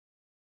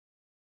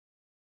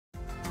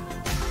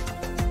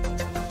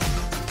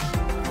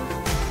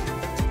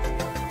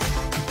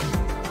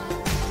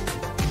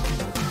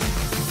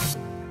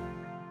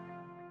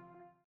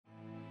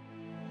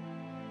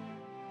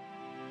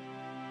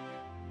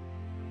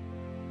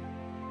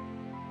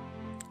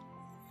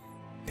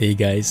Hey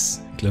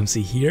guys,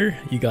 Clumsy here.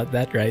 You got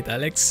that right,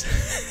 Alex.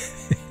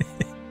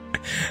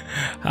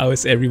 How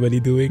is everybody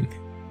doing?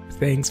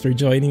 Thanks for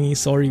joining me.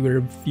 Sorry we're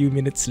a few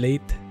minutes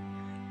late.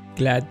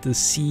 Glad to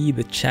see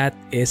the chat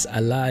is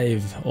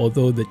alive,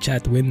 although the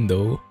chat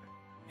window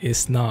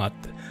is not.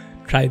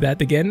 Try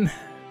that again.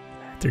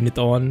 Turn it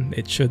on.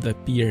 It should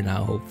appear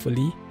now,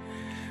 hopefully.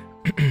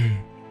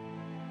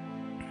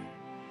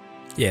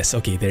 Yes,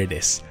 okay, there it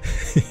is.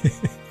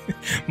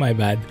 My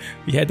bad.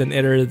 We had an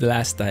error the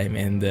last time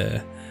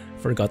and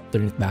forgot to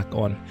turn it back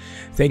on.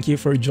 Thank you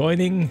for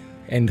joining.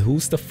 And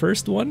who's the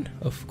first one?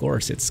 Of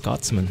course, it's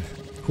Scotsman.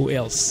 Who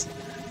else?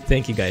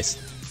 Thank you,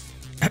 guys.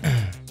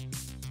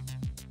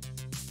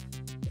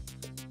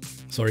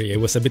 Sorry, I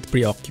was a bit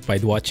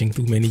preoccupied watching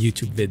too many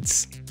YouTube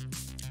vids.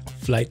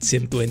 Flight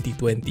Sim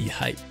 2020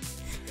 hype.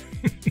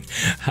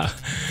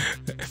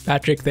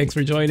 Patrick, thanks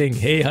for joining.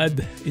 Hey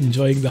HUD,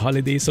 enjoying the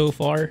holiday so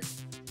far?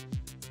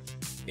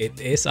 It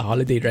is a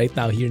holiday right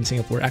now here in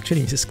Singapore.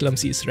 Actually, Mrs.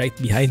 Clumsy is right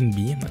behind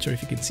me. I'm not sure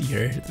if you can see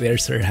her.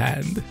 There's her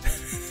hand.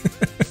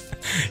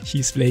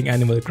 She's playing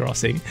Animal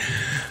Crossing.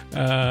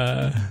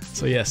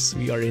 So yes,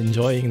 we are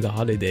enjoying the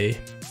holiday.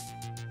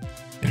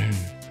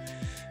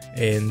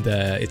 And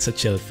it's a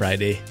chill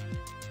Friday.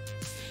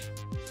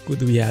 Who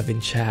do we have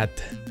in chat?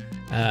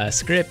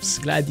 Scripts,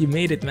 glad you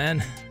made it,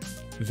 man.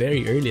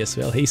 Very early as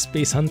well. Hey,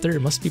 Space Hunter,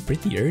 must be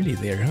pretty early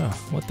there, huh?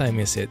 What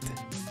time is it?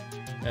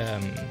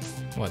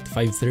 What,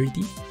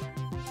 5:30?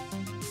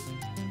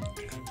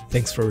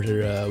 Thanks for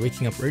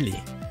waking up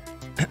early.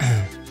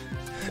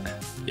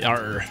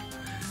 Yarr.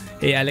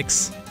 Hey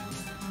Alex,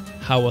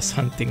 how was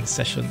hunting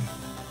session?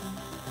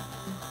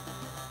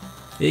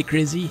 Hey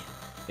Crazy,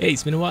 hey,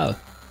 it's been a while.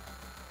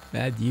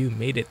 Glad you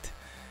made it.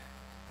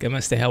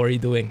 Kamaste, how are you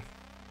doing?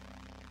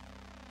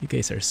 You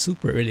guys are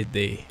super early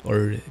today,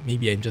 or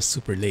maybe I'm just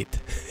super late.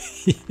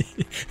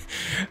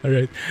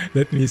 Alright,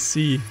 let me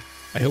see.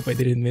 I hope I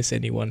didn't miss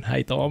anyone.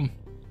 Hi Tom.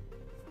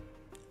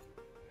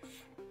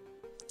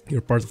 You're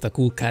part of the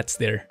cool cats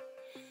there.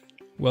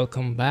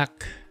 Welcome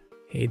back.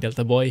 Hey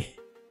Delta Boy.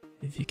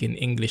 If you can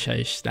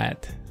anglicize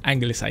that,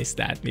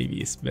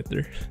 maybe is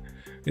better.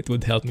 It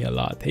would help me a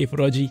lot. Hey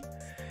Froji.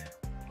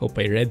 Hope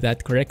I read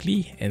that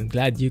correctly and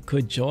glad you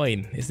could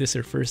join. Is this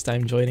your first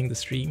time joining the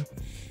stream?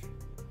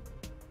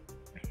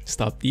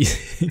 Stop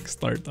teasing.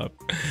 Startup.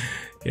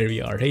 Here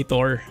we are. Hey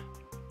Thor.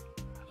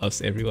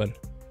 How's everyone?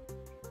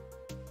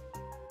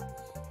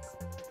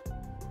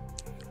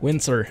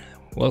 Windsor,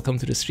 welcome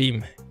to the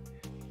stream.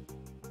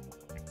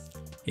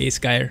 Hey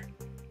Skyer,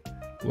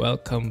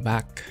 welcome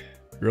back.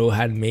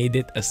 Rohan made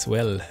it as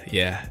well.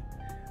 Yeah,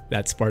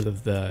 that's part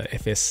of the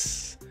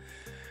FS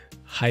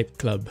hype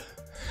club.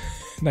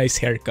 Nice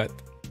haircut.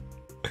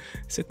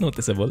 Is it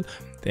noticeable?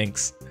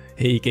 Thanks.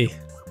 Hey Ike.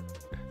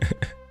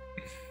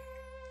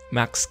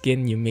 Max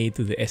skin you made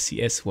to the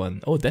SCS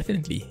one. Oh,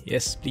 definitely.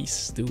 Yes,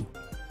 please do.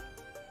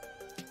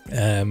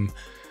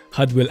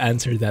 HUD will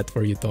answer that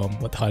for you, Tom.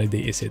 What holiday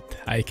is it?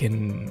 I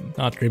can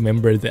not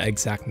remember the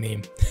exact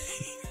name.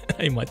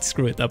 I might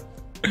screw it up.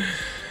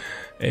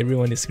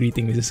 Everyone is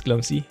greeting Mrs.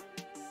 Clumsy.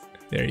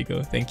 There you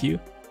go. Thank you.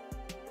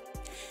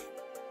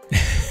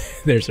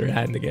 There's her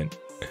hand again.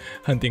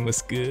 Hunting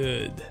was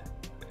good.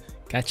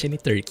 Catch any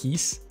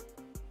turkeys?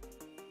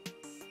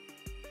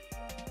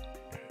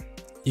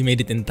 You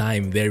made it in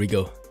time. There we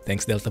go.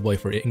 Thanks Delta Boy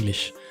for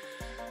English.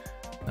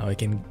 Now I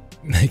can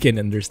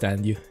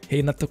understand you.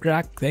 Hey Not to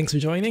Crack, thanks for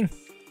joining.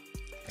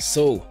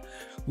 So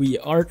we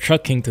are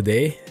trucking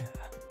today.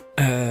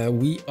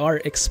 We are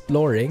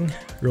exploring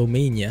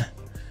Romania.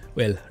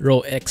 Well,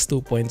 RoEx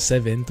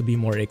 2.7 to be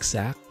more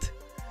exact.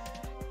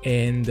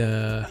 And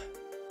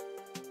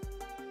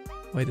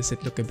why does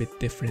it look a bit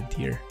different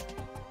here?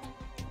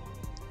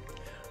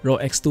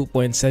 RoEx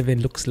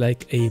 2.7 looks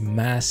like a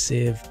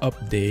massive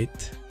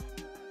update.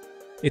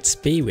 It's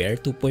Payware.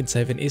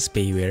 2.7 is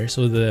Payware,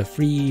 so the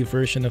free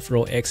version of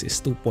RoEx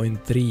is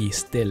 2.3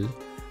 still.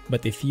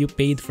 But if you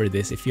paid for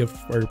this, if you're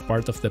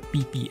part of the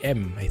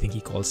PPM, I think he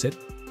calls it,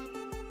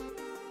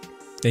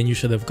 then you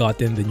should have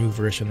gotten the new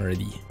version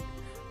already.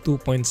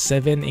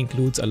 2.7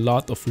 includes a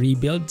lot of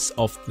rebuilds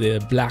of the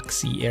Black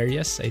Sea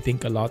areas. I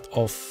think a lot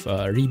of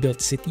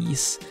rebuilt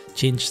cities,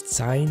 changed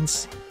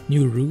signs,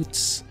 new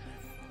routes.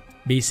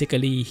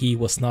 Basically, he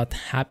was not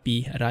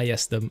happy.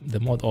 Arayas, the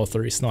mod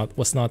author,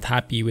 was not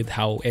happy with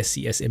how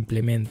SCS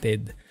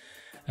implemented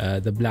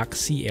the Black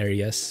Sea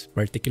areas,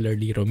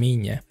 particularly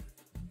Romania.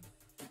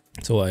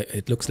 So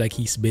it looks like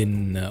he's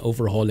been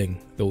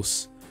overhauling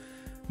those.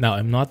 Now,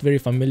 I'm not very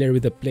familiar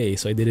with the play,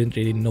 so I didn't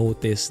really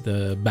notice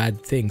the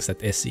bad things that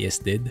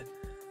SCS did.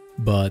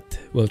 But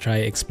we'll try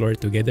explore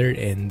it together,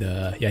 and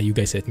yeah, you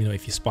guys let me know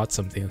if you spot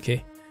something,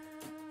 okay?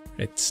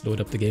 Let's load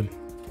up the game,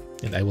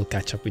 and I will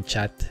catch up with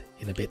chat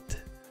in a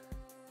bit.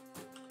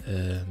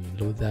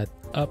 Load that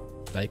up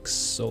like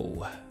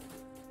so.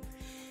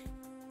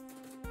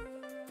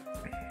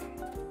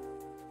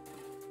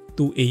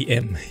 2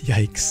 AM,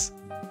 yikes.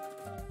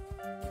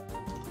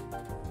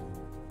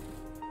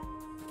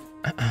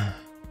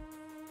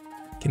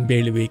 Can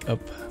barely wake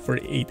up for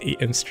 8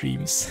 AM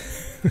streams.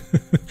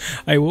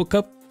 I woke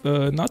up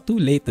not too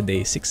late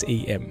today, 6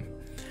 a.m.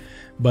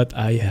 But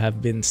I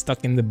have been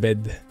stuck in the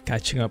bed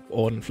catching up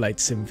on flight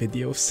sim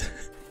videos.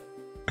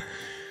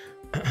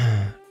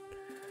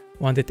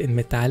 Want it in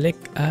metallic?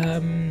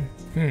 I'm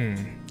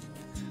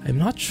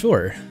not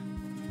sure.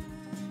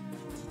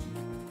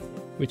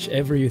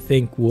 Whichever you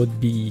think would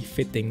be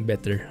fitting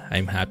better,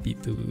 I'm happy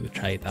to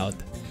try it out.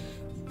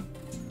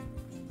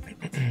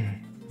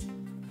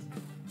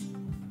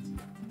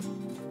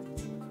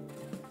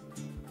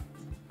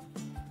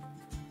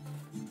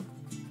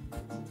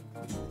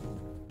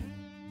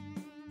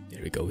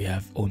 There we go, we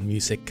have own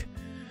music.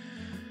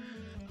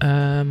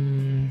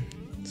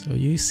 So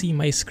you see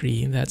my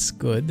screen, that's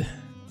good.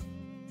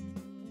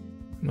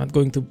 I'm not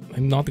going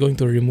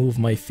to remove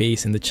my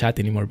face in the chat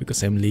anymore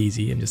because I'm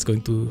lazy. I'm just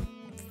going to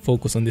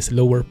focus on this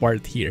lower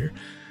part here.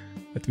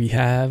 But we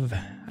have,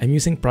 I'm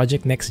using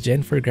Project Next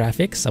Gen for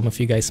graphics. Some of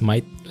you guys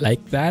might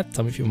like that,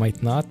 some of you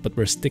might not, but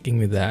we're sticking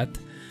with that.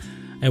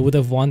 I would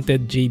have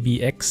wanted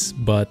JBX,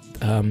 but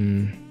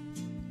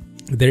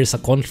there's a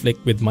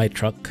conflict with my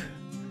truck.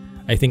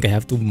 I think I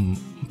have to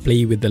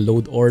play with the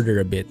load order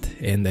a bit,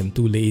 and I'm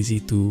too lazy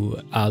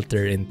to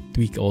alter and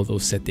tweak all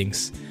those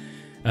settings.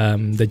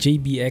 The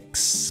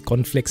JBX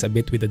conflicts a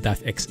bit with the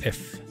DAF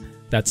XF.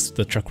 That's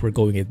the truck we're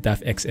going with,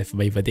 DAF XF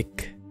by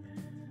vad&k.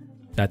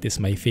 That is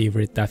my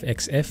favorite DAF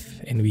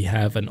XF, and we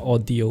have an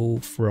audio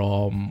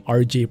from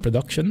RJ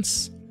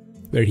Productions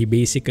where he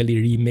basically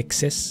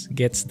remixes,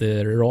 gets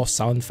the raw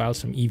sound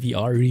files from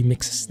EVR,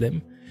 remixes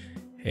them,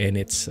 and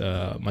it's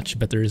a much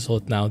better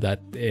result now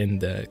that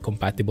and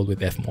compatible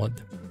with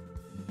Fmod.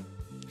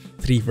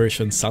 3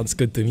 versions sounds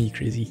good to me,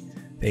 Crazy.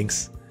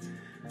 Thanks.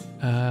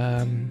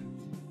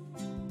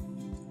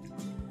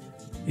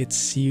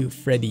 It's you,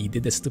 Freddy.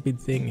 Did the stupid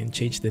thing and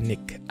changed the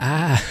nick.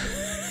 Ah!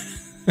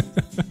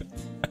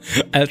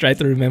 I'll try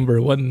to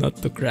remember one not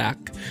to crack.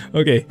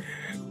 Okay.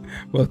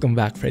 Welcome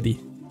back, Freddy.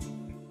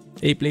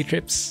 Hey, Play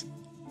Trips.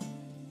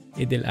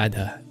 Idil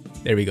Adha.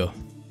 There we go.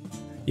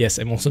 Yes,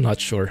 I'm also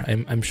not sure.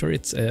 I'm sure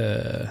it's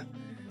a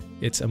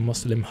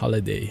Muslim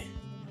holiday,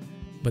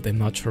 but I'm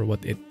not sure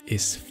what it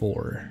is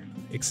for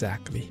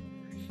exactly.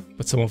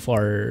 But some of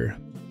our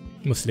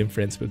Muslim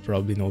friends would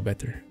probably know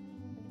better.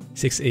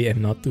 6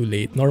 a.m. not too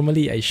late.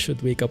 Normally I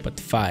should wake up at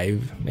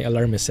 5. My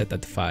alarm is set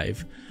at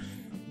 5.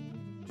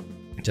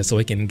 Just so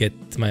I can get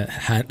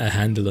a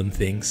handle on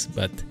things,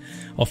 but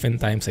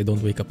oftentimes I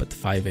don't wake up at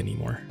 5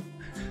 anymore.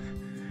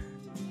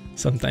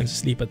 Sometimes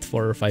sleep at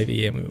 4 or 5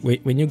 a.m.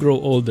 When you grow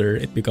older,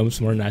 it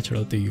becomes more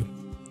natural to you.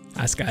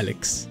 Ask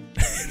Alex.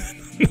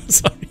 No,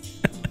 sorry.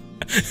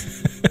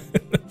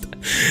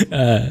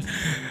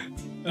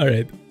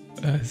 Alright.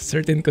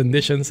 Certain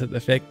conditions that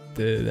affect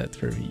that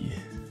for me.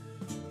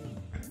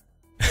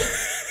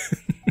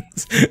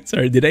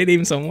 Sorry, did I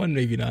name someone?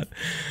 Maybe not.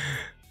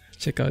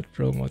 Check out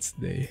promos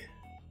today.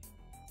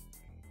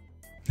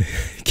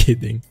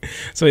 Kidding.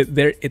 So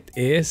there it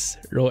is.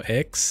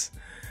 RoEx.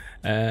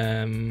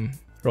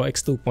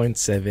 RoEx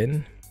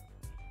 2.7.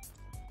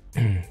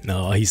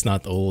 No, he's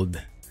not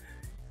old.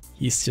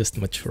 He's just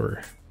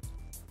mature.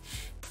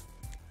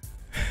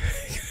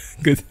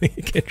 Good thing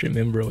I can't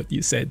remember what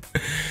you said.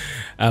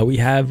 We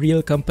have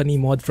Real Company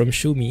mod from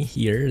Shumi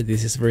here.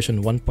 This is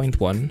version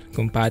 1.1,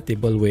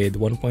 compatible with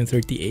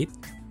 1.38.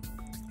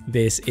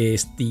 This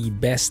is the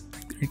best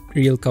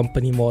Real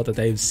Company mod that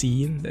I've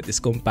seen that is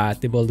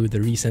compatible with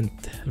the recent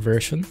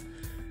version.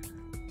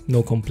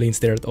 No complaints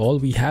there at all.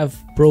 We have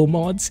pro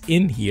mods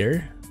in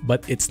here,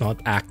 but it's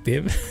not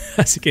active.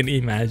 As you can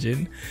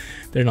imagine,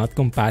 they're not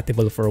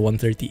compatible for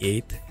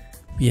 138.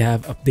 We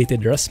have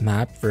updated Rust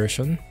map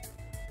version,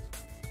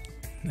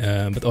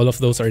 but all of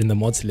those are in the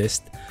mods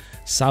list.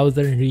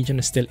 Southern region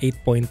is still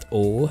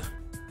 8.0.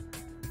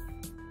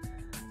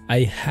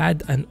 I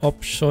had an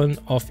option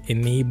of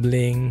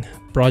enabling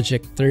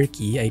Project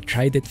Turkey. I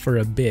tried it for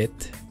a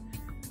bit.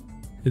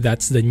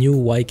 That's the new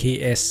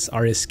YKS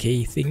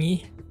RSK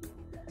thingy.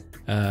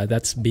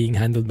 That's being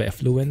handled by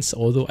Affluence,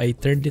 although I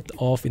turned it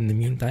off in the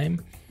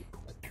meantime.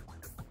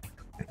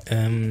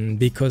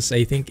 Because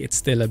I think it's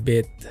still a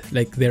bit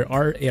like there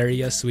are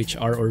areas which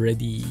are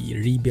already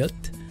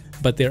rebuilt,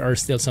 but there are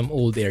still some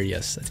old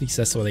areas. At least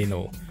that's what I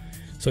know.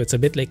 So it's a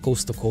bit like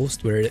coast to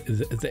coast where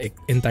the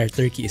entire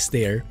Turkey is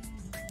there,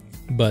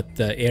 but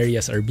the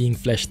areas are being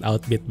fleshed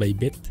out bit by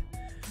bit.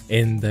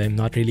 And I'm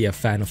not really a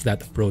fan of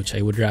that approach.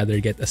 I would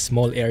rather get a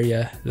small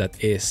area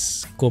that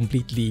is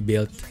completely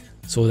built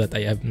so that I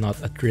am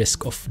not at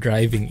risk of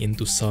driving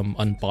into some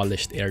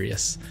unpolished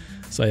areas.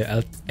 So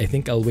I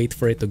think I'll wait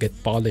for it to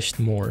get polished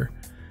more,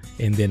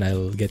 and then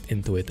I'll get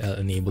into it. I'll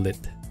enable it.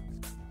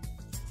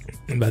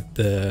 But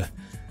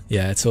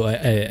yeah, so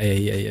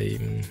I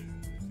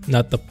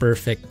not the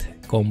perfect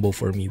combo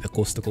for me, the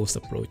coast-to-coast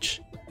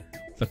approach.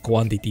 The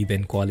quantity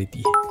then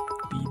quality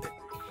lead.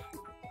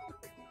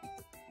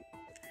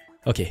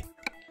 Okay,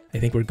 I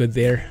think we're good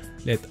there.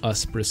 Let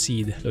us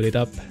proceed. Load it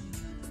up.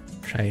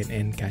 Try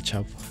and catch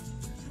up.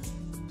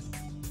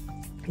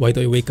 Why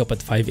do I wake up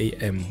at 5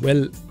 a.m?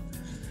 Well,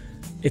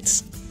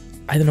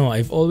 I don't know,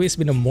 I've always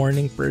been a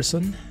morning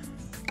person.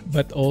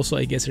 But also,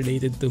 I guess,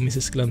 related to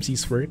Mrs.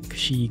 Clumsy's work,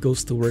 she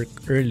goes to work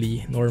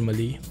early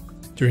normally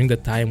during the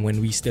time when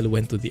we still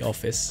went to the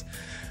office.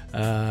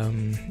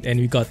 And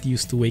we got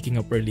used to waking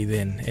up early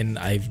then, and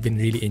I've been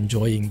really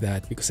enjoying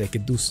that because I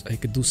could do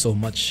so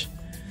much,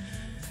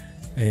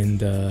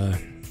 and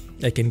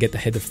I can get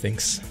ahead of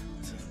things.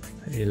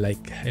 I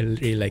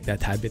really like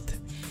that habit.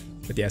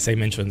 But yeah, as I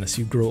mentioned, as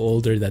you grow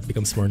older, that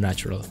becomes more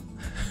natural.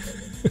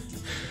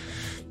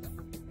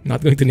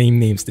 Not going to name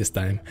names this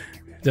time,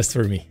 just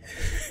for me.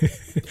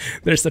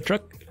 There's the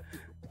truck,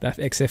 DAF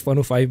XF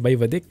 105 by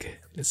vad&k.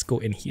 Let's go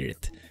and hear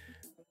it.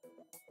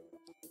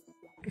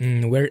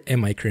 Where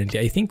am I currently?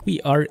 I think we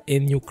are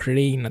in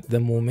Ukraine at the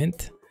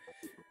moment,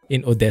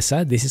 in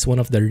Odessa. This is one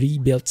of the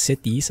rebuilt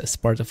cities as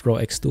part of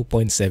RoEx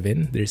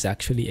 2.7. There's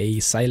actually a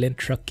silent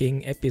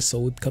trucking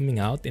episode coming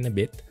out in a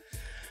bit.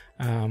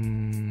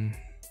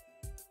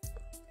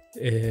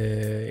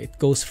 It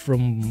goes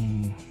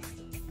from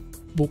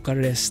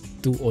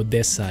Bucharest to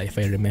Odessa, if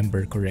I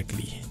remember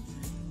correctly.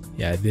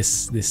 Yeah,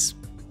 this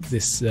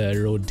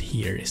road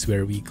here is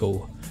where we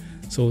go.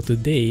 So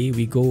today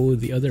we go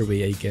the other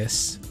way, I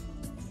guess,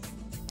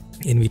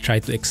 and we try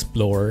to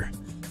explore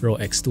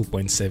RoEx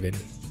 2.7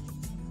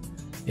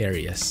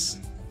 areas.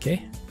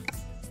 Okay.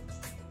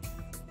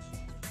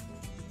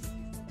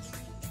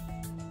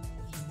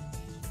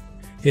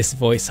 His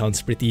voice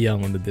sounds pretty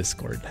young on the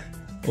Discord.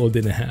 Old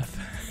and a half.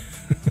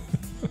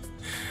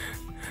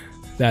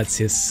 That's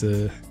his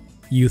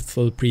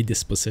youthful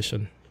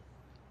predisposition.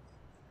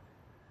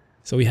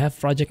 So we have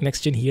Project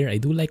Next Gen here. I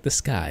do like the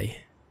sky.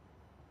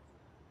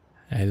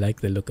 I like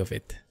the look of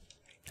it.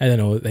 I don't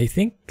know, I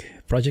think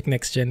Project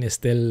Next Gen is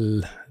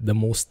still the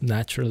most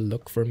natural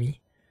look for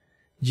me.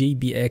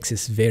 JBX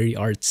is very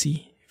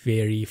artsy,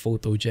 very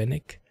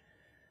photogenic.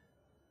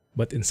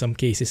 But in some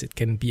cases it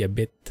can be a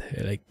bit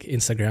like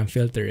Instagram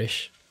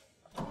filter-ish.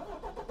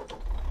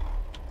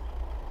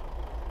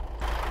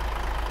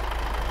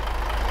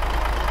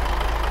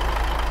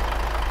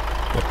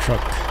 The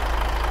truck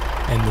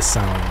and the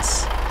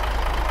sounds.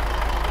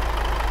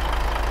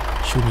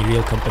 Show me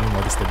real company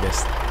mode is the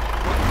best.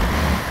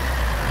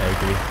 I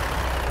agree.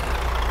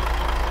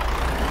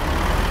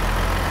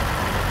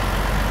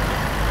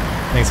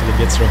 Thanks for the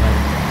bits, Rohan.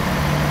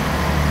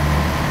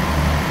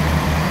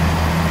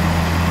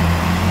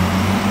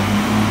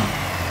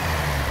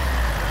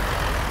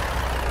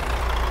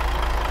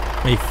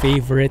 My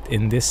favorite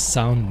in this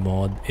sound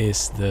mod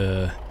is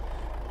the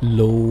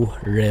low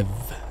rev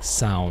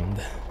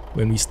sound.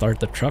 When we start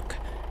the truck,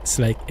 it's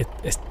like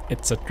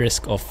it's at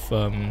risk of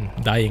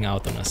dying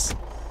out on us.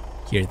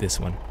 Hear this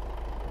one.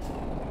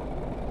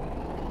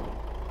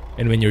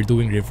 And when you're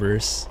doing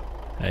reverse,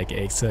 like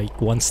it's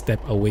like one step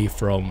away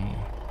from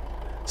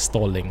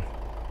stalling.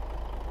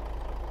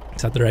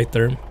 Is that the right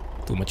term?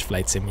 Too much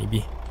flight sim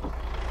maybe.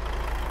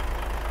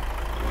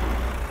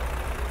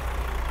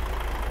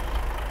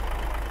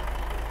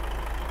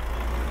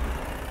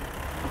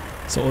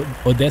 So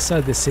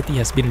Odessa, the city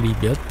has been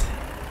rebuilt.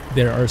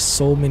 There are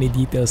so many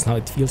details now,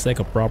 it feels like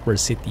a proper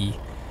city.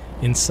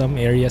 In some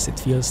areas it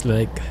feels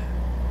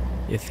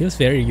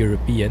very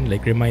European,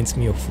 like reminds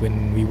me of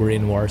when we were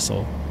in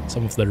Warsaw.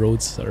 Some of the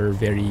roads are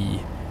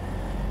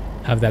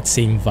have that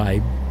same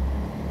vibe.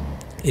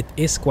 It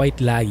is quite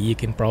laggy, you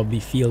can probably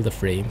feel the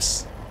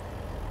frames.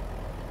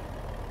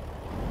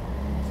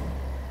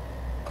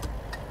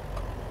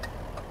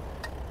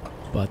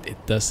 But it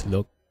does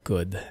look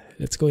good.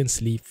 Let's go and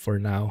sleep for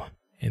now,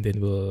 and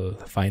then we'll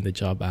find a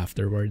job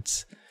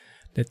afterwards.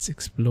 Let's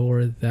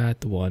explore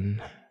that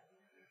one.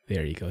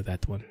 There you go,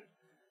 that one.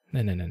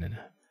 No.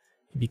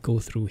 Maybe go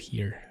through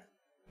here.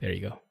 There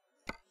you go.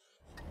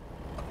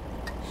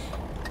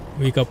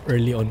 Wake up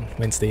early on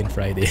Wednesday and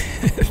Friday.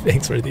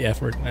 Thanks for the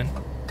effort, man.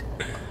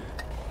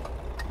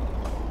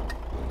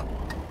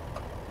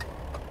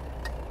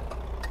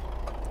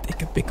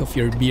 Take a pic of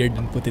your beard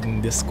and put it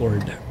in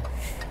Discord.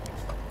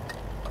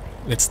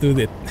 Let's do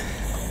that.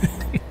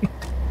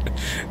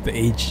 The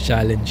age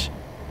challenge.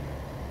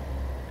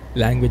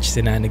 Language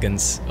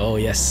shenanigans. Oh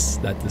yes,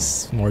 that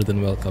is more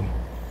than welcome.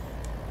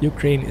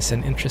 Ukraine is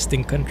an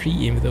interesting country,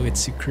 even though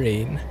it's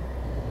Ukraine.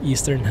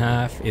 Eastern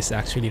half is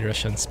actually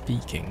Russian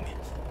speaking.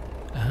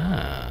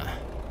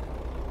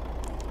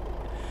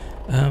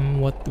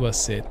 What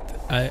was it?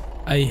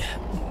 I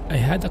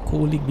had a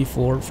colleague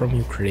before from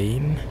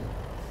Ukraine,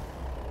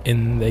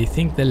 and I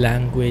think the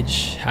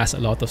language has a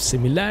lot of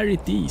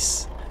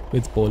similarities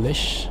with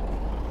Polish,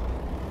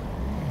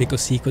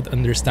 because he could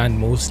understand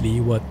mostly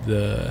what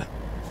the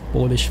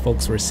Polish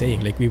folks were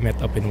saying. Like, we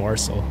met up in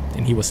Warsaw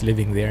and he was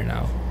living there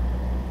now,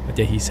 but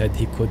yeah, he said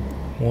he could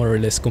more or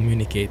less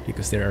communicate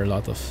because there are a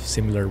lot of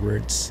similar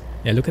words.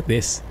 Yeah, look at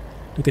this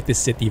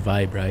city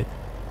vibe, right?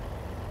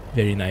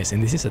 Very nice.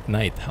 And this is at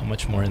night, how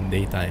much more in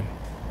daytime.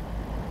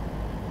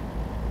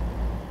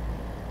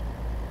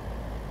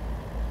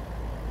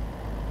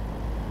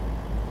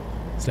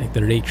 It's like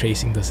the ray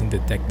tracing doesn't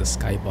detect the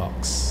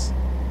skybox.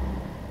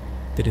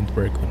 Didn't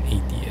work on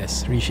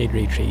ATS. Reshade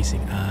ray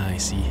tracing. I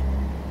see.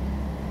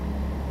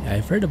 Yeah,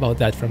 I've heard about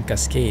that from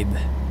Cascade.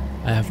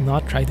 I have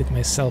not tried it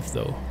myself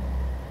though.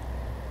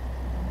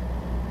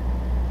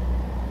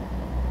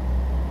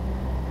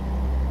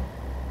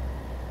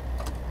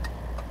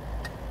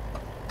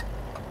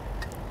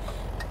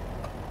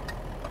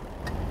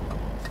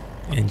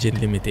 engine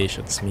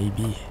limitations,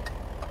 maybe.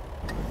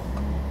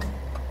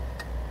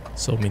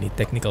 So many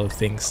technical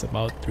things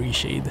about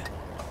reshade.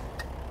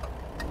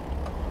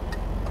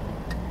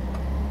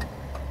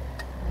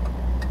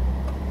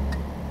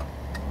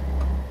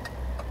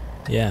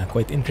 Yeah,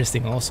 quite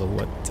interesting also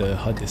what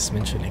HUD is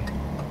mentioning.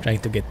 Trying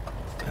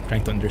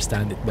to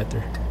understand it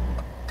better.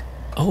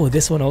 Oh,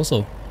 this one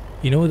also.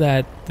 You know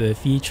that the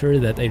feature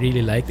that I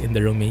really liked in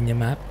the Romania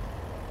map?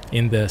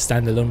 In the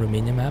standalone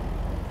Romania map?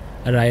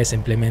 Arayas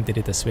implemented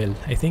it as well.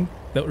 I think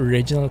the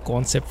original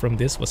concept from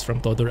this was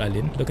from Todor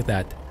Alin. Look at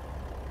that.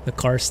 The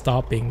car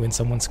stopping when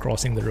someone's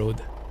crossing the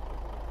road.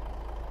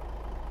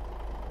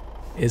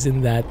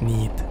 Isn't that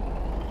neat?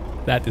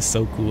 That is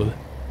so cool.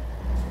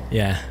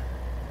 Yeah.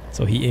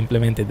 So he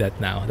implemented that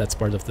now. That's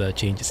part of the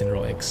changes in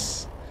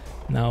RoEx.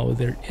 Now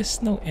there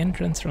is no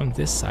entrance from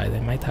this side.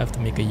 I might have to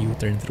make a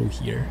U-turn through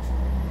here.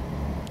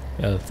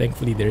 Well,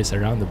 thankfully there is a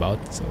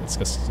roundabout, so let's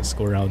just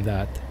go around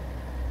that.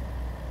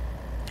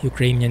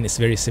 Ukrainian is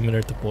very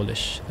similar to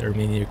Polish. There are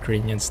many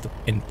Ukrainians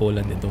in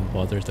Poland and don't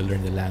bother to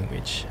learn the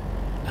language.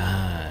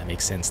 Ah,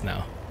 makes sense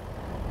now.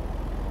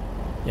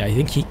 Yeah, I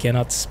think he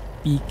cannot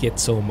speak it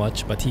so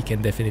much, but he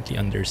can definitely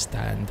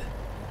understand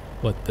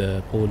what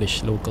the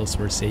Polish locals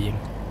were saying.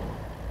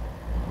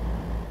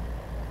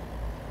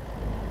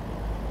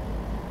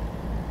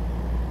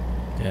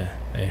 Yeah,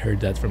 I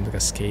heard that from the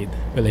Cascade.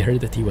 Well, I heard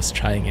that he was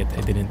trying it.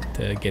 I didn't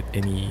get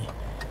any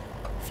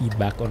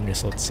feedback on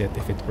results yet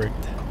if it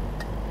worked.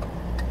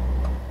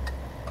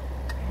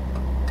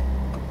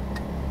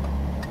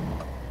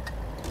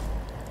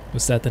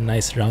 Was that a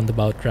nice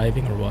roundabout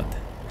driving or what?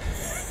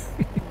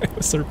 I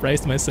was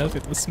surprised myself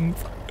it was smooth.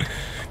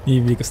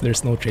 Maybe because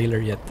there's no trailer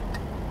yet.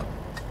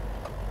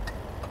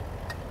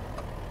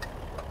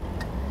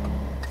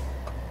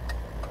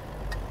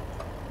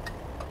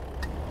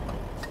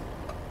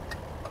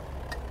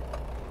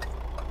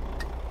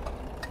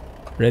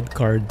 Red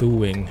car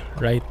doing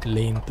right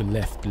lane to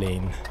left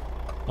lane.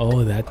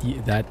 Oh,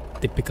 that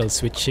typical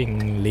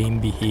switching lane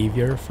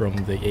behavior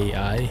from the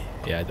AI.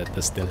 Yeah, that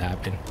does still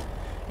happen.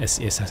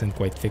 SES hasn't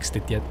quite fixed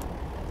it yet.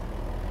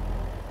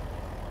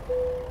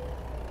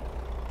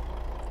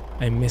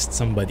 I missed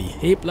somebody.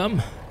 Hey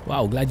Plum!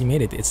 Wow, glad you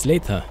made it. It's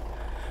late, huh?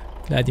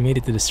 Glad you made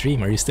it to the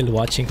stream. Are you still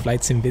watching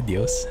Flight Sim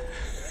videos?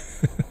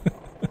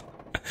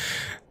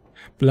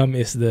 Plum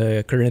is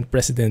the current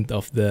president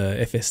of the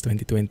FS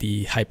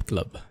 2020 Hype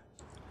Club.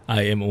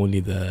 I am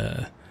only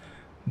the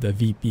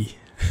VP.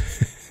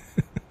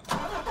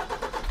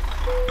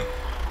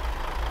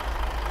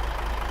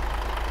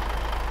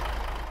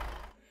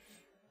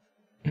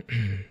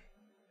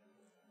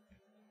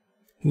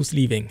 Who's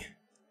leaving?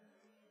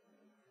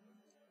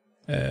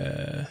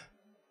 Did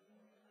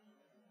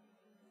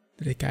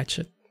I catch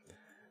it?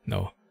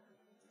 No.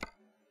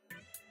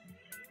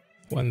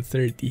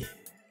 1:30.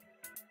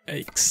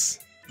 Yikes.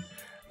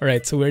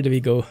 Alright, so where do we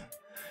go?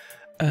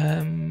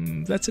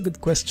 That's a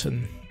good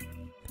question.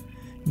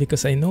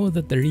 Because I know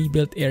that the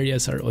rebuilt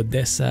areas are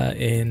Odessa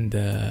and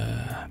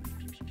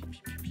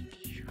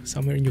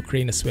somewhere in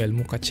Ukraine as well,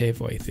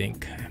 Mukachevo, I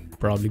think.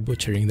 Probably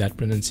butchering that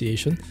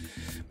pronunciation.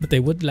 But I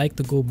would like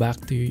to go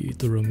back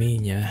to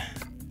Romania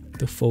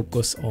to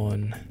focus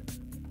on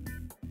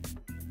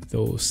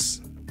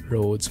those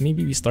roads.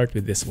 Maybe we start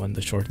with this one,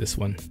 the shortest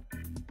one,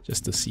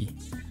 just to see.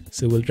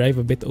 So we'll drive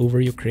a bit over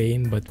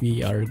Ukraine, but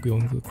we are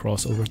going to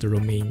cross over to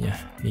Romania,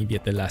 maybe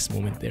at the last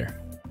moment there.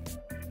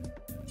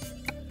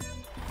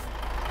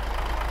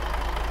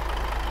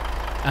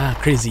 Ah,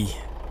 crazy.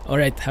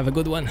 Alright, have a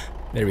good one.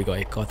 There we go,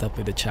 I caught up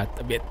with the chat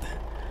a bit.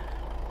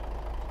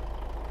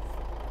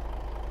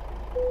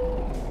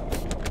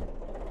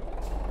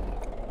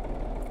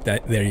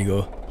 There you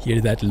go.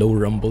 Hear that low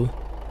rumble?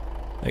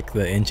 Like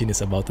the engine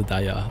is about to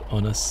die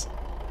on us.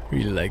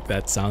 Really like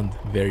that sound.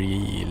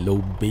 Very low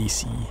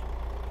bassy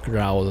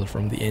growl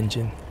from the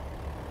engine.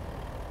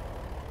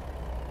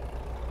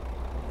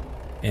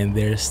 And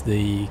there's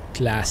the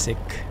classic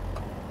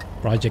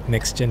Project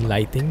Next Gen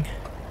lighting.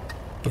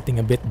 Getting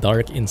a bit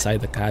dark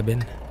inside the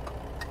cabin.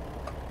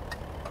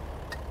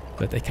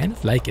 But I kind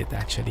of like it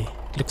actually.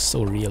 It looks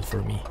so real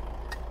for me.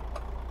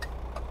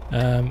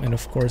 And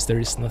of course there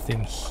is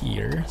nothing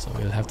here, so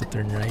we'll have to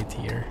turn right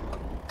here.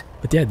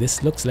 But yeah,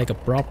 this looks like a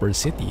proper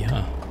city,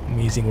 huh?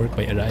 Amazing work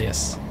by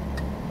Arayas.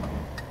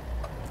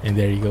 And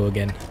there you go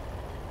again.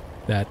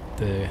 That,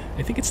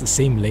 I think it's the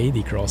same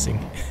lady crossing.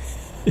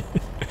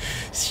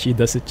 She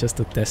does it just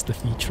to test the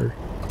feature.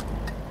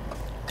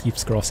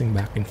 Keeps crossing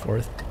back and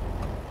forth.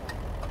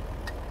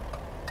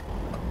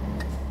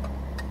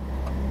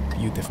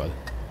 Beautiful.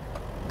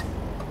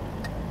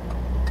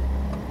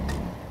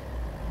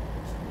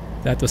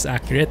 That was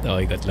accurate. Oh,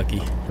 I got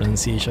lucky.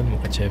 Pronunciation,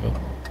 Mukachevo.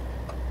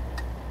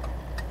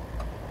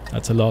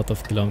 That's a lot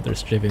of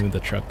kilometers driven with the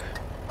truck.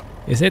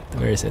 Is it?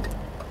 Where is it?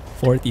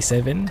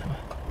 47?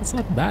 That's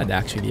not bad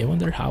actually. I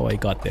wonder how I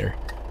got there.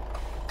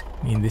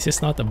 I mean, this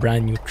is not a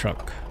brand new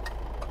truck.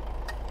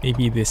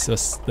 Maybe this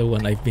was the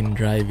one I've been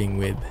driving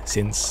with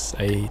since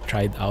I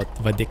tried out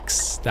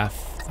vad&k's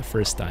DAF the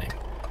first time.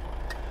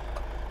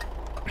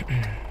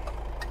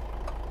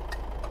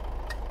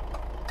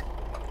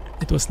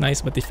 It was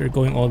nice, but if you're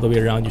going all the way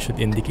around, you should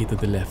indicate to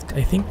the left.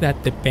 I think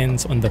that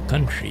depends on the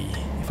country.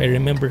 If I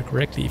remember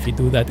correctly, if you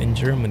do that in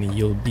Germany,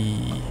 you'll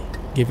be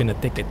given a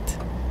ticket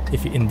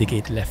if you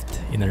indicate left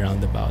in a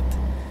roundabout.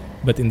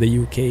 But in the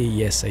UK,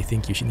 yes, I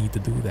think you should need to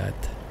do that.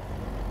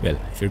 Well,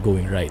 if you're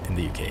going right in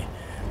the UK.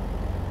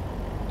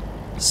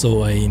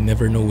 So I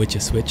never know which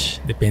is which,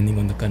 depending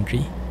on the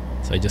country.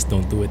 So I just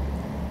don't do it.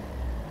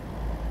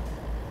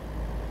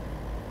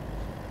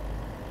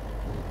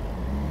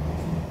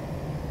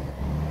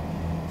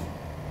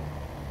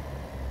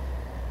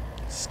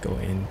 Let's go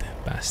and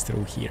pass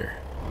through here.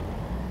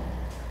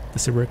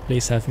 Does the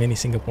workplace have many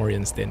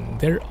Singaporeans then?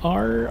 There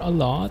are a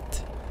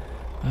lot.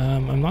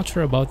 I'm not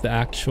sure about the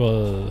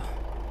actual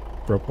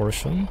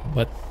proportion,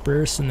 but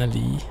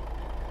personally,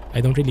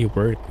 I don't really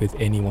work with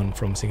anyone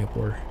from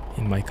Singapore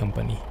in my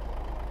company.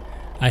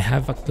 I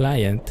have a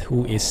client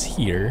who is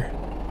here,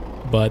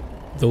 but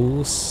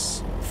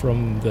those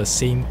from the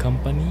same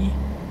company,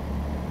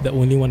 the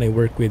only one I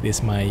work with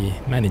is my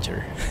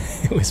manager,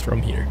 who is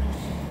from here.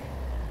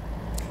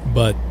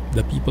 But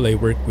the people I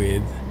work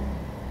with,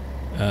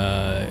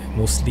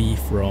 mostly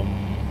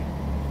from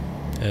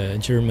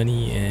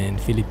Germany and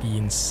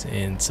Philippines,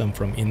 and some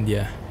from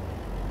India,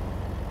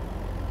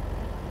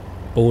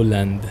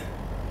 Poland.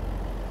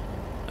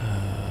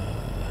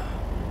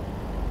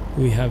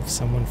 We have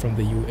someone from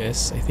the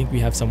US. I think we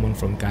have someone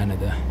from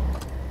Canada.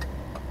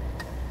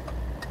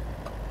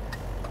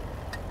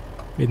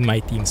 With my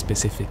team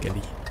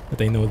specifically.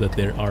 But I know that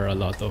there are a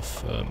lot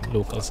of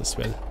locals as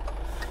well.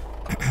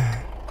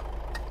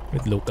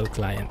 With local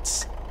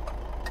clients.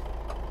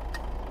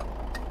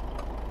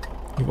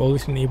 You've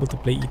always been able to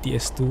play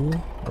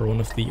ETS2 or one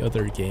of the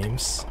other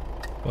games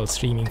while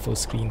streaming full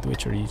screen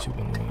Twitch or YouTube.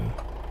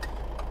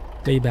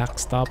 Playback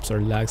stops or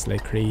lags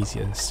like crazy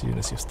as soon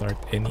as you start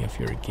any of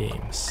your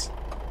games.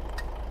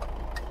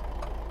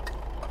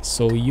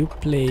 So you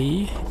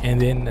play and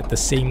then at the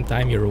same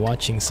time you're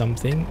watching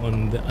something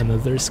on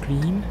another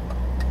screen.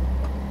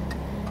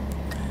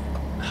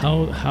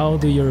 How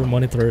do your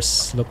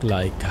monitors look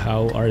like?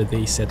 How are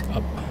they set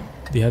up?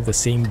 Do you have the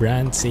same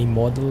brand, same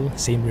model,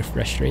 same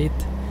refresh rate?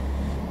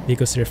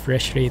 Because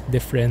refresh rate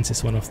difference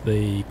is one of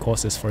the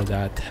causes for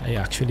that. I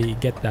actually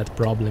get that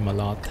problem a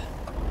lot.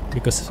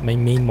 Because my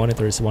main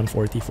monitor is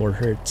 144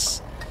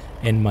 Hz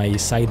and my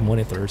side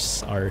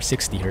monitors are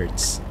 60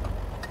 Hz.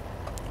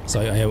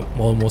 So I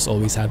almost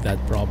always have that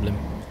problem.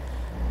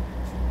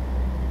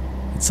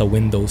 It's a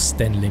Windows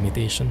 10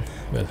 limitation.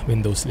 Well,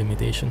 Windows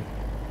limitation.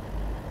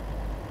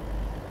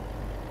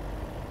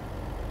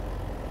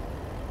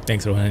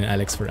 Thanks Rohan and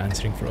Alex for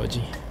answering,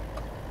 Froji.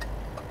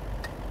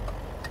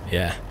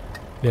 Yeah,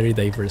 very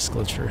diverse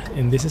culture.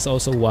 And this is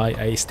also why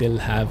I still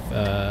have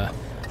a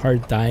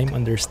hard time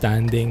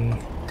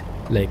understanding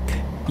like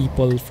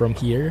people from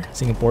here,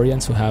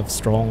 Singaporeans who have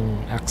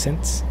strong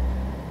accents.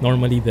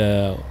 Normally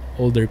the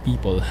older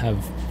people have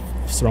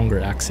stronger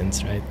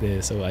accents, right?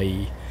 So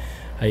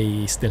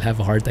I still have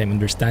a hard time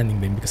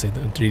understanding them because I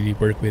don't really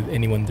work with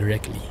anyone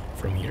directly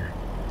from here.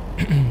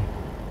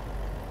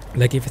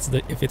 Like if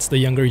it's the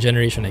younger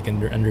generation, I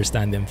can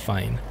understand them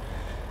fine.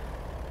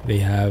 They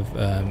have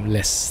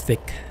less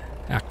thick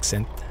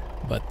accent,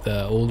 but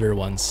the older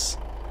ones,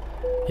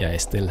 yeah, I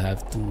still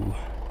have to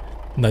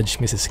nudge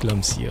Mrs.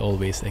 Clumsy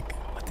always, like,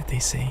 what did they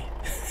say?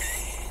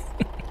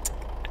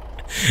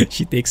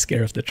 She takes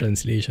care of the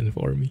translation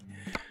for me.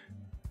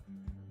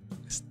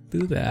 Let's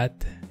do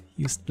that.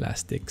 Used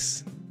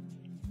plastics.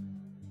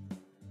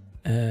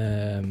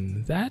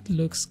 That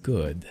looks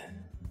good.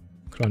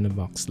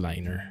 Chronobox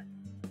liner.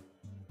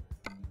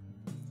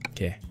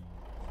 Okay.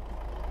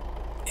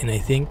 And I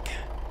think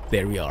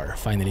there we are.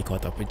 Finally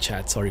caught up with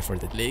chat. Sorry for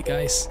the delay,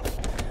 guys.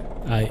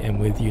 I am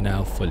with you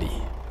now fully.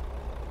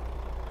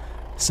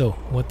 So,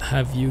 what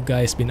have you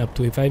guys been up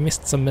to? If I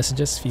missed some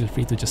messages, feel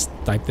free to just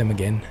type them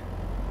again.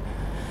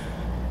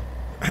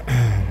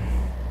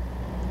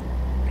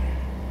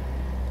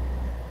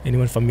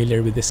 Anyone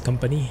familiar with this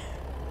company?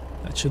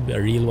 That should be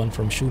a real one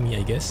from Shumi,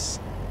 I guess.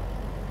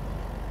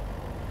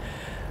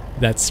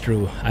 That's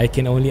true. I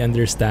can only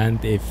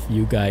understand if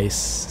you guys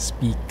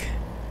speak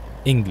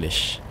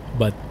English.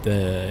 But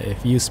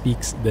if you speak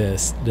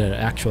the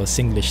actual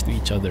Singlish to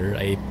each other,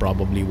 I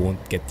probably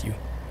won't get you.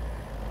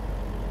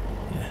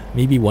 Yeah,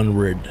 maybe one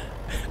word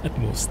at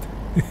most.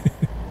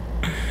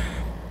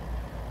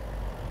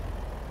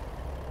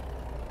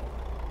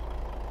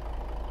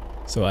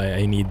 So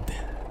I need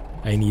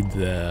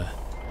the,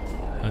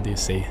 how do you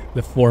say,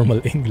 the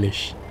formal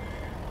English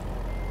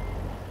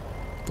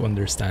to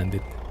understand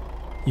it.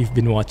 You've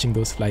been watching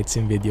those flight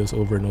sim videos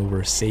over and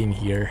over. Same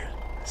here.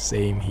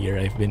 Same here.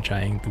 I've been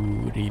trying to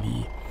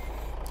really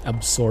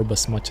absorb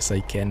as much as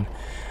I can.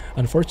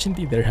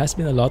 Unfortunately, there has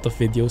been a lot of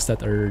videos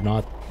that are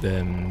not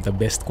the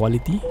best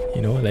quality,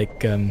 you know,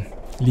 like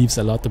leaves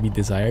a lot to be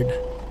desired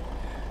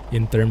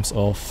in terms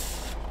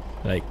of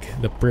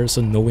like the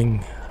person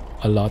knowing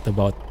a lot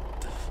about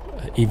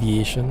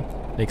aviation.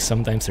 Like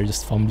sometimes they're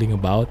just fumbling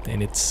about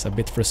and it's a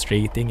bit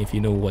frustrating if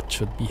you know what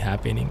should be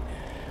happening.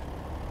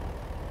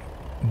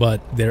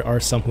 but there are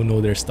some who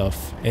know their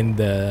stuff, and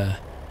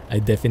I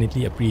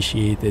definitely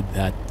appreciated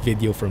that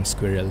video from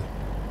Squirrel.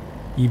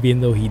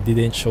 Even though he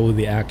didn't show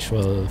the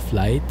actual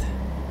flight,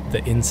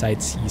 the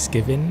insights he's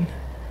given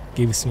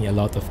gives me a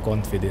lot of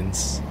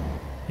confidence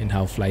in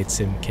how Flight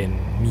Sim can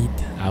meet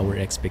our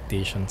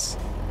expectations.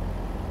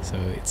 So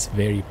it's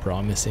very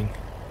promising.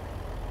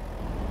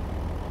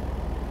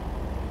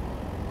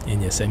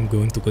 And yes, I'm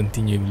going to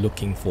continue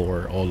looking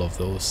for all of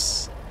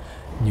those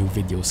new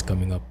videos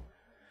coming up.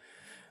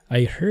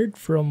 I heard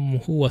from,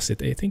 who was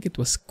it? I think it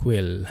was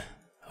Quill.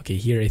 Okay,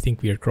 here I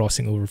think we are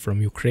crossing over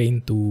from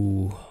Ukraine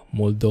to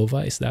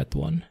Moldova. Is that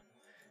one?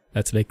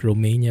 That's like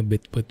Romania,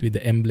 but with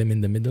the emblem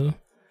in the middle.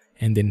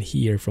 And then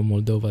here from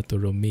Moldova to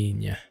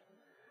Romania.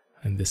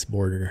 And this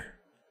border.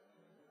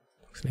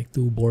 Looks like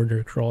 2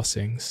 border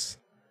crossings.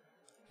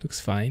 Looks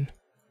fine.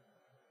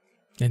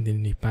 And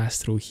then we pass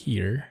through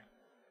here.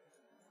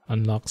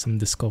 Unlock some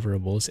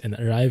discoverables and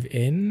arrive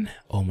in...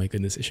 Oh my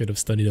goodness, I should have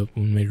studied up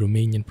on my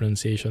Romanian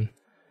pronunciation.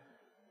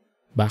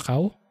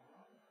 Bacau?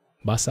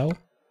 Basau?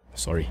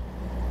 Sorry.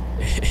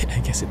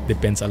 I guess it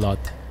depends a lot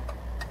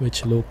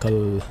which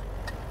local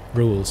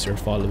rules you're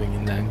following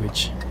in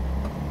language.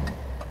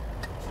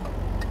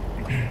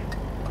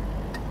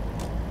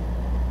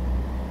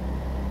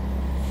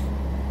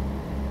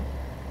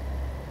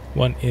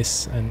 One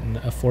is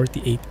a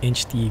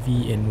 48-inch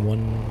TV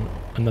and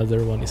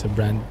another one is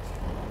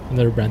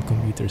another brand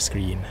computer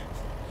screen.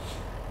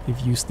 We've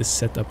used this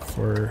setup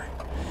for...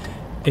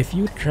 If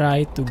you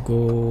try to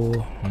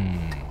go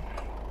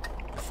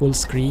full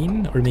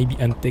screen, or maybe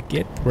untick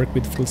it, work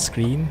with full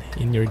screen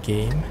in your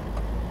game,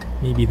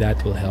 maybe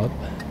that will help.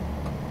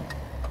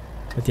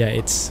 But yeah,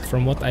 it's,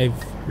 from what I've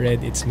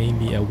read, it's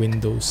mainly a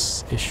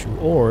Windows issue,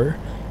 or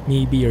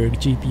maybe your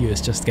GPU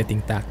is just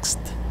getting taxed.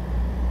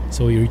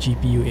 So your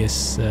GPU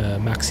is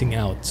maxing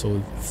out,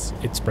 so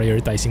it's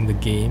prioritizing the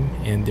game,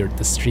 and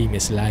the stream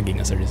is lagging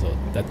as a result.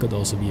 That could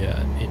also be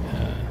a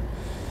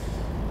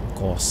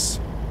cause.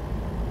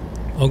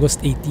 August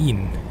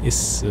 18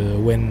 is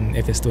when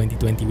FS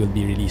 2020 will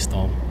be released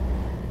on,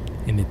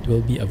 and it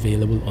will be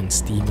available on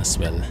Steam as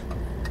well.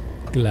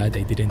 Glad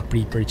I didn't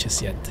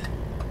pre-purchase yet,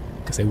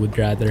 because I would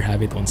rather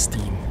have it on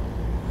Steam.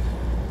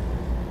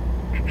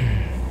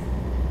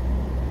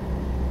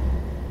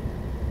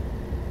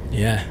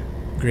 Yeah,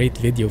 great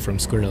video from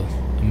Squirrel.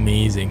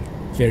 Amazing.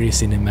 Very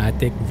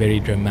cinematic, very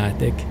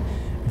dramatic,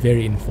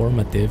 very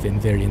informative,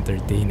 and very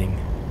entertaining.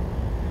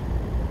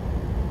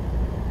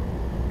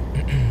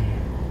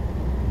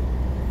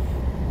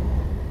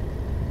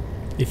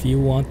 If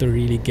you want to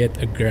really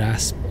get a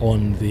grasp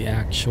on the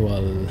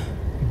actual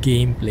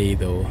gameplay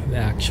though, the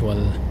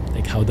actual,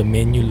 like how the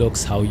menu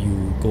looks, how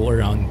you go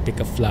around, pick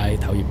a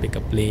flight, how you pick a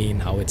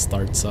plane, how it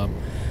starts up,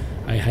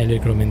 I highly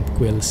recommend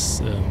Quill's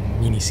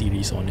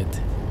mini-series on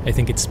it. I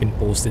think it's been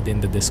posted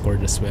in the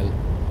Discord as well,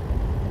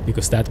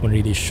 because that one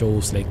really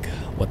shows like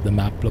what the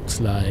map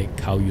looks like,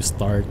 how you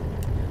start,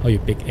 how you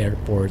pick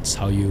airports,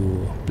 how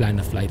you plan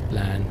a flight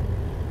plan,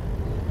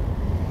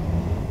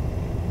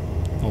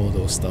 all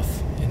those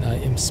stuff. And I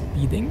am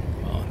speeding.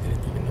 Oh,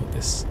 didn't even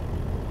notice.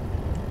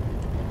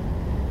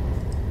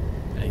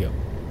 There you go.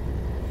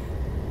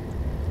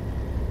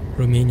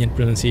 Romanian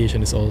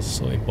pronunciation is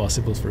also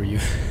impossible for you.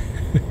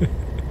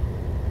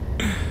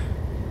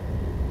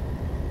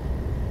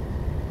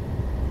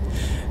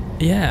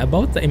 Yeah,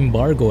 about the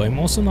embargo, I'm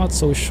also not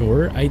so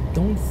sure. I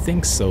don't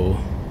think so,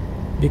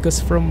 because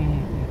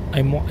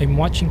I'm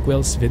watching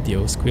Quill's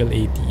videos,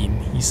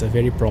 Quill18. He's a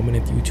very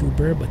prominent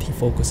YouTuber, but he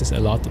focuses a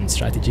lot on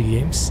strategy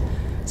games.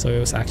 So I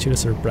was actually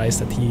surprised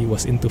that he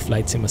was into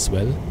Flight Sim as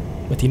well.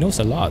 But he knows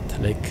a lot.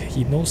 Like,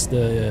 he knows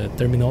the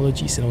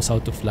terminologies, he knows how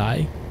to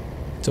fly.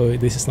 So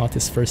this is not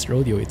his first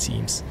rodeo, it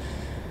seems.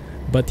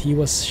 But he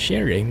was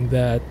sharing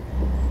that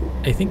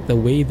I think the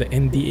way the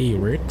NDA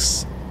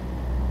works,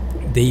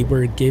 they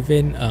were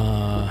given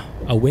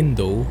a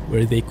window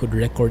where they could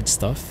record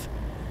stuff,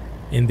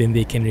 and then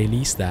they can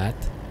release that.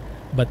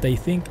 But I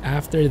think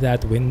after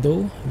that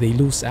window, they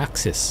lose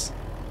access.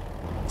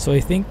 So I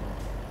think,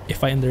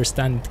 if I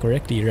understand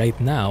correctly, right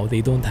now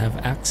they don't have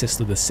access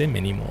to the sim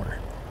anymore,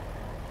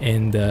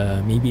 and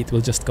maybe it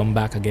will just come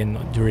back again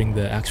during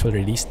the actual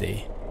release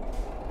day.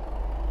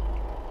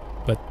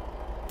 But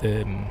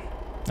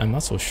I'm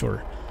not so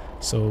sure,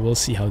 so we'll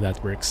see how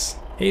that works.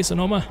 Hey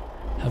Sonoma,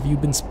 have you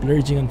been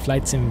splurging on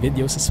Flight Sim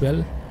videos as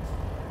well?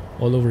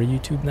 All over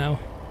YouTube now?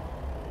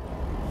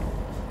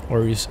 Or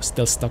are you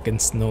still stuck in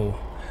snow?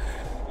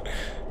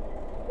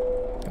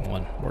 Come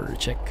on, border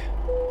check.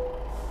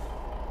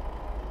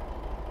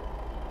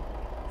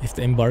 If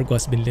the embargo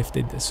has been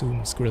lifted,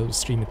 assume Squirrel will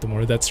stream it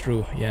tomorrow. That's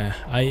true, yeah.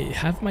 I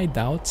have my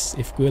doubts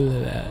if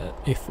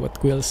what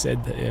Quill said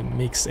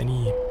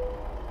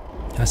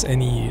has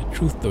any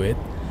truth to it,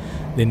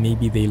 then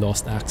maybe they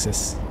lost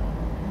access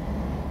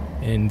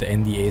and the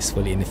NDA is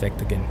fully in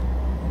effect again.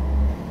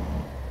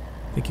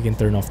 I think you can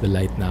turn off the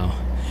light now.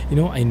 You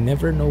know, I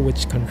never know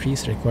which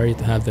countries require you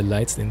to have the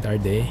lights the entire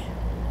day,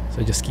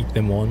 so just keep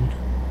them on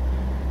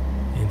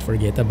and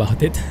forget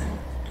about it.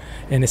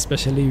 And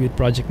especially with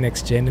Project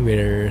Next Gen,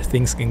 where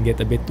things can get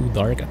a bit too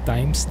dark at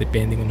times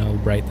depending on how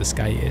bright the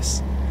sky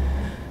is.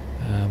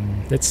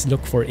 Let's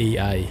look for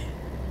AI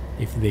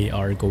if they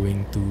are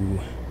going to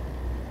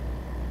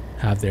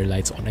have their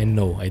lights on. And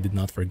no, I did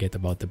not forget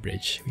about the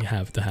bridge. We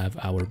have to have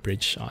our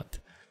bridge shot.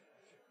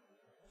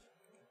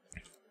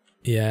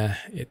 Yeah,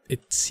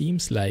 it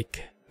seems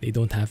like they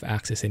don't have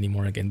access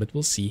anymore again, but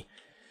we'll see.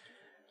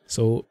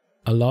 So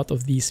a lot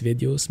of these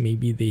videos,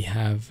 maybe they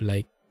have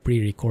like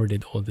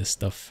pre-recorded all this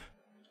stuff,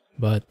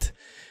 but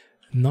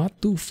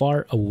not too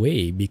far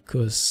away,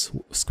 because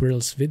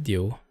Squirrel's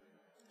video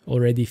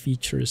already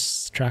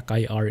features track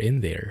IR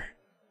in there,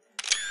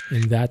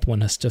 and that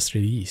one has just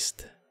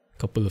released a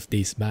couple of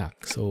days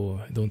back,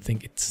 so I don't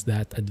think it's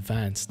that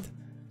advanced.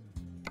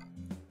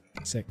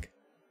 One sec.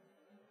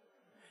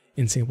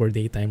 In Singapore,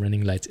 daytime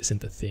running lights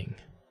isn't a thing.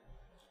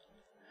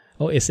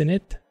 Oh, isn't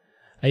it?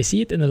 I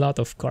see it in a lot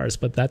of cars,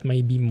 but that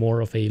might be more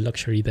of a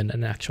luxury than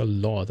an actual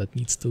law that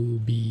needs to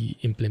be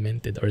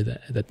implemented, or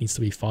that needs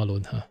to be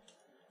followed, huh?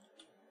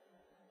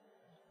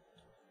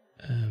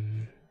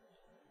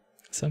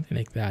 Something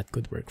like that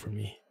could work for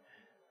me.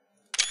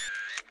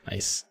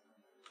 Nice.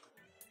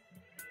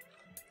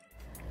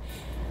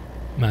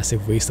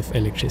 Massive waste of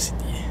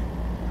electricity.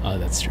 Oh,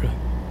 that's true.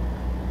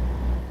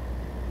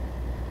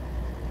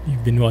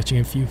 You've been watching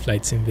a few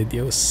flight sim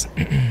videos.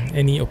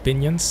 Any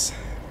opinions?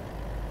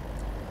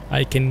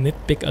 I can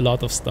nitpick a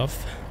lot of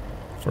stuff,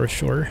 for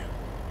sure,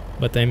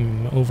 but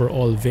I'm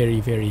overall very,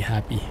 very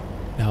happy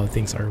with how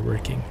things are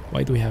working.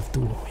 Why do we have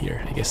two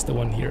here? I guess the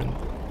one here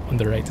on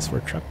the right is for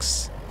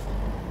trucks.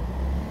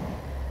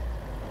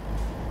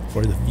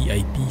 For the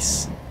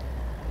VIPs.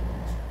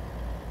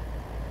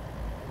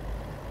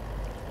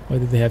 Why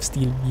do they have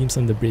steel beams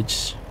on the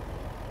bridge,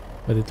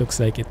 but it looks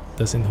like it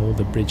doesn't hold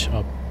the bridge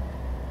up?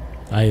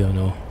 I don't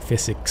know.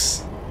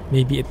 Physics.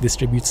 Maybe it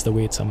distributes the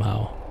weight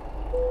somehow.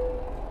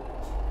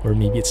 Or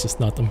maybe it's just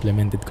not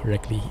implemented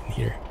correctly in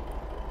here.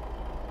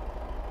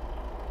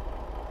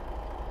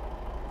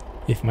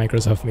 If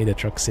Microsoft made a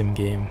truck sim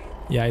game.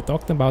 Yeah, I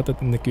talked about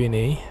it in the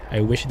Q&A. I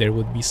wish there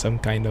would be some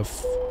kind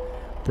of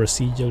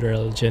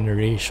procedural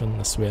generation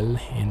as well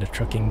in the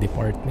trucking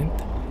department,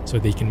 so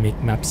they can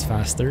make maps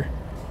faster.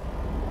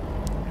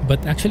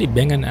 But actually,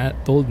 Bengan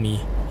told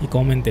me, he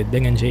commented,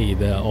 Bengan J,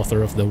 the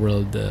author of the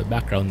world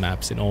background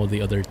maps and all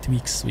the other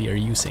tweaks we are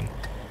using,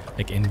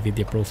 like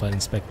NVIDIA Profile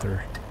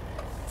Inspector,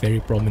 very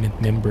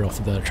prominent member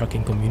of the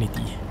trucking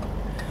community.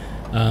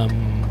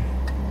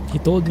 He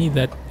told me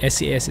that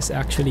SKRS is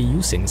actually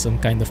using some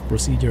kind of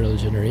procedural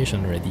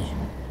generation already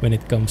when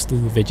it comes to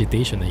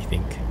vegetation, I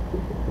think.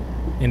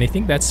 And I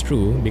think that's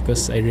true,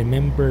 because I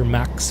remember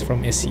Max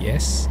from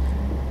SKRS,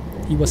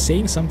 he was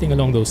saying something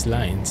along those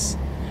lines.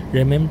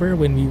 Remember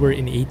when we were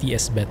in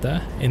ATS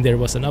beta and there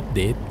was an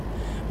update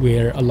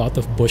where a lot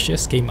of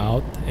bushes came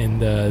out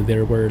and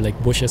there were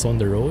like bushes on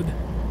the road?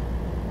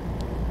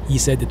 He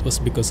said it was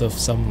because of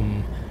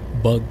some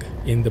bug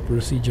in the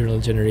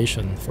procedural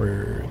generation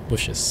for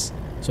bushes.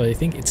 So I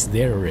think it's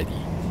there already.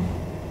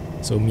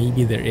 So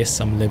maybe there is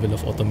some level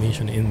of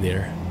automation in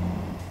there,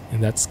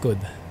 and that's good.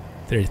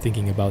 They're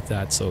thinking about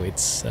that, so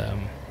it's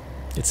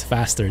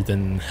faster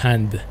than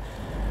hand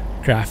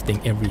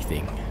crafting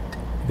everything.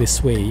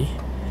 This way,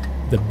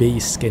 the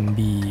base can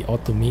be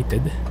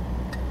automated,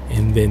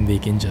 and then they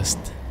can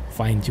just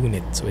fine-tune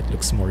it so it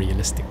looks more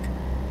realistic.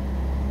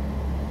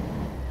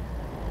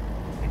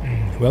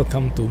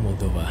 Welcome to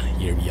Moldova.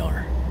 Here we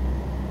are.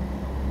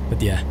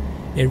 But yeah,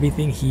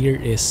 everything here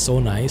is so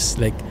nice.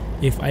 Like,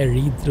 if I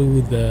read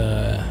through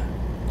the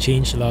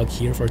changelog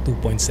here for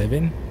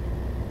 2.7,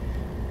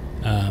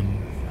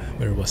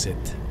 where was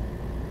it?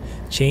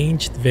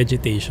 Changed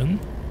vegetation,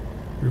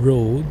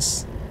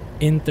 roads,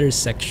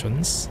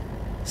 intersections,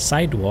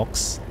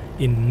 sidewalks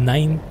in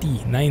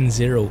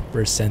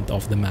 90%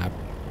 of the map,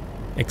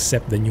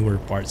 except the newer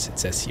parts, it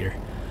says here.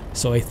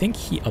 So I think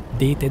he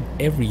updated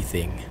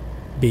everything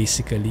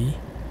basically,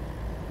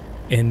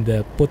 and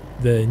put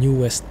the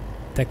newest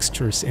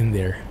textures in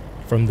there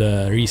from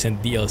the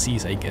recent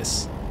DLCs, I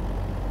guess.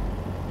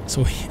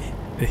 So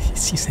it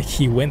seems like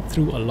he went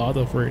through a lot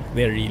of work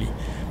there, really.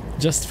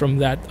 Just from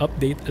that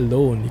update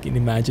alone, you can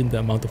imagine the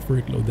amount of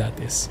workload that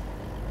is.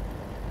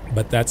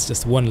 But that's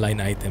just one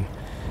line item,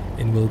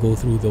 and we'll go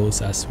through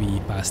those as we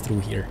pass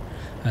through here,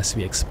 as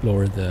we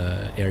explore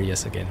the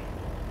areas again.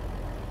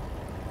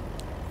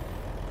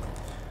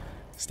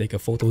 Let's take a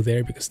photo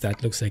there because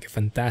that looks like a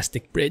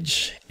fantastic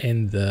bridge,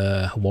 and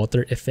the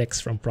water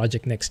effects from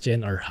Project Next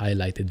Gen are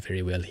highlighted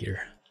very well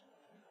here.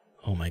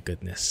 Oh my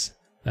goodness,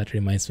 that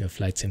reminds me of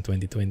Flight Sim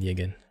 2020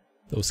 again.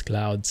 Those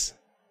clouds.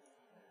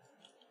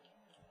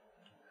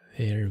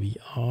 There we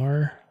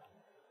are.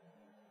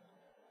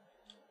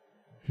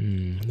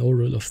 No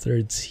rule of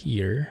thirds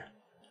here.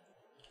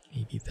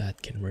 Maybe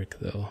that can work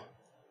though.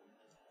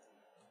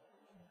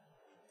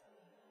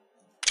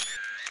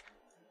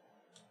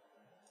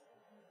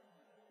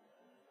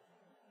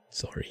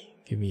 Sorry,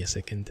 give me a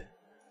second.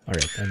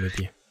 Alright, I'm with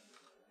you.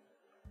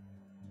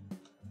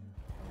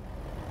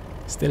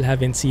 Still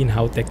haven't seen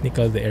how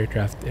technical the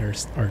aircraft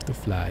are to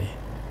fly.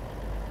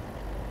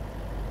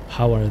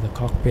 How are the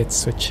cockpit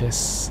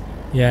switches?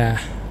 Yeah,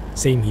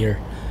 same here.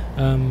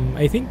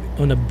 I think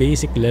on a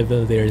basic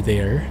level they're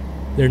there.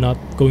 They're not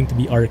going to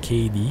be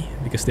arcadey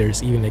because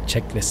there's even like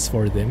checklists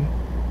for them.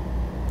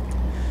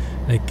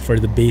 Like for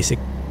the basic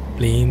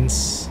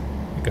planes,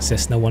 like a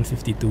Cessna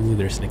 152,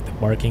 there's like the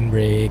parking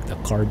brake, the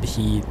carb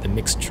heat, the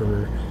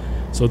mixture.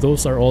 So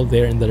those are all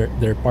there and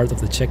they're part of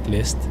the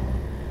checklist.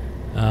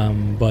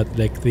 But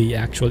like the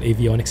actual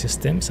avionics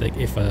systems, like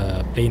if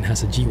a plane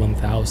has a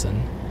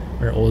G1000,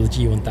 are all the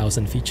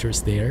G1000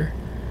 features there?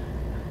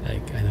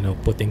 Like, I don't know,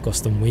 putting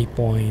custom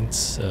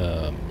waypoints,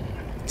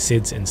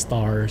 SIDS and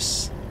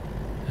stars,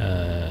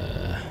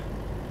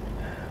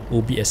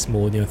 OBS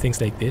mode, you know,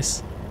 things like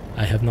this.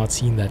 I have not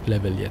seen that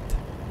level yet.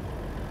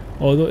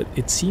 Although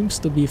it seems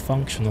to be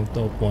functional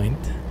to a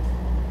point.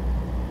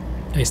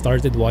 I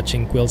started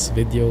watching Quill's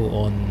video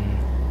on,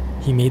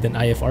 he made an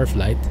IFR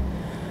flight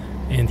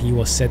and he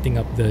was setting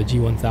up the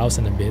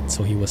G1000 a bit.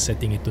 So he was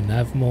setting it to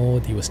nav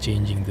mode, he was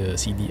changing the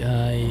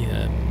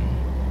CDI,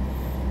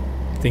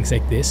 things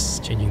like this,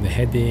 changing the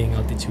heading,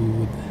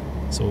 altitude.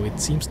 So it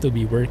seems to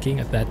be working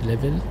at that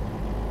level,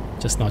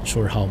 just not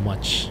sure how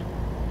much.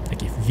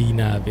 Like if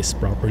VNAV is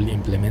properly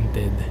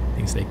implemented,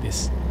 things like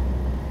this.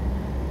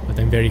 But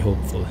I'm very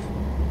hopeful.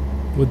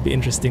 Would be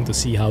interesting to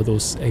see how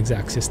those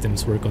exact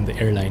systems work on the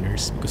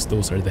airliners, because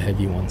those are the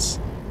heavy ones.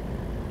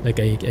 Like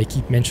I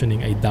keep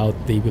mentioning, I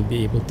doubt they will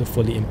be able to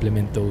fully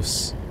implement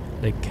those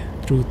like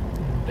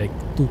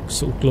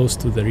so close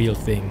to the real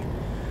thing.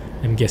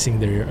 I'm guessing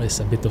there is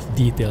a bit of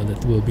detail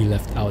that will be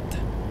left out,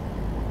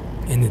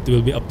 and it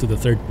will be up to the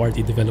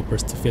third-party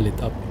developers to fill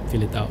it up.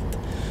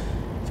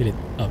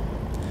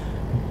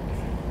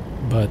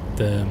 But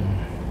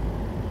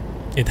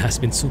it has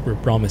been super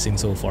promising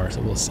so far,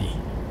 so we'll see.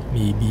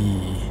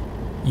 Maybe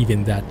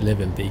even that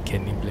level they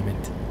can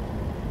implement.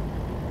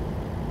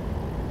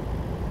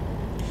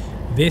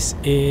 This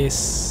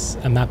is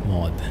a map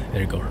mod.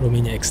 There you go.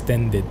 Romania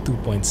Extended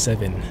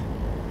 2.7.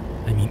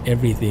 I mean,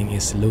 everything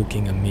is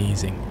looking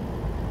amazing.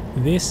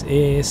 This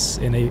is,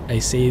 and I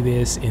say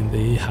this in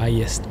the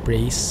highest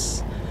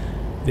praise,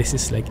 this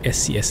is like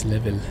SCS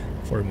level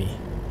for me.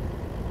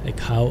 Like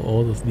how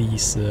all of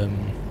these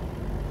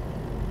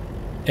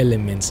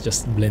elements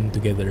just blend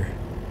together.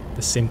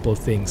 The simple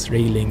things,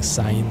 railings,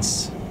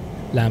 signs,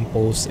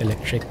 lampposts,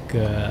 electric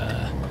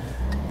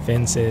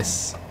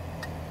fences,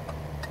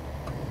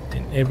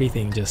 and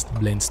everything just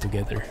blends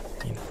together.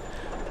 You know.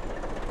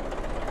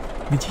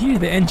 Did you hear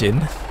the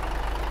engine?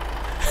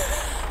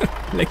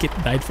 Like it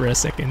died for a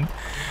second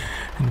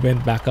and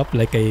went back up,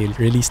 like I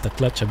released the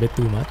clutch a bit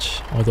too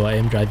much, although I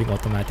am driving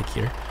automatic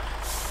here.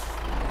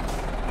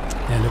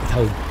 Yeah, look at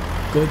how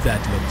good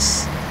that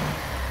looks.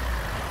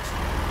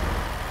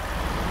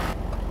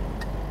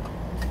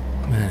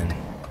 Man,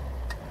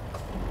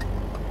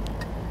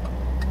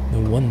 no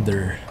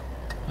wonder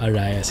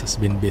Arayas has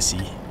been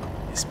busy.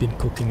 He's been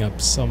cooking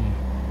up some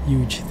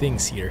huge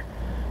things here.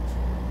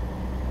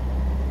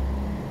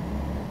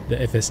 The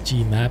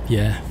FSG map,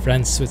 yeah,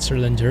 France,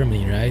 Switzerland,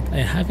 Germany, right?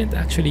 I haven't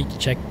actually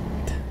checked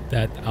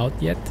that out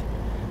yet.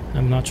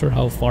 I'm not sure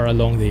how far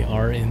along they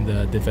are in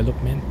the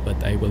development,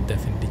 but I will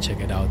definitely check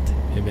it out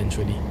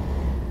eventually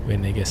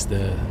when I guess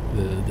the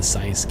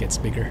size gets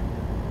bigger.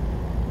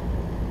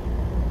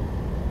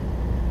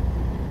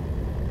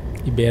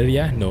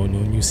 Iberia, no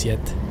news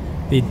yet.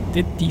 They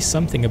did tease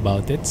something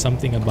about it,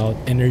 something about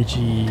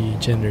energy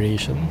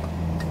generation.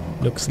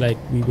 Looks like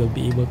we will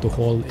be able to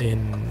haul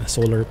in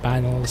solar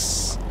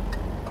panels,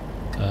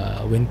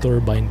 wind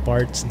turbine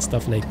parts and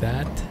stuff like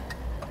that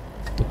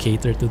to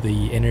cater to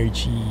the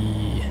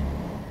energy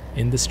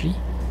industry.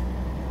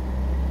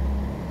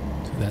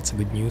 So that's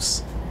good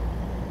news.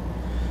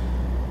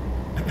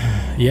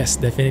 Yes,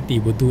 definitely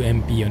would do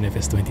MP on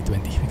FS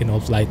 2020. We can all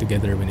fly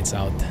together when it's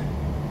out.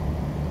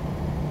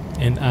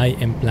 And I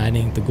am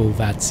planning to go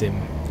VATSIM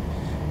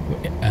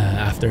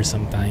after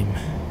some time,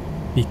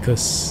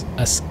 because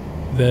as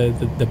the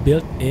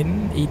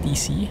built-in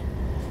ATC,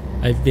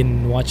 I've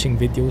been watching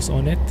videos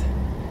on it.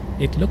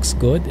 It looks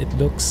good. It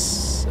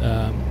looks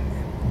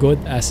good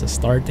as a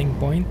starting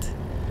point,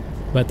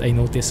 but I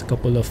noticed a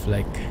couple of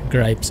like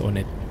gripes on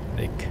it.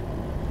 Like,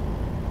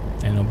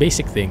 I don't know,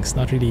 basic things,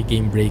 not really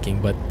game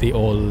breaking, but they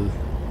all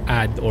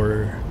add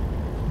or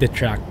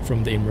detract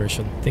from the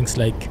immersion. Things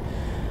like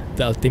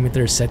the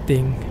altimeter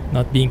setting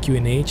not being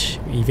QNH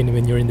even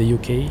when you're in the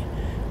UK,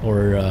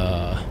 or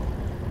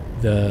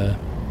the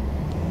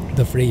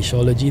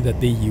phraseology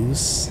that they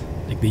use,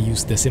 like they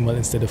use decimal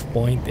instead of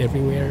point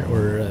everywhere,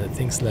 or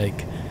things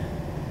like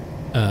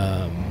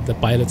the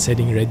pilot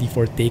setting ready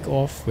for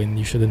takeoff when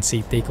you shouldn't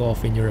say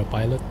takeoff when you're a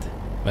pilot.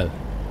 Well,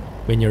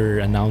 when you're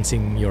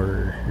announcing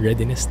your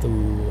readiness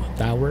to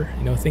tower,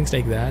 you know, things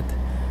like that.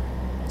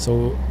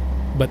 So,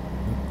 but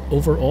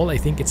overall, I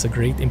think it's a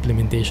great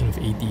implementation of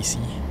ATC.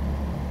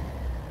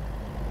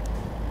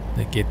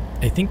 Like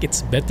I think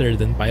it's better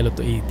than pilot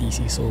to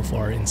ATC so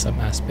far in some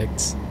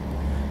aspects.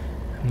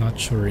 I'm not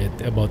sure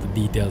yet about the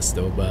details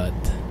though, but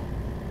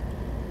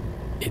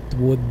it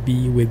would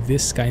be with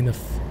this kind of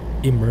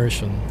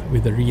immersion,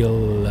 with a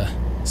real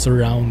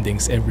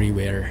surroundings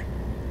everywhere.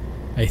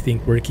 I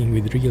think working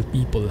with real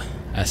people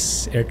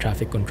as air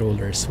traffic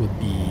controllers would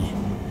be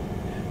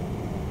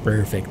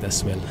perfect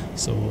as well.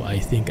 So I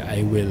think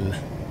I will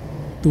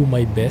do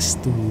my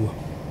best to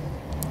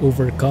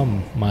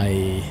overcome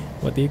my,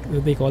 what do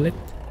they call it?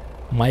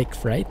 Mic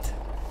fright?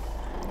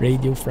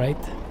 Radio fright?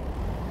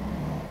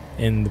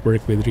 And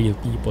work with real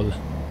people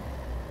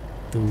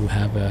to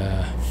have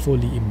a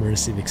fully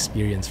immersive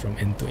experience from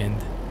end to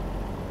end.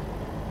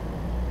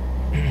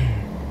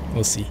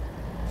 We'll see.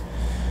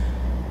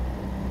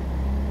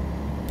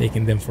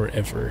 Taking them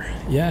forever.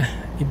 Yeah,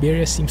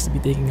 Iberia seems to be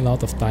taking a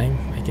lot of time.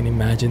 I can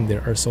imagine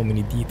there are so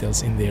many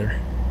details in there.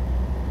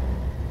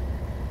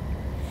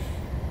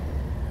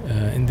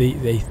 And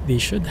they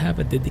should have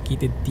a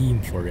dedicated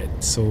team for it.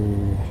 So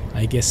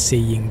I guess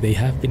saying they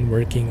have been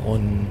working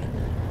on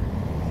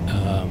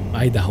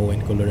Idaho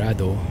and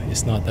Colorado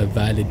is not a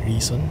valid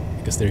reason,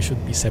 because there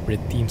should be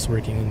separate teams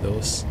working on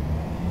those.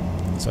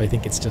 So I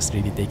think it's just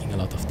really taking a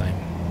lot of time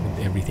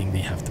with everything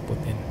they have to put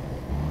in.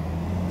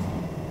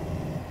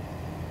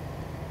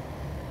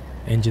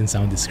 Engine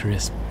sound is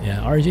crisp.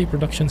 Yeah, RJ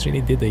Productions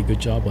really did a good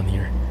job on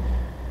here,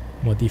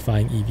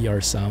 modifying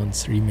EVR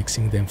sounds,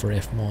 remixing them for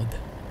Fmod.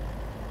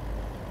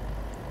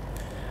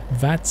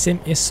 VATSIM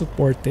is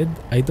supported.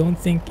 I don't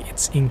think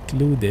it's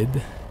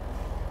included,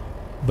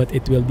 but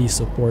it will be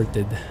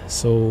supported.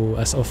 So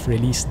as of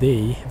release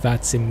day,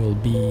 VATSIM will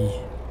be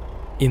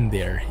in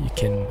there. You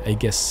can, I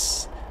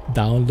guess,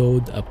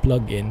 download a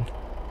plugin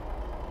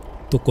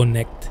to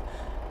connect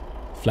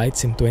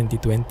FlightSim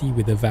 2020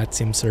 with the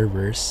VATSIM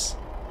servers,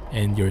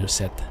 and you're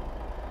set.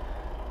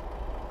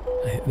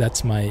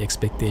 That's my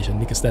expectation,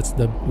 because that's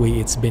the way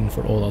it's been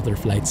for all other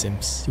flight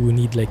sims. You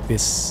need like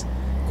this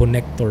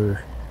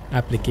connector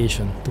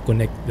application to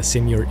connect the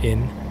sim you're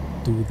in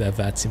to the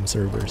VATSIM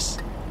servers.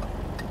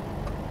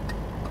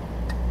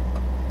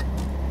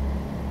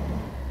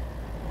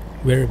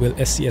 Where will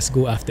SCS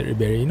go after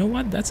Iberia? You know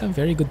what? That's a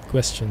very good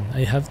question.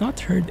 I have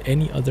not heard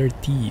any other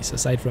Ts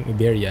aside from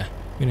Iberia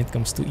when it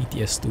comes to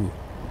ETS2.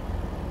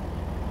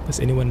 Does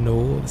anyone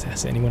know?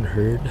 Has anyone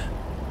heard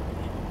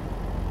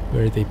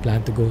where they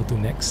plan to go to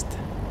next?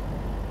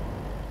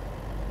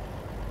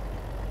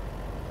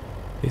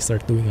 They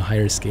start doing a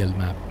higher scale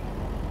map.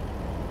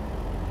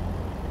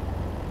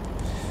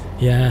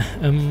 Yeah,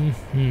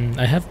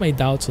 I have my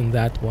doubts on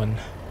that one,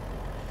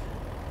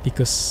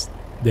 because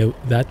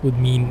that would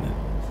mean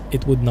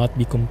it would not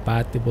be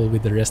compatible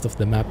with the rest of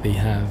the map they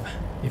have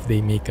if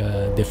they make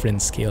a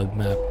different scaled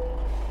map.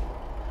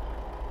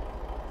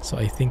 So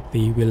I think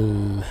they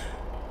will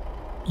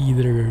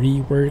either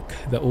rework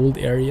the old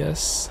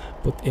areas,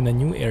 put in a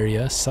new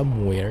area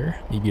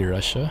somewhere, maybe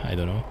Russia, I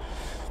don't know,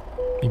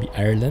 maybe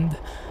Ireland,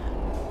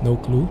 no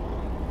clue.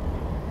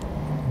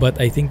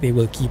 But I think they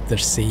will keep the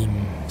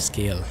same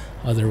scale,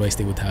 otherwise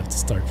they would have to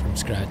start from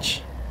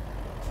scratch.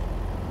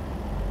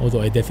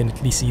 Although I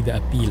definitely see the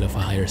appeal of a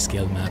higher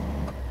scale map.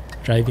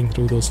 Driving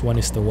through those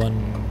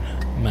 1:1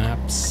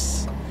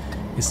 maps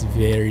is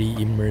very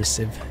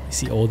immersive. You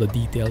see all the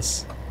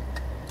details.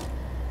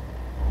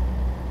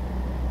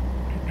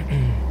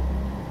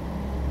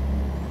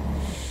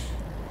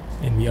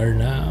 And we are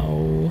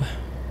now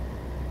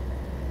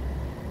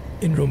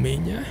in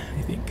Romania,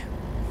 I think.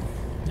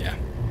 Yeah.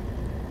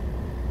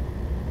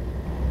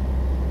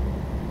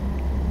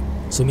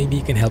 So maybe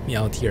you can help me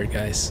out here,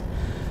 guys.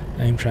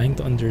 I'm trying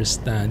to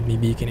understand.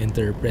 Maybe you can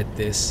interpret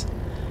this.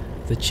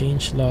 The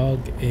changelog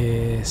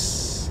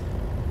is...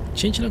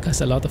 Changelog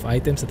has a lot of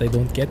items that I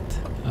don't get.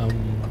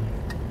 I'm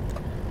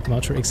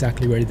not sure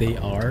exactly where they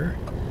are.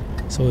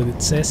 So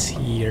it says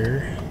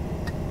here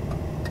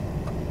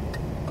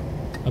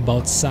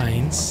about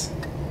signs.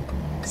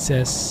 It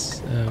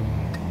says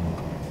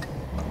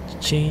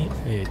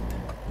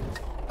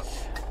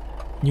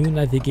new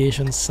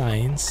navigation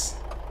signs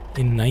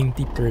in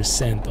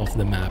 90% of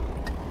the map.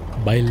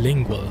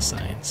 Bilingual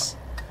signs.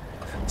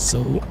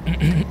 So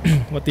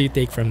what do you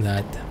take from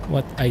that?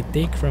 What I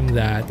take from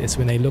that is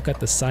when I look at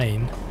the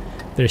sign,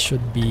 there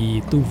should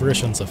be two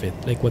versions of it,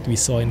 like what we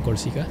saw in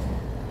Corsica.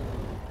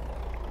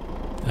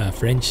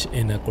 French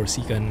and a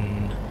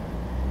Corsican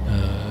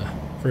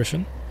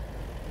version.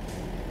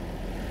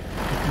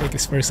 Like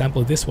for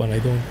example this one, I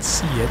don't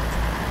see it,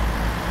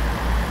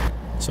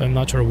 so I'm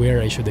not sure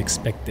where I should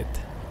expect it.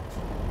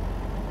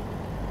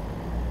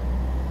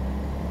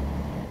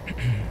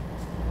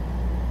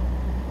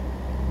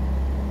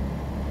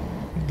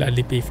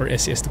 Gladly pay for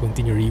SES to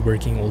continue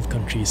reworking old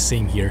countries.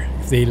 Same here.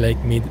 If they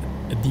like made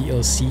a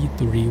DLC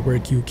to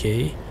rework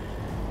UK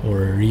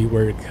or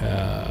rework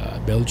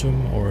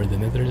Belgium or the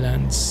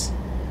Netherlands,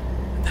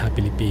 I'd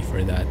happily pay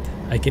for that.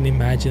 I can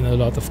imagine a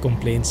lot of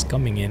complaints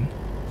coming in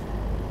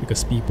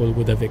because people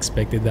would have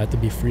expected that to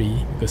be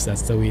free, because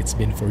that's the way it's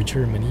been for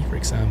Germany, for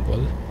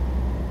example.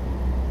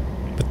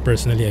 But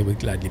personally, I would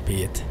gladly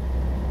pay it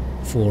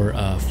for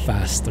a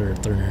faster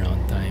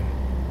turnaround time.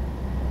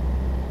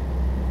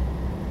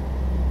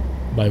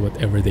 By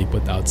whatever they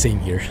put out. Same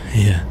here.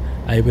 Yeah,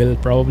 I will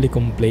probably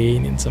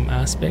complain in some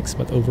aspects,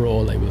 but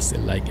overall I will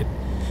still like it.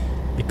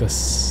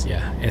 because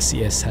yeah,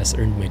 SCS has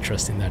earned my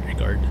trust in that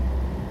regard.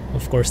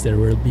 Of course, there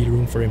will be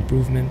room for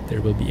improvement,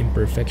 there will be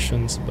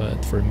imperfections,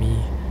 but for me,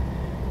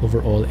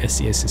 overall,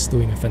 SCS is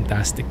doing a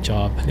fantastic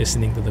job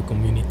listening to the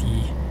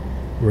community,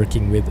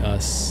 working with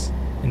us,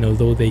 and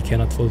although they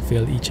cannot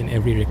fulfill each and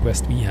every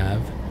request we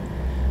have,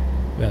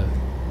 well,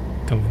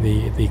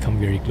 they come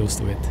very close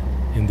to it,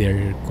 and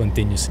they're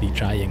continuously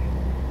trying.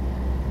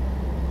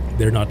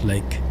 They're not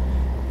like,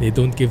 they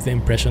don't give the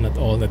impression at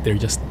all that they're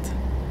just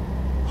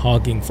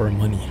hogging for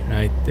money,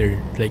 right?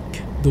 They're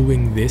like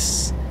doing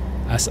this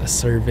as a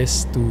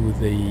service to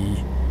the,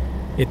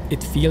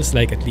 it feels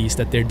like at least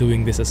that they're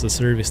doing this as a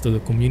service to the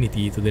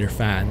community, to their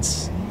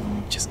fans,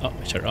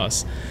 which are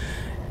us,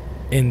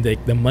 and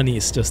like the money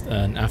is just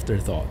an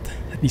afterthought.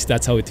 At least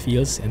that's how it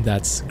feels, and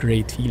that's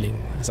great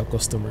feeling as a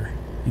customer.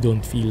 You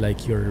don't feel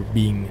like you're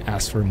being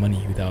asked for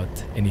money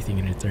without anything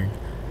in return.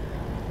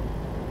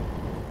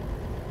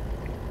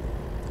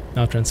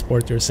 Now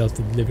transport yourself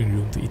to the living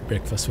room to eat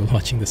breakfast while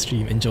watching the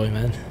stream. Enjoy,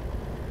 man.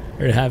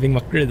 You're having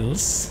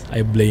McGriddles.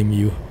 I blame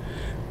you.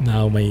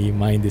 Now my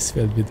mind is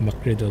filled with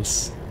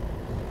McGriddles.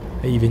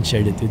 I even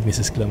shared it with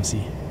Mrs.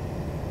 Clumsy.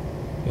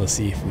 We'll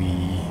see if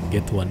we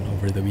get one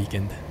over the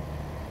weekend.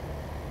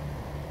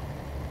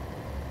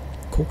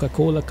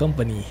 Coca-Cola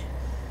Company.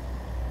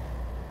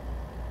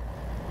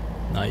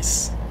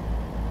 Nice.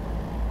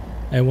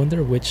 I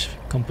wonder which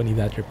company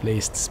that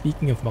replaced.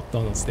 Speaking of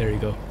McDonald's, there you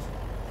go.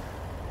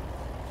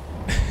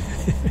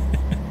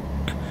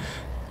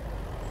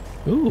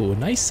 Ooh,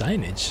 nice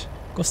signage.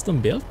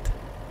 Custom built?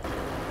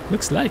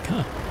 Looks like,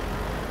 huh?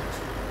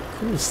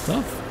 Cool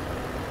stuff.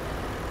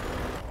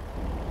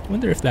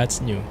 Wonder if that's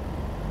new.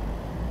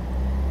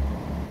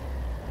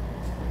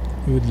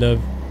 We would love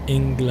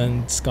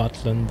England,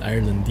 Scotland,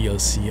 Ireland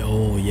DLC.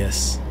 Oh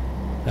yes,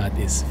 that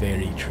is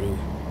very true.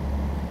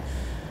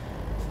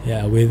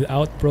 Yeah,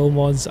 without pro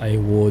mods, I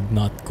would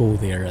not go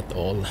there at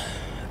all.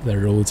 The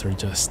roads are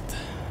just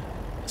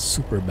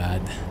super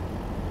bad.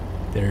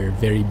 They're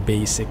very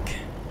basic.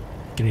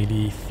 You can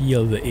really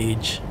feel the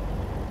age.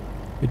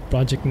 With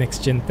Project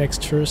Next Gen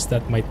textures,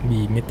 that might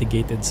be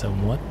mitigated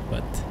somewhat,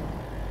 but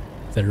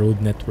the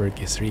road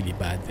network is really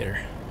bad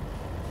there.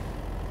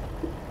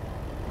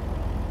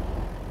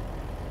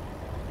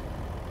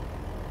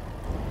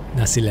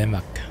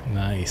 Nasilemak,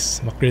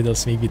 nice.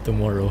 McGriddles maybe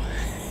tomorrow.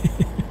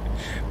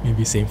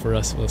 Maybe same for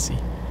us, we'll see.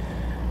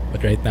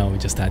 But right now we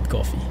just had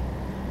coffee.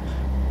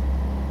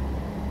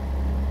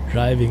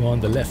 Driving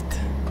on the left.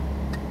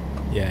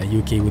 Yeah,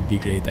 UK would be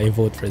great. I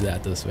vote for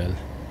that as well.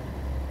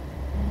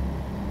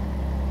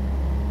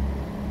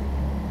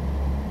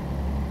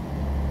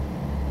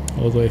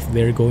 Although if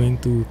they're going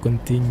to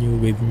continue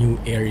with new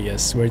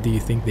areas, where do you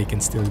think they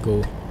can still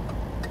go?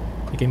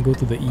 They can go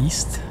to the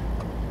east,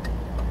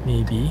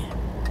 maybe,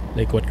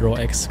 like what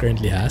RoEx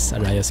currently has.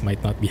 Arayas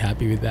might not be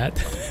happy with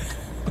that.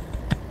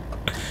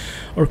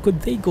 Or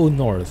could they go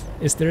north?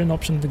 Is there an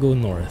option to go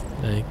north?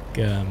 Like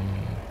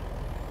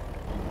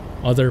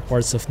other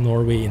parts of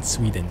Norway and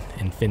Sweden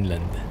and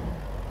Finland.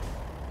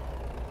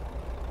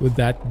 Would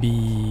that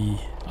be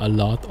a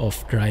lot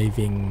of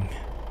driving,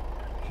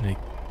 like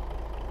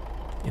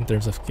in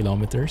terms of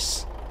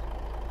kilometers?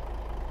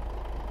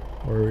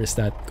 Or is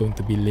that going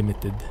to be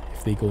limited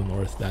if they go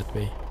north that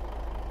way?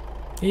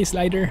 Hey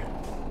Slider!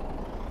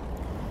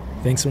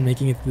 Thanks for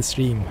making it to the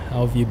stream.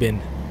 How have you been?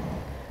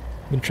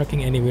 Been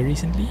trucking anywhere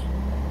recently?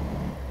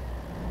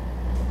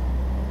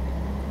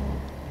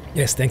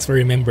 Yes, thanks for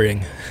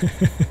remembering.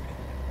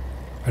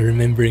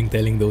 Remembering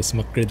telling those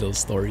McGriddle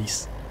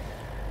stories.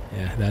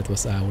 Yeah, that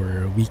was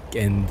our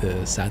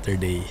weekend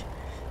Saturday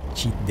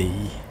cheat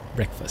day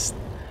breakfast.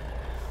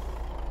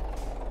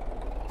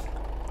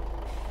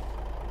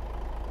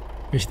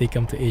 Wish they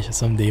come to Asia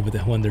someday, but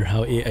I wonder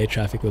how AI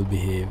traffic will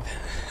behave.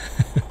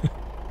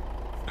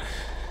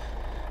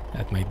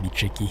 That might be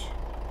tricky.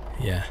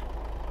 Yeah.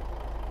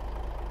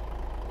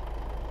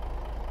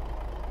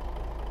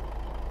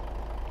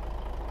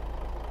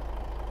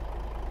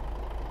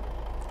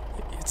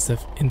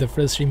 In the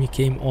first stream you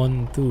came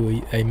on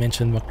too, I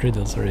mentioned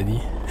McGriddles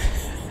already.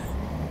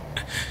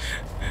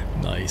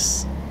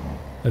 Nice.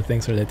 But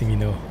thanks for letting me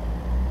know.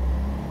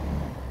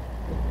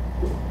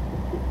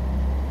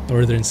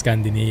 Northern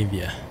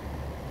Scandinavia.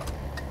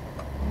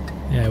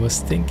 Yeah, I was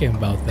thinking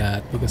about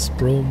that because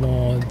Pro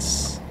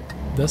Mods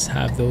does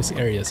have those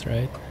areas,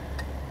 right?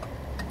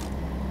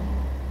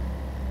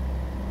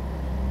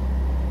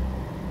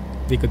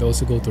 They could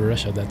also go to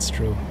Russia, that's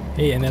true.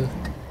 Hey NL,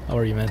 how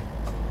are you, man?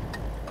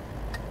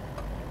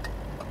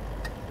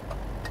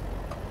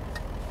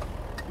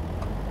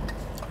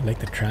 I like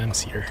the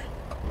trams here.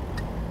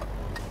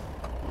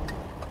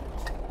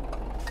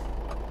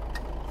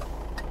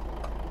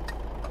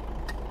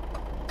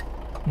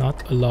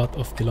 Not a lot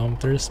of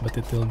kilometers, but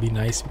it will be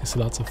nice because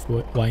lots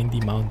of windy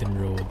mountain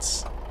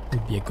roads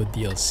would be a good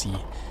DLC.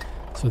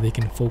 So they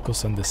can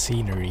focus on the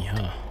scenery,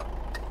 huh?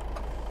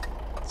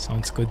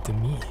 Sounds good to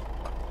me.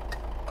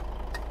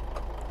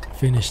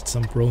 Finished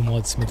some Pro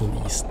Mods Middle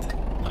East.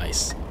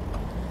 Nice.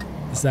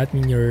 Does that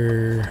mean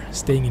you're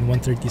staying in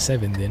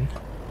 137 then?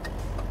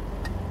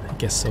 I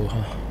Guess so,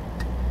 huh?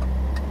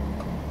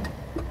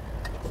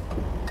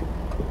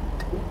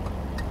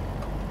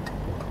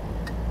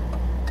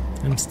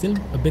 I'm still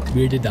a bit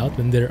weirded out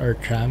when there are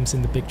trams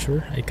in the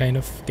picture. I kind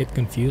of get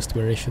confused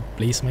where I should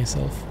place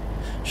myself.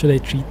 Should I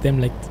treat them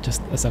like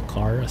just as a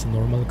car, as a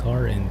normal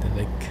car, and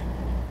like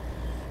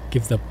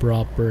give the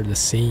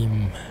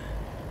same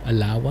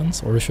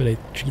allowance, or should I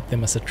treat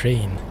them as a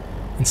train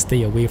and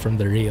stay away from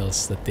the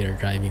rails that they're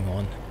driving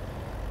on?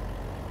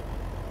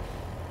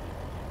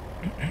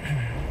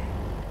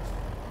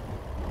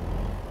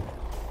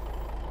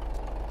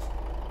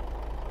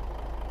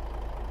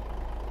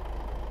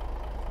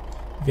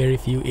 Very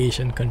few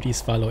Asian countries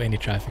follow any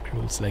traffic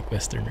rules like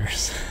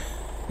Westerners.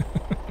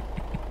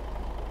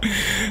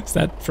 Is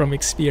that from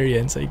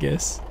experience, I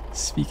guess?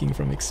 Speaking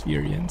from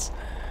experience.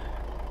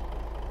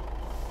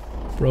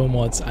 Pro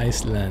mods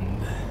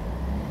Iceland.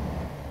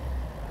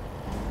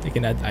 They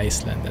can add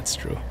Iceland, that's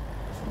true.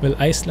 Well,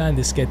 Iceland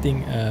is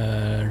getting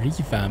a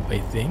revamp, I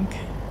think,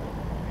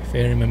 if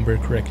I remember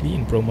correctly,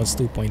 in Pro mods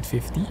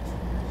 2.50.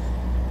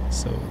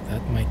 So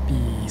that might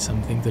be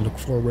something to look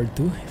forward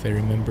to, if I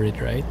remember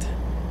it right.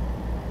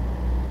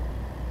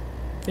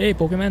 Hey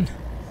Pokemon!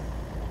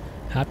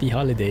 Happy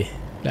holiday.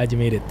 Glad you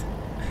made it.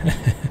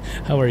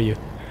 How are you?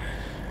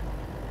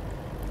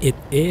 It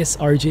is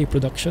RJ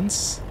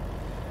Productions.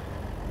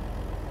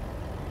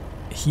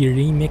 He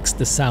remixed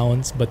the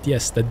sounds, but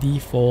yes, the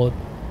default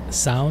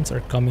sounds are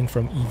coming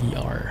from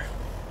EVR.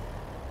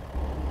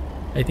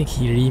 I think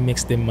he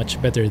remixed them much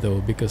better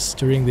though, because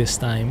during this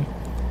time,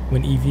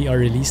 when EVR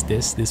released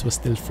this was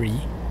still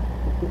free.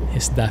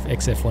 His DAF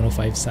XF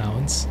 105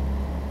 sounds.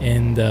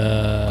 And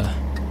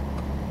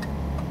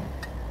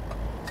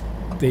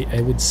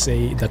I would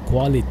say the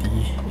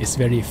quality is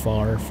very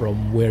far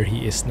from where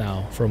he is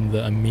now, from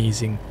the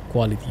amazing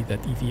quality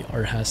that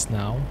EVR has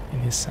now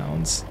in his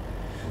sounds.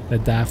 The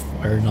DAF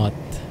are not,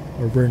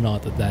 or were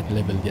not at that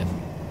level yet.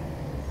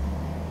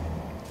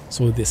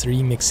 So this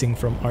remixing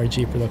from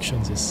RJ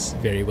Productions is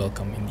very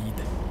welcome indeed.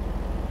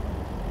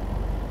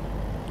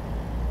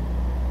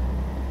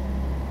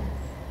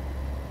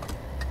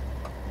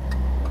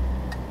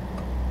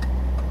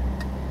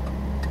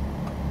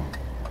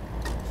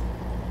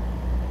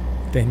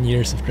 "10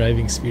 years of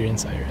driving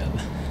experience IRL."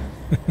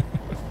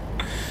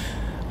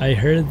 I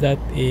heard that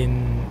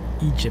in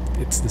Egypt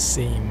it's the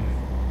same.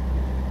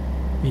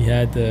 We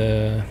had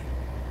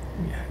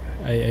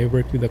I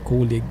worked with a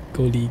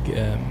colleague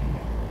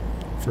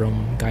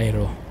from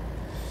Cairo,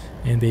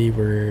 and they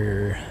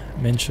were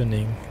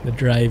mentioning the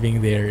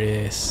driving there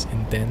is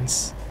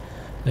intense.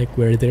 Like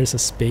where there's a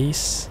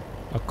space,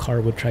 a car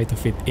would try to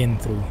fit in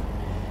through.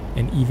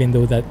 And even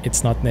though that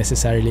it's not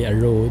necessarily a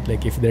road,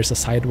 like if there's a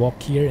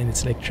sidewalk here and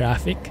it's like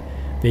traffic,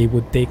 they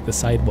would take the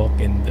sidewalk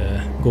and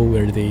go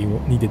where they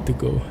needed to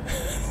go.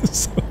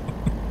 So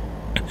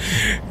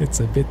it's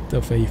a bit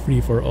of a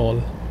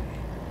free-for-all.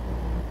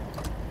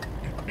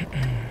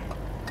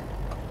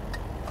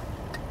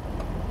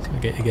 So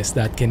I guess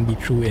that can be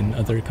true in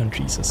other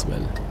countries as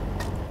well.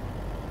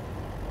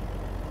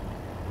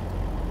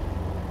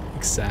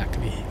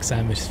 Exactly.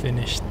 Exam is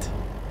finished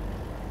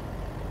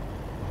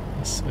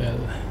as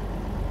well.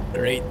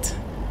 Great.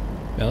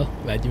 Well,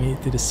 glad you made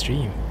it to the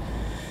stream.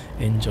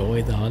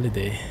 Enjoy the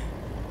holiday.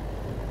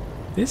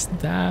 This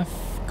DAF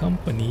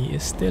company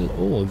is still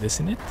old,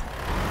 isn't it?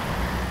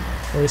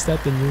 Or is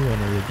that the new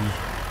one already?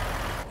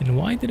 And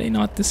why did I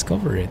not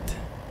discover it?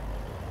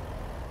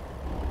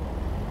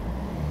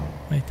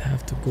 Might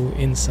have to go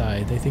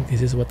inside. I think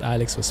this is what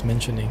Alex was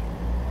mentioning.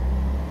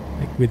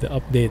 Like with the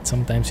update,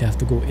 sometimes you have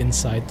to go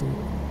inside to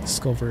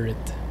discover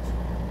it.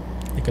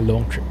 Like a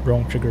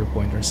wrong trigger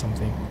point or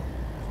something.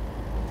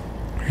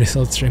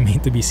 Results remain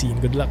to be seen.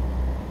 Good luck.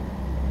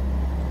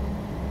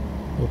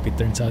 Hope it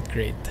turns out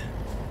great.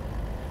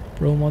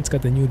 Promods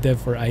got a new dev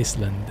for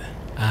Iceland.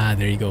 Ah,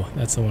 there you go.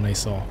 That's the one I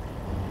saw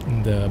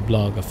in the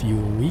blog a few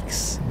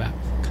weeks back.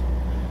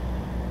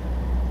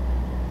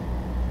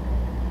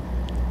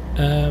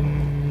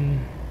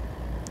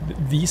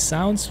 These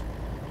sounds,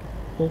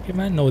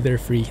 Pokemon? No, they're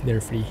free. They're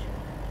free.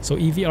 So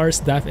EVR's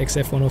DAF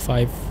XF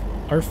 105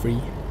 are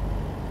free,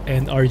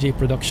 and RJ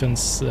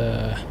Productions'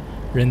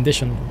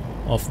 rendition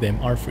of them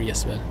are free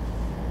as well.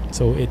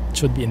 So it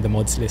should be in the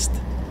mods list.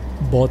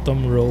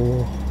 Bottom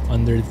row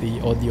under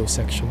the audio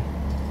section.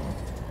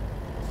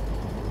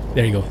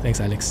 There you go.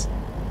 Thanks, Alex.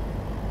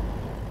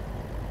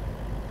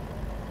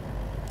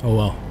 Oh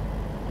wow.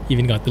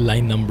 Even got the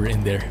line number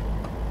in there.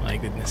 My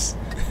goodness.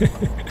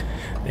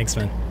 Thanks,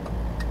 man.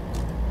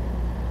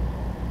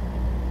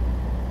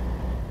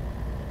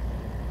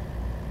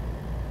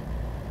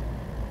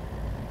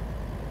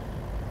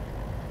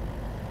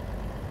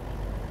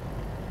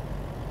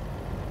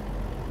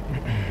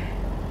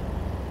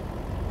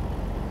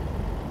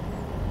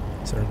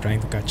 So I'm trying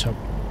to catch up.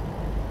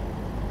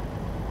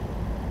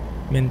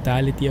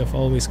 Mentality of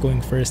always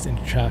going first in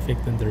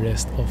traffic than the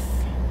rest of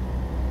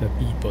the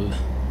people.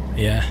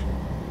 Yeah.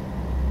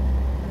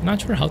 Not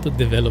sure how to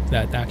develop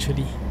that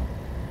actually.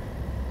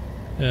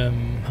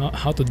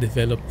 How to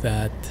develop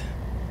that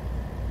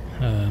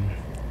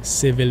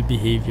civil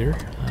behavior.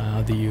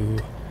 How do you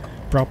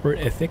proper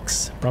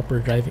ethics, proper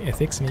driving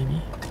ethics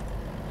maybe.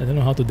 I don't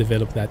know how to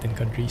develop that in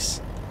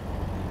countries.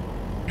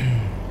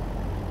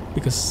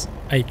 Because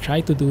I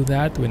try to do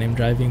that when I'm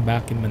driving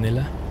back in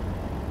Manila.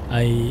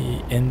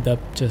 I end up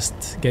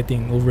just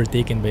getting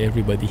overtaken by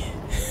everybody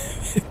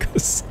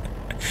because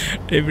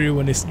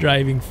everyone is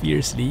driving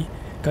fiercely,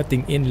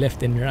 cutting in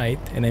left and right,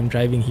 and I'm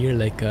driving here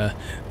like a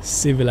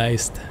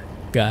civilized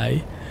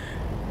guy,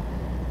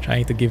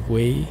 trying to give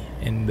way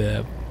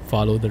and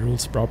follow the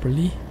rules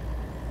properly,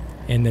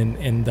 and then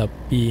end up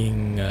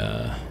being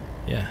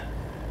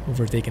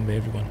overtaken by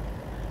everyone.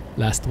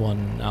 Last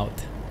one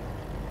out.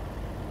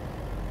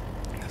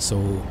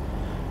 So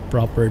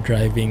proper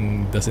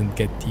driving doesn't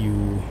get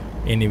you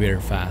anywhere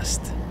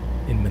fast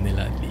in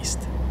Manila, at least.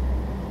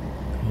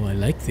 Oh, I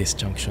like this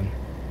junction.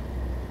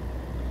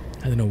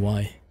 I don't know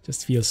why.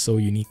 Just feels so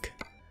unique.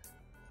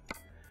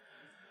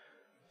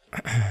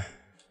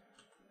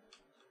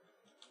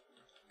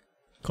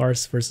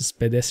 Cars versus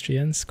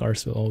pedestrians.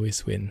 Cars will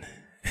always win.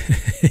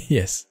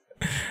 Yes,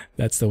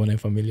 that's the one I'm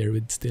familiar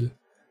with still.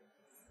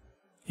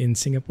 In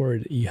Singapore,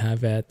 you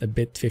have it a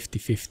bit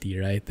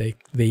 50-50, right?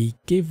 Like they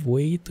give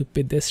way to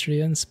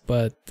pedestrians,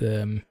 but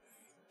they're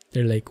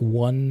like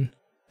one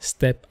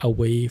step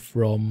away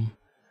from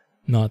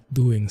not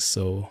doing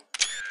so.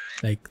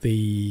 Like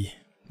they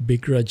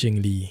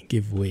begrudgingly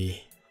give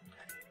way.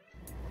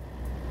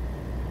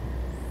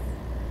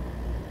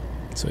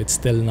 So it's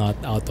still not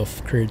out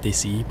of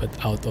courtesy, but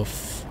out of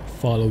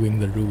following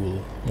the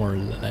rule, more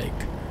like.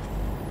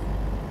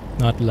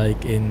 Not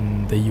like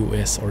in the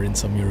US or in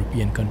some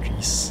European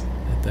countries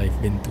that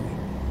I've been to,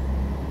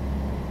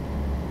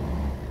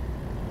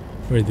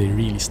 where they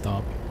really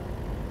stop.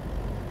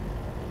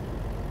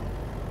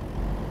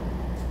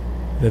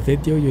 The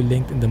video you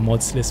linked in the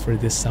mods list for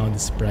this sound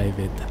is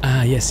private.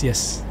 Ah,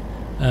 yes.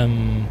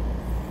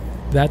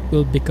 That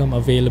will become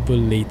available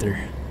later.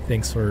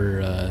 Thanks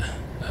for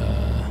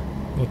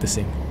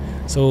noticing.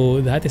 So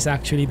that is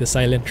actually the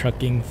silent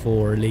trucking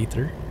for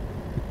later.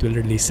 It will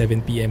release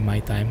 7 PM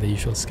my time, the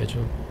usual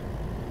schedule.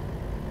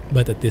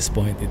 But at this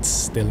point, it's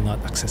still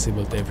not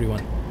accessible to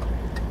everyone.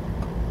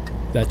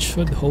 That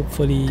should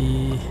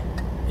hopefully,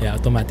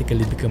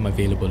 automatically become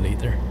available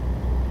later.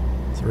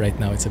 So right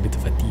now, it's a bit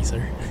of a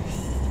teaser.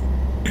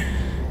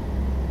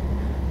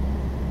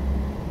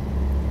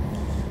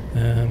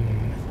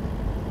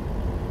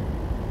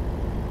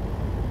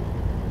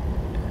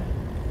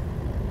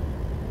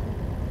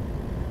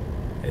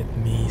 Let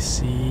me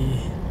see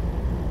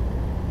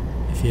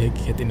if you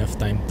get enough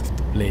time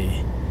to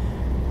play.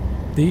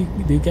 Do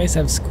you guys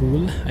have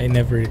school? I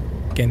never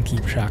can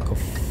keep track of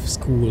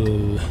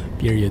school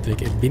period.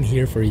 Like I've been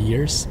here for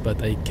years,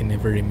 but I can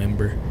never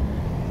remember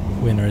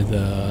when are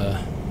the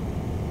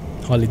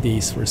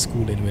holidays for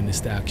school and when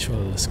is the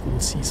actual school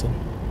season.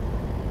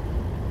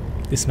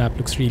 This map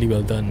looks really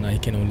well done. I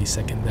can only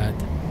second that.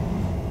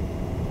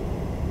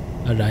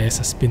 Arayas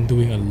has been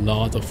doing a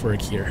lot of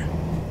work here.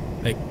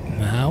 Like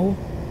now,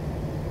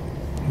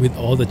 with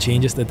all the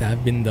changes that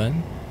have been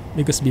done,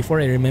 because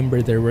before I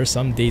remember there were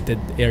some dated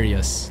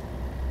areas,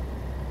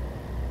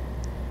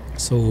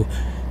 so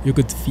you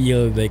could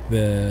feel like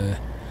the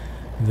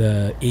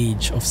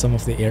age of some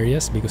of the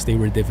areas because they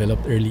were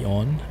developed early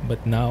on.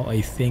 But now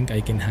I think I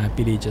can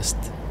happily just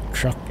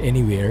truck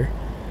anywhere,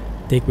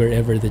 take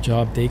wherever the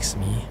job takes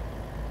me,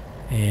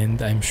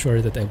 and I'm sure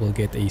that I will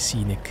get a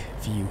scenic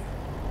view,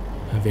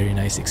 a very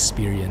nice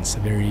experience, a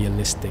very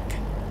realistic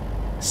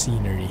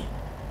scenery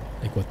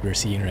like what we're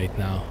seeing right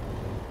now.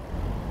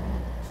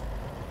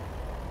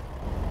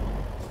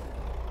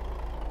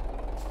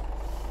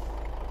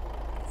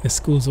 The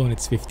school zone,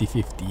 it's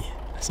 50-50.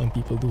 Some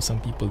people do, some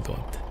people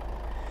don't.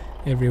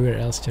 Everywhere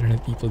else, generally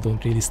people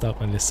don't really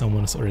stop unless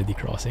someone is already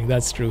crossing.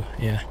 That's true,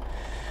 yeah.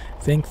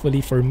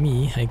 Thankfully for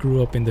me, I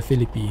grew up in the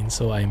Philippines,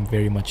 so I'm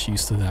very much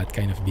used to that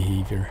kind of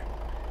behavior.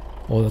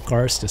 All the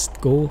cars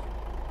just go,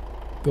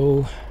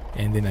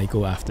 and then I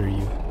go after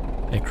you.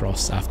 I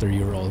cross after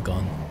you're all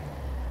gone.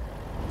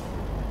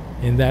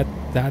 And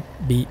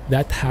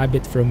that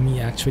habit from me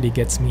actually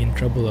gets me in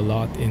trouble a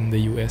lot in the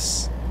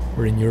US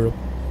or in Europe,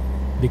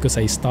 because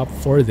I stop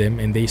for them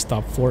and they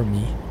stop for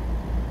me,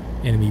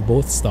 and we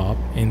both stop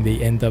and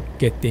they end up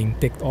getting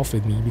ticked off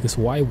with me because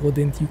why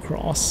wouldn't you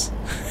cross?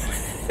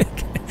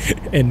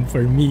 And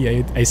for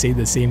me, I say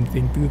the same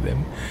thing to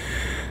them.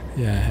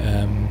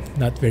 Yeah,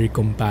 not very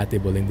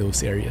compatible in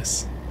those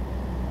areas.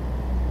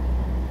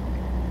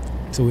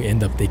 So we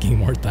end up taking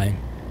more time.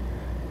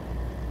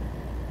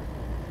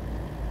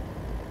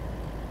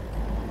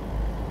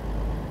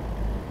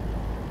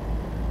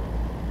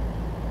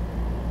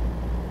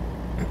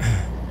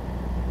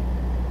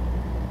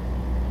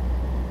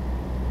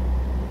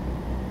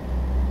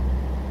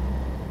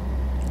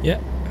 Yeah,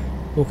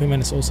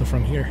 Pokemon is also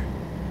from here.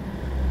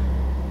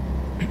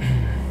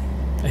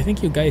 I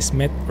think you guys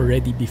met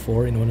already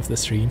before in one of the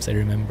streams, I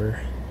remember.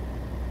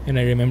 And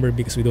I remember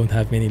because we don't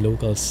have many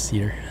locals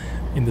here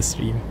in the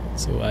stream.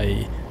 So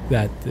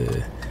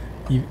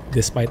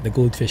despite the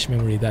goldfish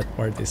memory, that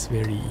part is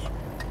very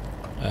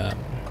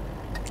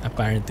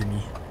apparent to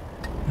me.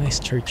 Nice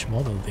church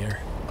model there.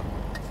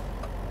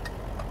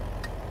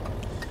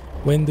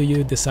 When do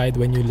you decide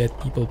when you let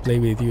people play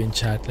with you in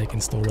chat, like in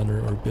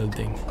SnowRunner or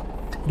building?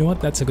 You know what?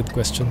 That's a good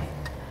question.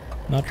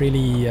 Not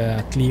really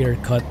a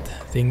clear-cut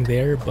thing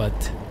there,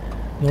 but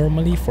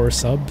normally for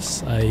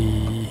subs,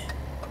 I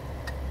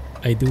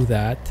do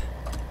that,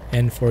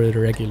 and for the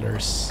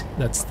regulars,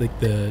 that's like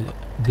the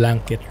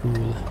blanket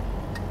rule.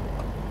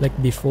 Like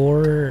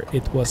before,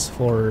 it was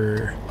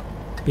for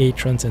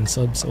patrons and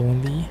subs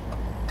only.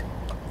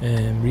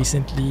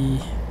 Recently,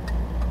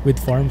 with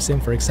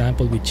FarmSim, for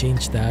example, we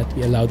changed that.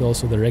 We allowed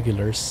also the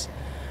regulars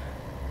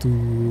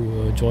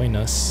to join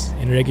us.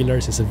 And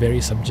regulars is a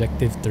very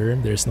subjective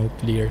term. There's no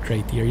clear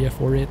criteria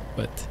for it,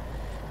 but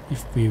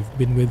if you've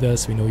been with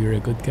us, we know you're a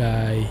good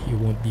guy, you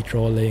won't be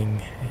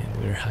trolling,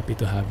 and we're happy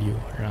to have you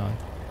around.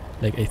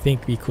 Like, I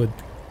think we could,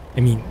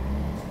 I mean,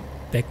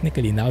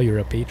 technically now you're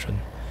a patron,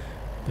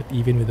 but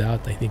even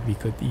without, I think we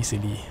could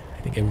easily,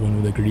 I think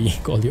everyone would agree,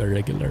 call you a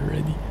regular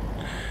already.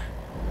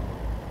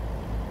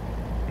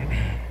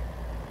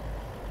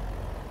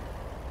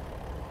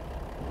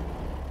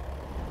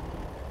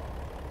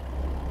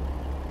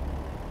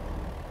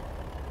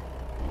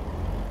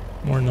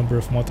 More number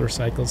of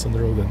motorcycles on the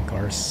road than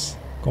cars.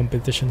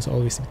 Competition's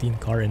always between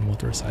car and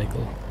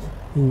motorcycle.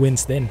 Who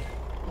wins then?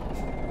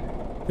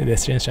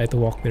 Pedestrians try to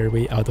walk their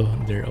way out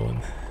on their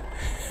own.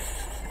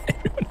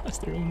 Everyone has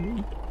their own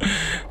rule.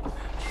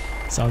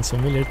 Sounds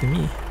familiar to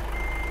me.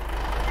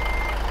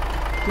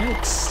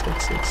 Yikes,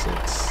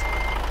 666.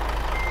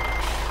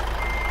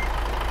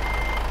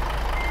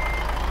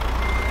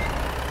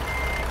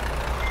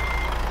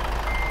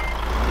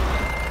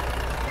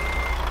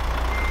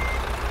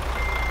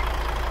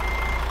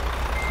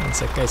 One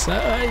sec, guys.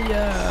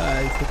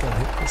 I think I'll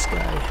hit this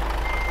guy.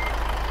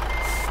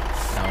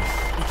 Now,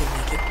 we can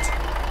make it.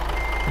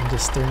 And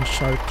just turn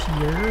sharp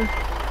here.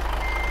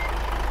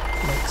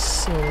 Like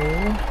so.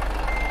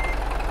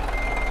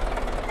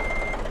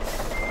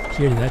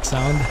 Hear that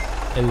sound?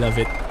 I love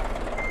it.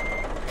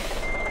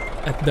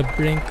 At the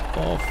brink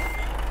of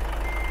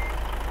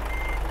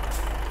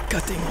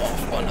cutting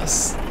off on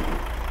us.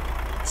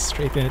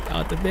 Straighten it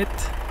out a bit.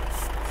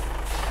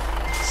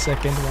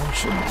 Second one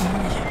should be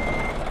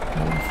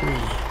home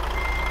free.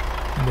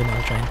 And then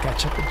I'll try and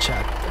catch up with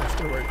chat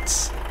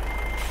afterwards.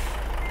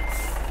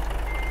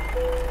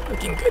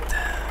 Looking good.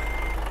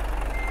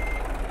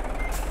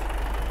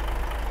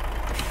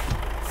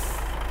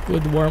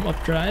 Good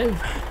warm-up drive.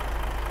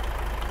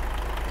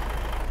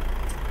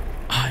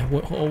 I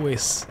will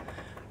always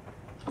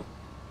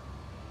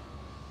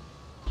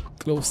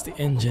close the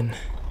engine.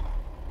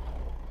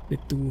 A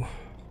bit too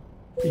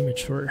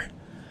premature.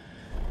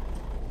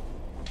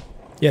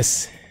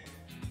 Yes,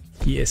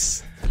 he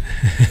is.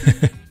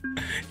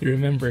 You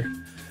remember?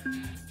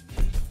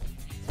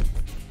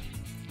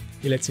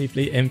 He lets me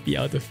play MP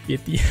out of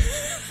pity.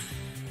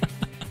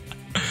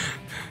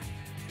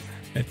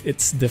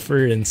 It's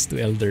deference to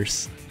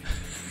elders.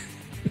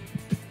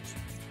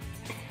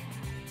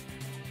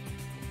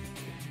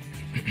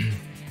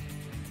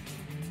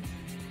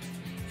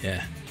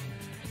 Yeah,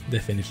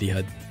 definitely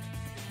HUD.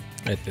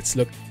 Right, let's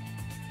look.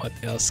 What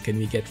else can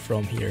we get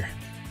from here?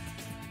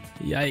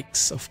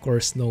 Yikes, of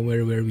course,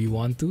 nowhere where we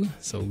want to.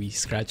 So we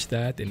scratch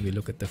that and we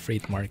look at the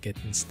freight market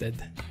instead.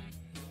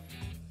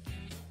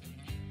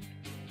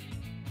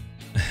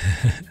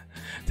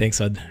 Thanks,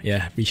 HUD.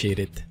 Yeah, appreciate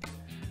it.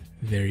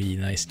 Very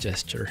nice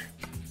gesture.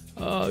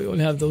 Oh, we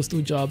only have those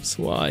two jobs.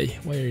 Why?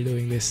 Why are you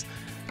doing this?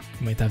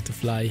 You might have to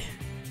fly.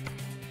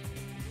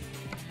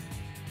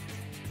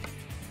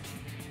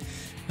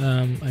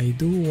 I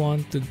do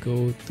want to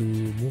go to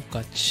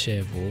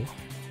Mukachevo,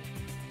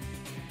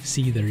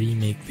 see the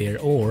remake there,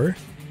 or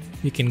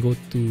we can go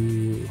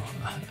to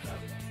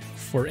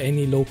for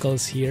any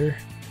locals here.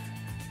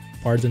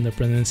 Pardon the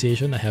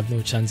pronunciation, I have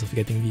no chance of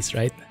getting these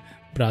right.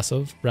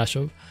 Brasov,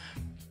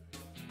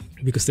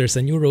 because there's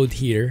a new road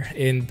here,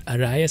 and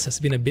Arayas has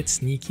been a bit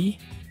sneaky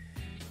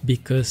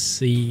because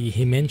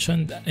he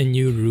mentioned a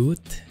new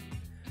route.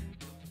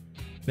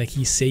 Like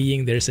he's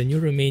saying there's a new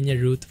Romania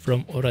route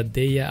from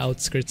Oradea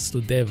outskirts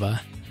to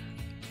Deva,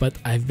 but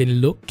I've been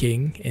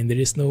looking and there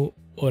is no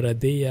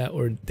Oradea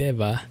or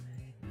Deva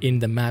in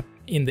the map,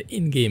 in the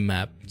in-game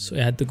map. So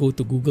I had to go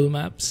to Google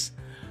Maps,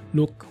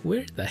 look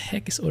where the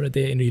heck is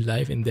Oradea in real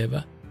life in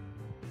Deva,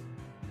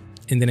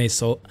 and then I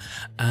saw,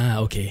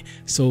 okay,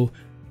 so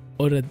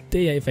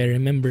Oradea, if I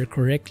remember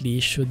correctly,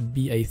 should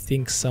be, I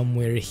think,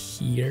 somewhere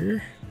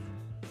here,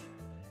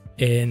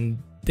 and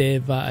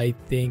Deva, I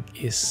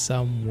think, is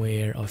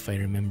somewhere, if I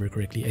remember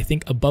correctly, I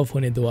think above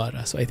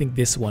Honeduara. So I think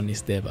this one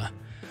is Deva.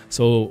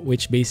 So,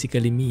 which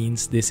basically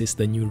means this is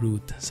the new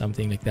route,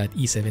 something like that,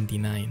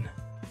 E79.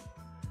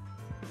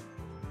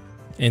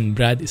 And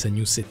Brad is a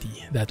new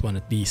city. That one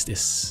at least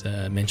is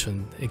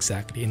mentioned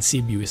exactly. And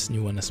Sibiu is a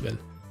new one as well.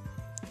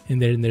 And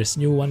then there's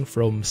new one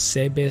from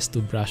Sebes to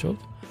Brasov.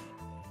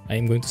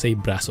 I'm going to say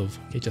Brasov,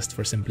 okay, just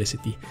for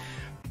simplicity.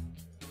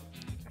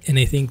 And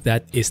I think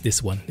that is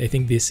this one. I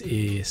think this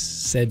is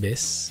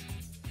Sebes.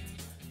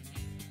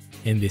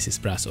 and this is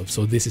Brasov.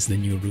 So this is the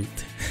new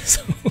route.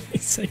 So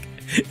it's like,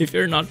 if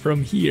you're not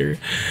from here,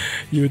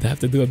 you would have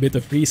to do a bit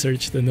of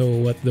research to know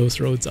what those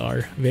roads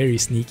are. Very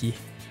sneaky.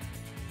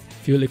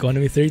 Fuel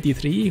economy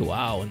 33.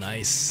 Wow,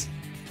 nice.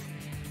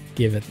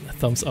 Give it a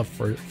thumbs up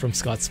from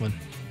Scotsman.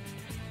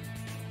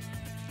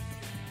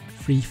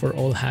 Free for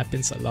all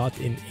happens a lot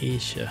in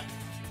Asia.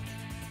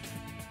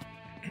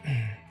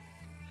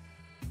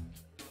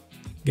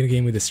 Gonna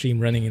game with the stream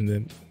running in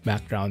the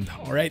background.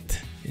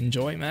 Alright,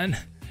 enjoy, man.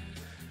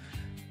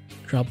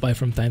 Drop by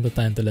from time to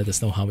time to let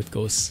us know how it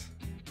goes.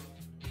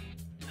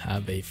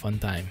 Have a fun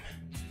time.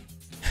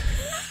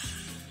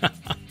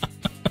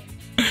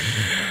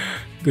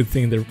 Good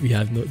thing that we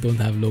don't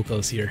have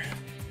locals here.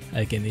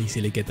 I can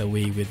easily get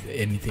away with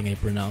anything I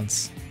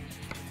pronounce.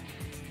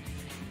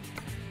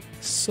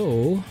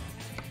 So,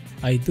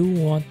 I do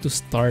want to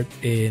start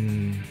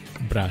in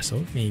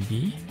Brasov,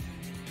 maybe.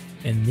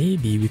 And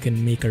maybe we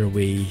can make our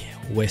way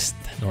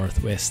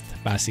west-northwest,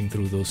 passing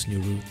through those new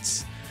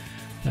routes.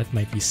 That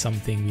might be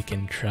something we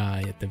can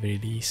try at the very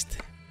least.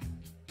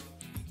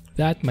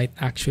 That might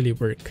actually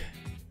work.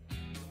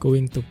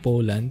 Going to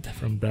Poland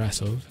from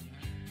Brasov,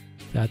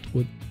 that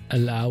would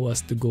allow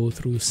us to go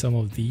through some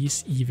of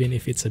these, even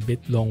if it's a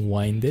bit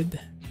long-winded.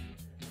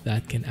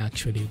 That can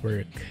actually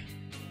work.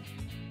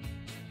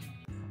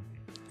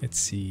 Let's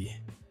see.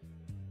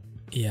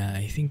 Yeah,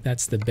 I think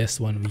that's the best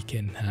one we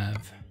can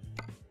have.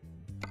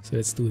 So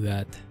let's do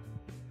that.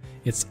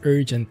 It's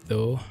urgent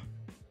though,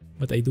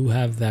 but I do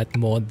have that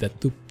mod that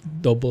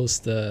doubles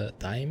the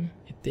time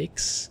it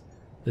takes,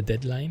 the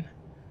deadline.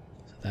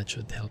 So that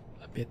should help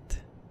a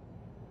bit.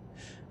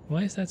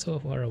 Why is that so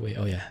far away?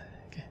 Oh yeah,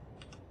 okay.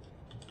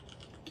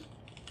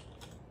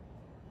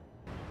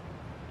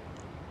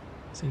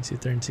 Since you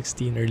turned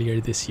 16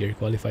 earlier this year,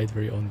 qualified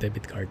for your own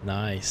debit card.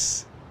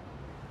 Nice.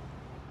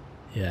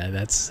 Yeah,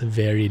 that's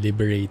very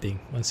liberating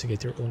once you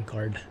get your own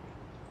card.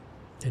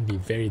 It can be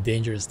very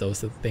dangerous though,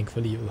 so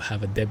thankfully you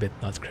have a debit,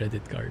 not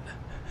credit card.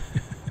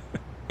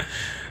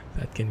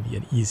 That can be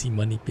an easy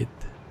money pit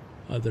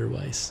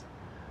otherwise.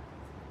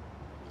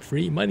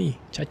 Free money,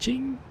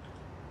 cha-ching!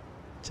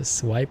 Just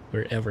swipe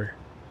wherever.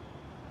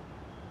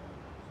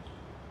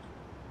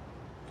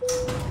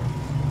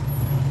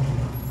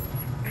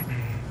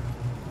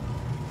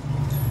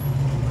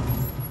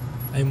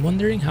 I'm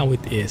wondering how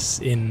it is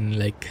in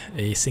like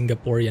a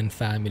Singaporean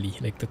family,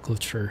 like the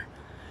culture.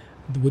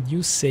 Would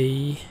you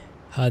say,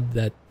 Had,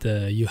 that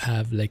you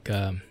have like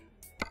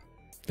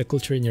the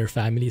culture in your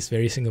family is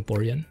very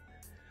Singaporean?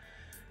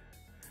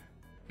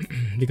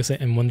 Because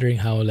I'm wondering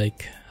how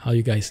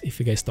you guys, if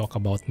you guys talk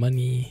about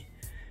money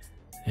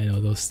and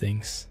all those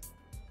things.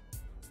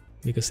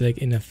 Because like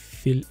in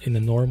a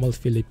normal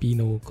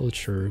Filipino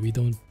culture, we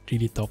don't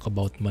really talk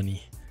about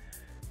money.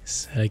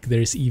 It's like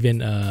there's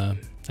even a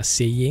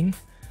saying,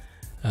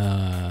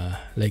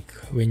 like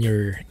when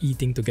you're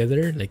eating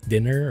together, like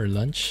dinner or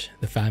lunch,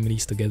 the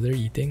family's together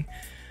eating,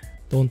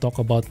 don't talk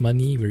about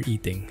money, we're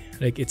eating.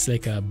 Like it's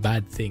like a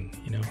bad thing,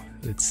 you know.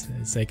 It's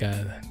like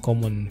a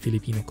common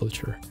Filipino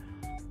culture.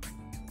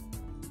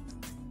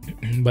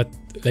 But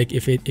like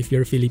if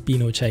you're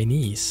Filipino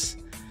Chinese,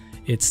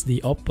 it's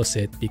the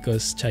opposite,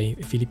 because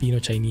Filipino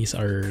Chinese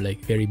are like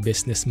very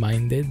business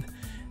minded,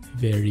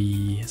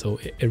 so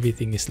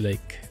everything is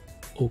like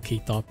okay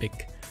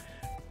topic.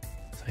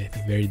 So I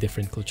think very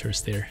different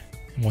cultures there.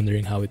 I'm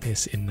wondering how it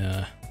is in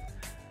a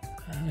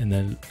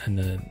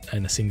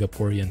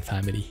Singaporean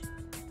family.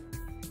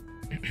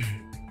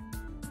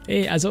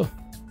 Hey Azo,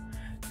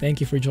 thank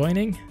you for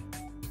joining.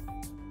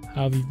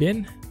 How have you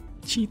been?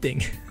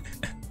 Cheating.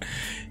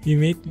 You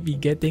may be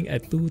getting a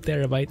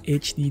 2TB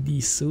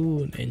HDD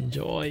soon.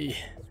 Enjoy.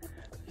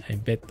 I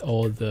bet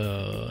all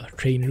the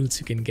train routes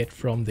you can get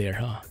from there,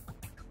 huh?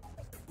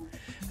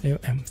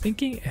 I'm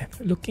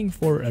looking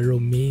for a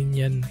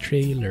Romanian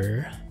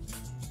trailer.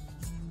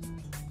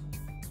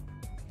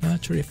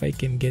 Not sure if I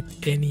can get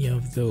any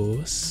of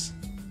those.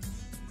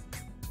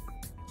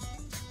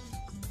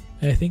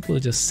 I think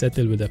we'll just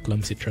settle with a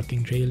Clumsy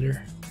trucking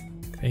trailer.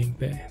 I think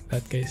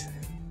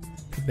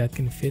that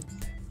can fit.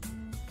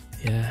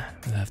 Yeah,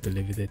 I'll have to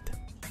live with it.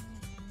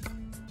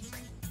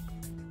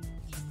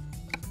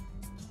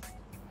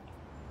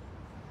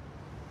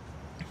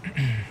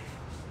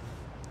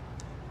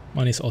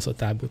 Money is also a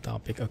taboo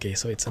topic. Okay,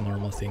 so it's a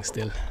normal thing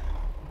still.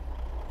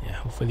 Yeah,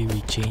 hopefully we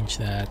change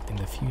that in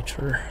the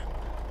future.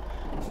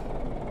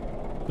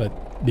 But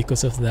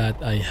because of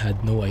that, I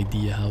had no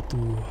idea how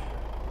to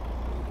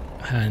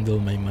handle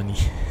my money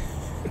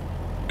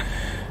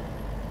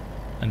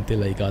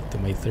until I got to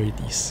my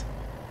 30s.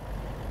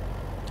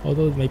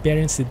 Although my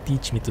parents did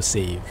teach me to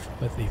save,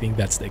 but I think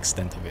that's the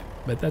extent of it.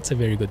 But that's a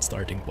very good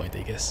starting point,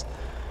 I guess.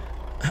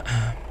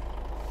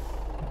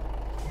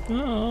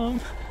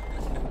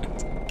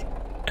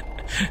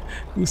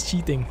 Who's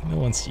cheating? No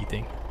one's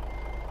cheating.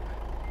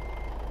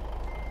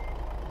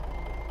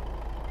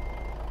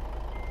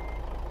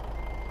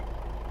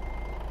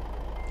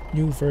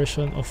 New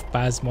version of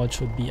Paz mod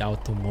should be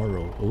out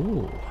tomorrow.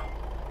 Oh,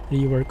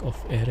 rework of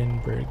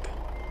Ehrenberg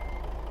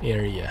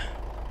area.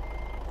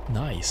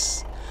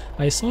 Nice.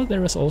 I saw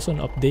there was also an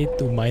update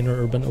to minor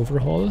urban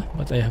overhaul,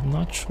 but I am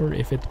not sure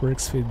if it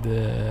works with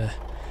the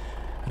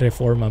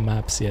Reforma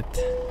maps yet.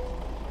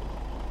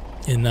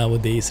 And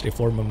nowadays,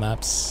 Reforma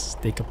maps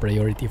take a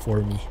priority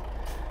for me.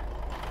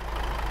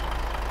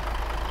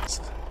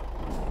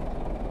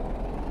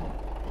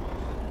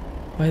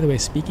 By the way,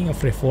 speaking of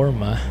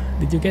Reforma,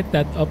 did you get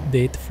that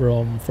update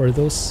for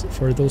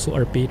those who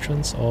are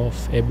patrons of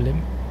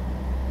Eblem,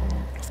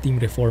 of Team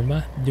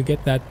Reforma? Did you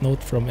get that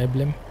note from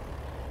Eblem?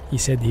 He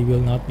said he will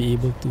not be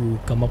able to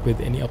come up with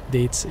any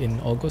updates in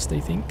August,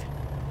 I think.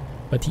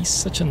 But he's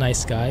such a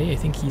nice guy. I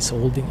think he's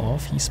holding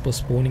off. He's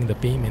postponing the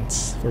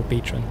payments for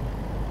Patron.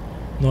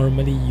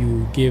 Normally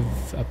you give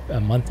a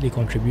monthly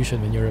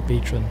contribution when you're a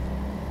patron.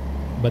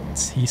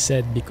 But he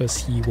said because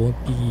he won't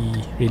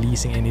be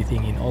releasing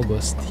anything in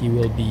August, he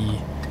will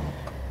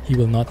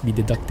not be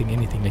deducting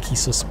anything. Like, he's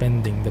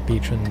suspending the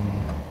Patron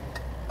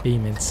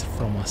payments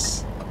from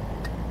us.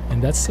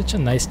 And that's such a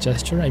nice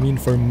gesture. I mean,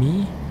 for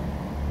me,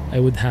 I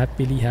would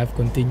happily have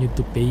continued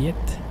to pay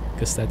it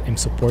because that I'm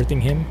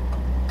supporting him.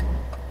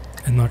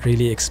 I'm not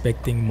really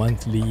expecting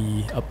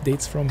monthly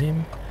updates from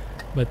him,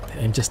 but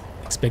I'm just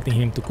expecting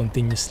him to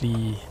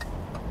continuously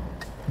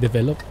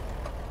develop.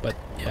 But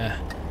yeah,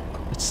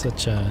 it's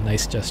such a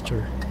nice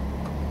gesture.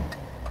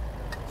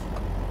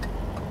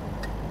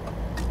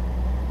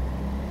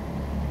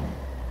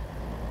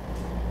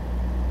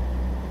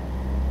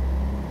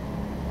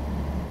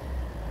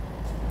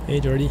 Hey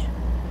Jordy,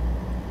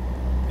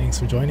 thanks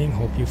for joining.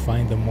 Hope you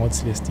find the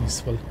mods list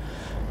useful.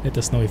 Let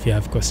us know if you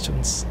have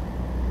questions.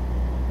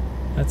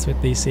 That's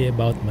what they say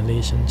about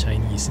Malaysian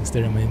Chinese. Since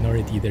they're a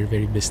minority, they're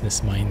very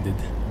business minded.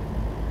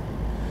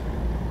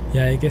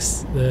 Yeah, I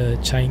guess the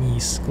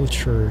Chinese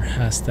culture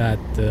has that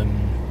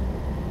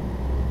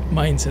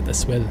mindset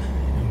as well,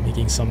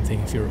 making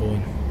something of your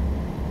own.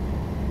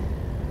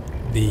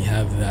 They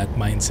have that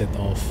mindset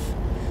of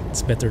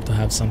it's better to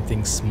have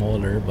something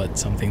smaller but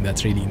something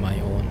that's really my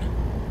own,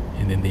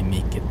 and then they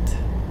make it.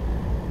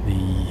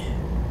 They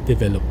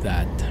develop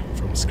that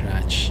from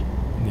scratch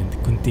and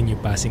then continue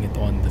passing it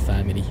on to the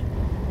family.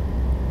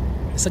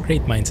 It's a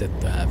great mindset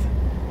to have,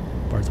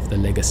 part of the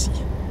legacy.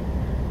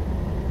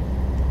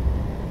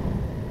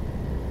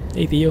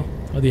 Hey Theo,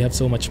 how do you have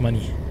so much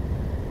money?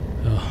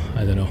 Oh,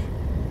 I don't know.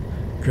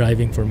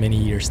 Driving for many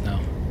years now.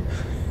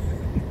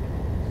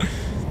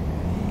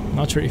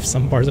 Not sure if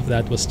some part of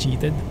that was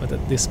cheated, but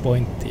at this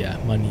point, yeah,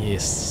 money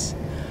is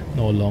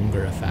no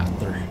longer a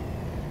factor.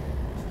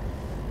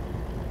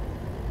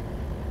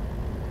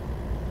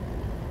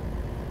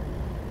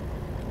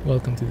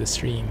 Welcome to the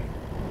stream.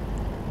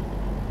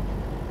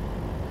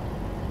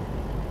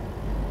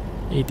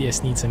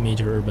 ATS needs a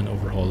major urban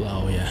overhaul.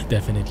 Oh yeah,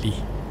 definitely.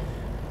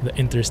 The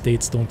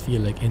interstates don't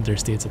feel like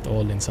interstates at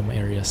all in some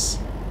areas.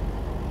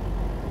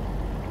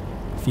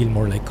 Feel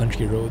more like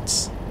country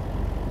roads.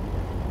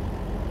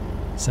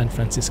 San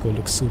Francisco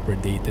looks super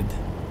dated.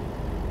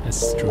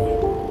 That's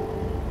true.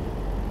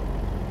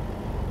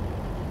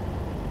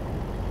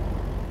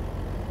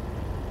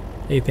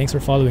 Hey, thanks for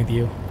following,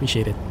 Theo.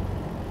 Appreciate it.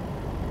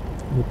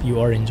 Hope you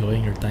are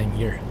enjoying your time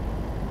here.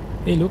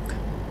 Hey, Luke.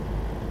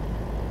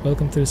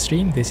 Welcome to the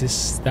stream. This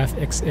is DAF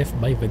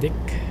XF by vad&k.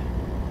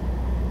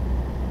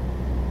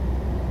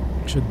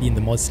 Should be in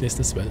the mods list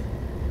as well.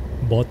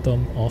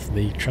 Bottom of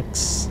the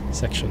trucks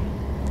section.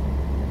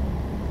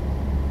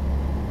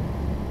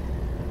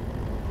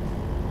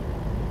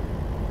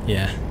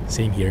 Yeah,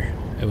 same here.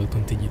 I will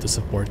continue to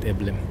support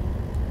Eblem,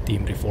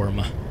 Team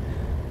Reforma.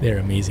 They're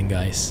amazing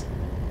guys.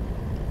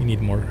 We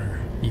need more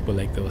people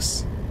like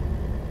those.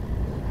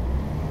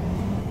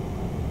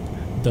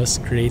 Does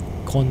great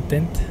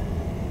content,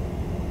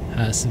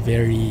 has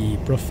very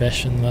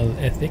professional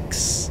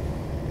ethics,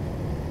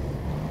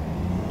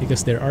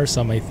 because there are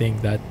some, I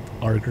think, that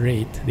are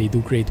great, they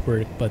do great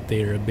work, but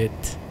they're a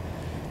bit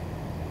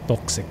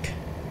toxic.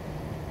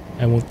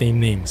 I won't name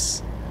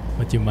names,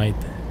 but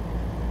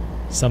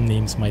some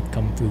names might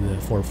come to the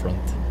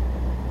forefront,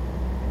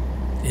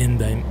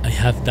 and I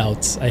have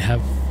doubts, I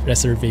have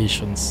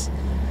reservations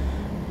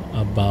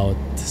about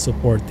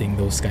supporting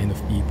those kind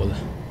of people.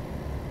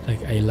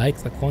 Like, I like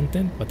the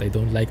content, but I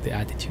don't like the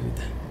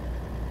attitude.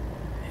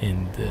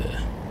 And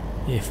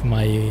if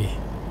my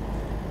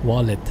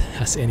wallet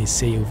has any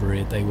say over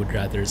it, I would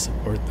rather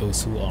support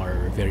those who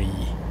are very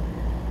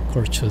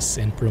courteous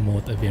and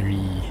promote a very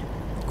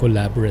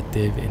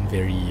collaborative and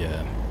very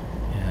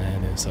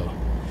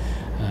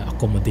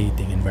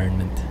accommodating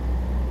environment.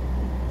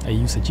 I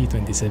use a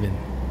G27.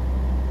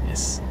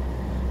 Yes.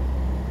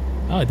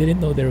 Oh, I didn't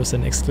know there was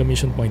an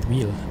exclamation point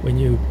wheel. When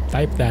you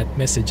type that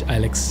message,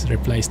 Alex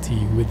replies to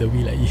you with the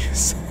wheel I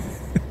use.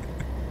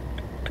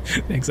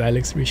 Thanks,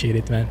 Alex. Appreciate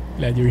it, man.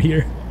 Glad you're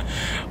here.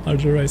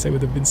 Otherwise, I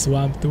would have been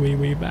swamped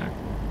way back.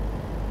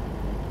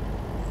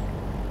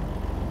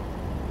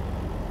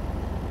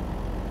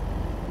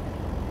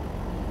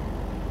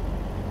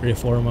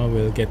 Reforma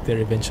will get there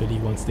eventually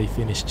once they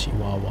finish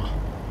Chihuahua.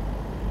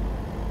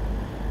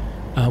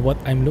 What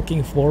I'm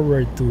looking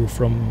forward to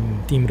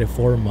from Team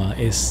Reforma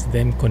is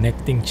them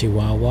connecting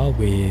Chihuahua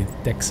with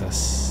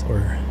Texas,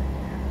 or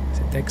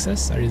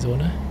Texas,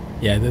 Arizona?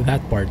 Yeah,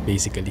 that part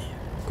basically.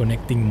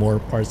 Connecting more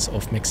parts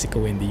of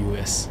Mexico and the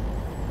US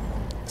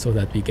so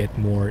that we get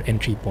more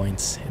entry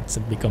points.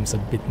 It becomes a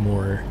bit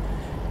more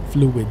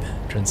fluid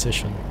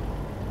transition.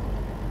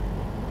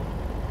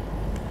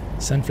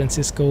 San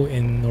Francisco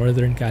in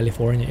Northern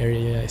California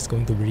area is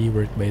going to be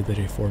reworked by the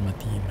Reforma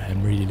team.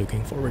 I'm really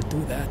looking forward to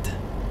that.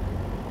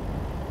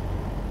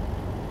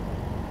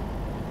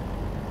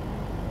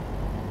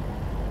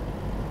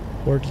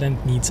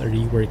 Portland needs a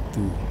rework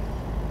too.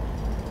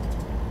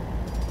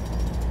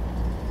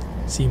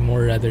 See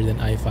more rather than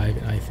I-5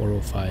 and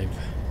I-405.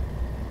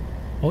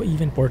 Oh,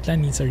 even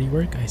Portland needs a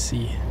rework? I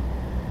see.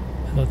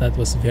 I thought that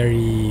was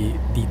very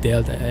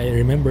detailed. I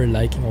remember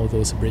liking all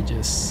those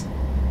bridges.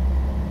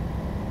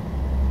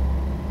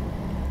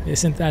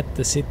 Isn't that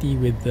the city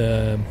with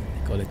the,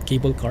 they call it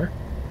cable car?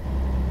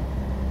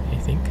 I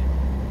think.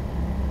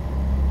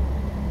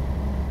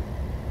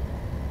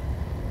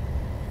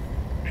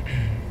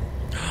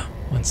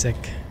 One sec.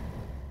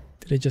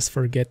 Did I just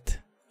forget?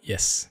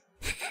 Yes.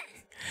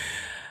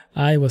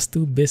 I was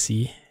too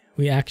busy.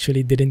 We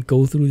actually didn't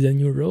go through the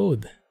new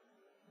road.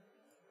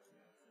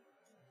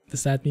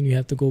 Does that mean we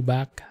have to go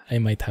back? I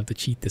might have to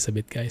cheat this a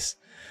bit, guys.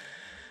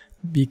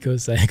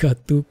 Because I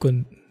got too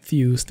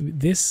confused.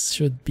 This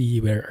should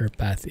be where our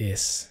path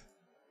is.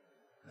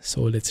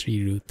 So let's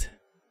reroute.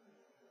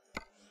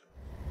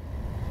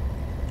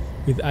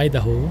 With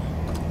Idaho,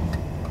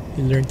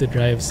 you learn to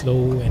drive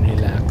slow and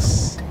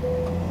relax.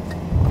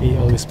 We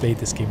always play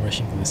this game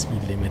rushing to the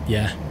speed limit.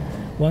 Yeah,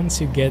 once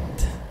you get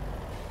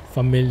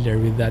familiar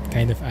with that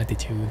kind of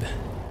attitude,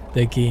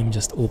 the game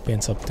just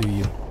opens up to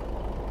you.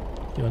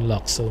 You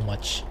unlock so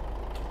much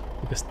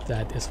because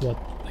that is what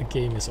the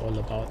game is all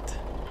about.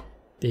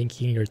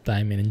 Taking your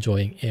time and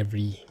enjoying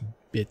every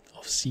bit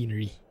of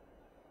scenery.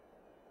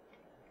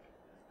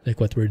 Like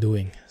what we're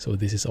doing. So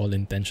this is all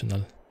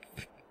intentional.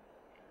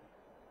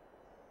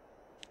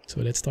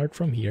 So let's start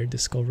from here.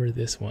 Discover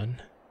this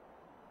one.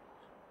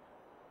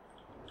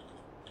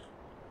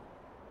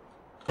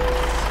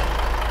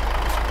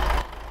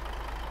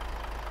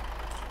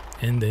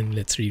 And then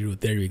let's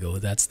reroute. There we go.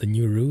 That's the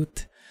new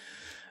route.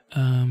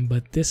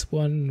 But this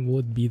one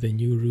would be the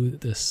new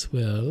route as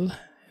well.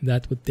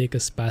 That would take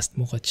us past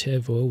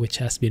Mukachevo, which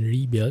has been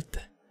rebuilt.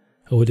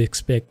 I would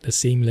expect the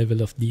same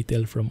level of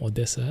detail from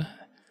Odessa.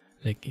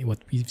 Like what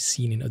we've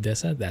seen in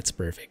Odessa. That's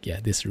perfect. Yeah,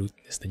 this route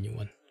is the new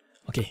one.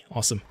 Okay,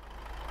 awesome.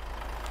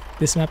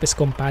 This map is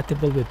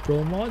compatible with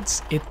Pro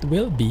Mods. It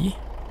will be,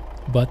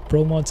 but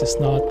Pro Mods is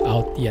not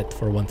out yet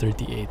for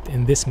 138.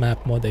 And this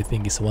map mod I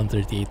think is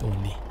 138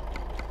 only.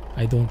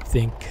 I don't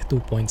think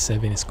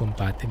 2.7 is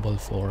compatible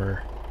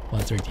for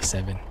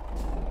 137.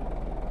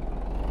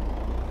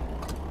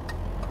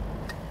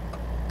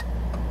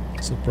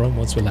 So Pro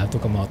Mods will have to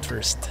come out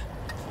first.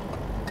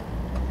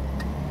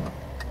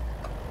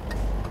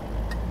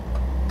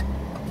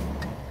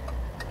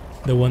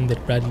 The one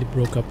that Bradley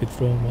broke up with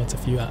Pro Mods a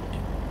few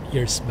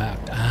years back.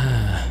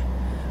 I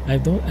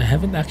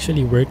haven't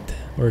actually worked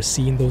or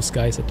seen those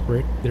guys at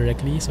work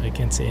directly, so I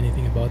can't say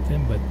anything about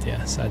them, but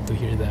yeah, sad to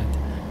hear that.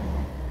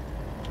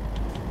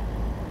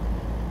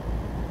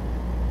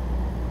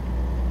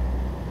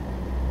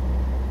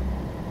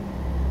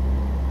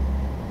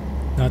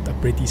 Not a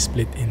pretty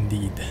split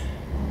indeed.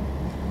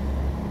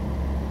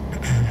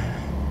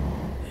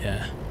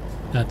 Yeah,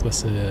 that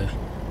was a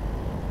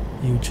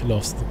huge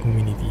loss to the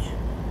community.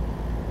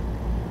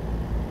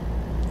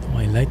 Oh,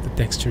 I like the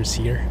textures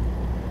here.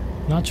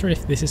 Not sure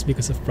if this is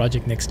because of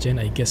Project Next Gen,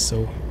 I guess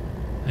so.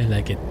 I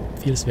like it.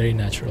 Feels very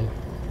natural.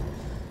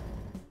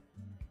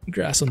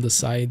 Grass on the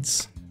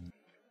sides.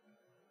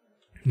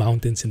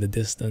 Mountains in the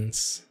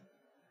distance.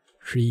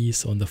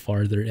 Trees on the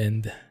farther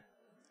end.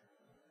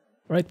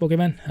 Alright,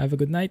 Pokemon, have a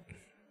good night.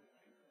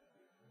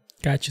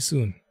 Catch you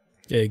soon.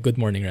 Good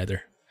morning,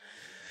 rather.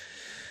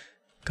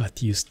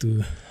 Got used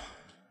to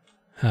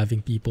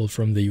having people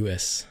from the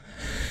US.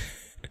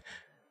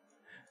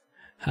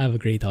 Have a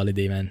great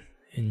holiday, man.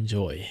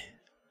 Enjoy.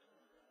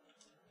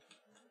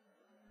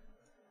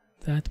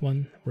 That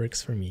one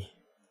works for me.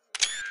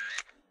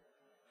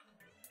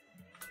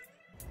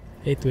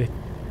 Hey,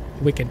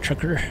 Wicked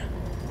Trucker.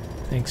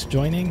 Thanks for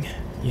joining.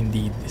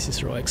 Indeed, this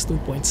is RoEx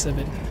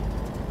 2.7.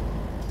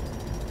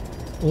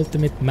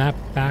 Ultimate map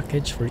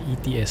package for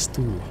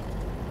ETS2,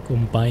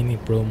 combining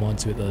pro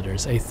mods with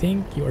others. I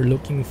think you are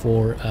looking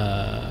for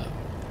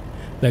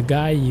the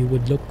guy you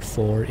would look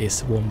for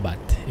is Wombat,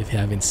 if you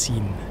haven't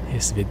seen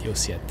his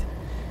videos yet.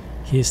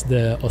 He's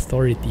the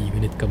authority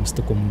when it comes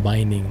to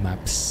combining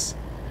maps.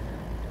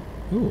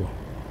 Ooh,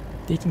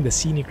 taking the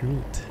scenic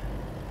route.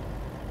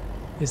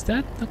 Is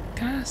that the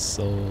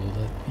castle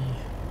that we...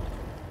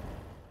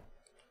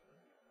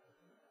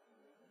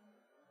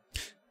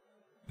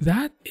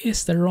 That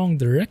is the wrong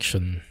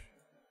direction.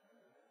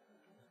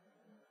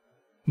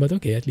 But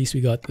okay, at least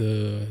we got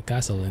the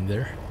castle in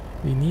there.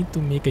 We need to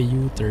make a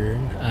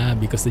U-turn.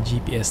 Because the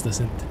GPS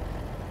doesn't...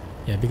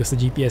 Yeah, because the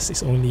GPS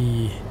is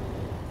only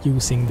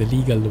using the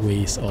legal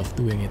ways of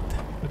doing it.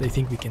 But I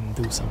think we can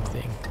do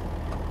something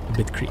a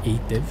bit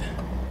creative.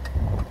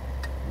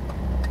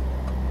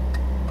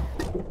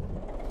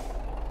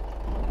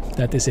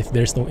 That is if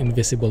there's no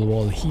invisible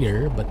wall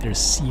here, but there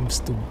seems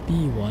to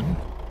be one.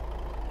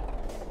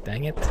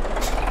 Dang it.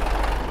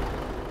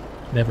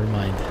 Never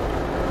mind.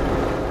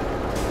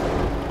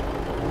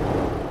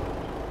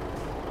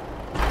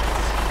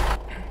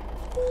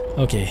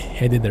 Okay,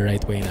 headed the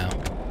right way now.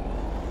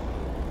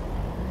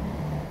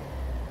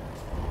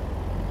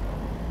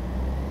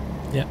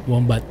 Yeah,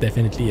 Wombat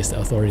definitely is the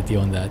authority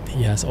on that.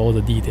 He has all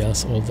the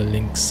details, all the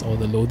links, all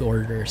the load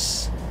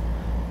orders.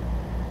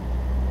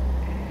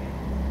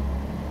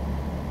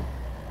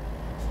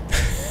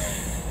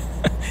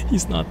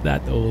 He's not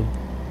that old.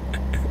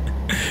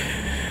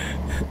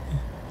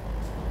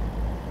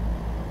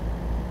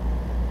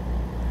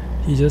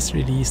 He just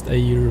released a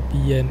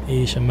European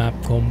Asia map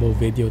combo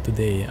video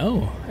today.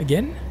 Oh,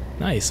 again?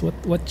 Nice.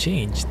 What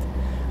changed?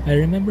 I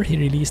remember he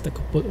released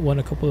one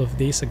a couple of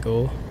days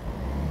ago.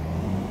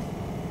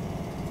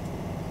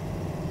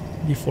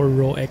 Before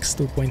RoEx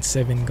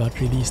 2.7 got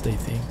released, I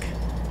think.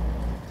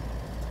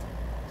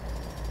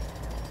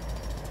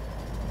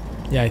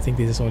 Yeah, I think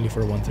this is only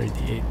for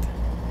 138.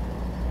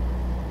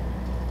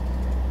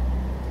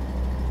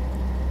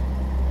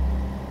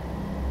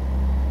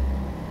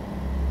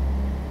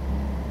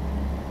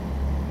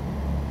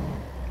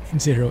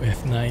 Zero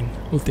F9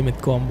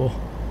 ultimate combo.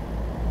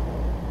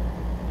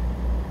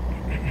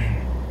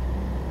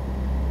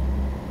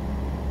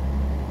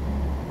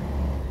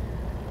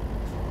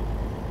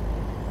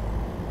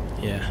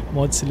 Yeah,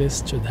 mods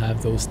list should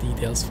have those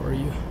details for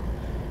you.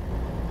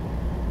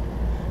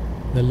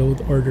 The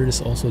load order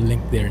is also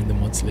linked there in the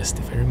mods list,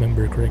 if I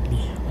remember correctly,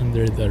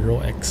 under the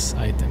RoEx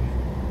item.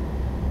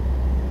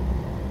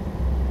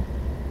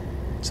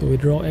 So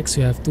with RoEx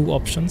you have two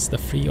options, the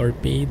free or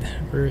paid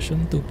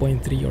version,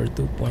 2.3 or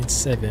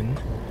 2.7.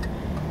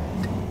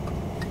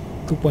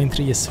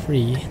 2.3 is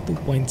free,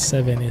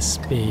 2.7 is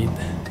paid,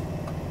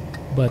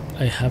 but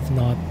I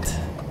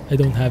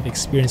don't have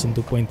experience on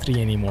 2.3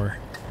 anymore.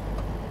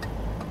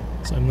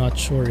 So I'm not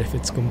sure if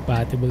it's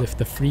compatible, if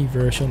the free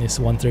version is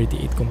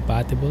 138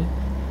 compatible,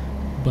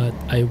 but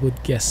I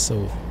would guess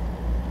so.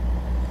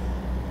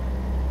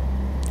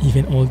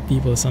 Even old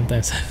people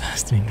sometimes have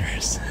fast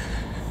fingers.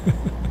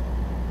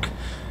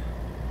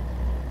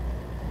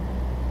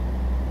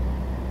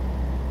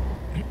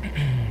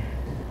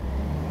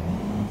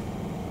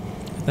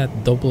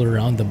 That double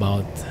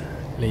roundabout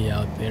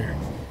layout there,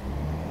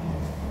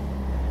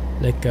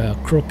 like a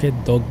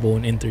crooked dog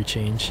bone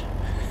interchange.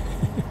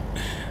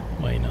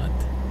 Why not?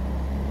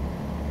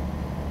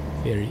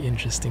 Very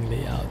interesting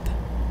layout.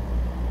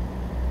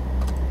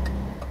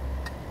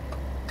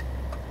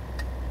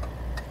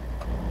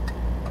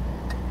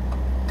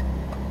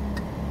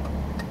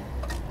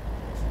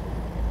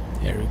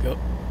 There we go.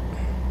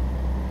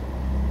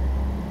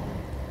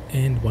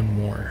 And one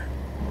more.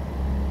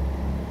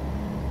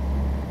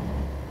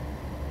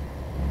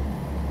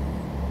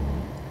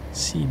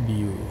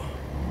 Sibiu,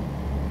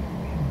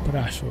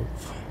 Brashov.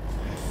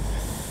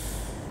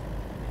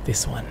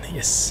 This one,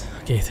 yes.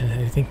 Okay,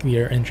 I think we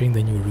are entering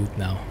the new route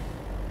now.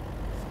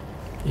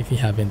 If you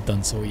haven't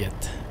done so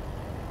yet,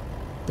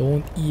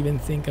 don't even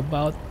think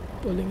about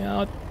pulling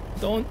out.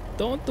 Don't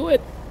do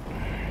it.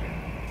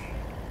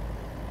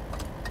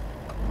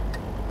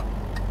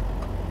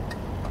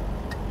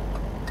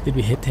 Did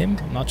we hit him?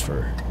 I'm not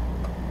sure.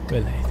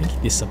 Well, I think he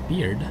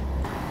disappeared.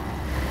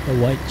 The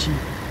white Jeep.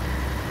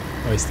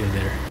 Oh, he's still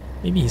there.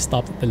 Maybe he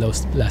stopped at the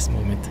last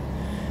moment.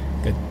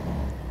 Good.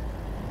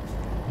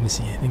 Let me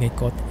see. I think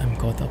I'm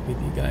caught up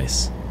with you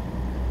guys.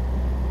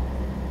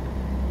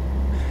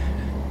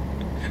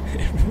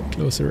 Everyone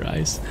close your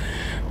eyes.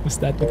 Was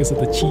that because of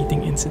the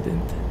cheating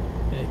incident?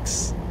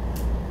 Yikes.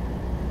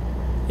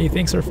 Hey,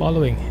 thanks for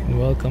following and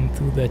welcome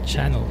to the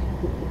channel.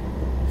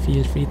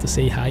 Feel free to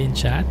say hi in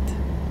chat.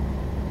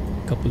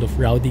 A couple of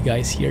rowdy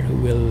guys here who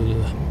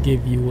will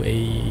give you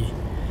a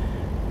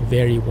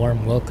very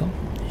warm welcome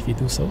if you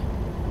do so.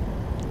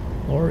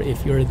 Or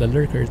if you're the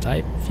lurker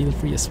type, feel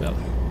free as well.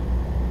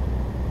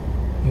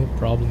 No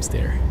problems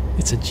there.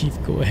 It's a Jeep,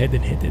 go ahead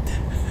and hit it.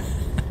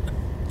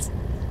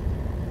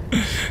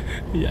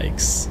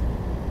 Yikes.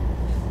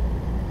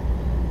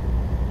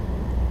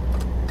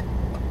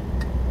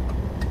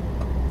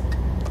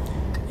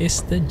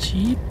 Is the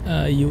Jeep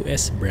a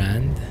US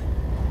brand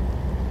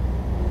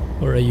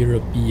or a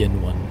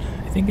European one?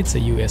 I think it's a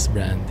US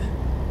brand.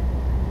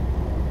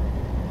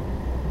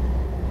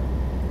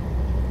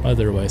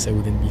 Otherwise, I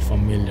wouldn't be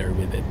familiar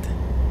with it.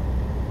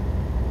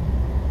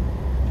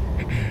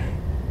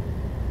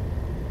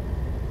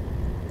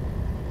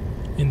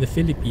 In the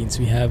Philippines,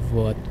 we have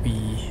what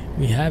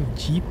we have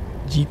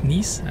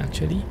jeepneys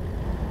actually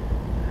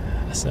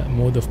as a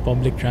mode of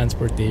public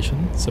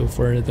transportation. So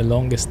for the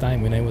longest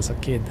time when I was a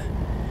kid,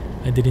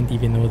 I didn't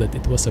even know that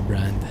it was a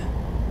brand.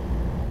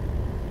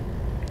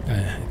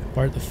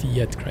 Part of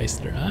Fiat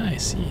Chrysler. I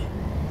see.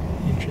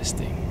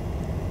 Interesting.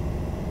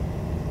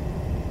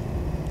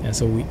 Yeah,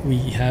 so we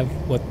have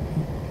what,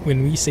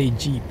 when we say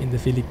Jeep in the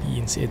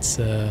Philippines, it's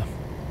do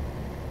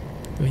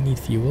I need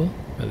fuel?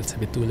 Well, it's a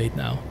bit too late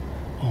now.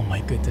 Oh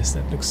my goodness,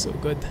 that looks so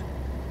good.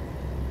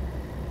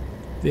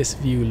 This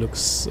view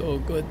looks so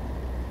good.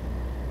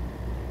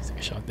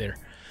 a shot there.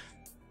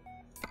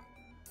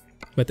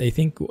 But I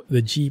think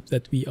the Jeep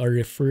that we are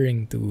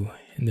referring to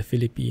in the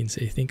Philippines,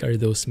 I think, are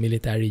those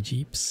military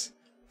Jeeps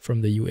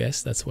from the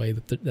US. That's why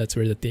that's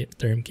where the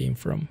term came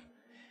from.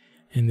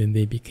 And then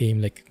they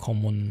became like a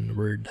common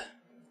word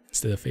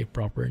instead of a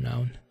proper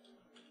noun.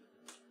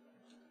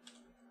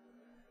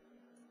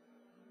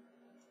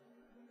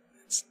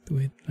 Let's do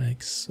it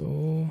like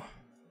so.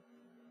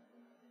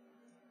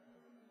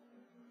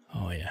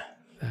 Oh yeah,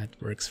 that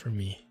works for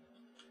me.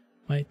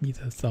 Might be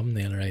the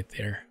thumbnail right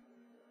there.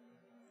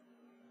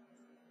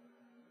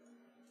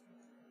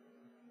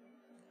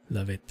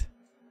 Love it.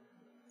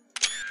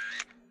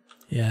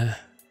 Yeah,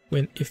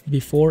 if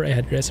before I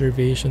had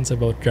reservations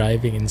about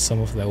driving in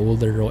some of the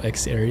older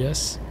RoEx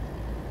areas,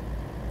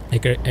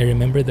 like I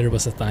remember there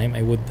was a time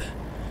I would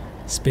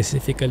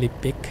specifically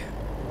pick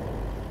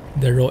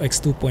the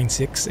RoEx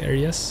 2.6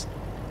 areas,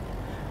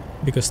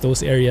 because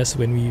those areas,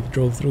 when we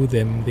drove through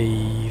them,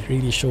 they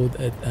really showed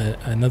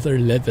another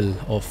level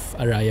of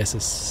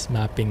Arayas'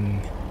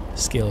 mapping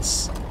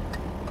skills.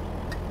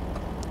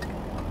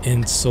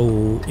 And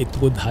so it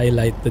would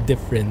highlight the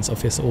difference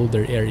of his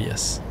older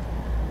areas.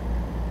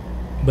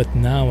 But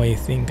now I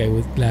think I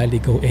would gladly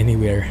go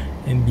anywhere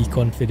and be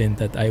confident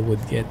that I would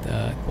get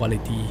a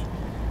quality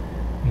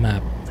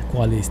map,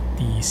 quality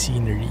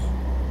scenery.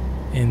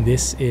 And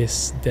this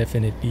is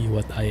definitely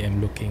what I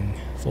am looking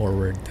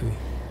forward to.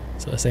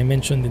 So as I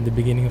mentioned in the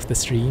beginning of the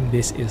stream,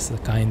 this is the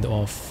kind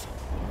of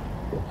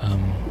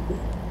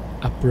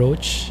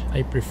approach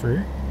I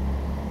prefer.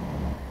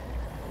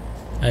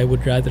 I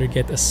would rather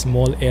get a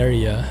small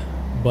area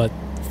but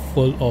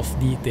full of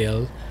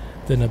detail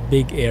than a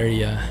big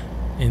area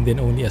and then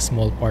only a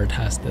small part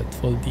has that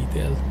full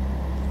detail,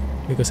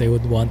 because I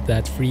would want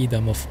that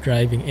freedom of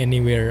driving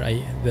anywhere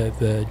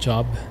the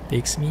job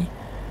takes me,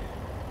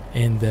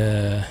 and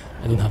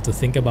I don't have to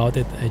think about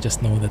it. I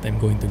just know that I'm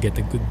going to get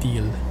a good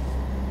deal,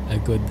 a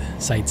good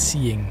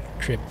sightseeing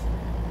trip.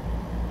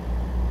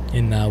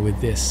 And now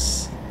with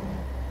this,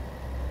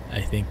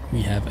 I think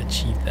we have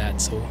achieved that.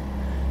 So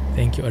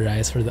thank you,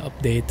 Arayas, for the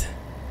update.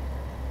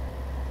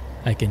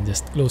 I can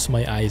just close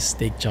my eyes,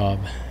 take job,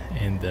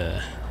 and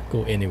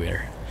go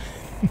anywhere.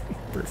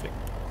 Perfect.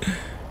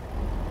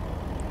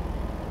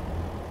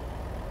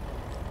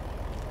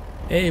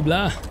 Hey,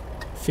 blah.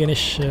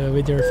 Finish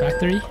with your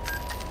factory?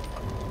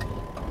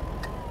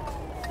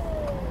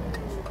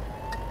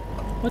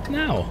 What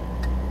now?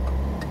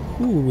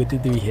 Who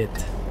did we hit?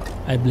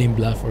 I blame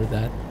Blah for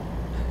that.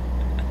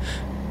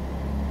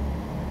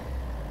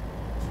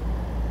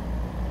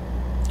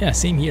 Yeah,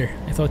 same here.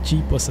 I thought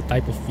Jeep was a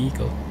type of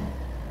vehicle.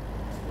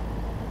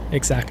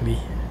 Exactly.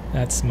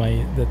 That's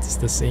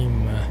the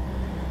same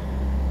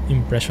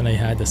impression I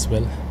had as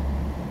well.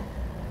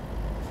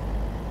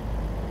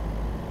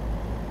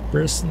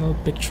 Personal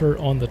picture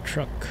on the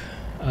truck.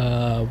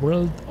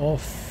 World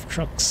of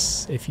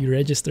Trucks. If you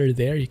register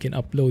there, you can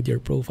upload your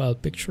profile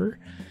picture,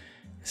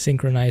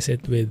 synchronize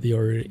it with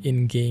your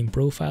in-game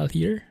profile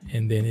here,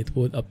 and then it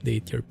would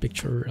update your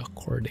picture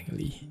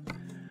accordingly.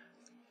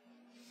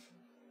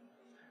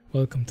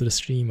 Welcome to the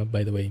stream,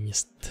 by the way,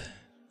 Mist.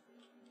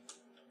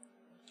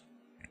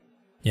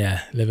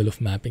 Yeah, level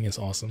of mapping is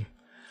awesome.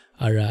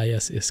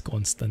 Arayas is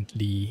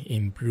constantly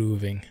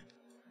improving.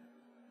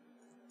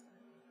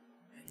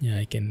 Yeah,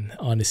 I can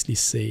honestly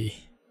say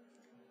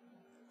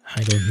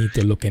I don't need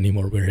to look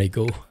anymore where I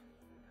go.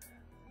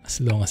 As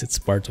long as it's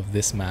part of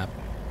this map,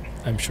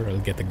 I'm sure I'll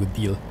get a good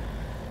deal.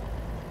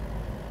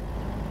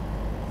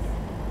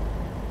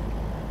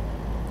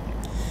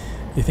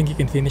 Do you think you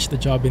can finish the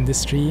job in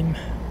this stream?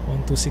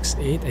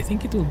 1268? I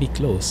think it will be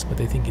close,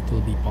 but I think it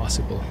will be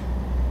possible.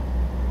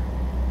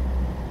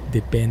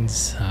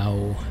 Depends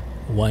how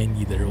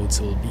windy the roads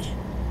will be.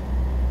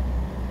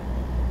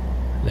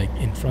 Like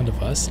in front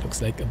of us, looks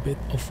like a bit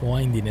of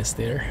windiness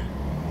there.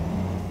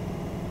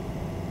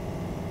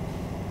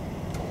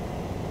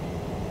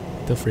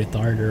 Bit of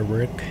retarder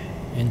work.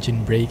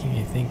 Engine braking,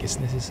 I think, is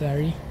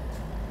necessary.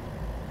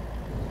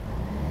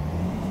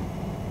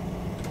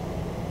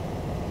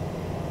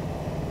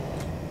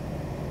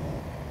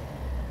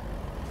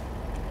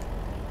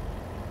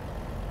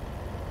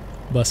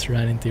 Bus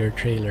ran into your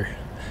trailer.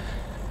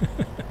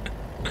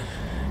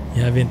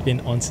 You haven't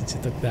been on since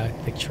you took that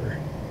picture.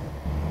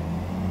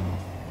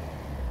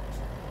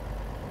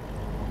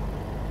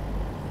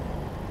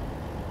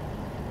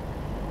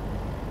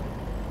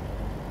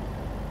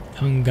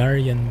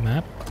 Hungarian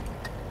map.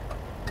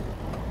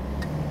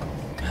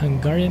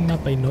 Hungarian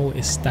map I know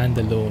is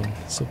standalone,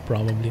 so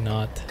probably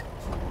not.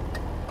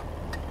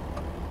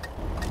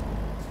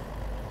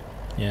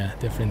 Yeah,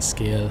 different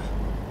scale.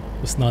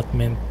 Was not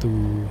meant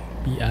to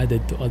be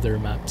added to other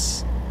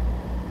maps.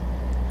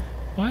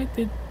 Why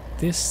did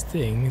this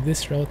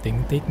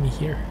routing take me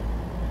here?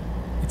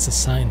 It's a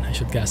sign I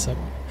should gas up.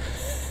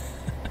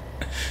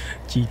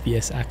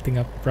 GPS acting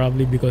up,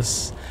 probably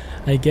because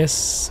I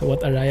guess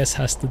what Arayas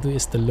has to do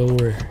is to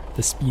lower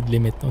the speed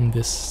limit on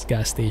this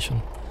gas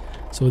station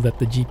so that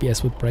the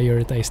GPS would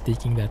prioritize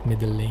taking that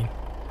middle lane.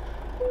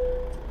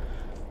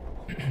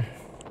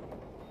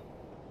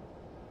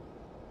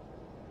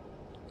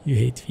 You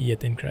hate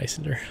Fiat and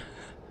Chrysler.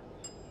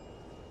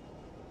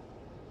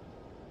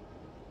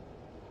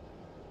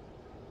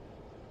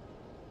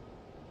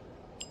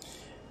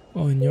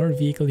 Oh, in your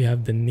vehicle you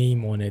have the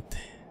name on it.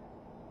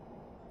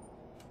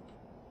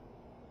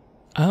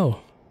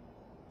 Oh.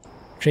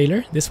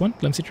 Trailer? This one?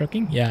 Clumsy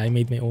Trucking? Yeah, I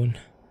made my own.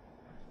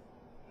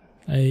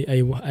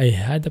 I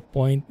had a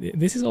point.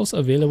 This is also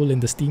available in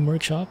the Steam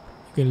Workshop.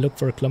 You can look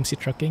for Clumsy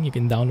Trucking. You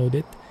can download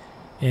it.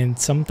 And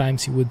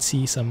sometimes you would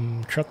see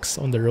some trucks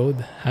on the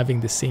road having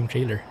the same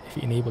trailer if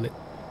you enable it.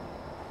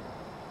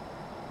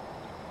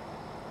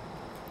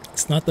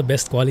 It's not the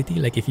best quality.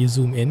 Like if you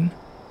zoom in,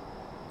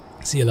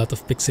 see a lot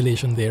of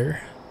pixelation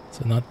there.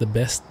 So not the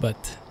best,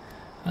 but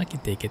I can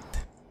take it.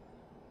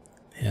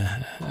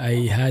 Yeah,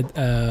 I had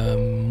a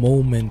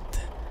moment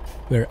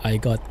where I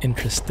got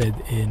interested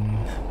in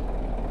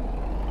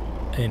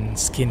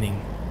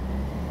skinning.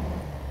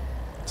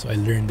 So I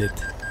learned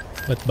it.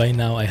 But by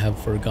now I have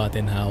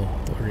forgotten how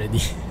already.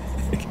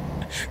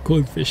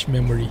 Goldfish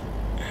memory.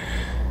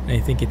 And I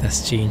think it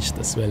has changed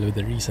as well with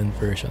the recent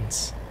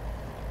versions.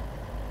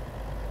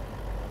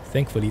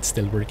 Thankfully it's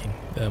still working.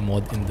 The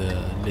mod in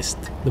the list.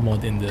 The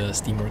mod in the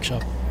Steam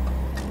Workshop.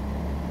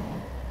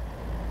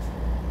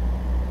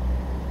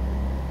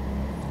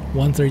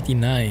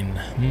 139.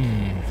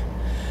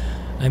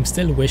 I'm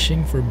still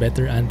wishing for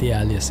better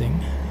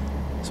anti-aliasing.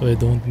 So I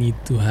don't need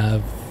to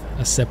have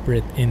a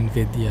separate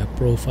NVIDIA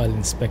profile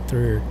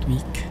inspector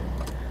tweak,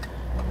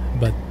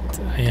 but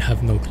I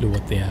have no clue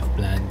what they have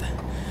planned.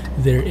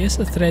 There is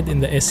a thread in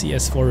the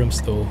SCS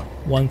forums though,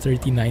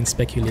 139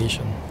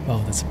 speculation. Wow,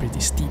 that's a pretty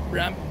steep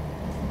ramp.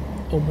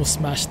 Almost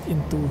smashed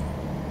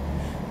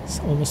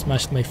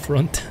my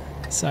front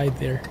side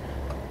there.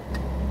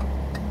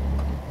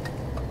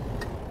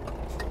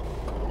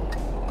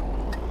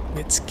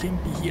 It's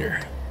skimpy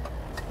here.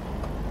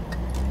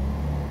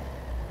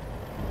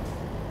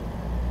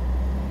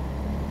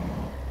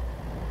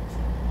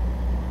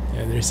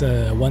 There's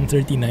a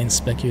 139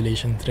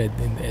 speculation thread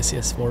in the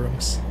SES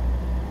forums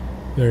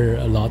where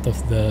a lot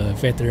of the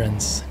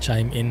veterans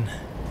chime in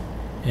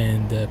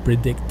and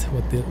predict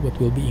what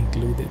will be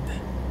included.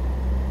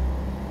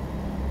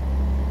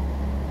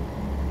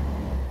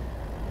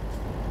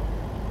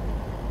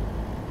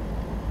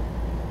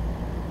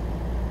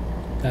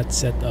 That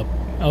setup.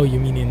 Oh, you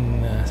mean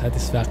in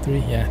Satisfactory?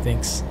 Yeah,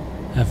 thanks.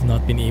 I've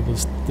not been able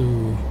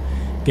to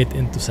get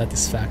into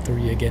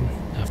Satisfactory again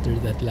after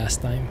that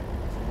last time,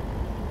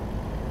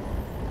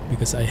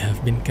 because I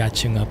have been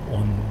catching up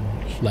on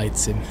flight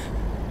sim.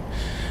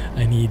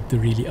 I need to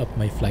really up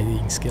my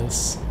flying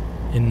skills.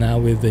 And now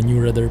with the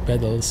new rudder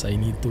pedals, I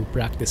need to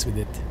practice with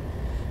it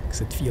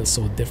because it feels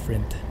so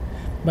different.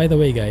 By the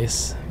way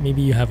guys,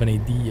 maybe you have an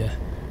idea.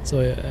 So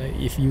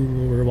if you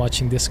were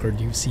watching Discord,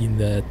 you've seen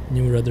the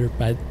new rudder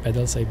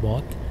pedals I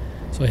bought.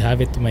 So I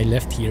have it to my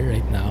left here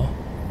right now.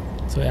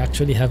 So I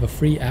actually have a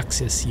free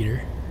axis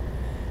here.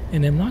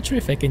 And I'm not sure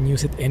if I can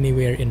use it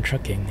anywhere in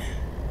trucking.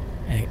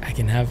 I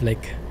can have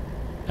like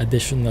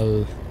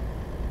additional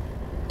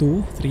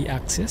 2-3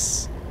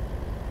 axes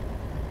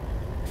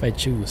if I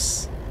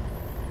choose.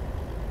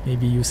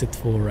 Maybe use it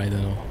for, I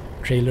don't know,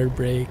 trailer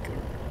brake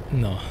or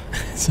no.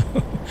 So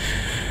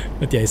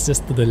but yeah, it's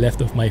just to the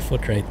left of my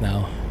foot right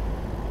now.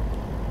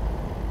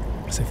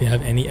 So if you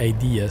have any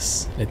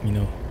ideas, let me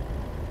know.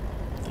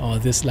 Oh,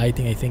 this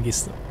lighting I think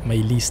is my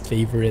least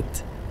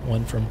favorite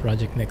one from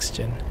Project Next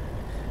Gen.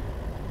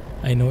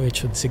 I know it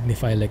should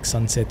signify like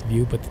sunset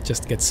view, but it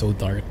just gets so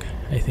dark.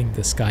 I think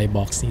the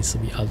skybox needs to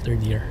be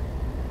altered here.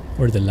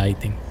 Or the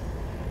lighting.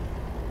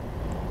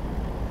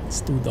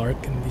 It's too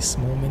dark in this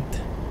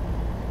moment.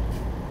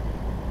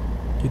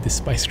 You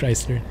despise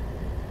Chrysler.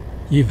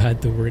 You've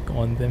had to work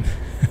on them.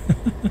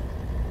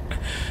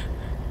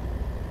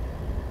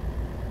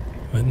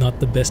 But not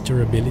the best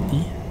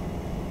durability.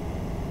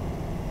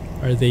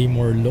 Are they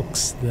more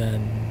looks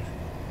than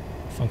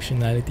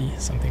functionality?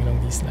 Something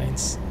along these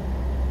lines.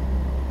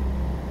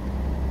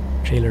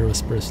 Trailer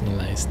was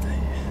personalized.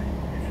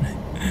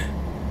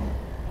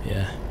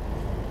 Yeah.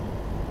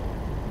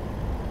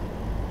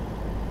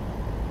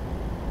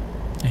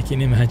 I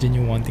can imagine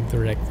you wanting to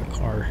wreck the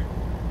car.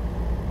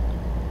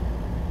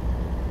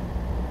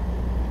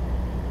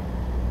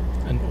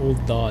 An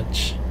old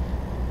Dodge.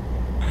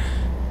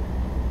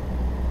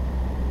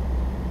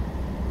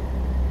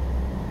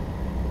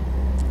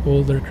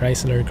 Older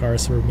Chrysler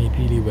cars were made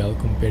really well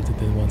compared to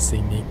the ones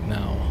they make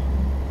now.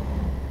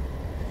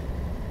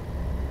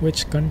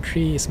 Which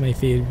country is my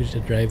favorite to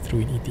drive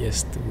through in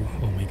ETS2?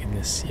 Oh my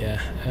goodness,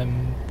 yeah.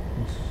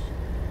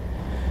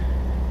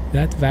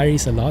 That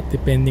varies a lot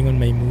depending on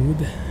my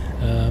mood.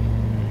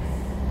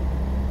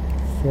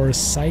 For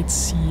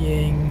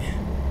sightseeing,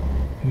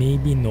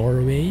 maybe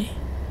Norway.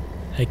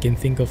 I can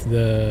think of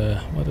the,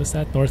 what was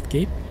that, North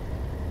Cape?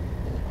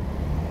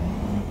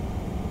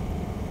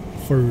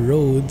 For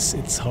roads,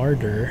 it's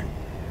harder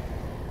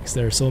because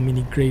there are so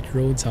many great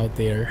roads out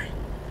there.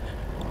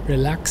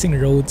 Relaxing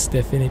roads,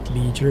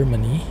 definitely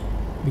Germany,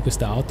 because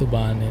the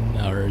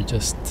Autobahnen are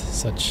just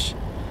such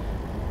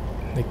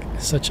like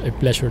such a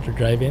pleasure to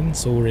drive in,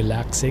 so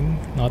relaxing,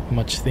 not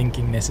much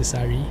thinking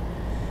necessary.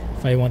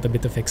 If I want a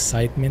bit of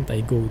excitement,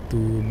 I go to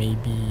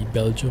maybe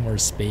Belgium or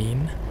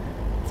Spain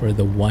for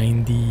the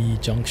windy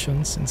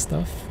junctions and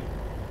stuff.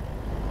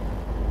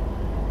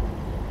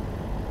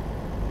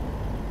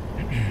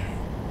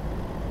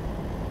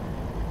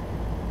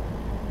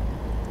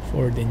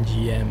 Ford and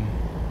GM.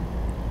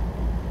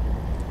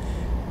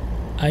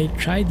 I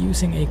tried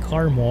using a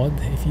car mod.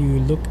 If you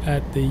look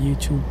at the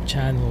YouTube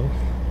channel,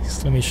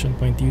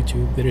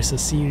 !YouTube, there is a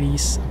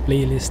series, a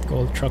playlist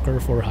called Trucker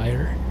for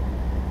Hire,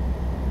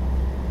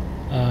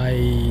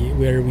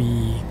 where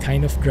we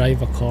kind of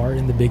drive a car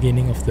in the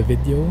beginning of the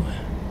video,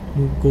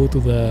 go to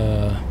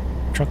the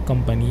truck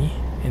company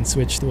and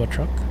switch to a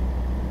truck.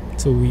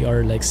 So we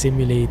are like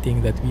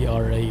simulating that we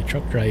are a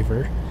truck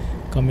driver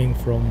coming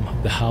from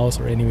the house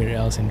or anywhere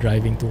else and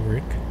driving to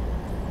work.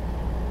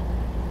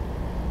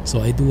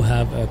 So I do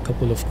have a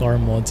couple of car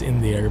mods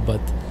in there,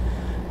 but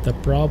the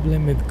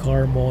problem with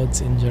car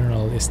mods in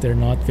general is they're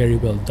not very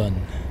well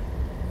done.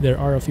 There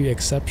are a few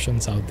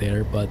exceptions out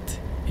there, but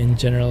in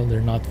general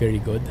they're not very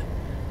good.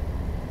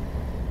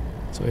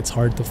 So it's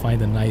hard to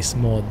find a nice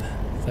mod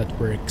that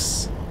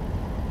works.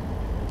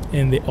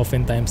 And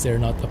oftentimes they're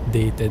not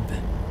updated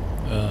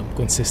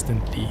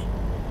consistently.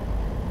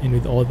 And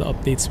with all the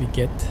updates we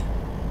get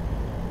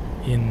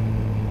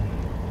in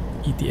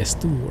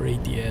ETS2 or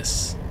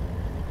ATS,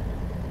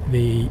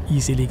 they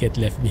easily get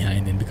left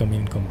behind and become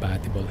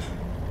incompatible.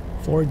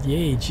 Ford,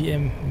 yay.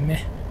 GM,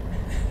 meh.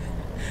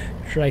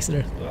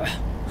 Chrysler,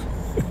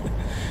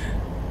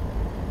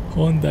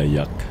 Honda,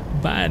 yuck.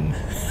 Ban.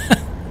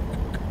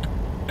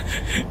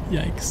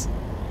 Yikes.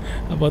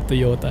 How about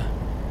Toyota?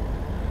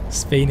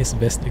 Spain is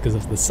best because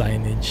of the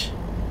signage.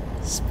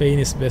 Spain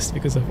is best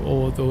because of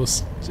all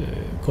those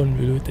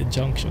convoluted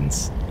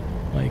junctions.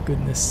 My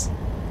goodness.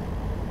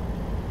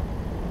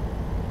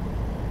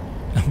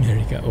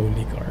 America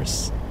only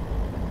cars.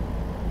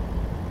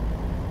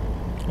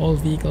 All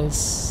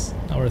vehicles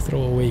are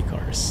throwaway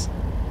cars.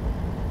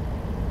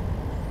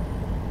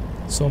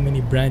 So many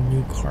brand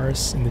new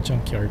cars in the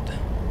junkyard.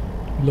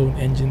 Blown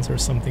engines or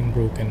something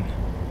broken.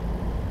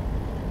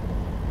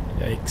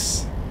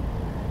 Yikes.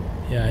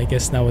 Yeah, I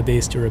guess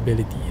nowadays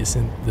durability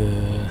isn't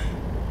the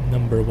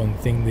number one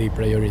thing they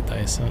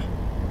prioritize, huh?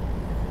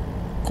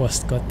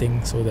 Cost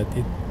cutting so that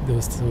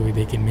so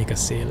they can make a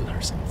sale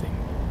or something.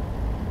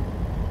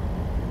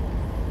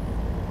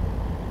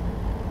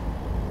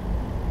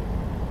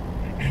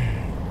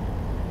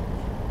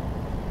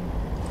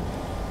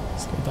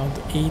 Let's go down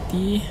to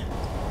 80.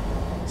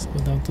 Let's go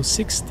down to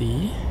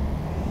 60.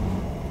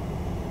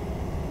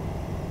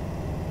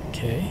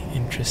 Okay,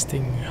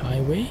 interesting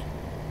highway.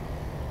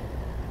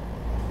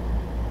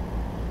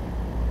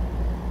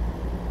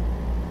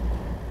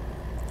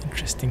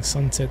 Interesting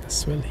sunset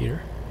as well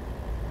here.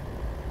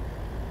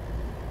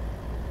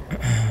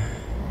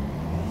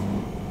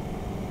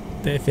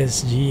 The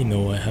FSG,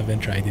 no, I haven't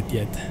tried it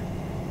yet.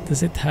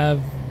 Does it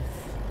have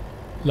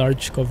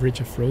large coverage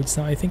of roads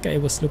now? I think I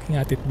was looking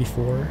at it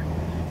before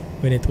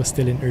when it was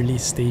still in early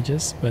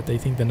stages, but I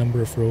think the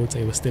number of roads,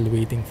 I was still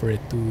waiting for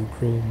it to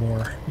grow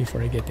more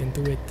before I get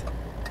into it.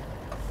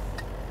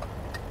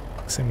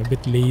 Because I'm a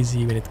bit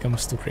lazy when it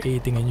comes to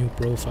creating a new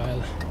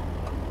profile.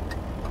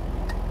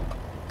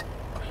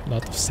 A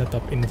lot of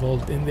setup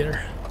involved in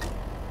there.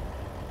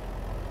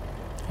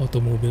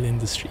 Automobile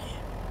industry.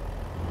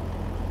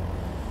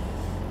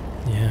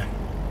 Yeah.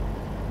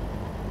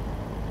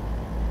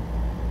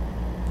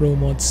 Pro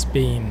Mod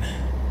Spain.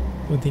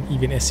 Don't think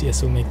even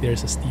SCS will make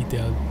theirs as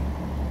detailed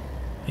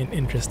in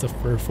interest of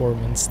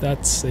performance.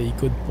 That's a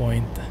good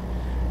point.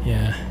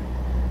 Yeah.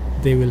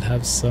 They will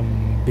have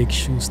some big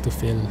shoes to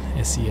fill,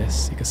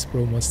 SCS, because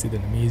Pro Mods did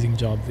an amazing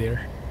job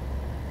there.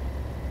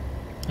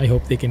 I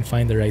hope they can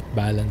find the right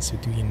balance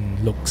between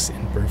looks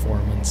and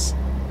performance.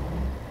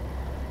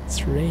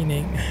 It's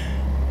raining.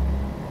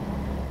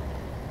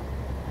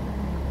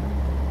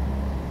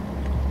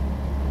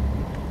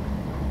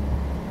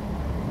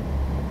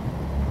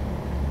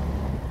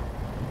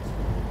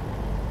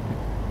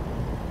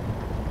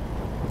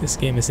 This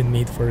game isn't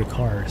made for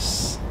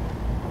cars.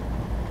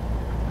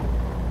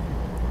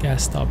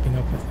 Gas stopping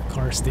up at the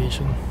car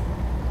station.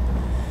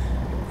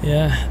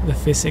 Yeah, the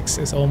physics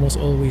is almost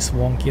always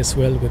wonky as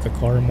well with the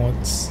car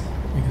mods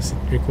because it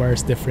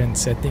requires different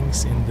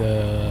settings in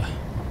the,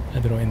 I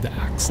don't know, in the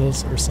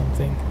axles or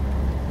something,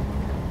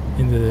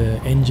 in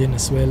the engine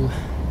as well,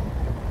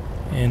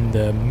 and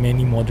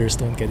many modders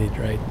don't get it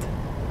right,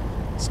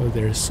 so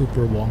they're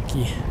super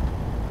wonky.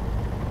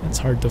 It's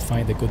hard to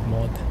find a good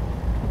mod.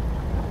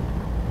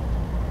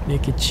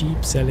 Make it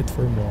cheap, sell it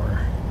for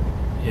more.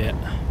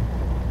 Yeah.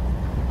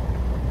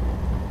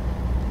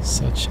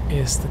 Such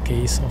is the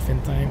case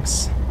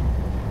oftentimes.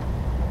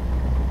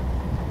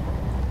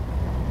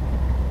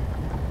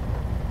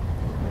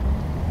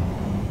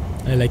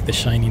 I like the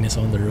shininess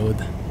on the road.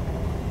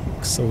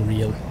 Looks so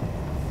real.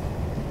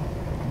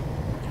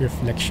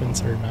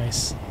 Reflections are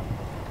nice.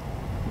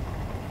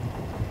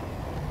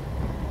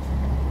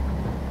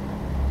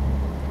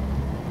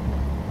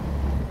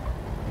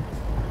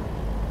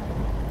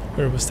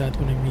 Where was that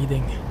when I'm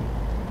reading?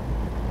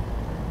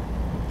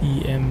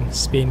 PM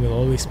Spain will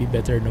always be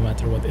better no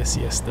matter what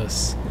SCS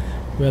does.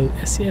 Well,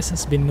 SCS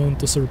has been known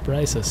to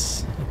surprise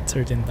us at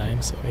certain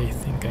times, so I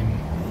think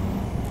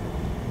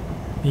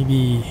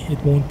maybe it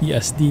won't be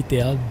as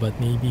detailed, but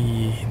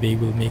maybe they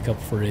will make up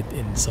for it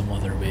in some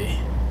other way.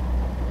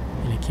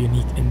 Like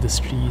unique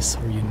industries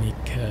or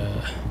unique,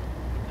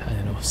 I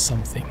don't know,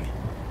 something.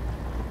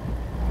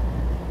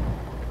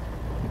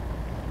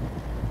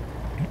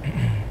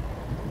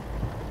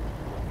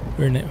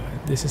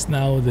 This is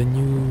now the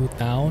new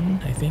town,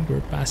 I think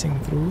we're passing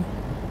through.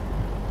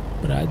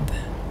 Brad.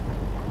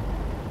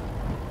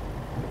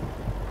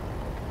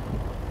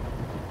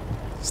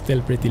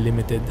 Still pretty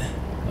limited.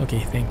 Okay,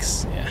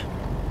 thanks. Yeah.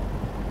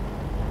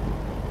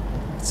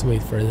 Let's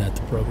wait for that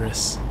to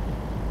progress.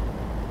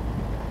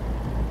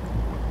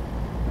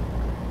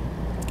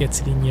 It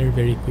gets linear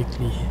very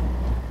quickly.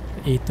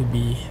 A to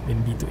B,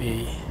 then B to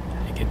A.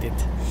 I get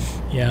it.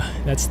 Yeah,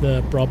 that's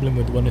the problem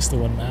with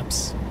 1:1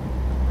 maps.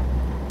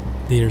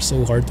 They are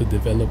so hard to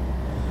develop.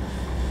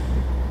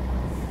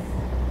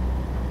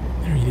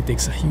 It really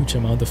takes a huge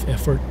amount of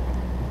effort.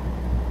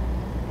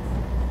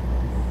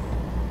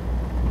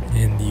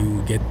 And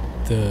you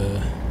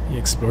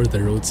explore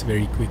the roads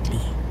very quickly.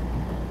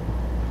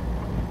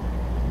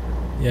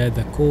 Yeah,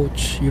 the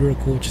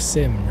Eurocoach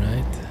sim,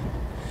 right?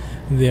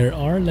 There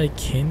are like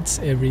hints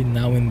every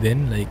now and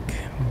then, like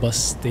bus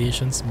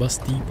stations, bus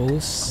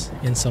depots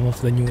in some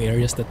of the new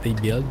areas that they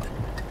build.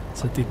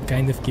 So it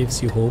kind of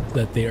gives you hope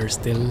that they are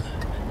still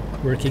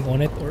working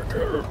on it, or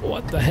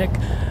what the heck,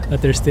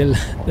 that they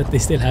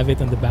still have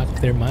it on the back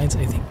of their minds.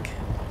 I think.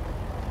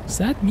 Was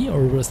that me,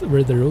 or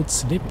were the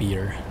roads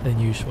slippier than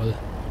usual?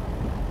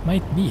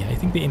 Might be. I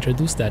think they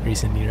introduced that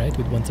recently, right,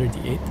 with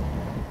 138.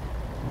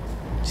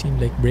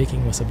 Seemed like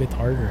braking was a bit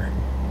harder.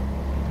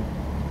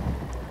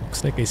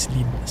 Looks like I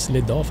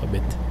slid off a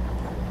bit.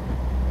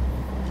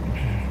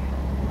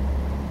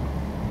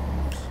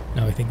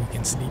 Now I think we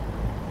can sleep.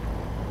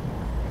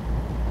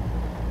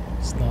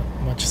 There's not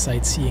much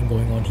sightseeing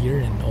going on here,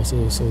 and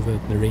also so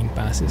that the rain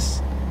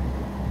passes.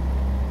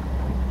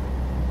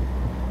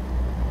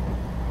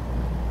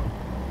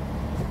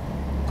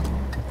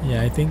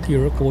 Yeah, I think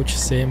Eurocoach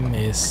Sim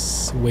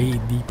is way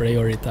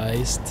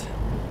deprioritized.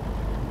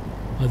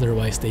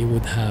 Otherwise, they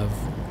would have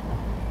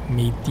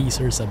made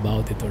teasers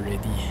about it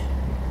already.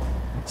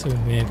 So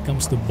when it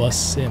comes to bus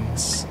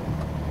sims,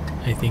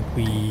 I think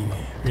we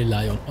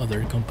rely on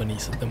other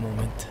companies at the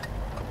moment.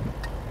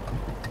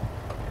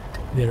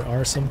 There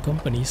are some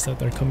companies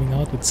that are coming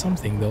out with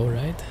something though,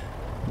 right?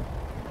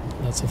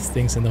 Lots of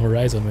things in the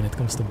horizon when it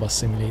comes to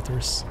bus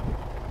simulators.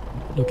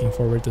 Looking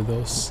forward to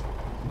those.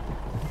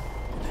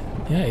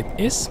 Yeah, it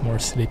is more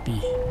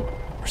slippy.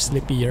 Or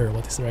slippier,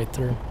 what is the right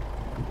term?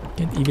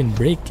 Can't even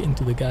brake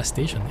into the gas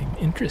station.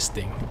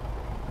 Interesting.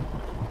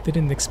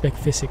 Didn't expect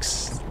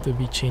physics to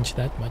be changed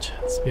that much.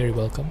 It's very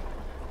welcome.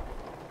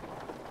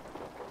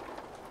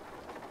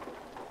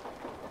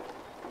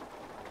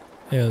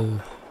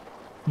 Well,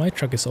 my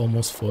truck is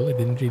almost full. I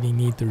didn't really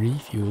need to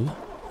refuel.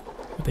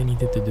 What I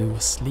needed to do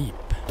was sleep.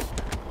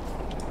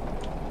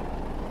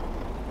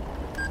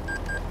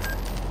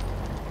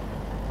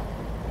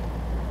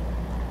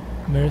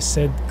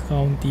 Merced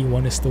County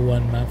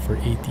 1:1 map for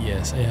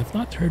ATS. I have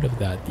not heard of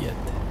that yet.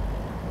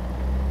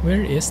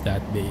 Where is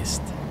that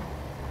based?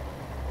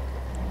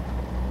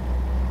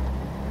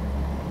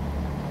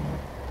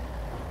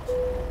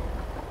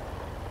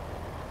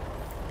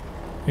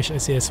 Wish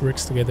SCS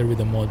works together with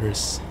the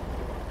modders.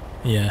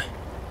 Yeah,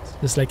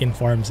 just like in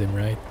FarmSim,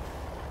 right?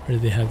 Where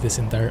they have this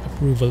entire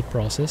approval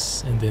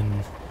process, and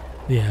then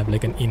they have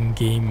like an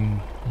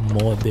in-game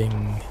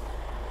modding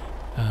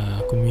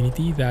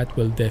community that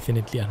will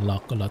definitely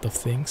unlock a lot of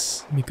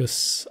things,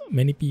 because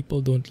many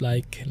people don't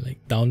like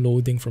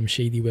downloading from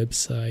shady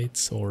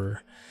websites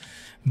or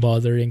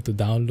bothering to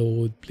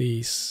download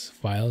place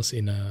files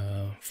in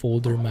a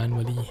folder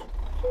manually.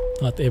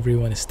 Not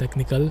everyone is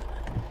technical,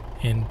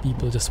 and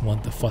people just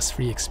want a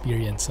fuss-free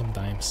experience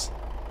sometimes.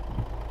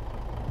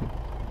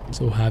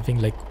 So having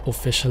like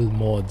official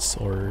mods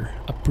or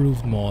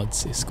approved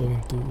mods is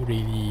going to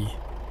really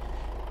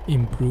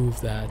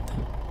improve that.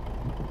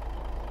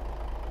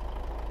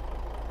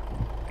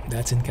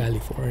 That's in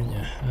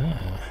California.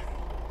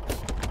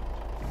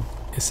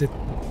 Is it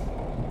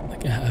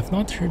like, I have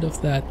not heard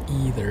of that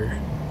either.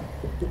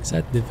 Is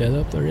that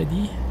developed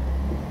already?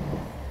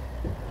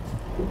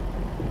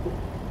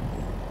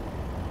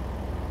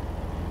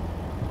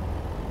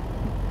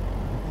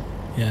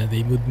 Yeah,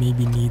 they would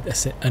maybe need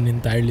an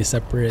entirely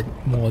separate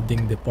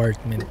modding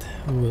department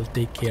who will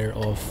take care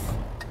of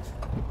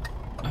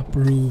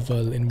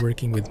approval and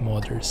working with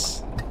modders.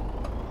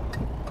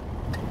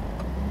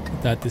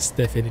 That is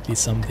definitely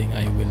something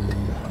I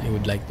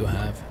would like to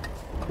have.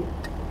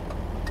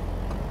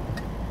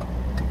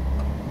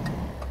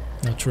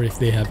 Not sure if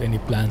they have any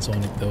plans on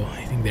it though.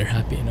 I think they're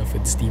happy enough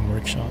with Steam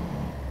Workshop.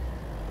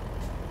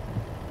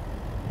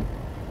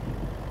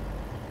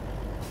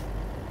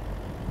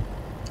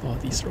 Oh,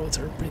 these roads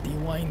are pretty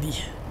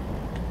windy.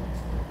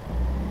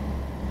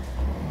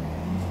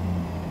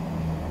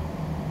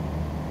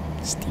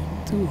 Steep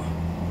too.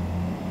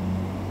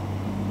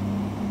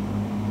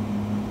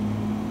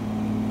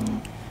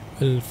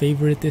 Well,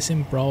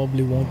 favoritism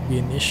probably won't be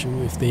an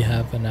issue if they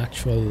have an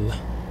actual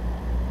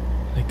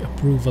like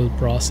approval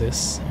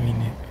process. I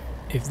mean,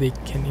 if they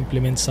can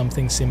implement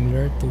something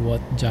similar to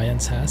what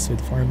Giants has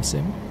with Farm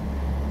Sim,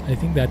 I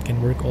think that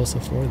can work also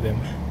for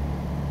them.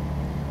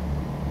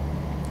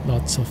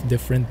 Lots of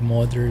different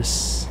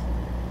modders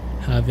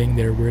having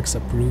their works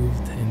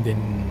approved and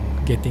then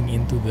getting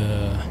into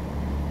the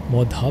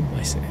mod hub,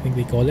 I think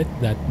they call it,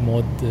 that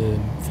mod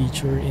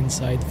feature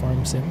inside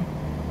Farm Sim.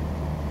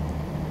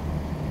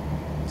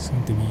 It's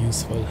going to be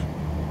useful.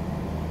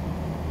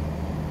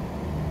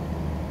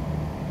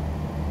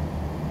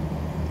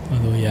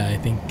 Although yeah, I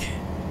think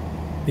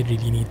they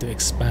really need to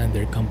expand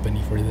their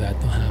company for that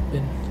to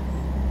happen.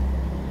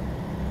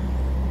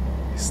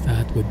 Because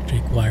that would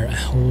require a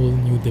whole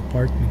new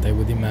department, I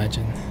would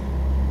imagine.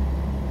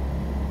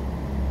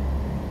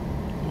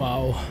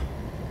 Wow.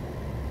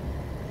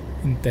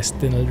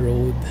 Intestinal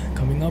Road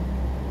coming up.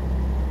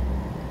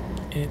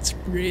 It's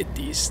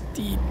pretty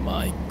steep,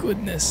 my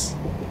goodness.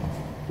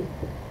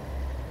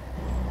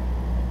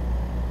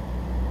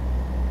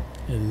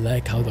 I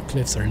like how the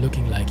cliffs are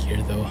looking like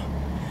here though.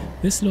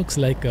 This looks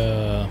like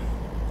an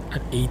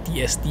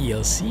ATS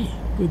DLC.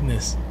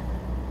 Goodness.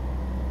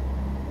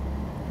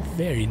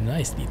 Very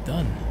nicely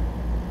done.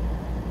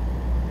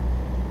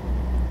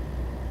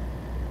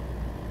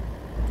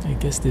 I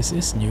guess this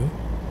is new.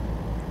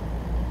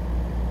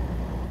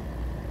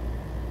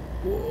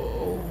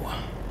 Whoa.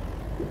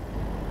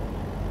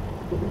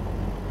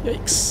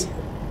 Yikes.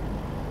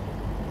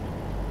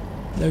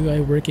 The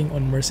guy working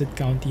on Merced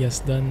County has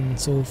done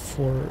so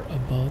for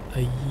about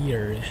a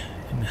year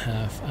and a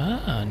half.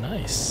 Ah,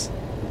 nice.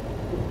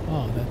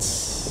 Wow,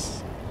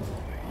 that's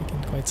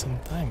taking quite some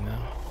time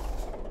now.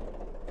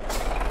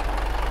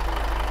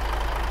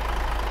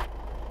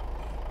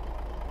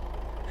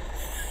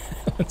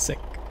 One sec.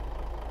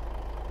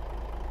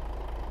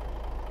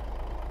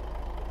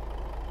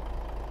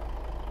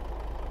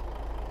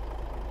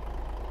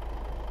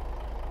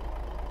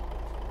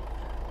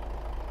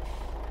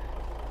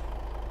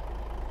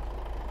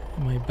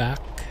 Am I back?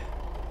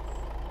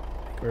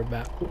 I think we're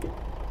back.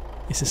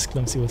 Mrs.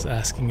 Clumsy was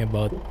asking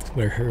about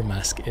where her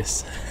mask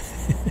is.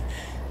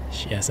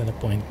 She has an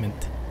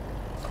appointment.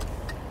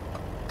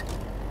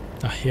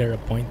 A hair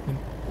appointment.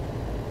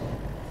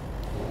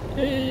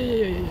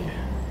 Hey.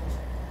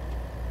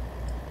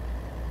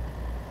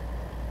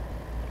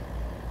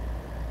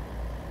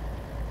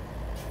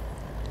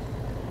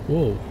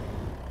 Whoa.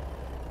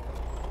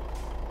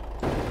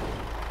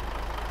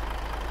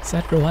 Is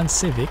that Rohan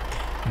Civic?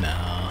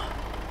 No.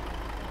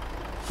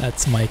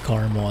 That's my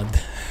car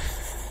mod.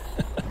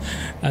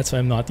 That's why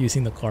I'm not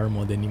using the car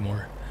mod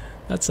anymore.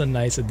 That's a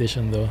nice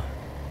addition though.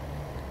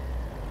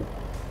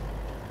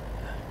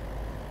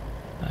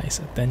 Nice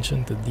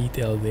attention to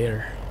detail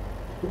there.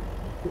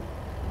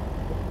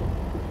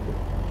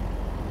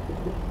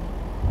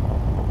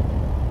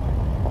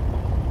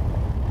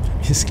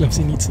 Miss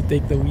Clumsy needs to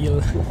take the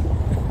wheel.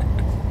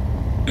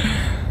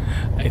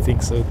 I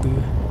think so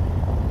too.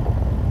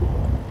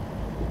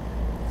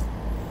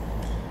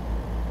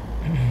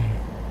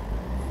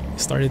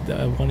 Started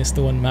a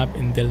 1:1 map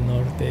in Del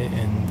Norte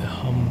and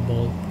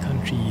Humboldt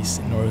counties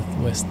in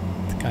Northwest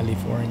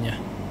California.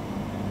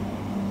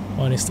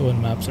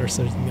 1:1 maps are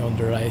certainly on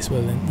the rise.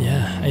 Well, and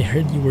yeah, I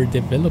heard you were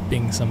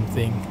developing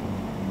something.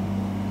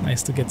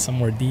 Nice to get some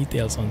more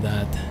details on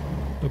that.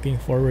 Looking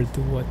forward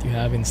to what you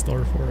have in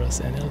store for us,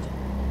 NL.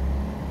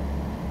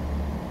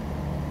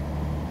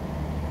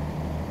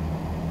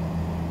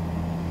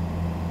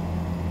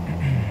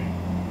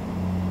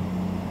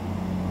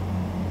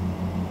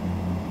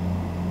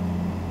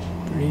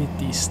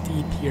 Pretty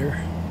steep here.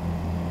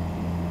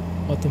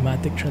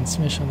 Automatic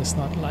transmission is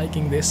not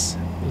liking this.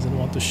 Doesn't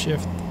want to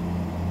shift.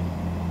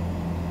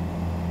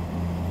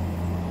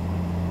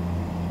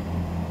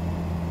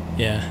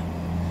 Yeah.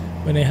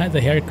 When I had the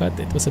haircut,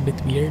 it was a bit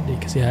weird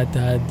because you had to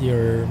have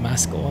your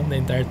mask on the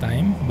entire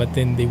time, but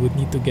then they would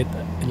need to get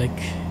like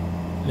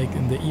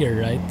in the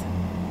ear, right?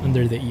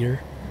 Under the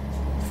ear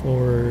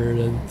for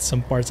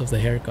some parts of the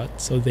haircut.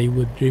 So they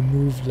would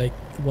remove like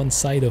one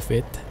side of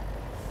it,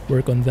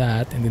 work on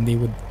that, and then they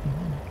would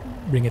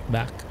bring it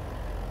back.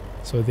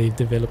 So they've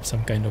developed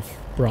some kind of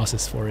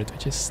process for it,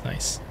 which is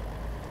nice.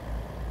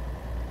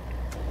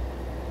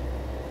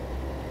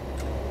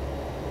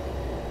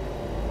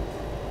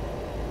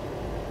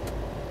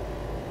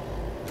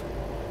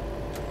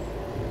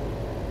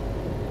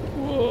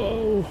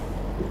 Whoa!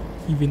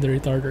 Even the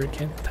retarder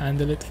can't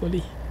handle it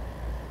fully.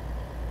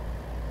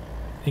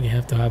 I think I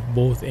have to have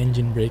both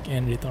engine brake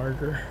and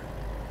retarder.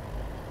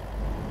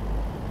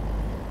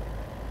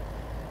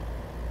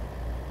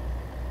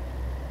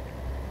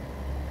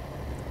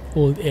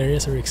 Old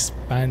areas are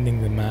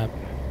expanding the map.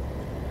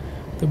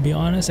 To be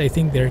honest, I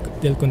think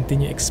they'll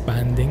continue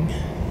expanding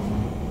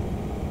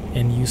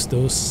and use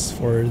those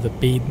for the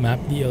paid map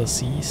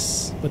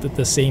DLCs, but at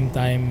the same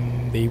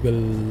time they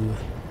will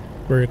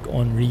work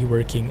on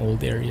reworking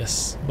old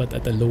areas, but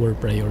at a lower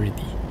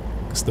priority.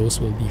 because those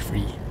will be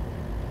free.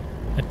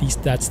 At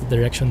least that's the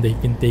direction they've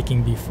been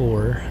taking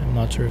before. I'm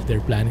not sure if they're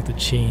planning to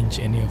change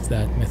any of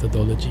that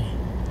methodology.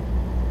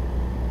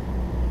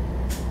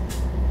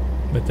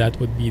 But that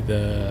would be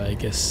the, I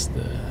guess,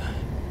 the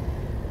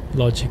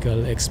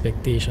logical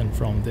expectation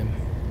from them.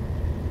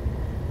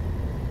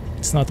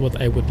 It's not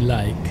what I would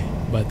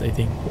like, but I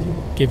think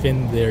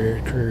given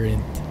their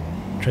current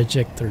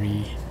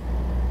trajectory,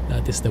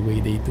 that is the way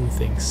they do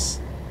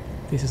things.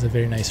 This is a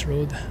very nice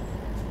road.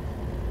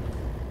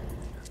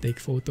 I'll take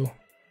photo.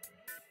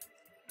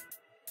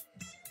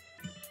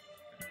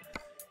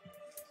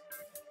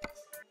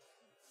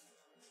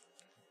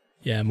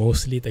 Yeah,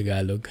 mostly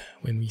Tagalog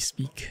when we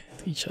speak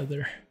to each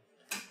other.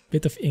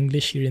 Bit of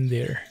English here and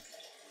there,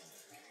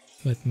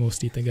 but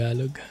mostly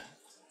Tagalog.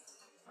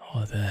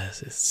 Oh,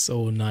 this is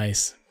so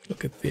nice.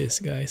 Look at this,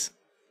 guys.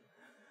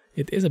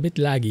 It is a bit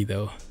laggy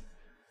though.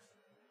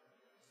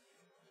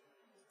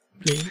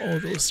 Blame all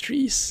those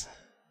trees.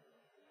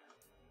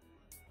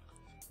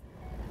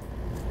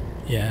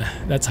 Yeah,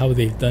 that's how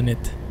they've done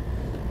it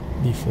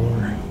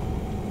before.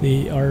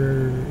 They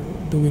are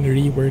doing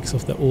reworks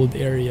of the old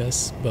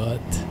areas,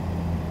 but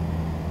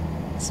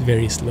it's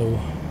very slow,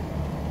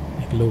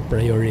 like low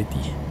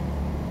priority.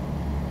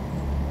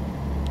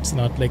 It's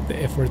not like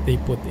the effort they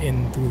put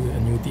into a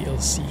new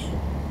DLC,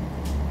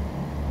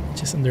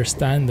 which is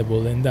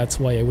understandable, and that's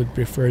why I would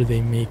prefer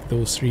they make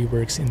those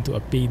reworks into a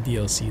paid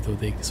DLC,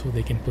 so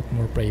they can put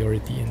more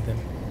priority in them.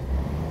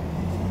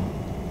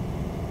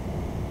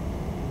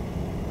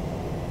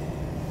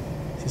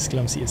 This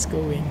Clumsy is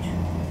going.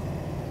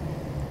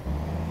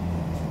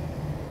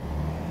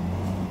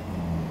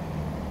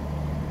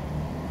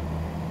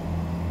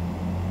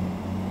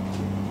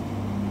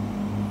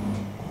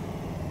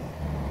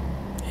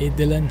 Hey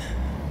Dylan,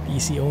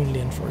 PC only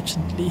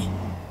unfortunately.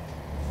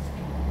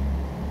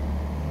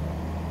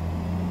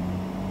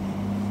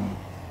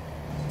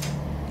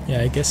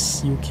 Yeah, I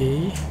guess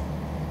UK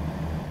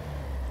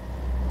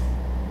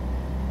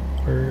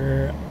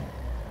or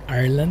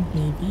Ireland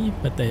maybe,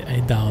 but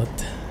I doubt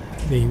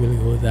they will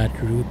go that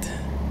route.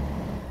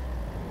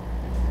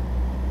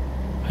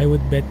 I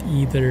would bet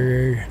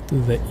either to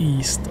the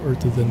east or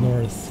to the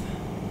north.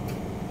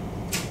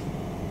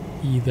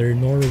 Either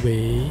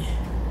Norway,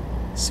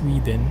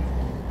 Sweden,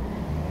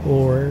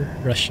 or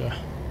Russia.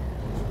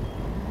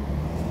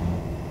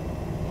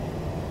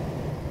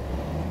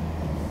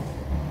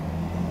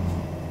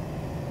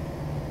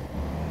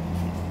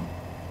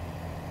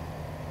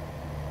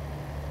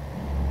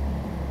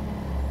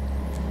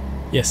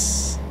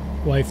 Yes,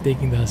 wife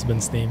taking the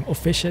husband's name.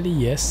 Officially,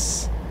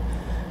 yes,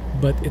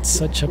 but it's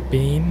such a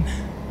pain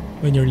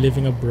when you're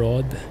living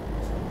abroad.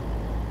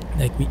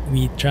 Like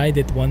we tried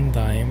it one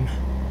time.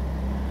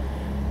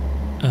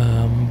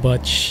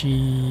 But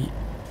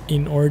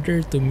in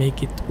order to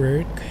make it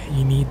work,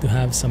 you need to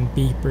have some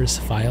papers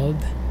filed,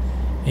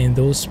 and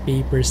those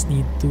papers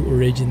need to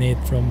originate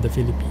from the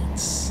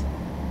Philippines.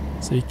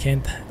 So you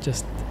can't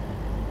just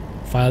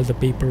file the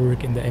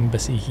paperwork in the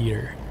embassy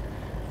here.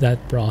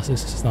 That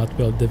process is not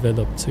well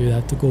developed, so you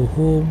have to go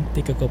home,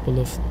 take a couple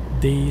of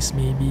days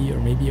maybe, or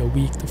maybe a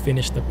week to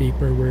finish the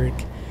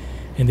paperwork,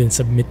 and then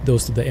submit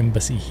those to the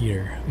embassy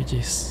here, which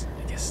is,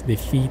 I guess,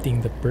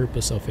 defeating the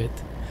purpose of it.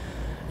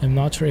 I'm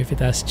not sure if it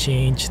has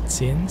changed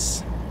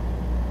since,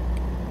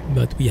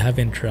 but we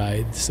haven't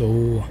tried.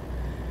 So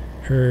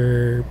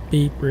her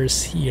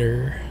papers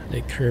here,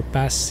 like her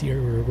pass here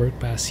or work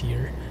pass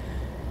here,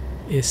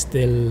 is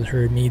still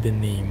her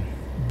maiden name.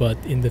 But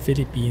in the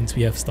Philippines,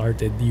 we have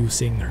started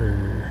using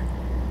her,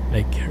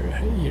 like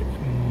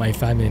my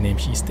family name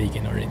she's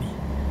taken already.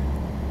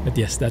 But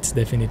yes, that's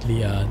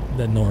definitely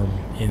the norm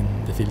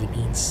in the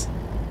Philippines.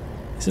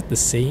 Is it the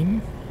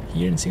same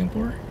here in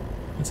Singapore?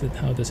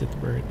 How does it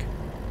work?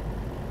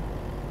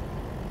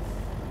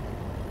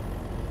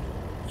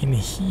 In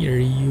here,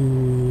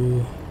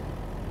 you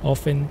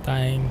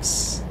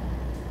oftentimes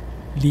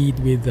lead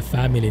with the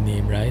family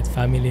name, right?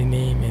 Family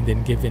name and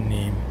then given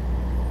name.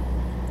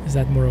 Is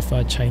that more of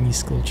a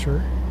Chinese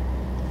culture?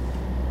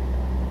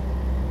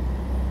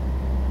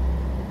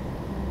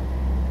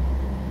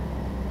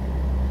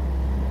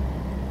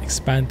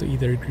 Expand to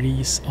either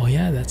Greece. Oh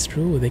yeah, that's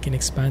true. They can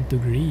expand to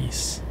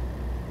Greece.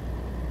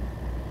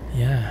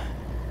 Yeah.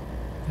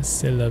 That's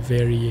still a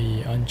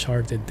very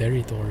uncharted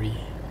territory.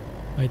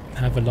 Might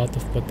have a lot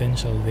of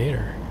potential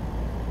there.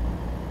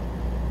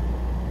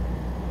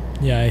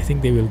 Yeah, I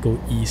think they will go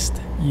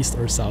east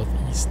or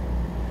southeast.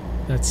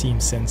 That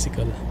seems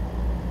sensical.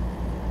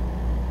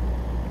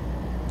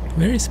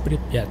 Where is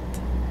Pripyat?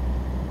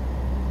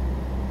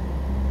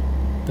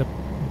 The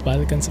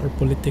Balkans are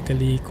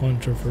politically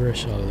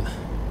controversial.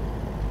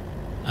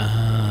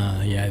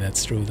 Ah, yeah,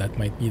 that's true. That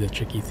might be the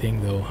tricky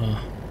thing though,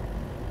 huh?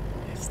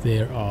 If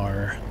there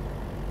are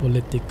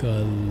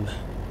political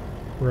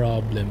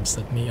problems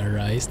that may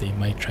arise, they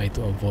might try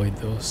to avoid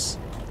those.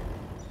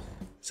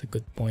 It's a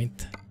good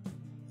point.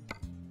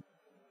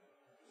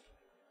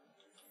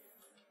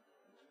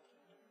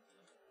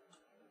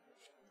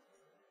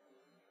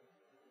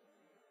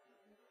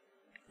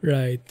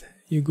 Right,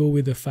 you go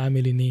with the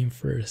family name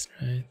first,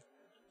 right?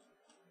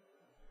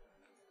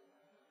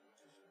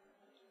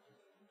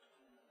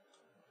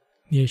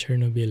 Near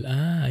Chernobyl.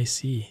 Ah, I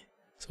see.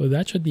 So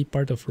that should be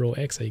part of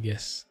RoEx, I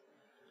guess.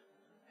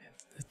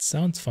 It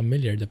sounds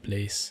familiar, the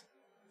place.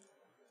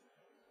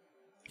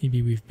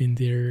 Maybe we've been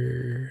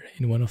there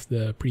in one of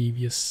the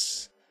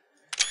previous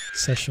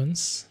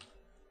sessions.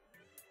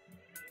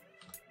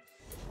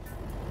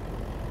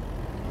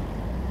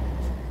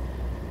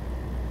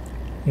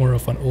 More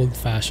of an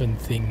old-fashioned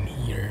thing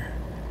here.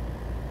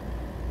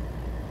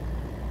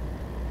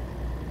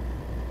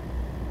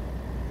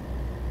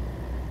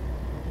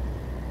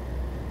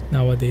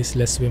 Nowadays,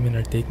 less women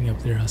are taking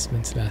up their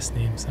husbands' last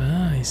names.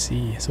 Ah, I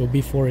see. So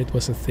before it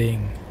was a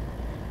thing.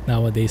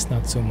 Nowadays,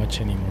 not so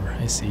much anymore.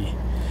 I see.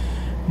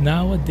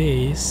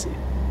 Nowadays,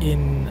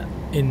 in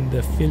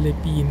the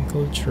Philippine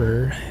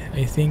culture,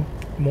 I think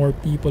more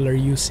people are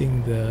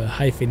using the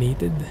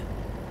hyphenated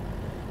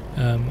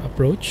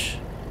approach.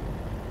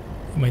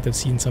 You might have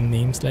seen some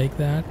names like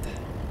that.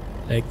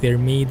 Like their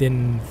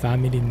maiden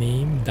family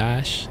name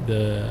dash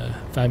the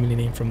family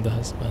name from the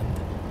husband.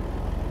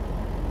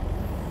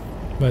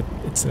 But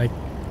it's like,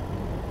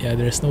 yeah,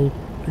 there's no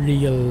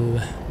real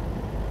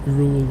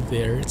rule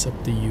there. It's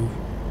up to you.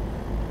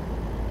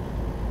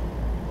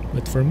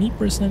 But for me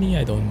personally,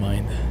 I don't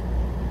mind.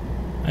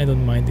 I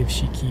don't mind if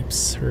she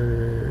keeps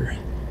her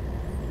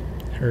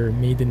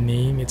maiden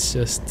name. It's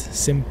just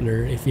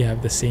simpler if you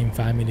have the same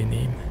family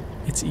name.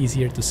 It's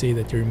easier to say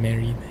that you're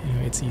married. You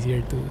know, it's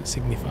easier to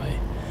signify.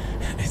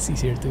 It's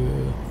easier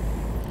to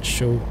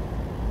show.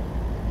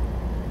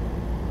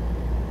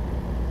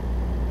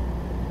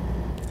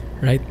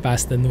 Right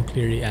past the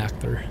nuclear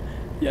reactor.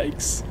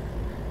 Yikes.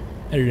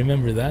 I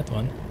remember that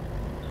one.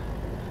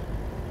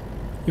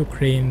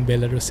 Ukraine,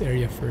 Belarus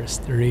area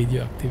first. The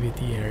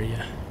radioactivity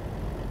area.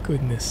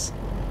 Goodness.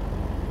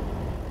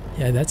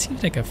 Yeah, that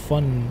seems like a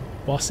fun,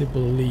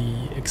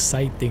 possibly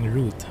exciting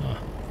route, huh?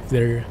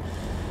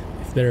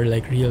 If there are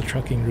like real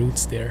trucking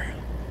routes there,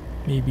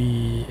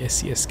 maybe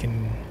SCS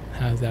can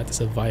have that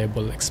as a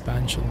viable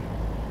expansion.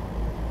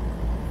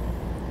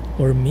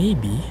 Or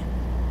maybe,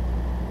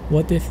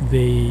 what if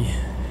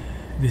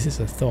this is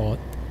a thought,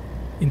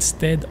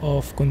 instead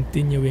of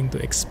continuing to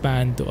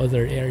expand to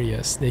other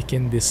areas, they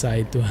can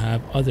decide to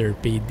have other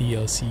paid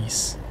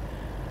DLCs.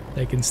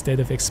 Like instead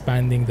of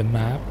expanding the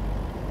map,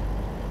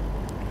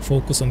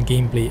 focus on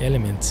gameplay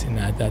elements and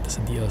add that as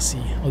a DLC.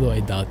 Although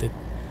I doubt it.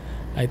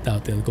 I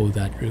doubt they'll go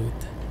that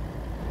route.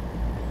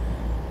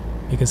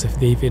 Because if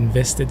they've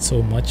invested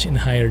so much in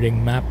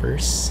hiring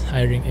mappers,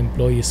 hiring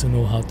employees who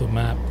know how to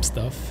map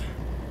stuff,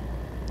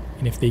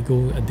 and if they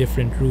go a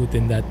different route,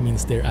 then that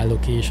means their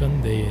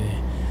allocation,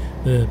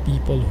 the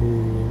people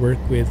who work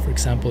with, for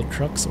example,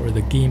 trucks or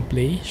the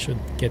gameplay should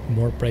get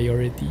more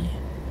priority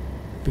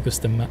because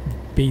the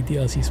paid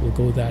DLCs will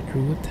go that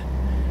route.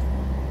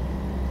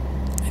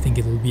 I think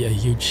it will be a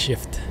huge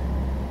shift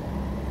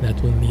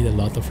that will need a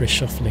lot of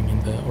reshuffling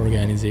in the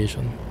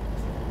organization.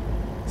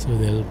 So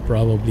they'll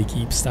probably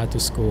keep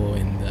status quo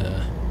and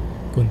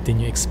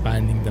continue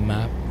expanding the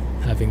map,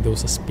 having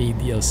those as paid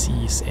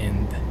DLCs,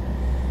 and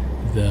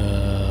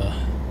the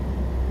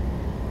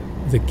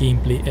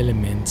gameplay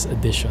elements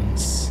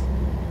additions,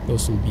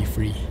 those will be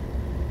free.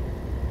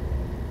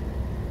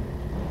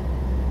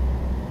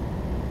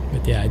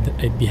 But yeah,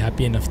 I'd be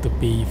happy enough to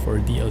pay for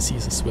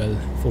DLCs as well,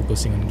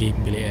 focusing on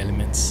gameplay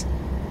elements,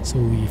 so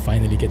we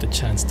finally get a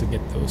chance to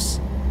get those.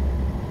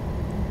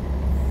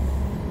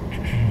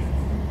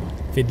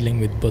 Fiddling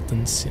with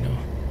buttons, you know,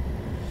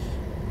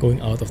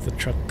 going out of the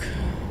truck,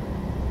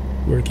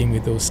 working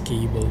with those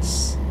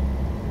cables,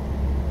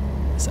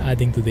 it's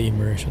adding to the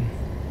immersion.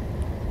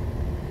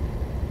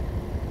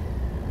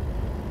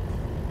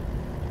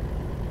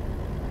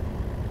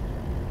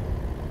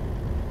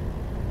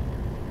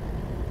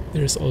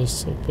 There's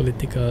also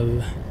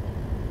political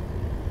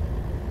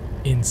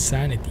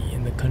insanity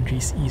in the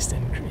country's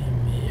eastern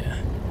Crimea.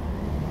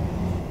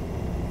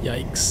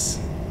 Yikes.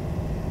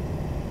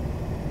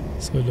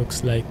 So it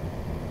looks like,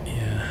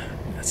 yeah,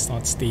 that's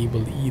not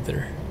stable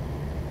either.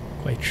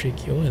 Quite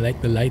tricky. Oh, I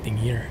like the lighting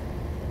here.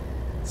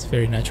 It's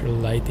very natural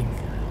lighting.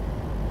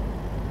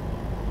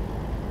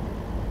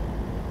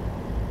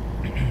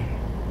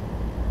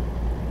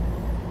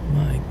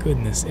 My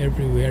goodness,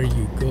 everywhere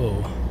you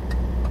go.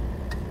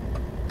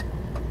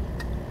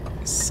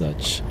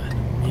 Such an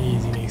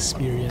amazing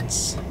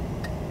experience.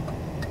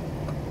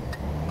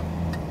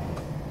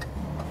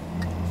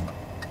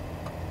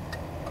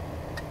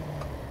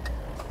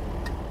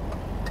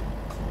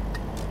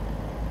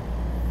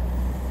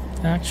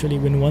 Actually,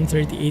 when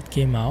 138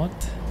 came out,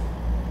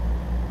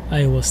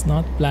 I was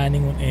not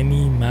planning on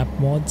any map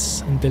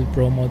mods until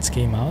pro mods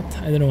came out.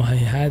 I don't know, I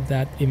had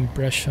that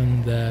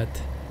impression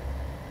that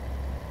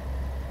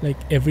like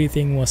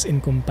everything was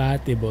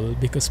incompatible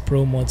because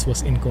pro mods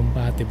was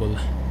incompatible.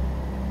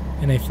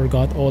 And I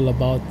forgot all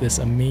about this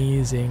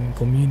amazing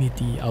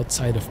community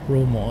outside of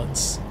pro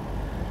mods.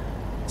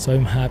 So I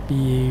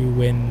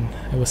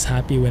was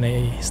happy when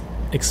I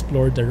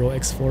explored the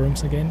RoEx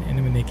forums again,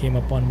 and when I came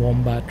upon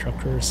Wombat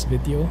Trucker's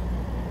video,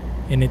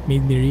 and it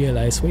made me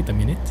realize, wait a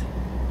minute,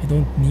 I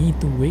don't need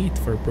to wait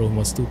for Pro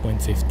Mods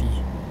 2.50.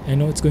 I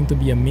know it's going to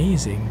be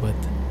amazing, but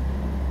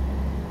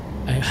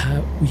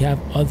we have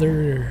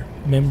other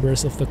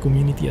members of the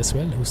community as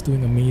well who's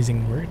doing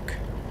amazing work,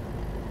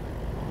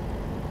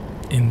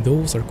 and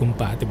those are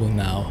compatible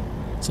now.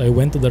 So I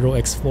went to the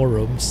RoEx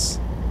forums.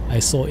 I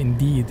saw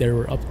indeed there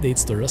were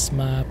updates to Rust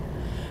map,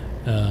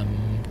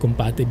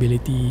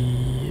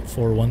 compatibility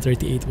for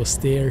 138 was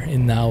there,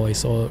 and now I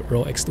saw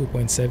RoEx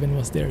 2.7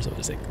 was there. So I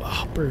was like,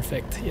 oh,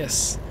 perfect,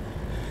 yes,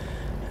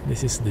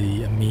 this is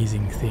the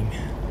amazing thing.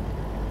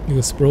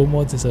 Because pro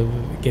mods is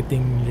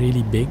getting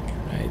really big,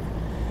 right?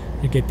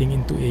 You're getting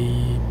into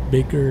a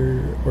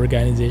bigger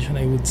organization,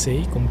 I would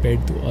say,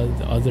 compared to all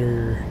the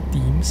other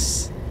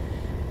teams.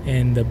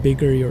 And the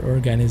bigger your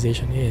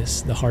organization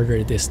is, the harder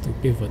it is to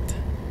pivot,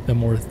 the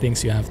more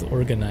things you have to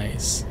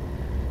organize.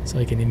 So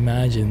I can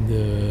imagine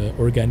the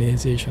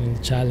organizational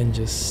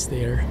challenges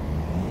there.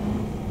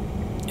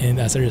 And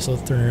as a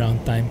result,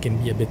 turnaround time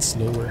can be a bit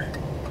slower.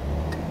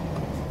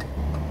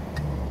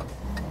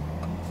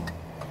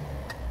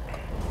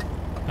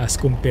 As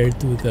compared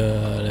to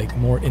the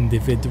more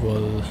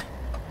individual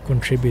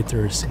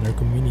contributors in our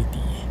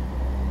community,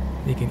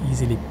 they can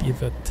easily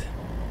pivot.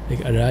 Like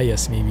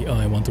Arayas, maybe, oh,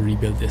 I want to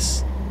rebuild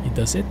this. He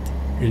does it,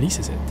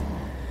 releases it.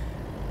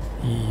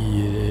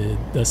 He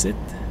does it,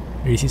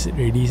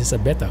 releases a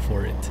beta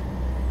for it.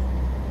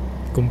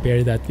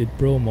 Compare that with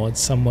pro mods.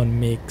 Someone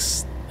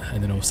makes, I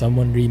don't know,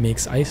 someone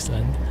remakes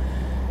Iceland.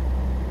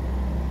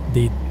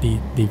 They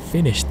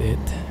finished it.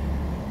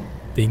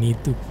 They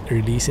need to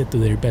release it to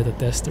their beta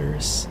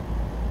testers.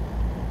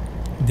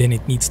 Then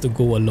it needs to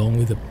go along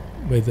with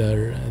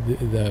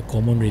the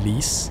common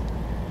release.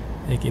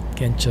 Like, it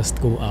can't just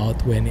go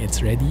out when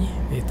it's ready.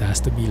 It has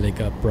to be like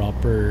a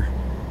proper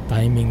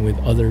timing with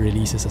other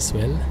releases as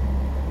well.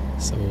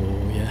 So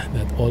yeah,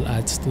 that all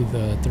adds to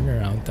the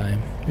turnaround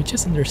time, which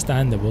is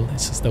understandable.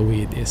 It's just the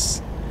way it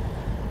is.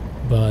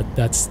 But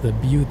that's the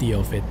beauty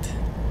of it.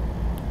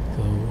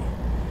 So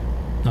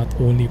not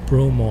only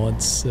pro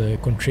mods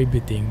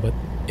contributing, but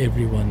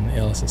everyone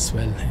else as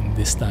well. And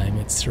this time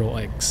it's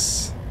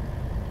RoEx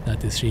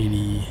that is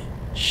really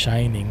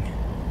shining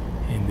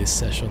in this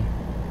session.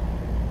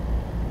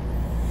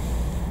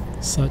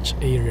 Such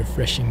a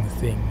refreshing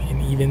thing.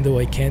 And even though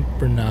I can't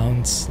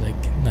pronounce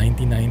like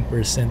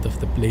 99%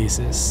 of the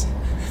places,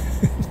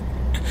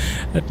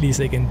 at least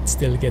I can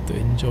still get to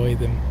enjoy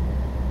them.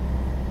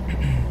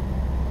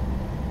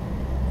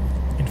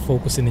 And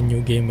focus in a new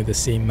game with the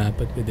same map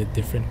but with a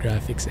different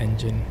graphics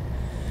engine.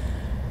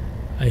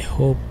 I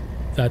hope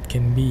that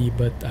can be,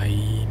 but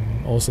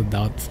I'm also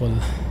doubtful.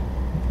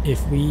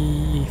 If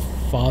we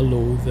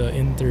follow the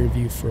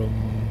interview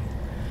from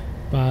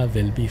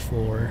Pavel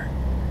before,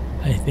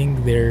 I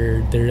think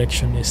their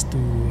direction is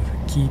to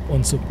keep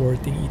on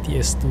supporting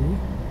ETS2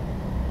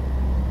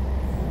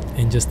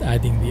 and just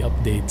adding the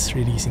updates,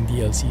 releasing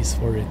DLCs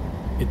for it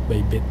bit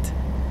by bit.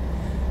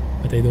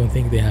 But I don't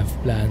think they have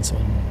plans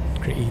on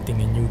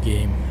creating a new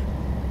game.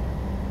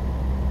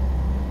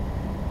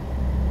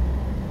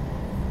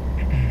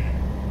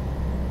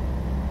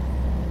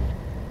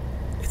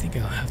 I think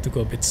I'll have to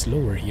go a bit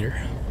slower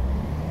here.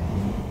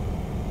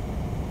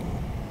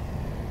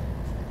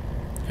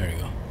 There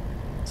we go.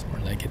 It's more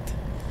like it.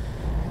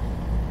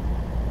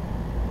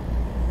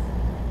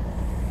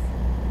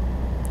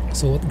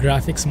 So what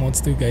graphics mods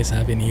do you guys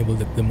have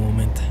enabled at the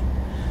moment?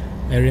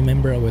 I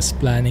remember I was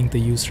planning to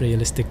use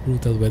realistic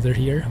brutal weather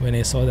here when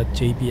I saw that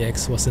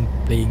JPX wasn't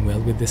playing well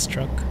with this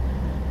truck.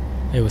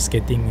 I was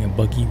getting a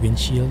buggy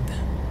windshield.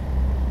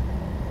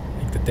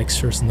 Like the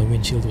textures on the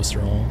windshield was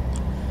wrong.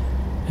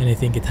 And I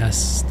think it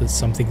has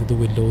something to do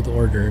with load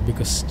order,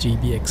 because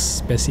JPX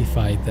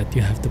specified that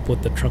you have to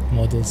put the truck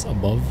models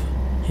above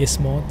his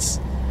mods.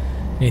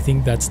 And I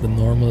think that's the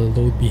normal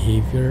load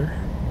behavior,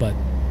 but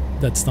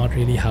that's not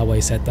really how I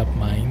set up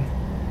mine.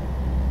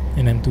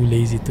 And I'm too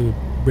lazy to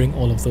bring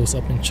all of those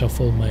up and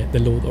shuffle the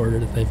load order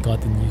that I've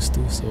gotten used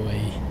to, so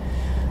I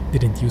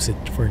didn't use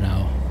it for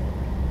now.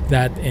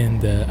 That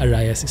and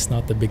Arayas is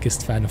not the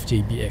biggest fan of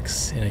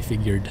JPX, and I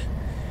figured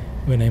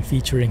when I'm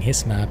featuring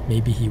his map,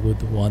 maybe he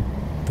would want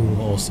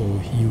to also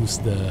use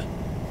the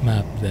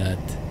map that,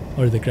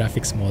 or the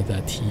graphics mod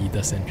that he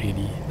doesn't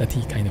really, that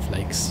he kind of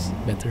likes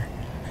better.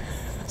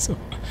 So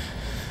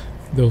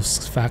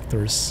those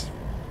factors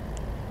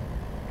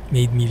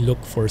made me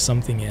look for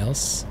something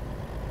else.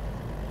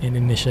 And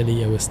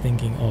initially I was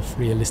thinking of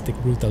realistic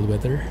brutal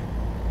weather,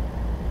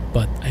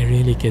 but I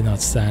really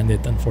cannot stand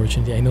it,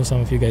 unfortunately. I know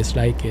some of you guys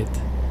like it,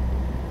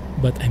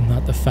 but I'm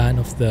not a fan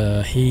of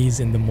the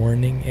haze in the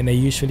morning. And I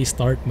usually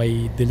start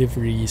my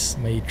deliveries,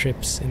 my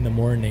trips in the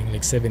morning,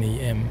 like 7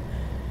 AM.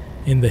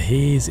 And the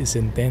haze is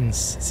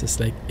intense. It's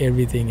just like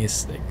everything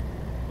is like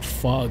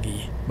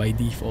foggy by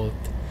default.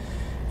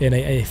 And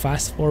I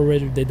fast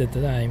forwarded at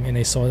the time, and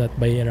I saw that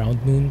by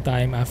around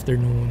noontime,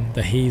 afternoon,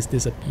 the haze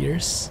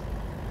disappears.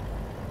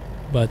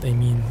 But I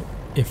mean,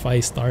 if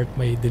I start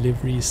my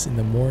deliveries in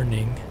the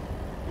morning,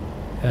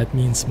 that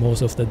means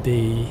most of the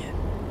day,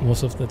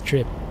 most of the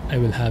trip, I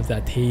will have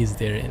that haze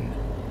there, and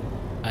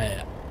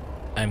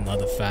I'm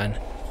not a fan.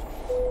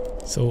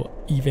 So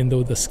even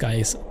though the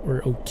skies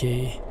were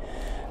okay,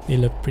 They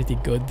look pretty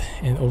good,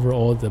 and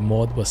overall the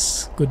mod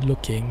was good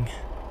looking.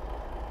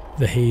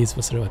 The haze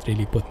was what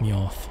really put me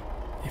off.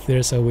 If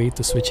there's a way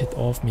to switch it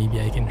off, maybe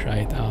I can try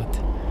it out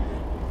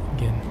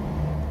again.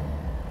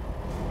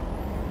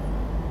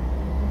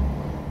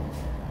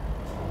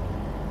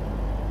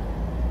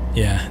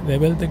 Yeah,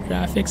 well, the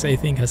graphics I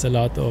think has a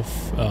lot of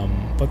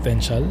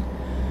potential.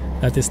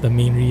 That is the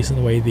main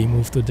reason why they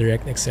moved to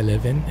DirectX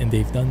 11, and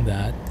they've done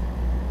that.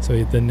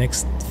 So the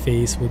next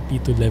phase would be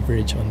to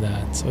leverage on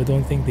that. So I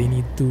don't think they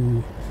need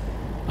to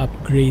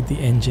upgrade the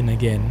engine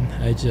again.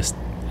 I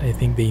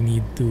think they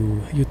need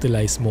to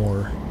utilize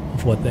more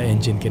of what the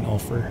engine can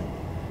offer.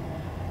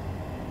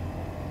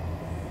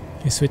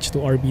 I switched to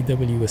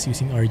RBW, was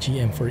using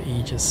RGM for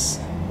ages.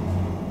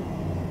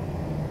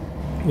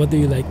 What do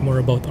you like more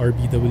about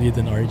RBW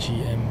than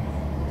RGM?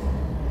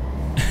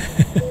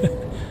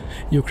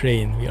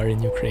 Ukraine. We are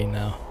in Ukraine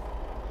now.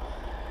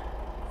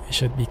 We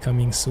should be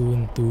coming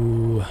soon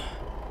to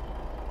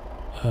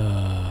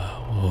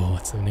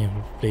what's the name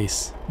of the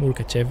place?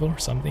 Murkachevo or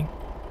something?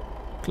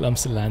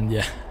 Clumsy.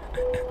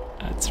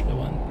 That's the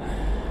one.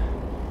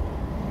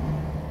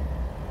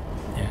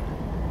 Yeah.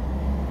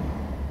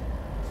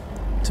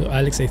 So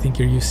Alex, I think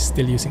you're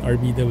still using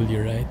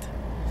RBW, right?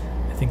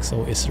 I think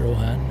so is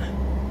Rohan.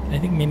 I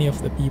think many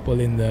of the people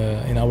in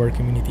our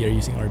community are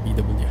using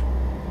RBW.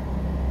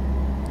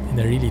 And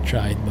I really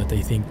tried, but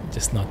I think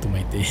just not to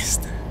my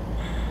taste.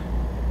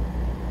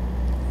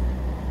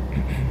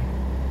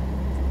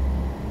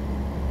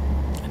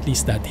 At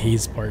least that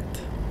haze part.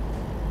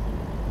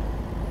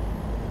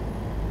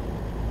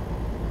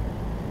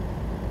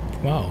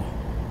 Wow,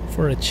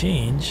 for a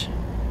change,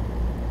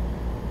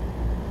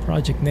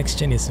 Project Next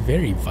Gen is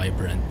very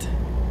vibrant.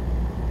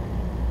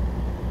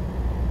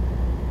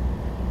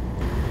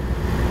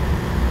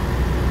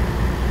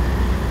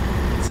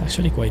 It's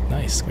actually quite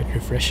nice, quite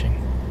refreshing.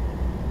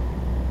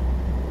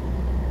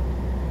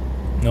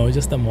 No,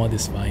 just the mod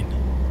is fine.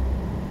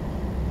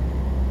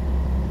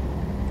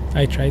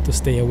 I try to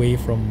stay away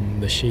from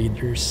the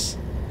shaders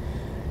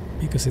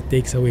because it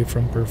takes away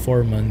from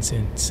performance,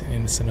 and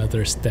it's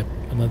another step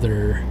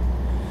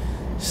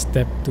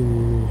to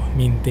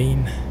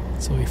maintain.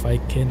 So if I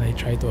can, I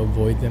try to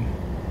avoid them.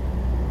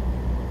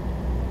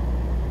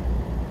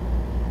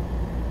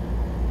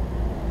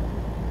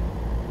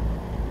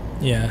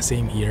 Yeah,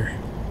 same here.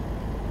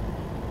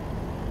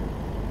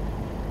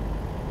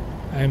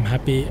 I'm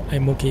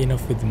okay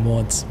enough with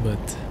mods,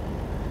 but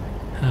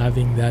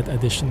having that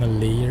additional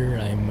layer,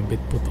 I'm a bit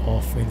put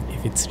off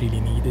if it's really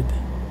needed.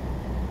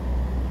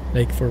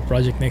 Like for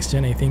Project Next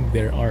Gen, I think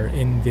there are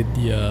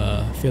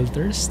NVIDIA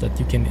filters that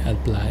you can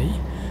apply.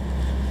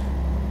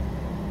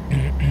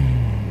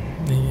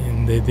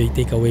 And they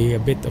take away a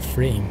bit of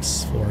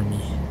frames for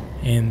me.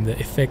 And the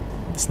effect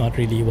is not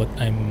really what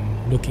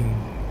I'm looking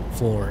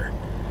for.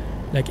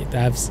 Like it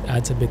adds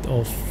a bit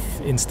of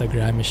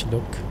Instagramish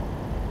look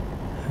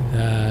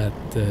that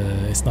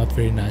is not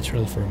very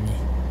natural for me.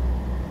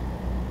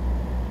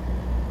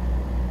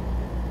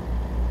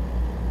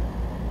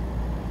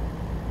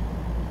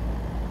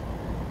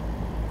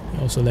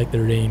 I also like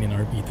the rain in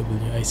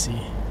RBW, I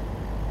see.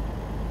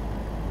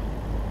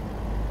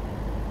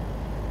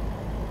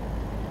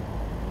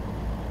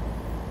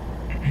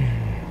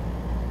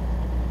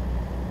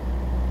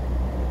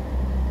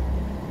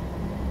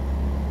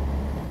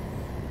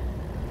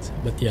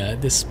 But yeah,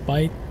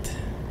 despite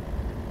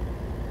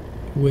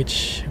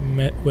which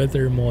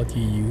weather mod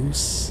you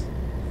use,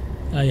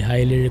 I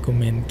highly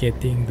recommend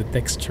getting the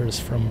textures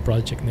from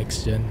Project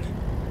Next Gen.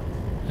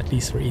 At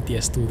least for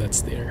ETS2,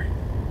 that's there.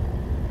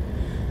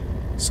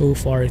 So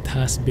far it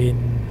has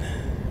been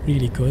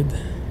really good.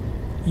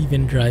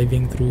 Even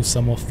driving through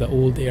some of the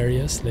old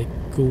areas, like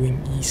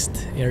going east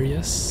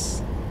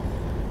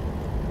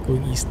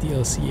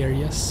DLC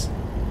areas,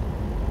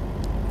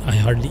 I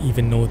hardly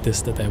even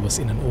noticed that I was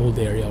in an old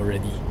area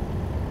already,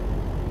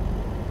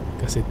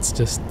 because it's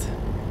just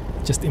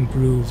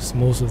improves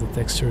most of the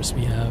textures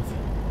we have,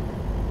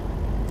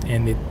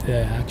 and it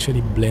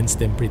actually blends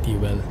them pretty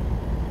well.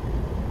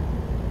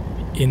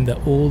 In the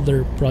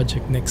older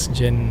Project Next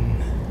Gen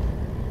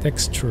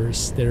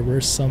textures, there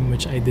were some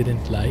which I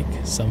didn't like,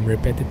 some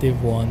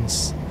repetitive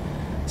ones,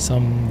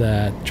 some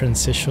that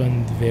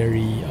transitioned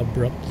very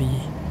abruptly.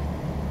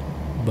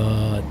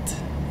 But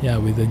yeah,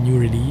 with the new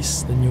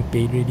release, the new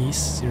paid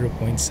release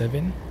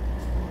 0.7,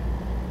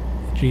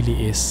 it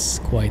really is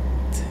quite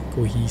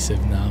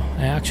cohesive now.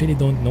 I actually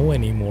don't know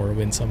anymore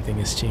when something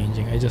is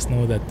changing. I just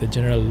know that the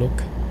general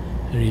look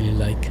I really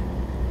like.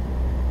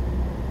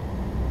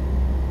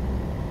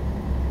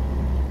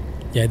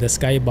 Yeah, the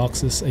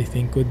skyboxes I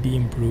think could be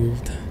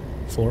improved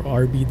for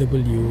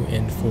RBW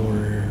and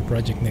for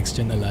Project Next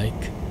Gen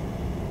alike.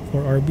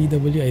 For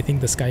RBW, I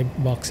think the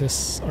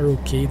skyboxes are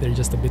okay. They're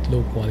just a bit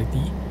low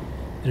quality.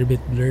 They're a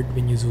bit blurred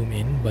when you zoom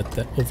in, but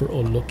the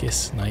overall look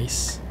is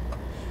nice.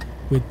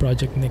 With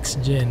Project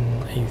Next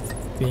Gen, I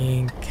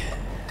think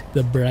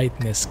the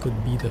brightness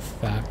could be the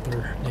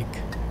factor.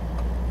 Like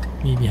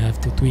maybe have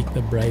to tweak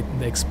the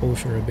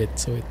exposure a bit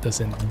so it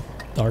doesn't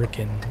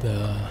darken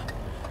the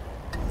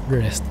the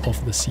rest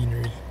of the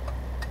scenery.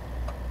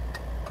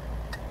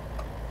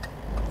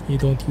 You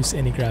don't use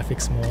any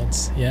graphics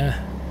mods. Yeah,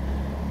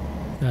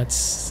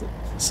 that's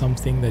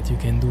something that you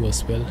can do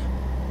as well.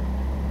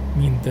 I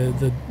mean,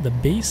 the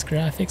base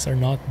graphics are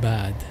not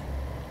bad,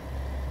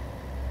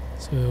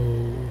 so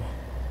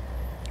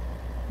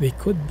they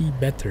could be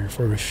better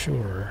for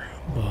sure,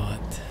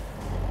 but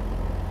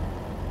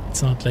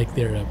it's not like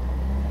they're a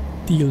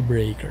deal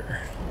breaker.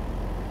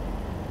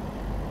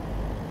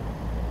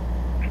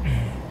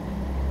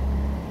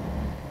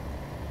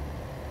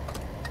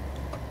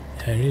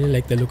 I really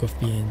like the look of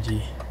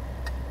PNG.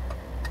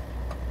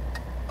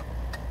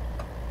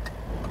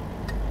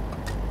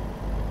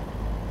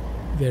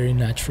 Very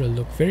natural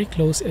look, very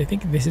close. I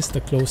think this is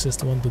the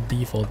closest one to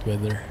default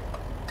weather.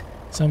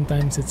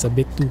 Sometimes it's a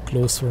bit too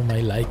close for my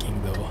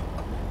liking though.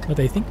 But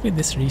I think with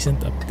this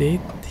recent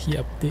update, he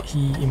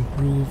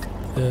improved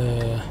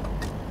the,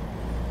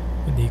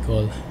 what do you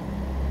call?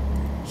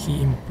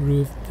 He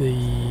improved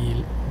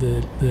the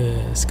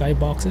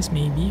skyboxes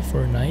maybe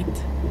for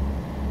night.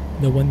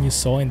 The one you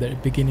saw in the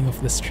beginning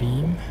of the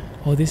stream.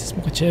 Oh, this is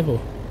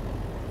Mukachevo.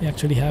 We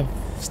actually have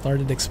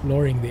started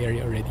exploring the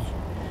area already.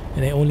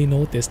 And I only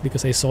noticed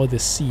because I saw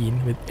this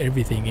scene with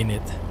everything in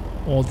it.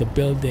 All the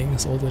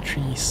buildings, all the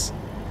trees.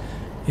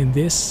 And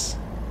this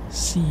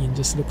scene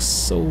just looks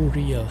so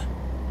real.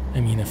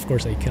 I mean, of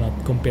course I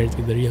cannot compare it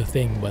with the real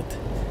thing, but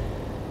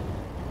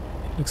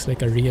it looks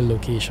like a real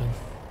location.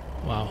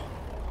 Wow.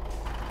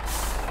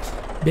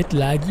 Bit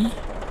laggy,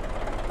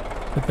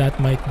 but that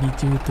might be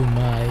due to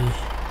my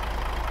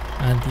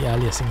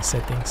anti-aliasing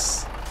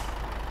settings.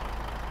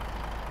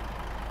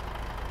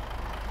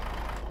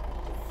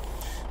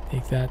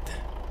 Take that.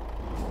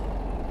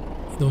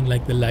 I don't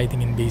like the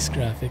lighting in base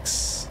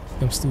graphics. It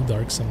becomes too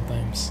dark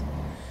sometimes.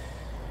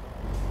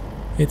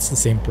 It's the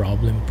same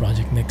problem,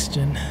 Project Next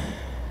Gen.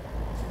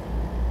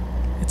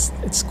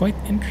 It's quite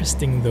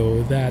interesting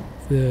though that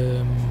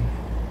the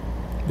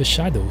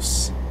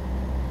shadows,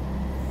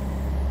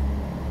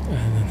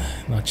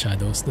 not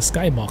shadows, the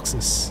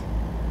skyboxes.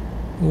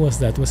 Who was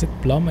that? Was it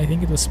Plum? I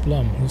think it was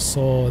Plum who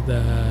saw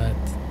that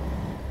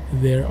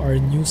there are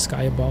new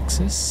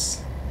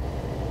skyboxes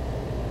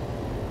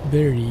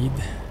buried.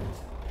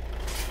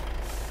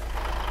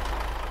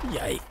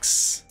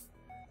 Yikes.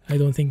 I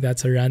don't think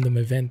that's a random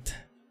event.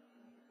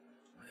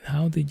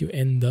 How did you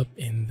end up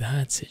in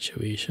that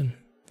situation?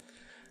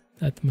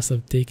 That must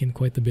have taken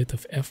quite a bit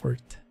of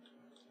effort.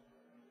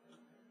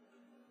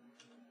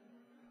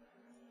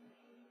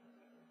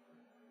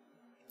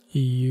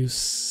 You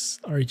use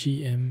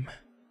RGM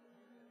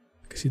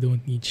because you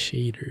don't need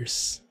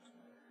shaders.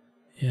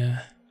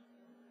 Yeah.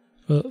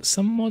 Well,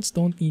 some mods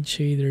don't need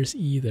shaders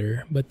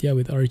either, but yeah,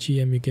 with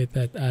RGM you get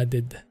that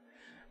added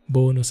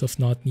bonus of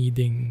not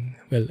needing,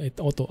 well, it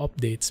auto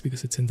updates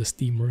because it's in the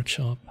Steam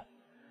Workshop.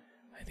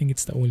 I think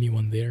it's the only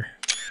one there.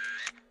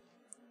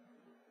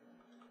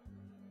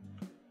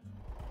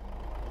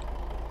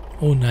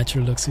 Oh,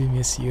 Natural Lux, we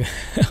miss you.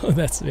 Oh,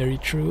 that's very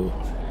true.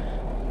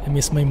 I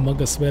miss my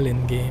mug as well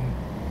in game.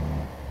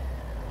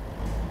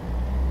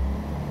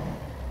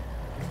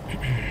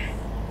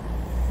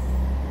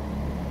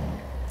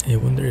 I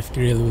wonder if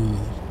Grill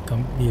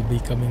will be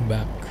coming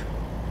back.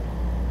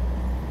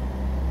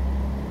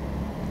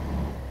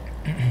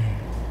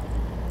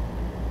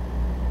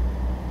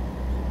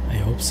 I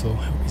hope so. I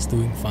hope he's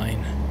doing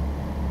fine.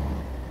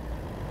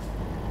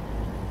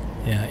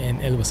 Yeah,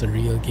 NL was a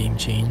real game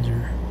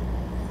changer.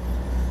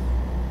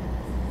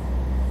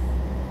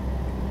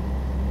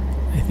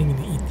 I think in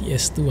the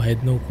ETS2 I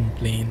had no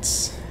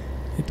complaints.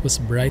 It was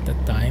bright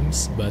at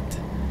times, but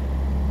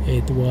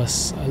it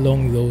was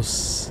along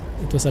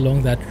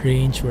that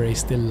range where I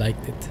still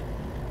liked it.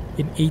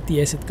 In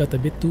ATS it got a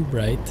bit too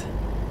bright,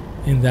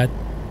 in that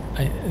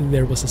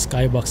there was a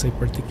skybox I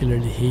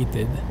particularly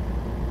hated.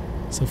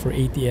 So for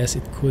ATS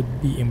it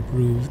could be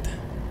improved,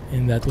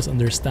 and that was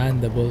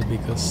understandable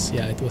because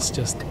yeah, it was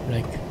just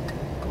like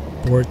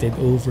ported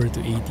over to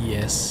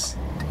ATS.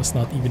 It was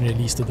not even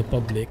released to the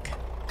public.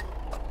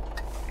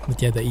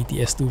 But yeah, the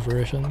ETS2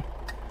 version,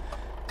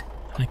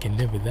 I can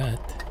live with that.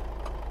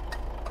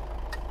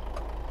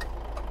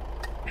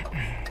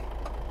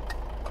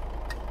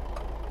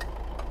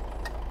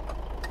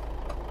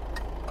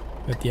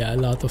 But yeah, a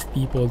lot of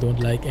people don't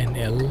like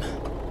NL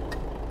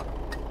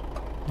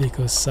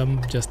because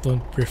some just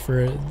don't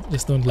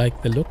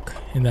like the look,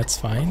 and that's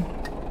fine.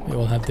 We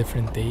all have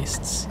different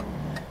tastes.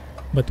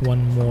 But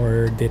one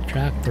more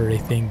detractor, I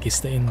think, is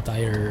the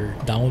entire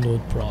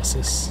download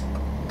process.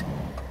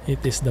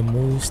 It is the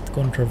most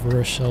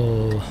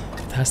controversial,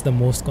 it has the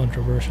most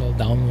controversial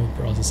download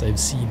process I've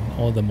seen in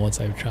all the mods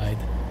I've tried.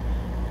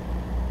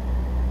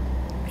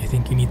 I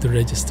think you need to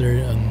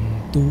register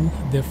on 2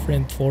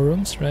 different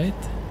forums, right?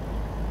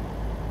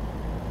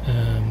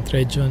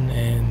 Trejon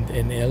and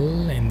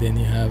NL, and then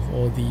you have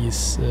all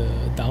these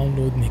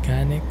download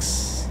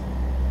mechanics.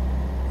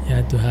 You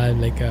had to have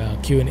like a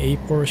Q&A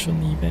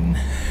portion even.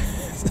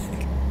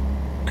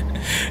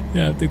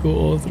 You have to go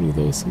all through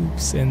those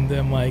hoops, and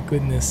my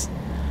goodness,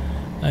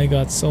 I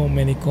got so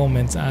many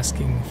comments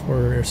asking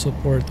for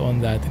support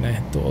on that, and I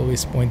had to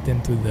always point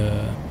them to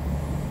the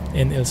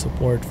NL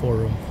support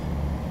forum.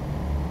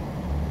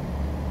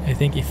 I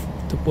think, if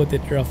to put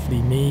it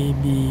roughly,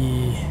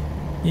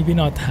 maybe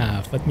not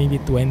half, but maybe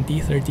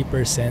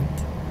 20-30%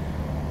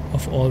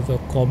 of all the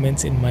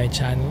comments in my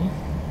channel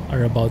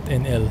are about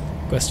NL,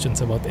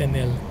 questions about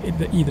NL,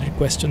 either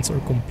questions or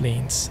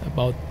complaints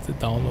about the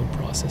download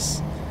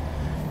process.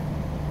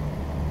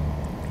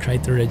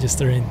 Tried to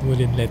register and it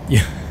wouldn't let you.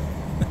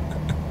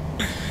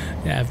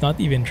 Yeah, I've not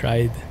even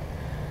tried.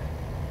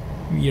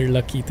 We are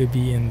lucky to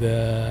be in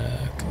the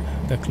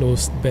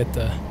closed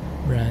beta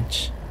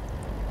branch.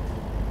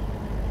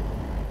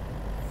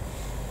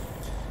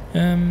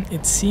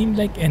 It seemed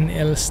like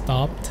NL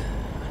stopped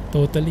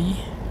totally,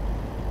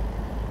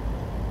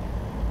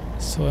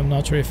 so I'm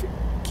not sure if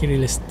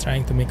Kirill is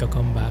trying to make a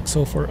comeback.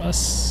 So for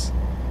us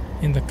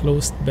in the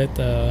closed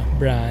beta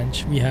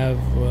branch, we have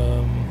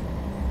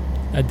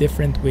a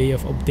different way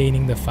of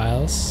obtaining the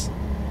files.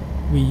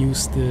 We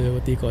use the,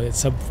 what do you call it,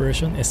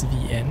 subversion,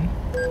 SVN.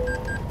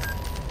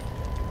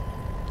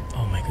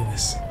 Oh my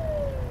goodness.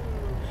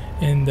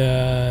 And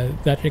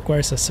that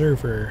requires a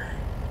server.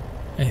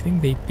 I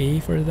think they pay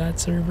for that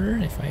server,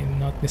 if I'm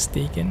not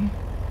mistaken.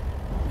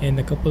 And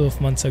a couple of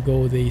months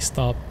ago they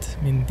stopped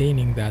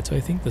maintaining that, so I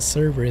think the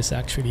server is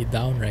actually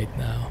down right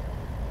now.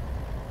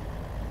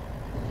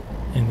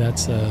 And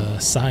that's a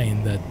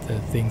sign that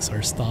things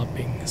are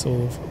stopping.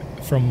 So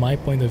from my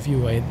point of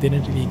view, I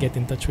didn't really get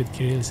in touch with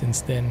Kirill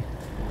since then.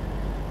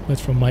 But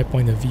from my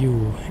point of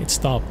view, it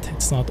stopped.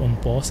 It's not on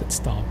pause, it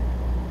stopped.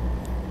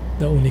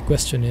 The only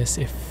question is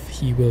if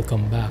he will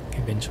come back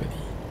eventually.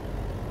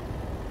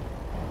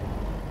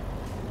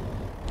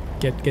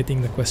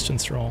 Getting the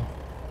questions wrong.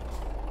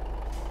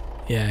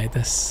 Yeah, it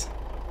does.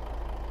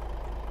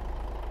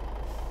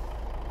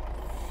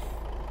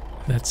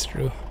 That's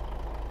true.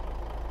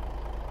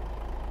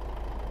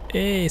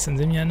 Hey,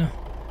 Sanzimiano.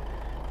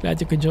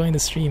 Glad you could join the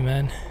stream,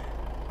 man.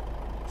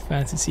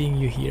 Fancy seeing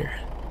you here.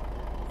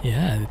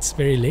 Yeah, it's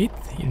very late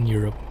in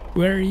Europe.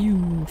 Where are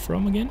you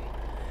from again?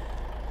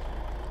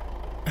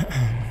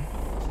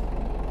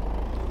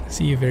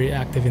 See you very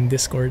active in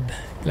Discord.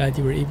 Glad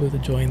you were able to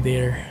join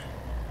there.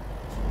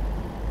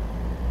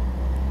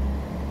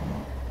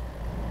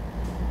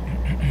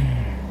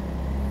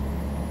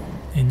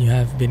 And you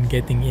have been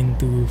getting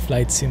into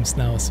flight sims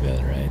now as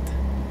well, right?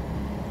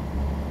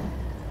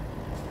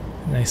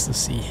 Nice to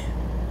see.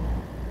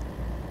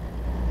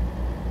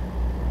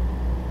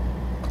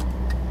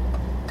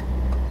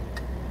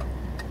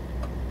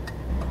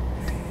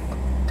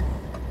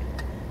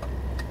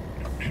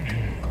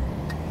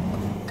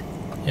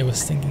 I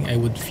was thinking I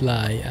would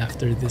fly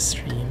after this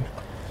stream.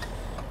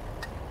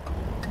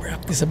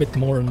 Practice a bit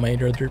more on my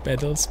rudder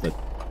pedals, but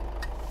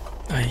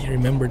I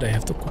remembered I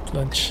have to cook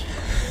lunch.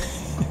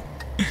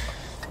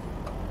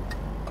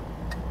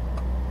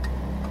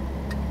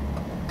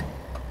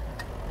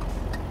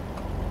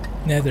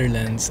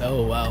 Netherlands.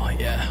 Oh wow,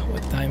 yeah.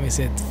 What time is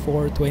it?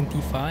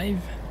 4:25?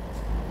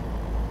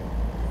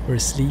 We're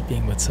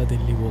sleeping but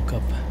suddenly woke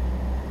up.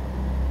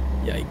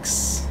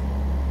 Yikes.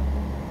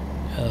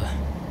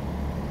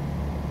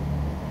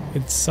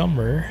 With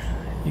summer,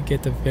 you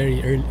get a very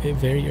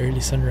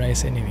early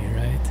sunrise anyway,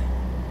 right?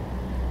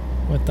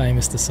 What time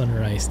is the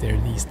sunrise there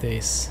these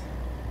days?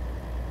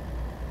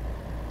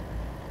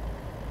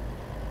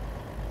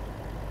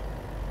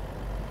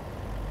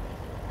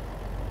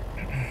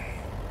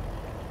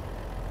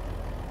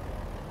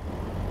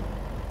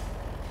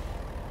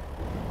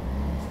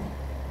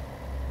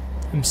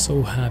 I'm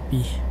so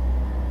happy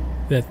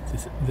that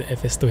the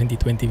FS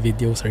 2020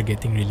 videos are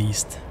getting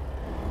released.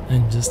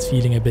 I'm just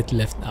feeling a bit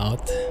left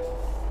out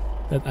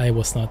that I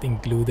was not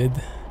included,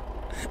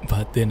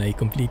 but then I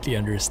completely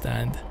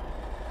understand.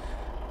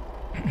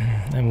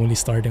 I'm only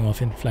starting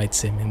off in flight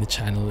sim and the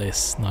channel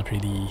is not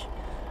really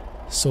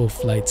so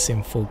flight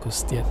sim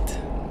focused yet.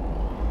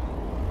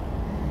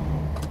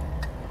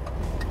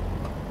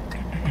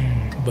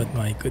 But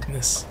my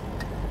goodness,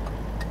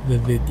 the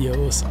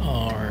videos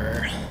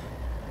are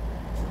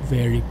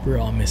very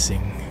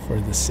promising for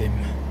the sim.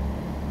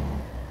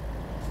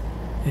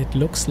 It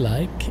looks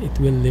like it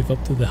will live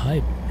up to the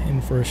hype,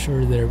 and for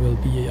sure there will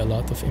be a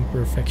lot of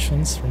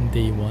imperfections from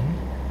day one,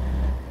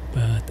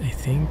 but I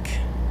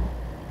think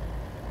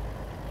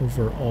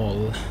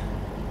overall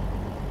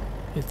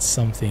it's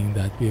something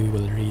that we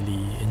will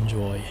really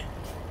enjoy.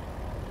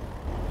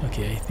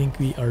 Okay, I think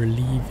we are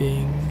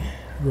leaving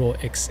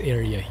RoEx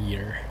area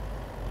here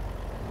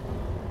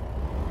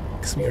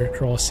because we are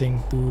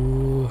crossing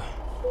to,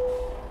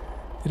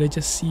 did I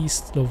just see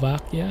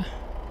Slovakia?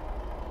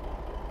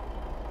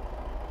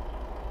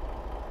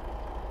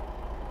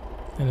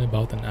 In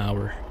about an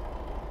hour.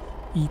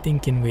 Eating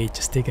can wait,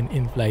 just take an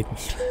in-flight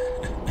meal.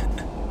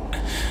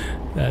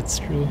 That's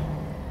true.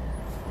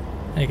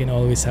 I can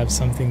always have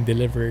something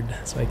delivered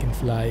so I can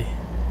fly.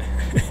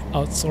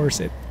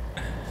 Outsource it.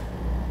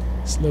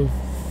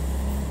 Slovinsko.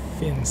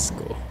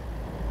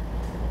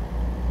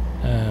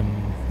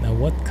 Now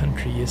what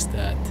country is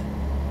that?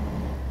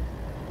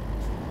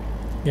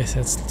 Guess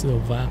that's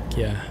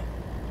Slovakia.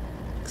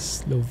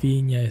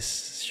 Slovenia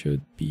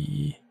should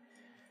be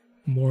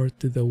more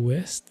to the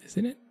west,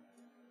 isn't it?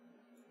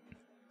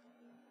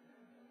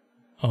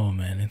 Oh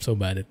man, I'm so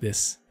bad at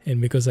this. And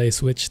because I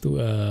switched to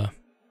a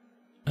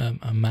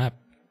map,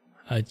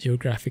 a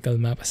geographical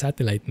map, a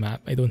satellite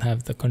map, I don't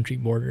have the country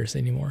borders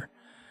anymore.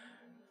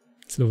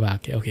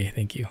 Slovakia, okay,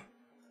 thank you.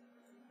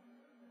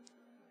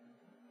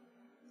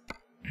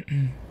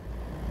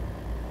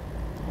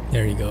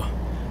 There you go.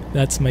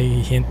 That's my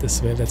hint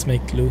as well, that's my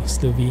clue.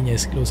 Slovenia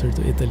is closer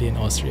to Italy and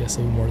Austria,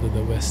 so more to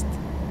the west.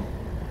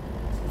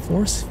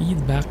 Force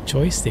feedback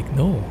joystick,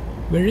 no.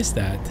 Where is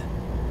that?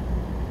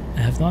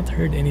 I have not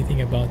heard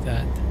anything about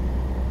that.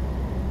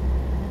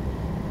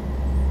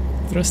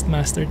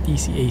 Thrustmaster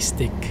TCA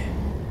stick.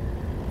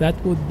 That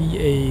would be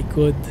a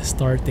good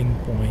starting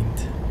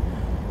point.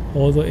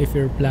 Although if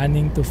you're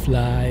planning to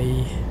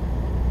fly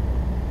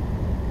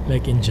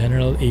like in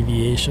general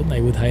aviation,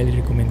 I would highly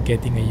recommend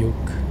getting a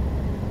yoke.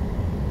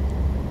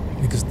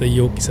 Because the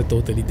yoke is a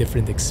totally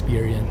different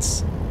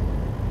experience.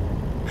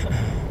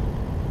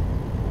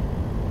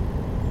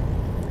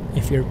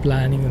 If you're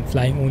planning on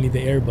flying only the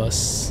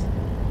Airbus,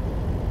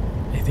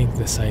 I think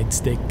the side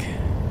stick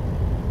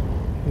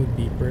would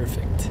be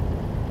perfect.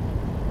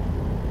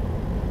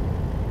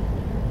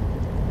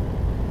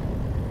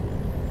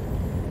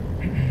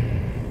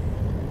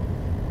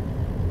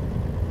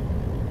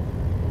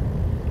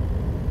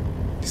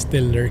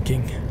 Still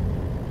lurking.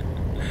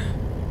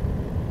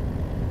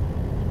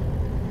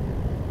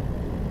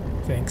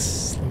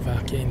 Thanks,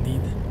 Slovakia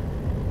indeed.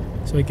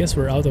 So I guess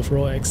we're out of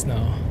RoEx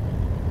now.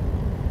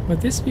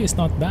 But this view is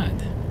not bad.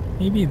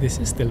 Maybe this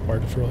is still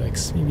part of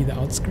RoEx. Maybe the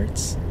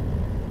outskirts?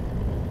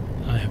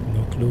 I have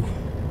no clue.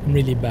 I'm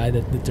really bad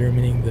at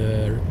determining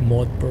the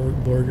mod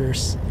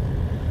borders.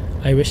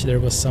 I wish there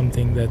was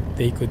something that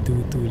they could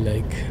do to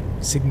like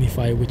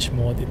signify which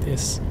mod it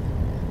is.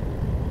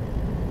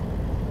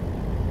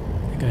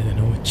 Like, I don't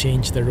know,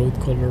 change the road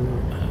color.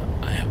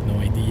 I have no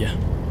idea.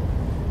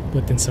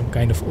 Put in some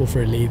kind of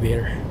overlay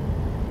there.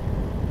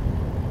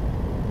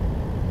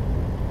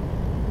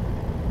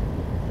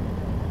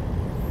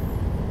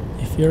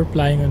 If you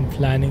plan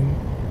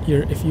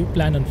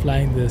on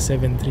flying the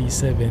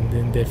 737,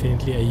 then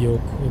definitely a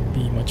yoke would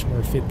be much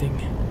more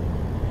fitting.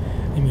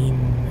 I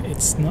mean,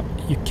 it's not,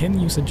 you can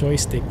use a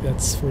joystick,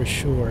 that's for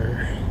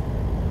sure.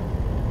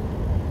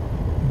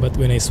 But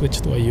when I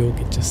switched to a yoke,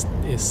 it just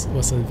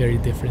was a very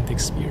different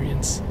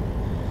experience.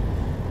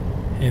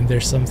 And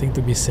there's something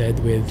to be said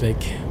with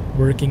like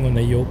working on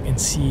a yoke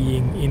and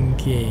seeing in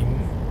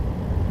game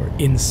or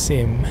in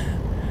sim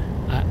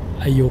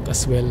a yoke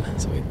as well,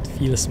 so it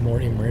feels more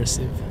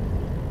immersive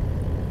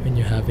when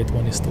you have it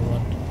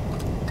 1:1.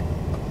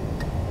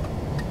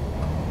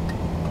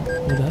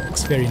 Oh, that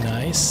looks very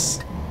nice.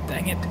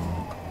 Dang it.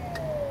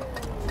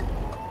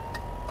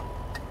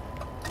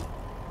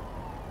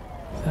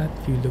 That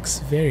view looks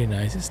very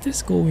nice. Is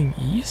this going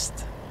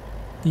east?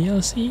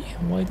 DLC?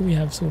 Why do we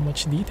have so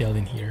much detail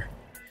in here?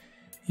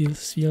 It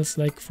feels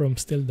like from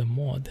still the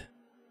mod.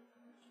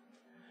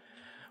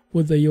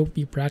 Would the yoke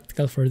be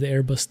practical for the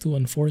Airbus 2?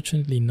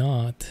 Unfortunately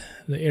not.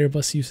 The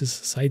Airbus uses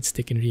a side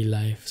stick in real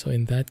life, so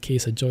in that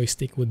case a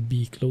joystick would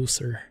be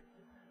closer.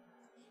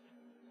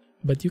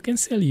 But you can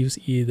still use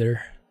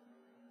either.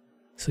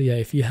 So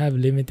yeah, if you have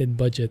limited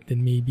budget,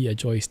 then maybe a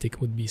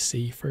joystick would be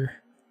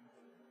safer.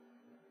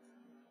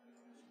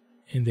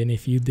 And then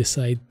if you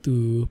decide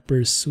to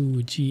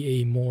pursue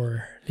GA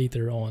more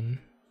later on,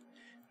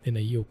 then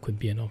a yoke could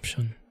be an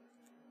option.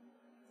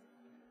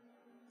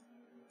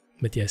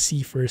 But yeah,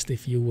 see first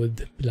if you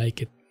would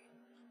like it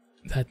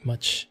that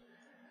much.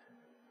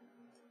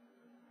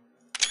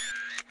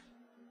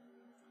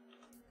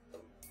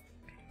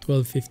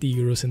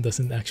 €12.50 and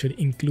doesn't actually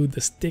include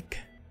the stick.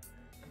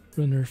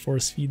 Runner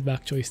force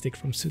feedback joystick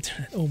from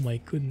Switzerland. Oh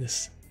my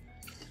goodness.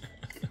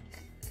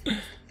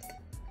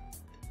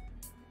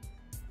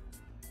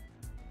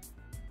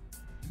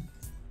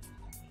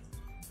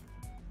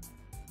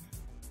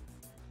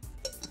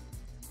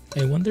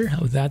 I wonder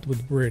how that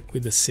would work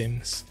with the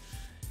Sims.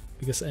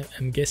 Because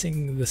I'm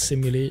guessing the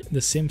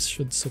Sims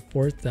should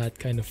support that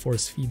kind of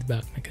force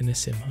feedback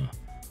mechanism, huh?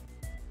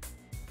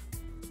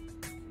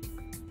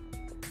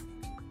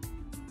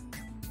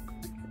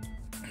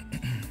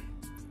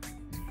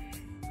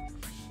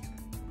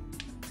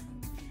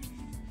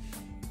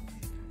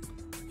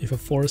 If a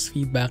force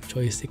feedback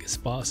joystick is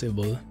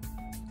possible,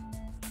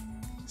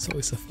 so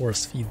is a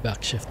force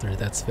feedback shifter.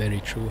 That's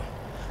very true.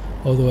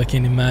 Although I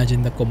can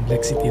imagine the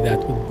complexity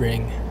that would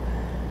bring.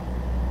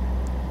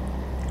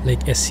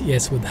 Like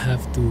SCS would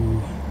have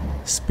to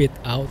spit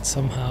out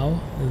somehow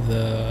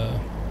the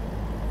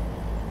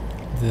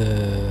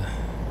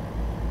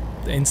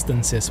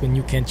instances when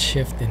you can't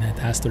shift, and it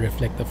has to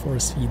reflect the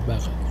force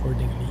feedback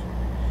accordingly.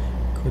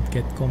 Could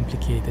get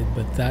complicated,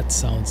 but that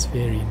sounds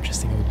very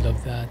interesting. I would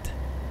love that.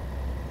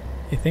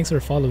 Hey, thanks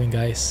for following,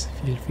 guys.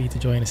 Feel free to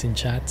join us in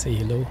chat, say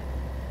hello.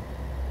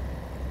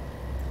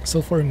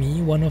 So for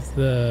me, one of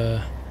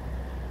the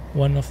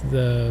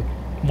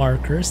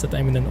markers that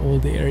I'm in an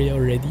old area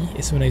already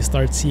is when I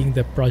start seeing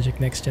the Project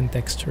Next Gen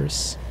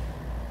textures.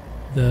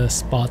 The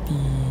spotty...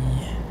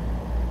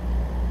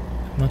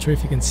 I'm not sure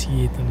if you can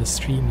see it on the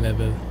stream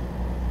level.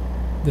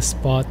 The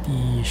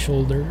spotty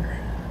shoulder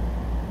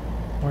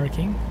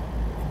marking.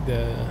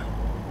 The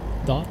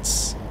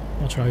dots.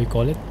 Not sure how you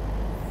call it.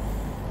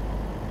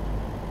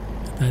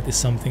 That is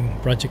something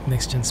Project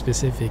Next Gen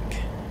specific.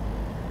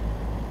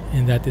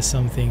 And that is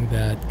something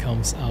that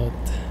comes out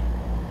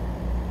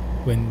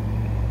when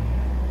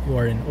you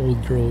are in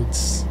old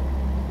roads.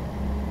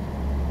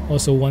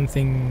 Also, one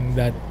thing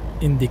that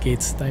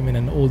indicates I'm in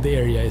an old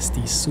area is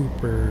these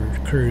super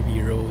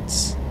curvy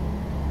roads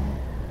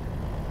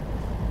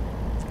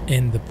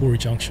and the poor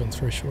junctions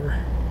for sure.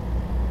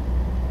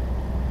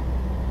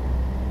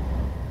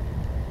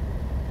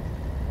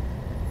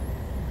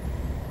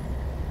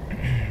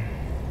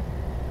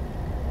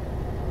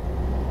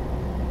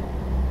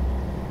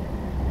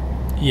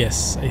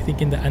 Yes, I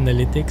think in the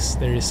analytics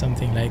there is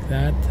something like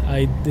that.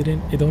 I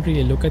don't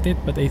really look at it,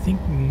 but I think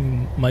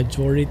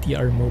majority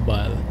are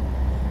mobile.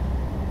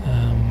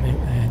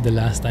 The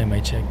last time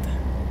I checked.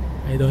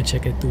 I don't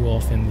check it too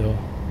often though.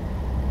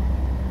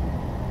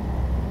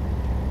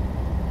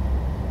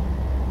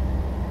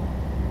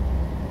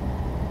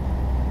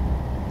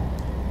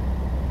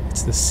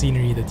 It's the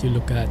scenery that you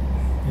look at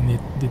and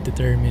it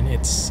determine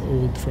it's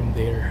old from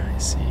there. I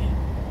see.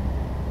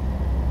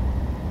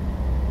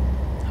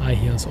 High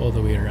hills all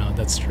the way around,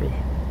 that's true.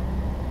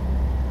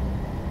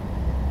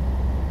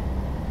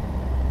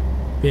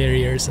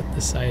 Barriers at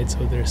the side so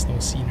there's no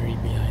scenery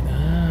behind.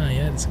 Ah,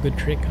 yeah, that's a good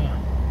trick, huh?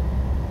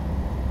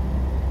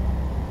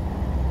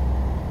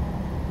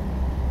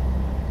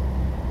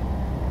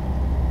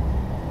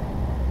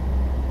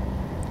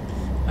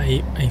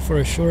 I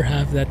for sure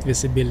have that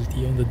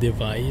visibility on the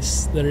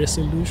device. The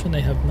resolution I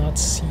have not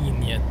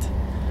seen yet.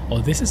 Oh,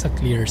 this is a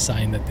clear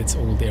sign that it's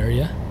old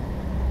area.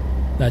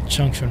 That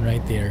junction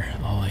right there.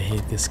 Oh, I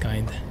hate this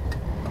kind.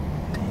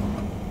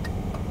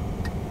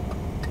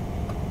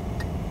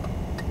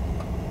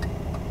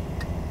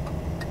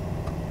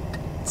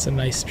 It's a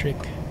nice trick.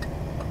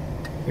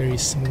 Very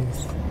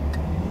smooth.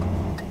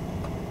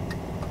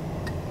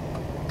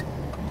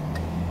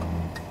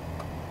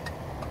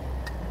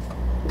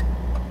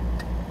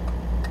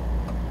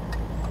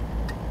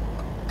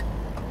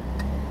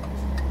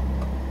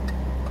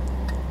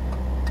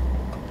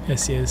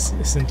 SES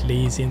isn't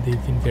lazy and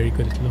they've been very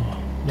good at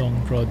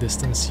long draw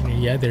distance.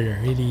 Yeah, they're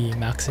really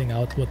maxing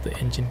out what the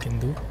engine can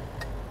do.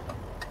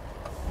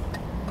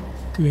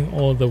 Doing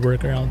all the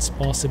workarounds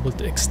possible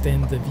to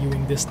extend the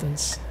viewing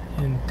distance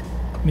and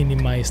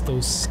minimize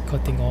those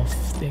cutting off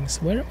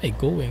things. Where am I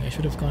going? I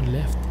should have gone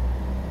left.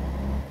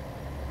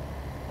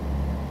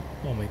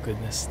 Oh my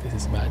goodness, this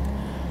is bad.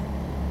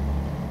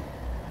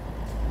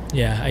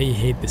 Yeah, I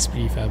hate this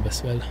prefab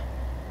as well.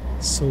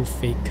 So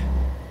fake.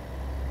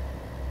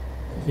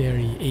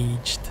 Very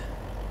aged.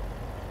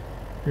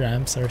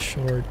 Ramps are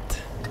short,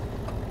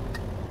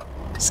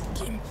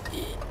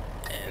 skimpy,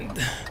 and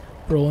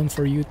prone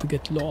for you to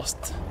get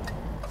lost.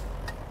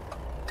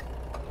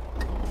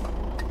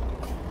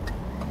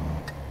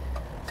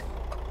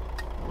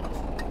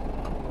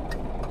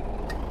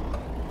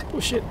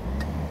 Push it.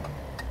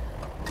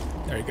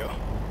 There you go.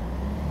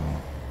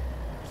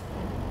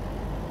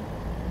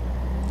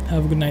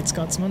 Have a good night,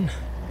 Scotsman.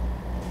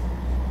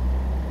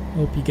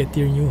 Hope you get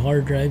your new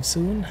hard drive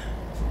soon.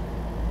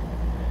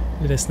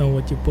 Let us know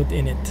what you put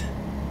in it.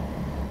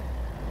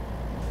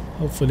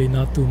 Hopefully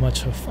not too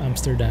much of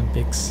Amsterdam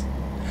pics.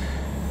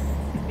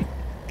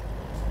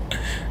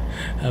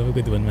 Have a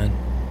good one, man.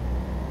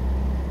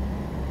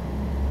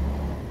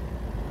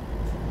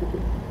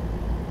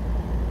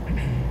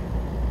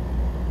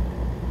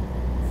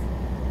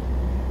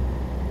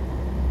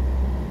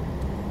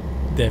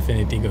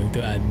 Definitely going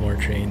to add more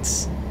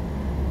trains.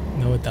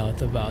 No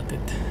doubt about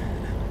it.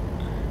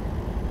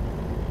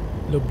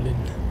 Lublin.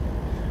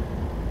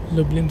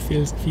 Lublin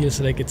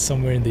feels like it's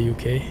somewhere in the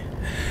UK.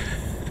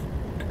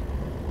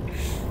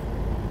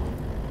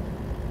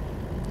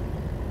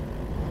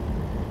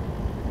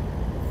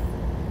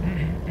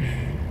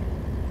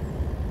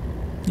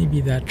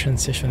 Maybe that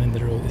transition in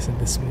the road isn't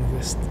the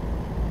smoothest.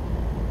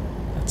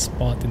 That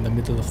spot in the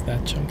middle of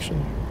that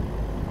junction.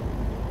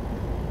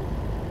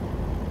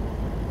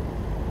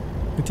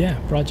 But yeah,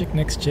 Project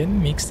Next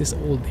Gen makes this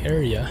old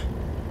area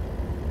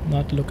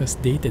not look as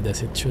dated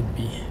as it should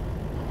be.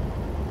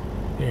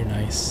 Very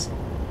nice.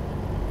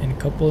 And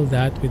couple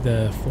that with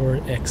the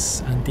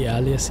 4x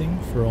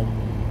anti-aliasing from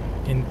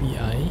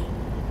NPI.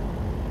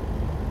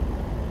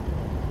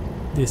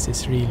 This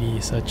is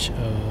really such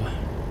a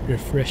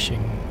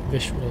refreshing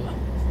visual.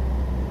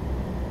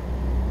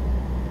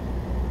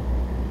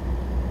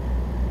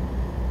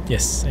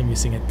 Yes, I'm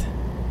using it.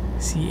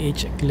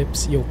 CH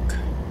Eclipse yoke.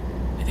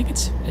 I think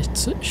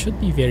it should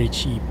be very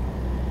cheap.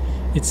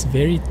 It's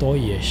very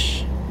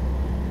toyish.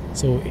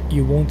 So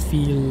you won't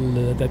feel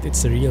that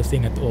it's a real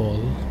thing at all,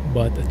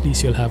 but at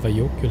least you'll have a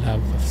yoke, you'll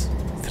have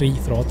 3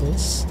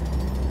 throttles,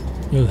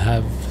 you'll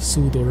have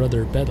pseudo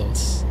rudder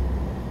pedals,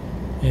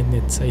 And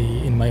it's,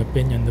 in my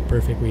opinion, the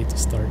perfect way to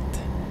start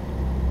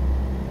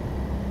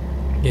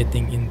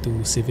getting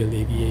into civil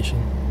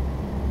aviation.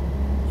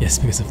 Yes,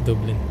 because of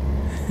Dublin.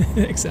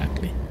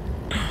 Exactly.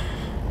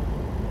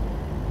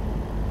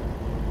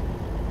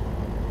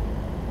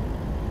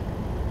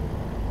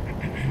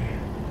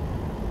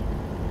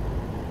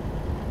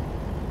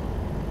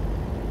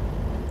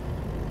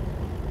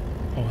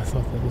 Oh, I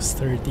thought that was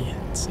 30.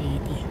 It's 80.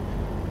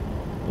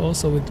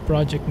 Also with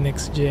Project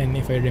Next Gen,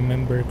 if I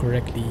remember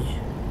correctly,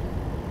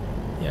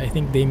 yeah, I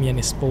think Damian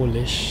is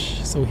Polish,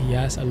 so he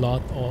has a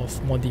lot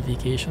of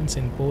modifications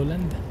in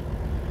Poland.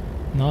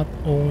 Not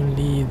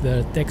only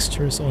the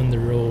textures on the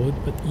road,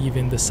 but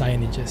even the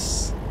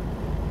signages,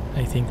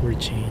 I think, were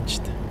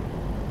changed.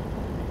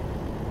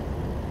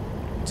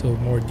 So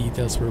more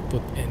details were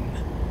put in.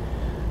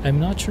 I'm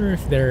not sure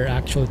if there are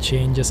actual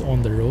changes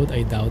on the road.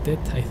 I doubt it.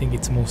 I think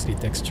it's mostly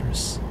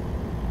textures.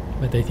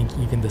 But I think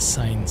even the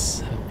signs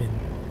have been,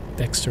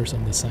 textures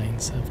on the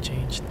signs have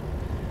changed.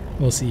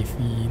 We'll see if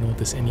we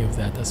notice any of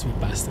that as we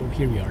pass through.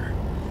 Here we are,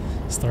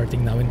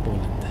 starting now in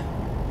Poland.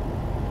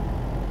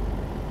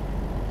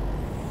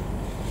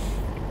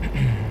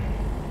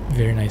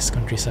 Very nice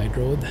countryside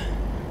road,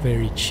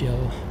 very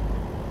chill.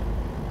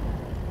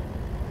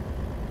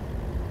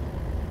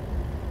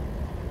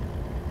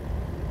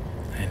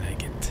 I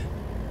like it.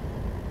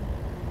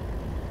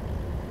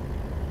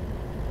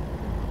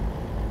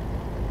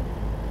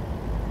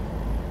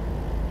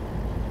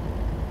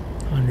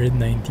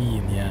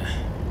 $119, yeah.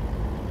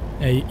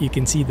 You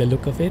can see the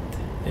look of it.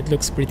 It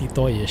looks pretty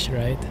toyish,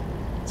 right?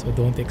 So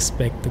don't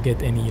expect to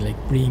get any like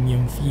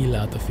premium feel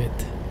out of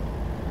it.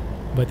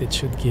 But it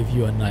should give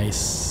you a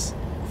nice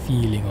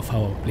feeling of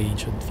how a plane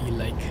should feel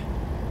like.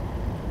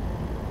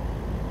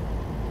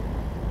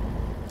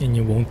 And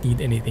you won't need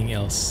anything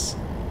else.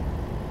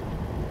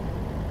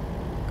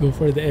 Go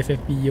for the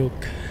FFP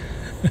yoke.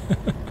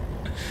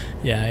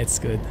 Yeah, it's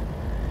good.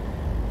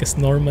 Because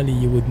normally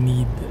you would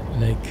need,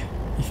 like,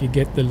 if you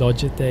get the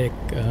Logitech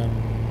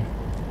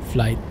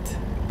flight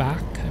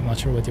pack, I'm not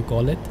sure what you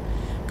call it,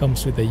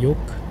 comes with a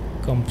yoke,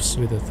 comes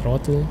with a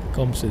throttle,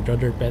 comes with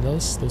rudder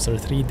pedals. Those are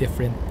 3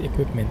 different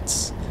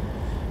equipments,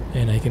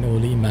 and I can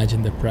only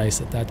imagine the price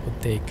that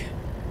would take.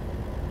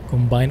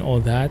 Combine all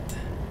that,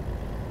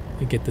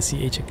 you get the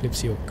CH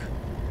Eclipse yoke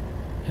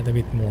at a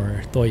bit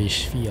more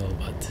toyish feel,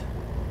 but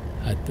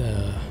at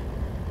the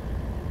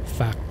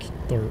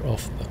factor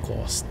of the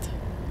cost,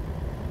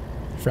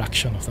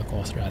 fraction of the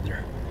cost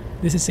rather.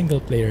 This is single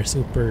player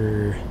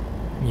Super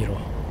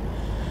Miro.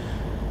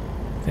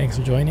 Thanks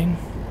for joining.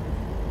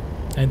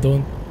 I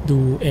don't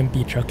do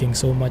MP trucking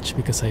so much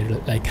because I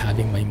like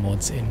having my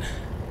mods in,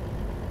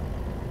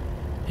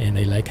 and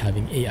I like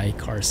having AI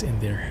cars in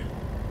there.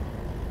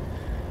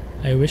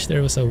 I wish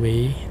there was a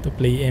way to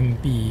play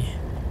MP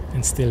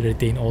and still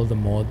retain all the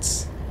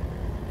mods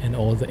and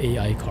all the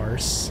AI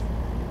cars,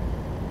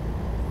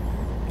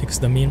 because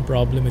the main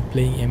problem with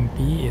playing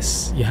MP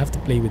is you have to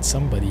play with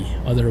somebody,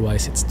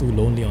 otherwise it's too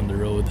lonely on the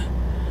road.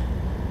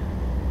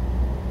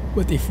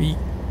 But if we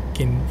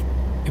can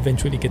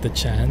eventually get a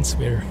chance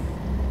where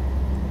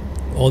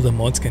all the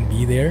mods can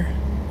be there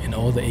and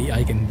all the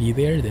AI can be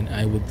there, then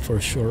I would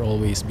for sure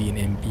always be in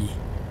MP,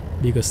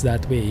 because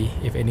that way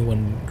if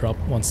anyone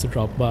wants to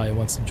drop by,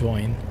 wants to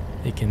join,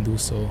 they can do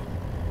so.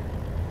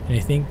 And I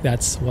think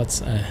that's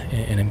what's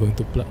and I'm going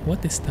to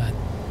what is that?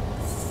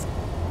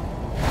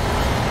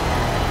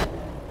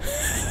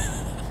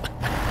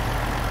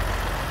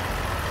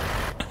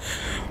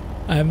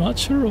 I'm not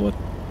sure what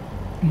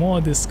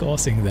mod is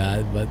causing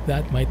that, but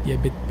that might be a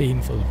bit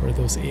painful for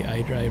those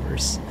AI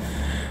drivers.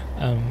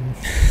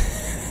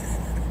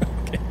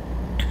 Okay.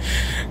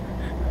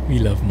 We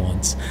love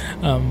mods.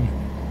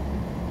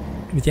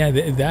 But yeah,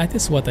 that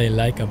is what I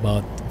like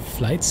about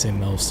Flight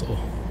Sim also.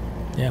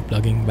 Yeah,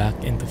 plugging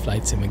back into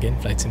Flight Sim again,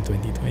 Flight Sim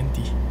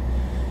 2020.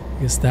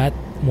 Because that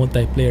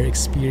multiplayer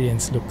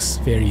experience looks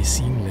very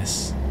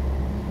seamless.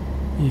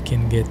 You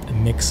can get a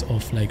mix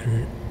of like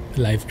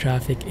live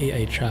traffic,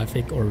 AI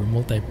traffic, or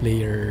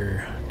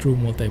multiplayer, true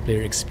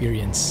multiplayer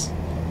experience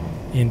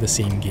in the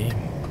same game.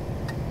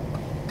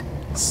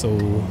 So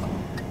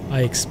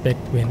I expect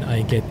when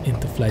I get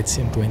into Flight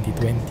Sim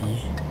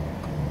 2020,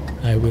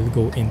 I will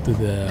go into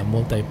the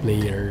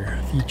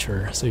multiplayer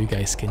feature so you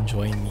guys can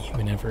join me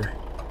whenever.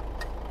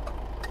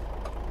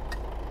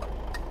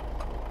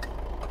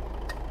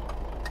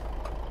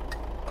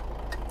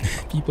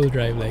 People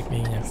drive like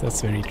maniacs,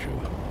 that's very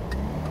true.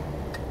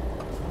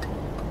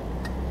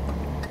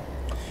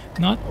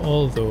 Not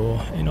all though,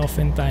 and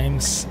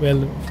oftentimes,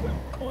 well,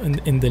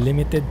 in the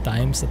limited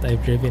times that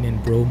I've driven in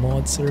Bro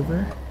Mod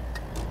server,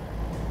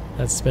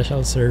 that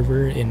special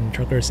server in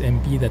Truckers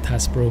MP that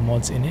has Pro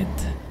Mods in it,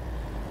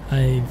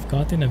 I've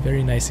gotten a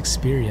very nice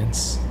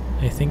experience.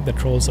 I think the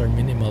trolls are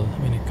minimal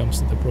when it comes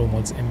to the Pro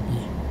Mods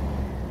MP.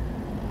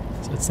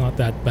 So it's not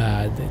that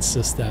bad, it's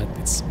just that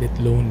it's a bit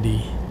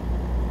lonely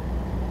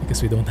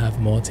because we don't have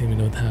mods and we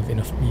don't have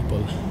enough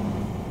people.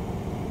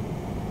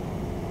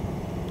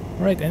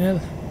 Alright,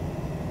 NL.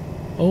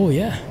 Oh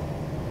yeah.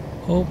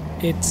 Hope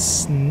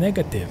it's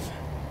negative.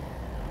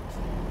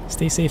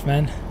 Stay safe,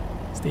 man.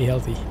 Stay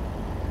healthy.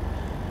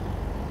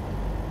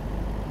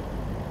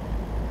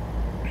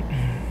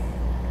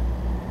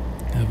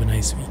 Have a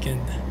nice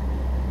weekend.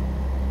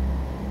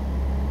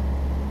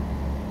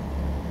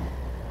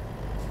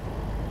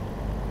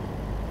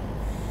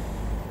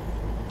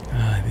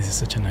 This is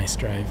such a nice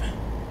drive.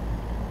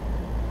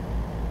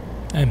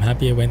 I'm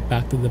happy I went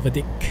back to the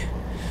vad&k.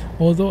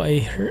 Although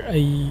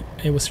I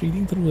was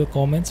reading through the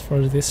comments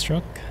for this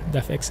truck,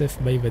 DAF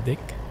XF by vad&k,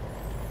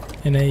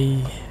 and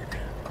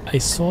I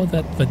saw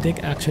that vad&k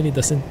actually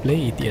doesn't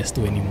play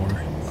ETS2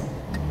 anymore.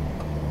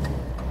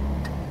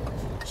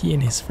 He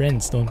and his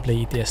friends don't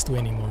play ETS2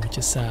 anymore, which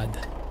is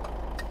sad.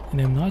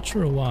 And I'm not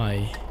sure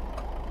why.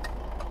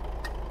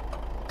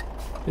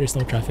 There's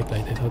no traffic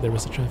light. I thought there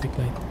was a traffic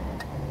light.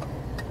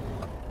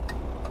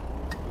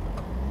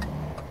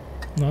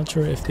 Not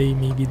sure if they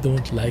maybe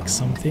don't like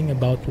something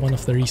about one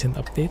of the recent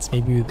updates,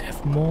 maybe with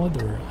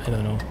Fmod, or I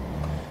don't know.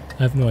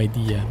 I have no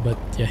idea, but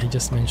yeah, he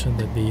just mentioned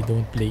that they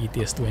don't play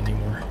ETS2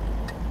 anymore.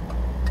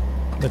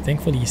 But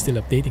thankfully he's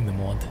still updating the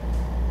mod.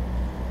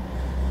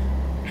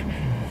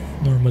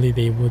 Normally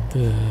they would,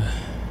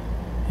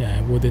 yeah,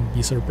 I wouldn't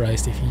be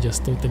surprised if he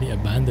just totally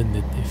abandoned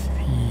it if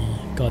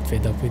he got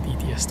fed up with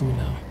ETS2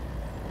 now.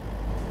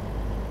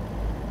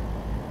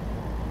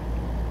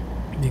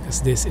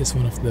 Because this is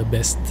one of the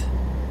best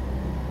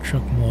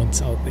truck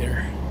mods out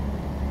there.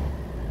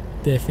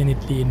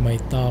 Definitely in my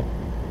top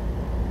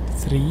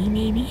 3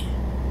 maybe?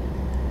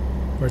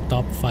 Or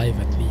top 5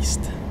 at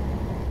least.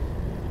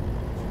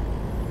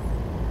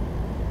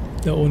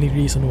 The only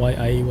reason why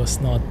I was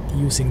not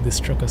using this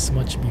truck as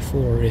much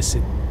before is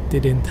it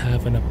didn't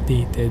have an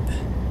updated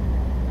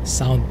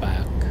sound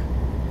pack.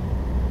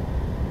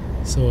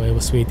 So I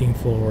was waiting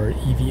for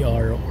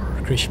EVR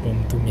or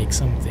Krishbom to make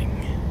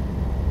something.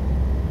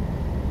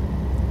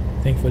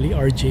 Thankfully,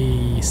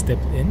 RJ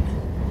stepped in.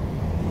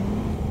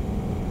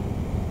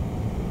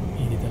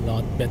 He did a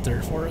lot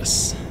better for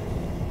us.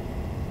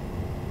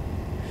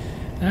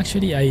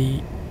 Actually,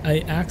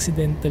 I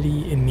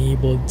accidentally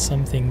enabled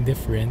something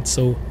different.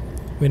 So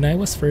when I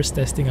was first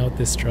testing out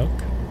this truck,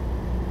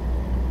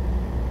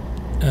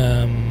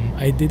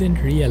 I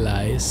didn't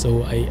realize.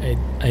 So I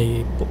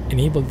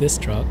enabled this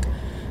truck.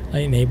 I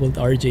enabled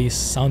RJ's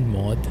sound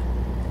mod.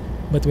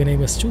 But when I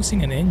was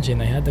choosing an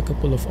engine, I had a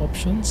couple of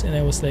options, and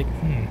I was like,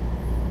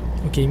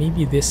 okay,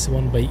 maybe this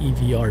one by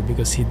EVR,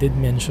 because he did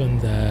mention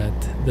that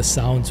the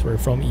sounds were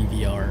from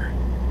EVR.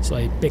 So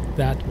I picked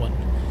that one.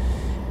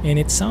 And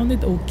it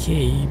sounded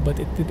okay, but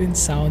it didn't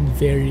sound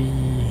very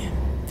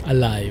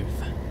alive.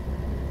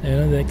 You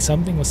know, like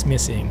something was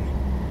missing.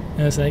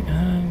 And I was like,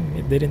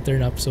 it didn't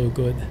turn up so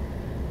good.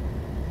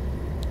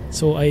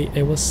 So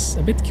I was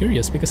a bit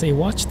curious because I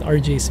watched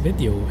RJ's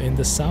video, and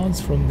the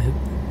sounds from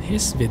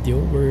his video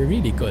were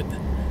really good.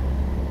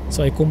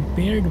 So I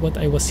compared what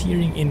I was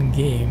hearing in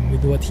game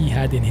with what he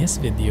had in his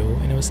video,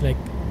 and I was like,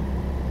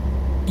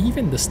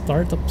 even the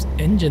startup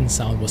engine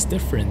sound was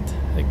different.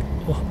 Like,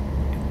 oh,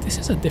 this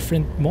is a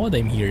different mod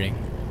I'm hearing.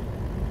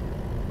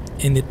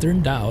 And it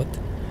turned out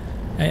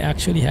I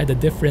actually had a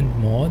different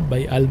mod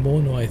by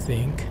Almono, I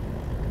think.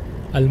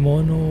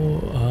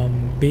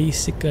 Almono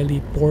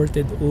basically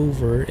ported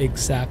over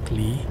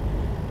exactly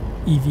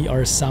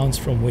EVR sounds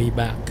from way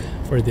back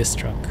for this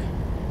truck.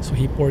 So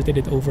he ported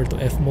it over to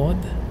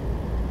Fmod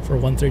for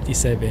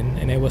 137,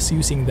 and I was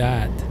using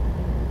that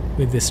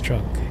with this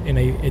truck, and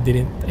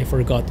I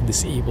forgot to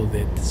disable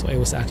it. So I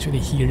was actually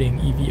hearing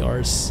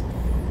EVR's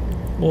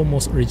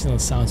almost original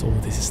sounds. Oh,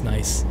 this is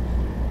nice.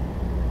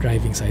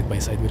 Driving side by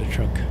side with a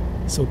truck.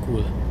 So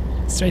cool.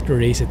 Let's try to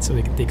race it so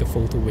we can take a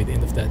photo by the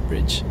end of that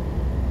bridge.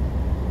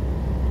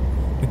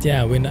 But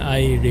yeah, when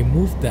I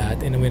removed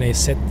that and when I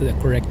set the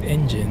correct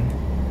engine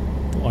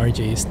to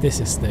RJ's, this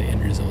is the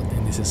end result,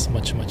 and this is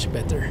much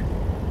better.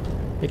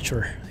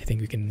 Picture. I think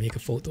we can make a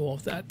photo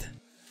of that.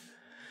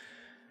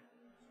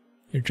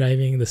 You're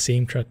driving the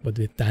same truck but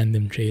with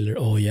tandem trailer.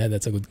 Oh yeah,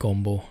 that's a good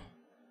combo.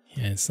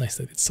 Yeah, it's nice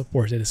that it's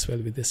supported as well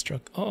with this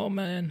truck. Oh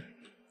man,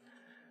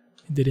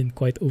 it didn't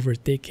quite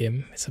overtake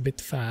him. It's a bit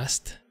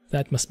fast.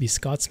 That must be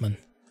Scotsman.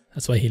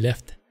 That's why he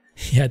left.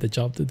 He had a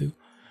job to do.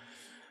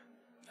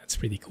 That's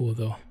pretty cool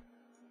though.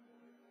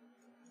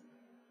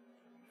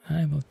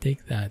 I will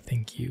take that,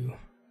 thank you.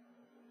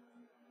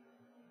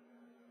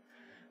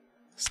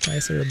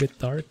 Skies are a bit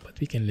dark, but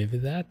we can live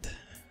with that.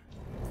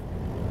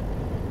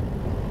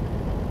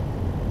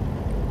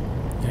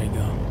 There you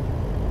go.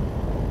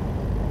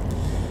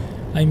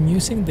 I'm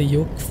using the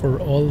yoke for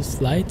all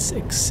flights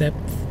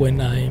except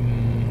when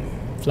I'm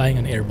flying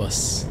an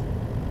Airbus.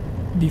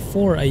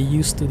 Before I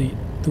used to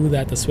do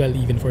that as well,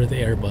 even for the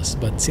Airbus,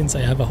 but since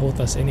I have a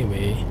HOTAS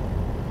anyway,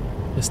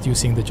 just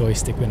using the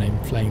joystick when I'm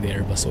flying the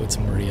Airbus, so it's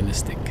more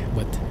realistic.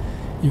 But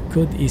you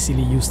could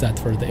easily use that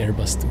for the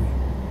Airbus too,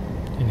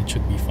 and it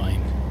should be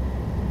fine.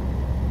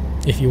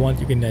 If you want,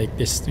 you can like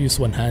just use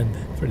one hand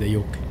for the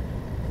yoke.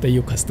 The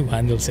yoke has 2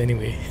 handles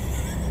anyway.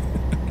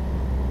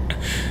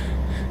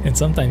 And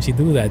sometimes you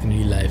do that in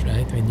real life,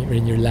 right?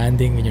 When you're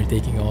landing, when you're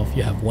taking off,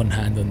 you have one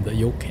hand on the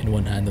yoke and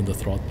one hand on the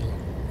throttle.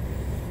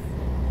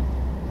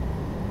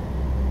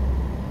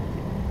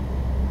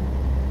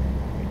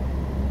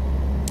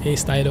 Hey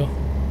Stylo.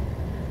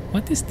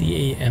 What is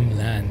DAM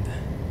land?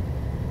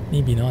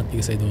 Maybe not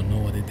because I don't know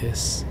what it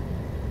is.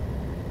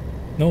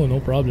 No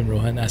problem,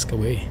 Rohan. Ask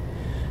away.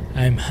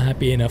 I'm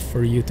happy enough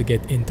for you to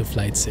get into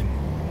flight sim.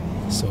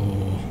 So,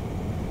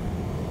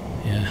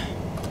 yeah.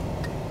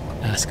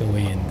 Ask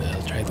away and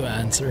I'll try to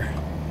answer.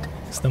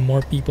 Because the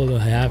more people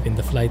I have in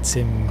the flight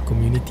sim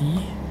community,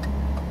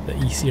 the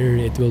easier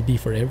it will be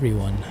for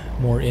everyone.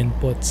 More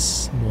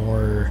inputs,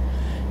 more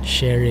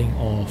sharing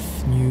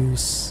of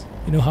news.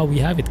 You know how we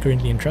have it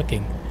currently in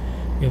trucking.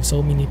 We have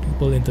so many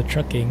people into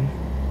trucking,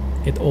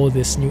 get all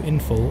this new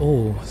info.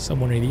 Oh,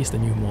 someone released a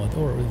new mod,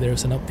 or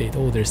there's an update.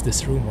 Oh, there's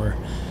this rumor.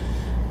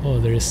 Oh,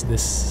 there's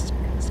this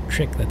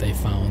trick that I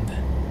found.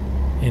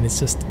 And it's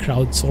just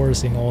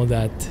crowdsourcing all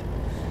that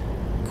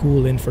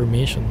cool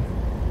information.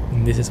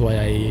 And this is why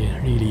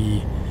I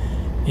really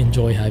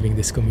enjoy having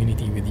this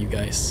community with you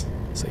guys.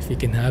 So if you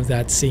can have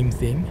that same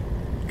thing,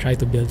 try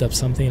to build up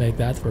something like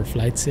that for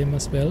flight sim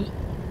as well.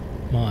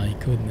 My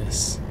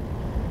goodness.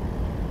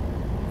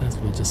 That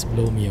will just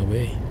blow me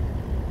away.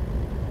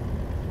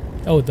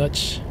 Oh,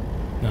 Dutch.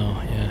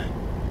 No, yeah.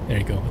 There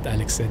you go, what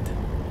Alex said.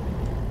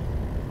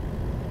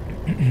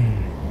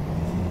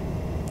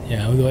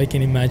 Yeah, although I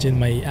can imagine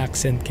my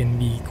accent can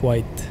be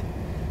quite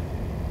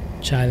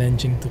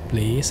challenging to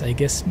place. I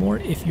guess more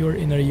if you're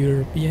in a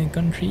European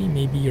country,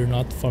 maybe you're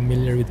not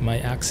familiar with my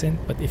accent,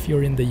 but if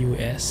you're in the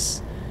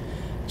US,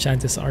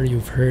 chances are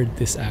you've heard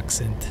this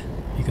accent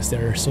because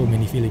there are so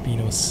many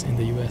Filipinos in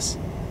the US.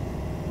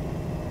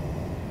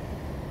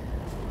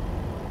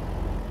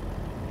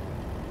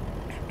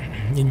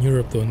 In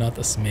Europe though, not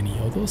as many,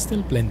 although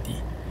still plenty,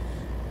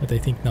 but I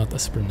think not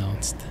as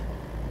pronounced.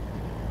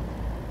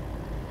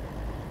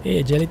 Hey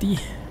Agility,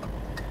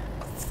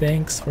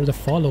 thanks for the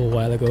follow a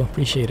while ago,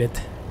 appreciate it,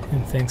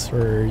 and thanks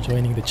for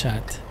joining the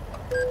chat.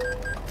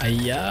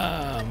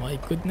 Ayah, my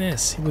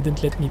goodness, he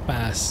wouldn't let me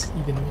pass,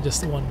 even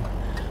just 1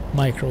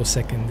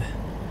 microsecond.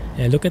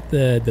 Yeah, look at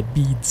the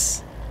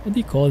beads. What do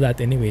you call that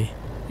anyway?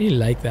 I really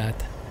like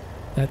that.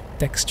 That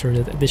texture,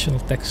 that additional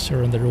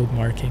texture on the road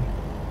marking.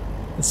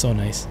 That's so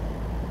nice.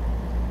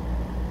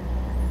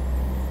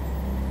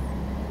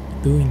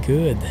 Doing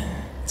good.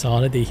 It's a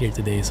holiday here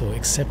today, so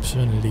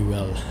exceptionally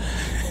well.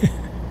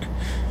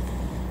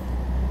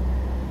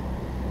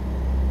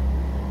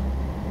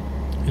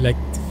 You like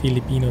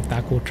Filipino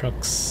taco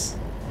trucks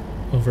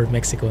over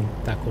Mexican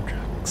taco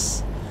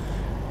trucks.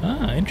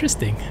 Ah,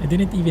 interesting. I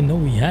didn't even know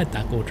we had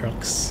taco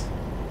trucks.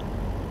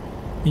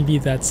 Maybe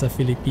that's a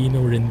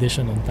Filipino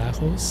rendition on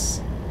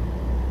tacos.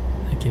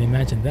 I can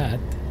imagine that.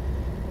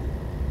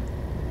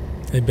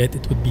 I bet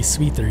it would be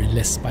sweeter and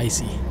less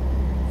spicy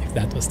if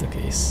that was the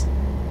case.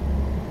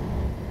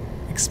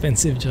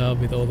 Expensive job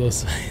with all those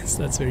signs.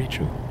 That's very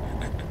true.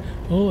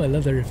 Oh, I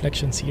love the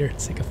reflections here.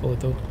 Let's take a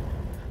photo.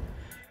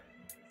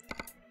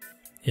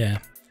 Yeah.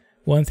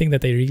 One thing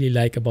that I really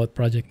like about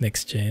Project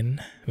Next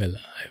Gen, well,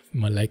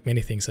 I like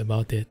many things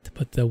about it,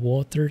 but the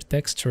water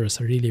textures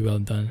are really well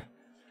done.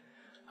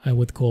 I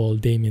would call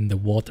Damian the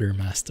water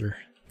master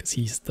because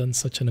he's done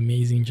such an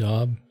amazing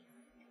job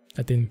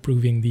at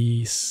improving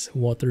these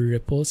water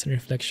ripples and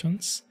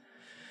reflections.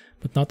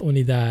 But not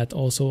only that,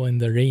 also in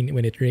the rain,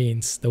 when it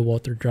rains, the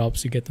water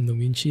drops you get on the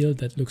windshield,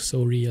 that looks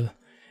so real.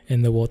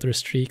 And the water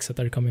streaks that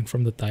are coming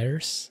from the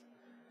tires.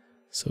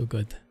 So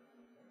good.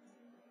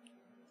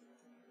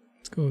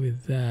 Let's go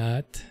with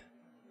that.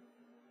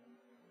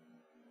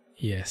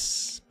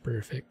 Yes,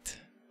 perfect.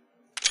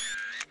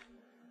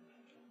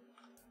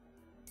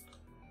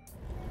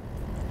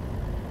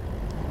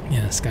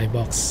 Yeah,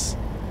 skybox.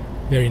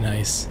 Very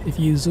nice. If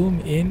you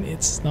zoom in,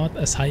 it's not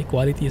as high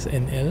quality as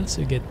NL,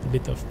 so you get a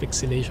bit of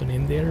pixelation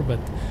in there, but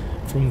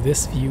from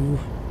this view,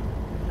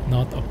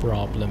 not a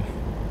problem.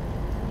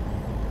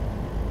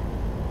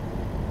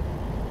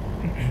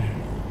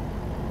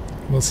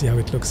 We'll see how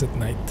it looks at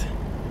night.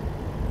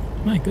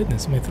 My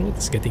goodness, my throat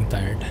is getting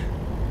tired.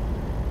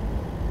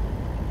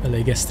 Well,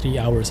 I guess 3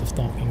 hours of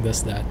talking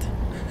does that.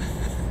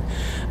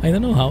 I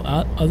don't know how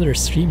other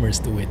streamers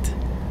do it.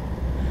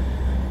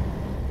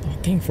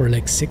 Talking for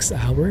like 6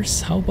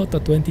 hours? How about a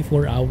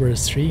 24-hour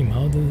stream?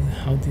 I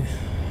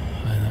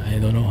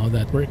don't know how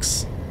that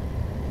works.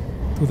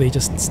 Do they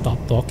just stop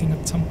talking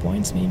at some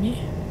points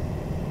maybe?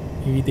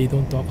 Maybe they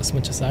don't talk as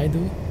much as I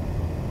do?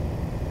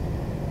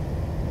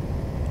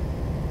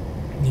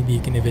 Maybe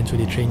you can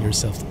eventually train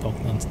yourself to talk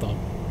non-stop.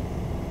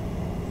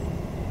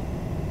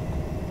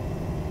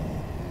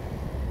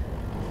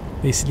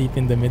 They sleep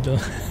in the middle.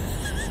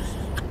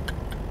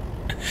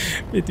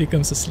 It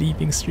becomes a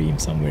sleeping stream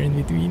somewhere in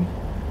between.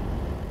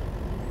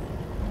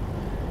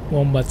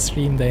 Wombat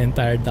streamed the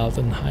entire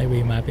Dalton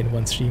Highway map in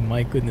one stream.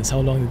 My goodness, how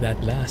long did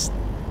that last?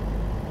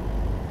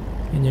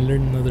 When you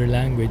learn another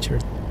language, your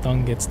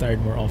tongue gets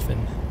tired more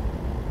often.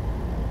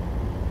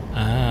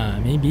 Ah,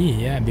 maybe,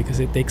 yeah, because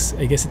it takes,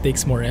 I guess it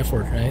takes more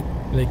effort, right?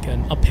 Like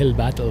an uphill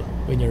battle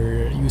when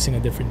you're using a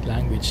different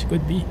language.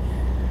 Could be.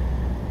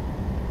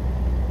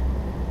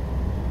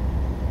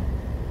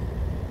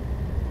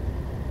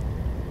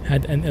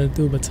 Had an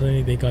L2 but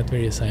suddenly they got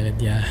very silent.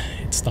 Yeah,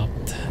 it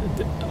stopped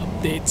the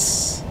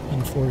updates.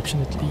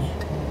 unfortunately.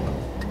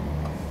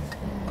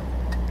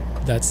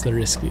 That's the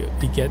risk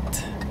we get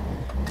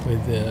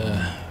with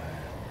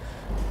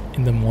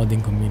in the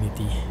modding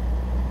community.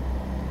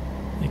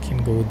 It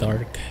can go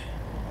dark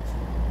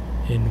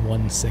in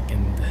 1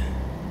 second,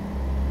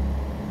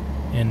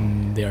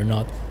 and we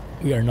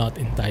are not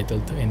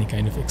entitled to any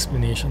kind of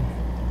explanation,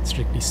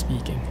 strictly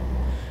speaking.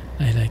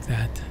 I like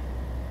that.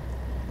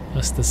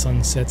 As the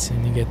sun sets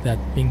and you get that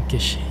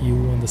pinkish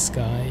hue on the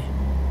sky,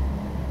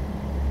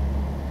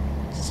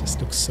 it just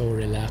looks so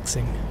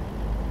relaxing.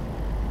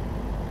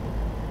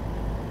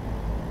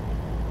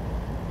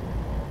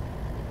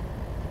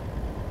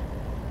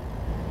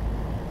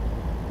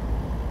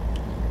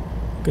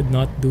 Could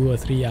not do a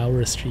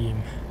 3-hour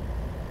stream.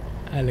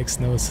 Alex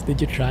knows. Did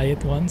you try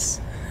it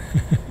once?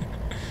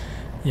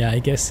 Yeah, I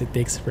guess it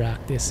takes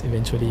practice.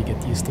 Eventually you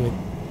get used to it.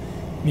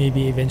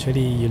 Maybe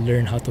eventually you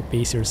learn how to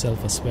pace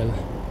yourself as well.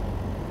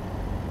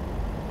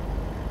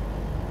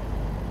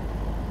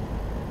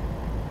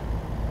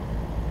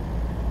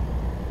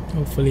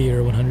 Hopefully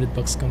your 100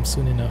 bucks comes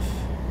soon enough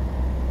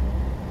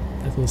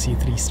that we'll see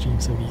 3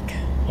 streams a week.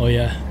 Oh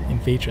yeah, in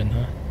Patron,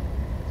 huh?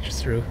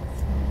 It's true.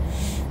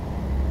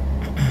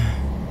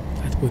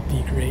 That would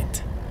be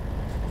great.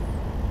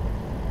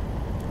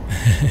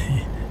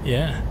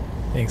 Yeah,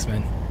 thanks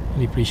man.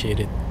 Really appreciate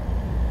it.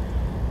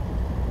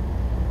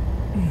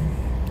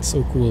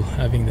 So cool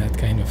having that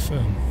kind of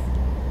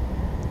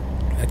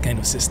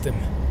system,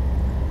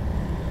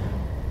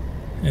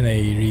 and I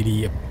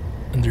really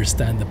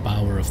understand the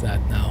power of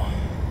that now.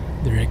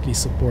 Directly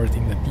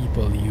supporting the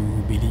people you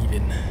believe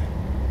in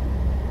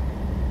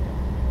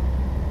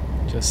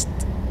just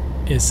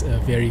is a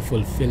very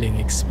fulfilling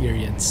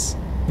experience,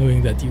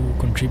 knowing that you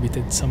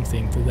contributed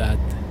something to that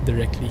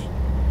directly.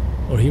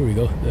 Oh, here we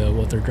go, the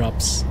water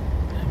drops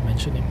I'm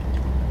mentioning.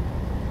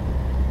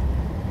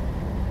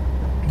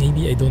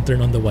 Maybe I don't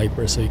turn on the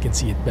wiper so you can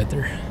see it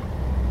better,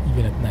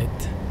 even at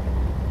night.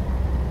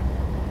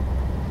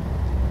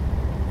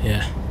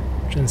 Yeah,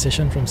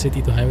 transition from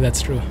city to highway,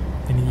 that's true.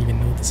 Didn't even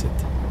notice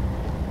it.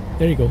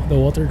 There you go, the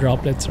water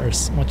droplets are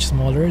much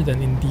smaller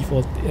than in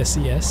default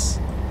SCS.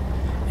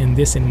 And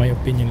this, in my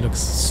opinion, looks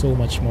so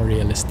much more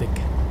realistic.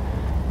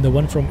 The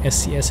one from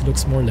SCS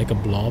looks more like a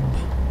blob.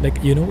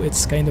 Like, you know,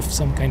 it's kind of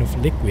some kind of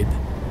liquid,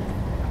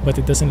 but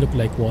it doesn't look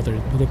like water.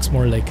 It looks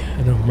more like,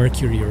 I don't know,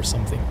 mercury or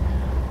something.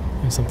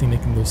 Something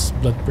like in those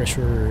blood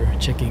pressure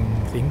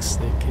checking things,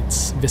 like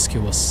it's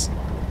viscous.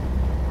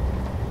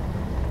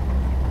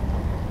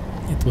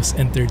 It was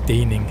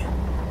entertaining.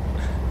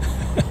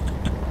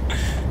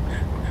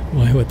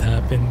 Why, what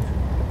happened?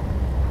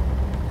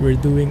 We're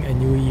doing a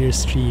New Year's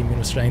stream and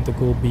was trying to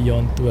go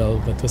beyond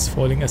 12 but was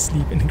falling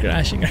asleep and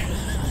crashing.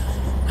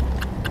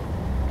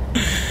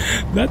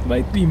 That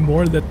might be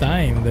more the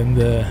time than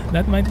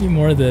that might be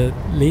more the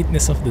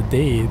lateness of the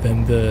day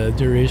than the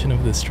duration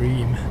of the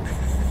stream.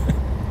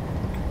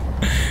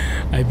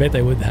 I bet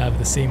I would have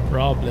the same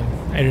problem.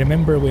 I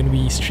remember when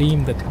we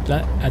streamed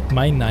at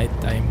my night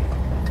time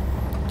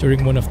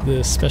during one of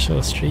the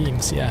special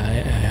streams.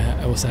 Yeah,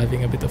 I was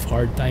having a bit of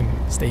hard time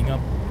staying up.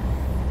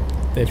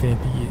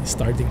 Definitely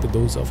starting to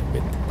doze off a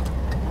bit.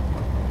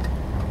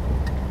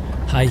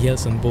 High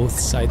hills on both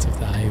sides of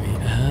the highway.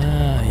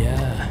 Ah,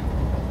 yeah.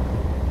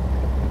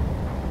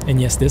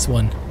 And yes, this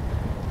one,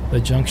 the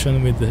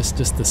junction with this,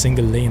 just a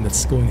single lane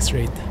that's going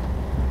straight.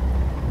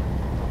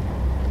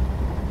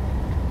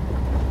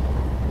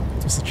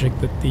 It was a trick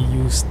that they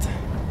used.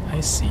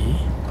 I see.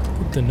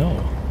 Good to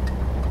know.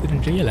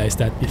 Didn't realize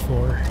that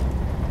before.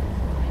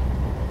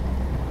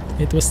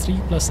 It was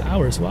 3+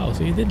 hours. Wow,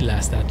 so it did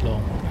last that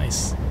long.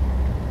 Nice.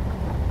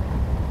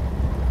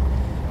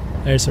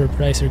 I'm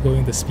surprised you're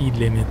going the speed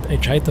limit. I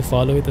try to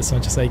follow it as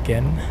much as I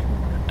can.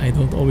 I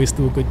don't always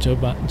do a good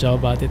job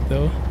at it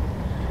though.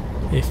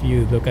 If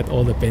you look at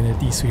all the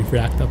penalties we've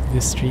racked up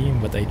this stream,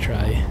 but I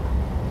try.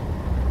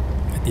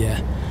 But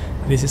yeah,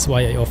 this is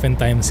why I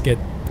oftentimes get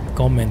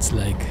comments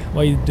like,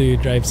 why do you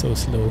drive so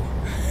slow?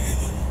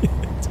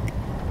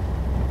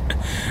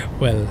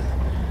 Well,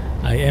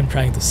 I am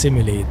trying to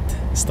simulate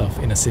stuff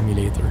in a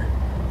simulator.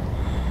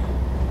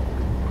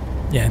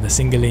 Yeah, the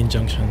single lane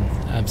junction,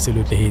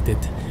 absolutely hate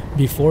it.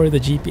 Before the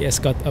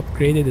GPS got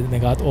upgraded and I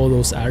got all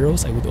those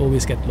arrows, I would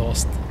always get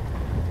lost.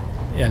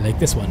 Yeah, like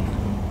this one.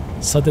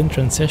 Sudden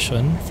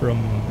transition from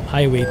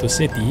highway to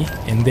city,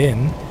 and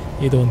then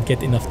you don't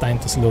get enough time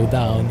to slow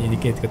down and you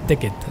get a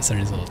ticket as a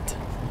result.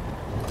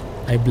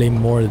 I blame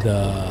more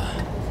the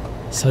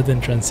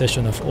sudden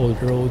transition of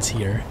old roads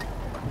here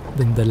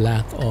than the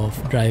lack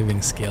of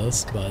driving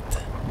skills,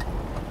 but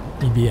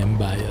maybe I'm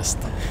biased.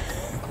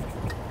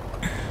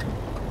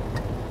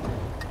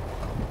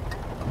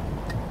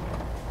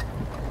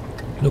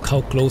 Look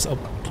how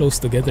close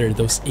together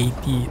those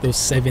 80, those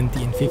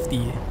 70 and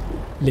 50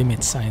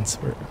 limit signs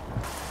were.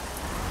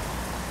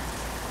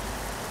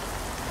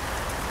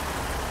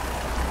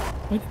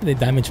 Why did they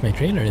damage my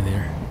trailer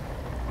there?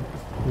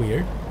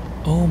 Weird.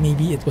 Oh,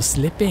 maybe it was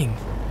slipping.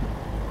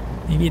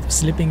 Maybe it was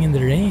slipping in the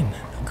rain.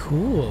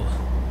 Cool.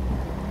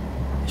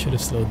 I should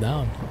have slowed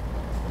down.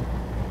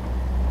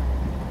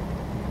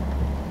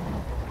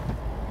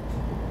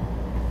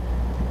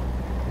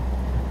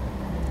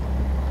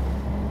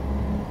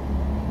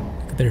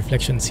 the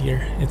reflections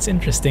here. It's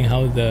interesting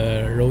how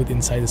the road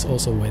inside is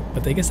also wet,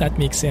 but I guess that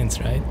makes sense,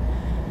 right?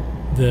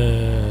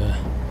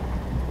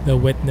 The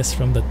wetness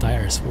from the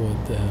tires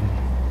would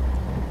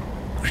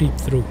creep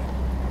through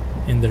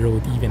in the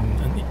road, even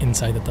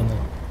inside the tunnel.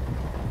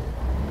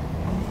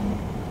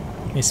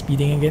 Am I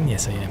speeding again?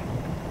 Yes, I am.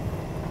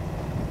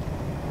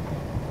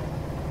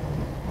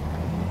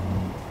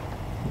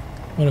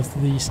 One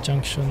of these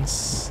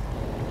junctions.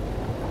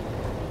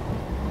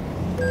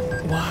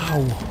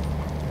 Wow!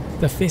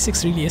 The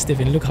physics really is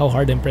different. Look how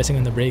hard I'm pressing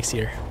on the brakes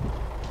here.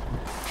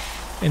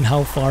 And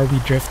how far we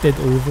drifted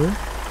over.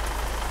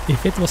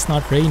 If it was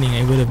not raining,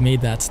 I would have made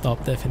that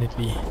stop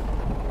definitely.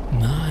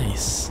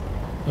 Nice.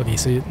 Okay,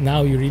 so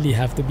now you really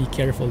have to be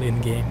careful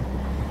in game.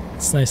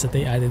 It's nice that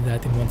they added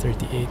that in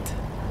 138.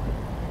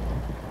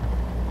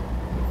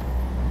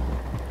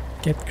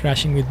 Kept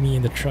crashing with me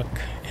in the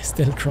truck.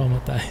 Still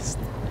traumatized.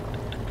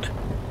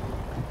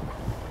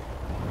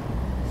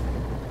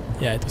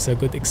 Yeah, it was a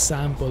good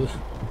example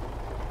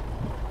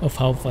of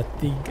how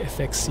fatigue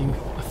affects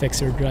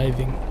your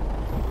driving.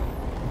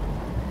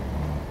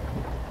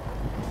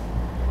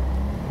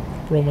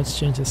 Pro mods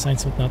change the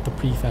signs but not the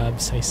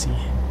prefabs, I see.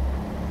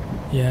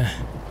 Yeah,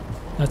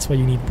 that's why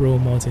you need pro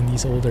mods in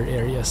these older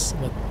areas,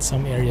 but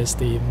some areas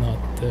they've not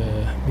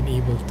been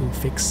able to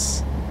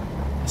fix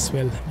as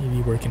well.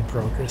 Maybe work in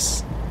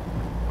progress.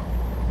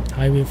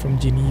 Highway from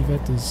Geneva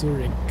to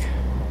Zurich.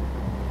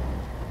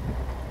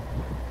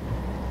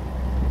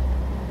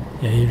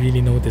 Yeah, you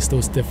really notice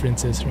those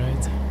differences,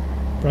 right?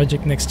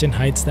 Project Next Gen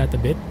hides that a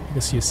bit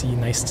because you see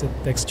nice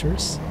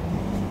textures.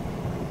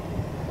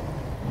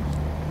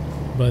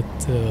 But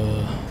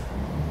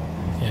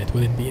yeah, it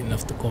wouldn't be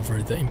enough to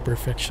cover the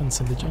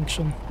imperfections in the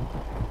junction.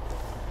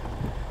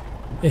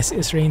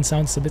 SS rain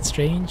sounds a bit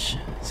strange,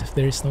 as if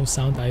there is no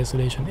sound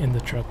isolation in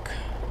the truck.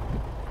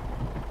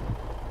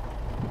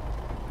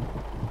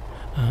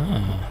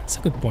 Ah, that's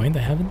a good point.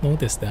 I haven't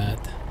noticed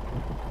that.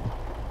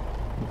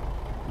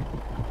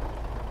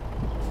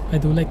 I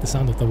do like the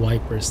sound of the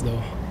wipers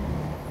though.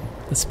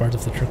 That's part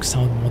of the truck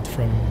sound mod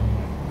from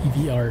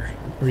EVR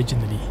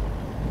originally.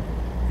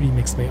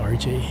 Remixed by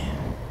RJ.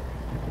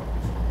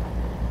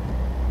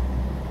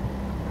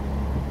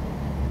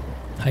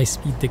 High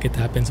speed ticket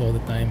happens all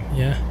the time,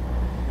 yeah.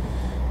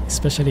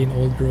 Especially in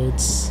old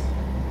roads.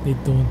 They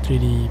don't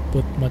really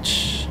put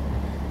much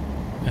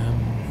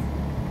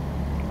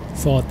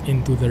thought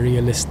into the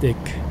realistic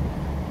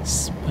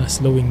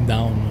slowing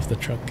down of the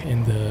truck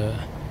and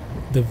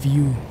the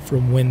view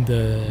from when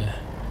the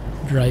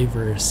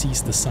driver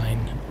sees the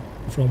sign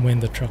from when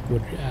the truck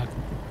would react.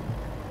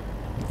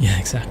 Yeah,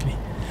 exactly.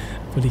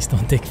 Police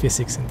don't take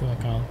physics into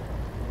account.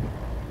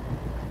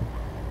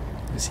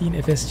 I've seen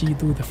FSG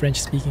do the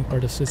French-speaking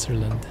part of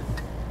Switzerland.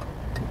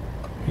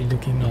 Really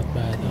looking not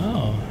bad.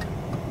 Oh,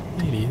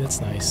 really? That's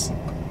nice.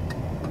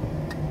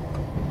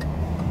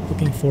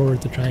 Looking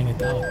forward to trying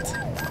it out.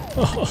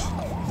 Oh.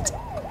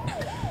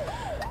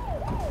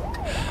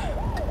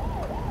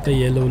 The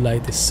yellow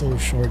light is so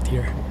short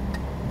here.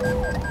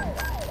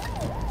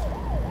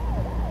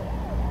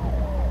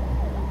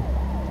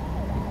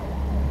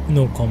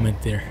 No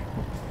comment there.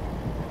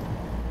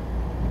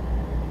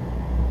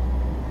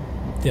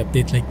 They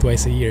update like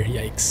twice a year,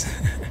 yikes.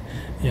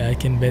 Yeah, I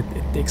can bet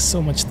it takes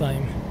so much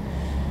time.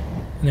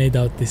 And I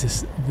doubt this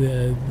is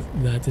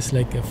that is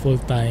like a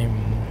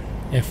full-time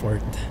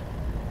effort.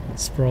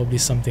 It's probably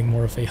something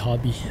more of a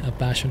hobby, a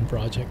passion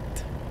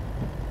project.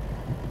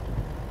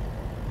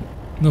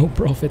 No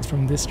profit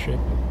from this trip.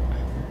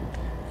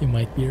 You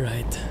might be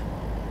right.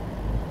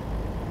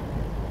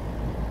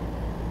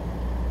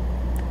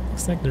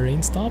 Looks like the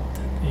rain stopped.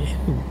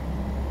 Ew.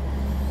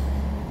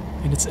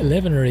 And it's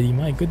 11 already.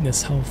 My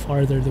goodness, how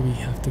farther do we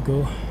have to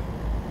go?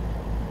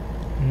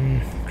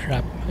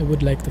 Crap. I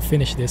would like to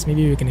finish this.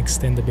 Maybe we can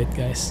extend a bit,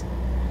 guys.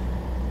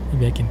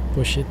 Maybe I can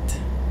push it.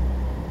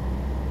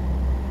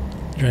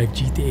 Drive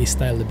GTA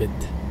style a bit.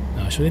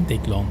 No, it shouldn't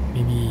take long.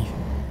 Maybe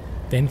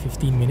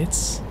 10-15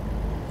 minutes.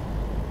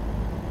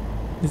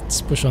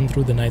 Let's push on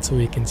through the night so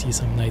we can see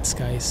some night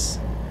skies.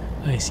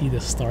 I see the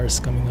stars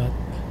coming up.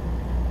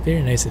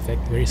 Very nice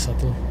effect, very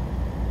subtle.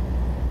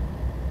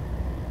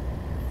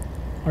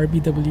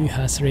 RBW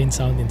has rain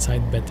sound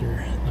inside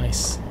better.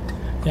 Nice.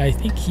 Yeah, I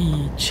think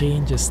he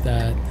changes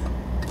that.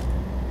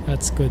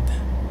 That's good.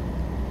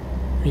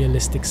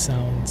 Realistic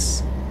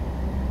sounds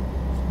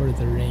for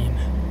the rain.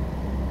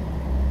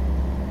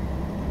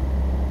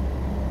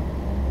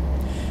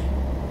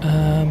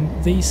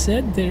 They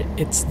said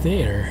it's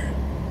there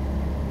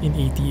in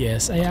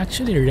ATS. I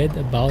actually read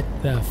about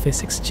the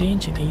physics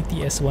change in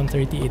ATS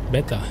 138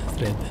 beta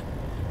thread.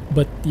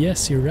 But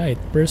yes, you're right.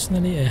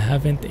 Personally, I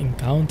haven't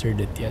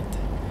encountered it yet.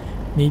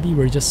 Maybe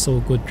we're just so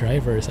good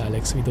drivers,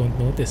 Alex, we don't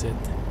notice it.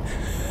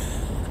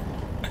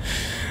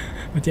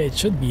 But yeah, it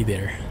should be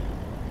there.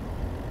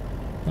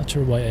 Not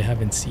sure why I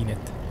haven't seen it.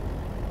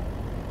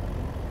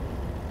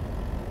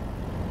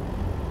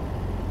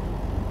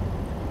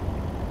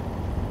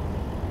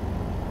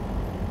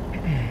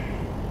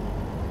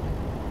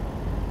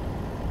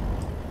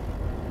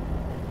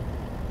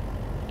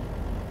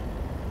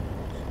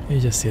 You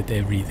just hit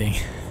everything.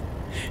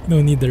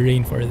 No need the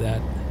rain for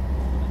that.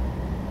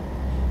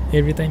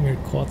 Every time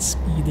you're caught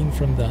speeding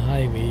from the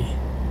highway,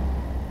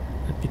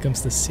 that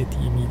becomes the city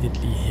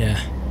immediately. Yeah.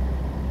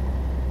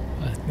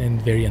 And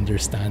very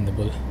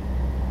understandable.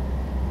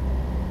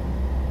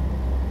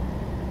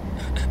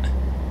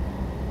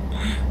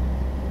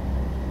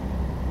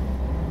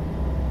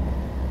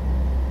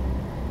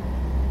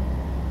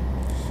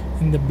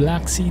 In the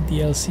Black Sea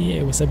DLC,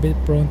 I was a bit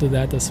prone to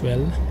that as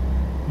well,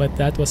 but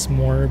that was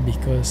more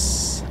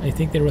because I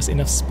think there was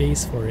enough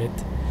space for it,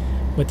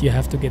 but you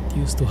have to get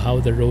used to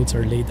how the roads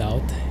are laid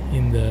out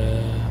in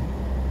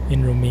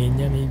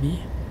Romania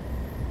maybe,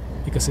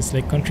 because it's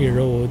like country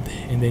road,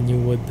 and then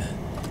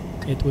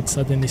it would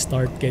suddenly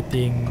start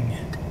getting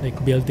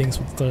like buildings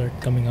would start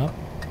coming up,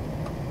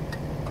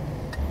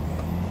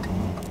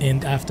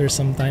 and after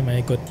some time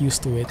I got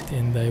used to it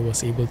and I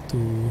was able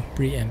to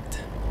preempt.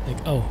 Like,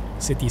 oh,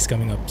 city's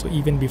coming up. So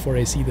even before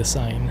I see the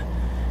sign,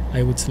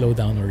 I would slow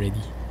down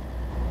already.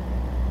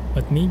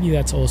 But maybe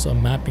that's also a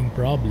mapping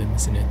problem,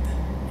 isn't it?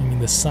 I mean,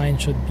 the sign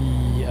should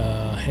be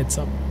heads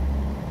up.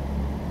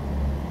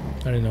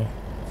 I don't know,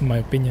 in my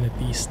opinion at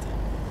least.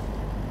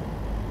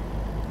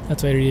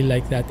 That's why I really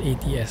like that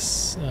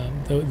ATS.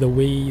 The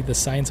way the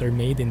signs are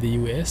made in the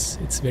US,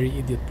 it's very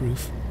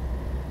idiot-proof.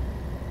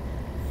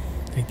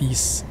 Like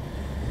these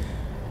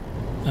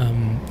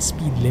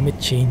speed limit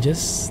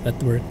changes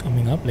that were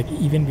coming up, like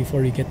even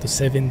before you get to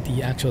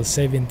 70, actual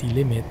 70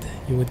 limit,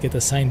 you would get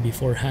a sign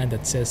beforehand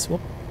that says, whoop,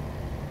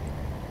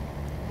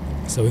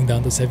 slowing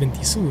down to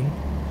 70 soon.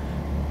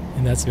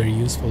 And that's very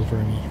useful for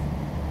me,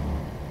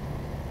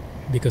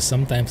 because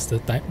sometimes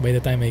by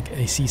the time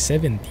I see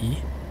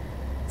 70,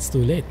 it's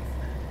too late.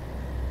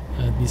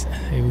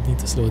 I would need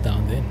to slow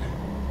down then.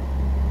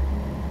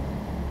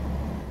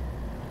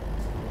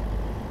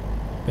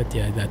 But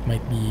yeah, that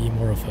might be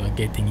more of a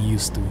getting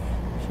used to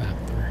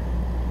factor.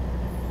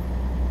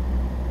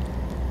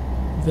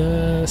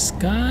 The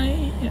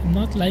sky, I'm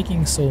not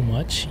liking so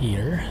much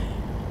here.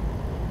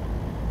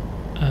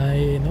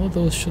 I know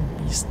those should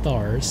be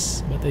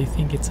stars, but I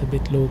think it's a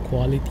bit low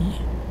quality.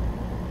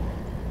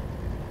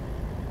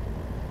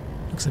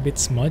 Looks a bit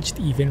smudged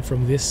even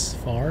from this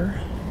far,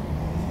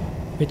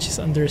 which is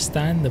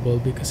understandable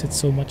because it's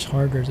so much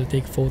harder to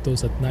take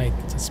photos at night.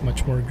 It's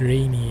much more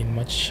grainy and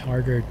much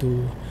harder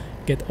to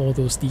get all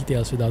those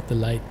details without the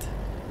light.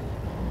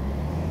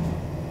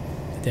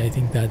 But I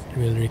think that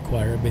will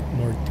require a bit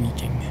more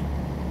tweaking.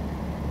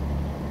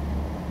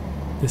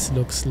 This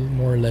looks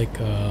more like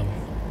a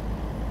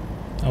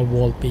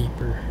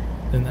wallpaper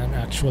than an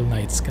actual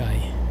night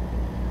sky.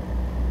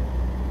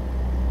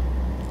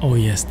 Oh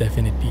yes,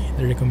 definitely.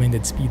 The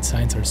recommended speed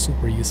signs are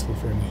super useful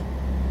for me.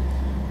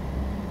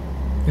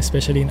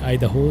 Especially in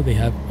Idaho, they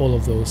have all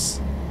of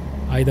those.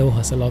 Idaho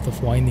has a lot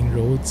of winding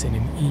roads, and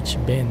in each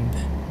bend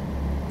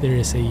there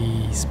is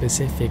a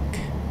specific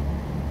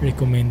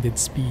recommended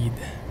speed.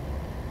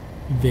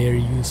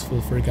 Very useful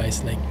for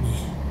guys like me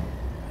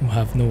who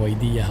have no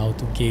idea how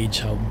to gauge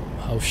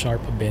how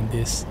sharp a bend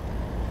is.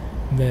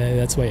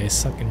 That's why I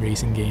suck in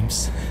racing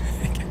games.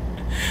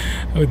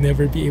 I would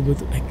never be able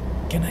to, like,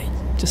 can I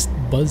just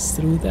buzz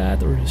through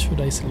that, or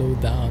should I slow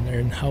down,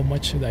 and how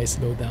much should I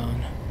slow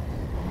down?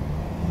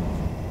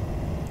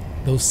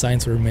 Those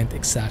signs were meant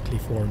exactly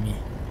for me.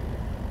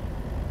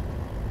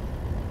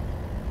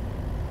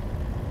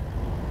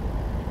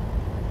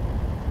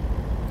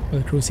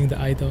 While cruising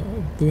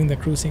doing the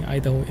Cruising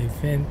Idaho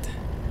event,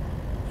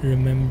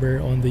 remember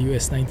on the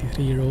US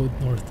 93 road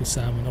north to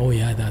Salmon. Oh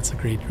yeah, that's a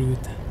great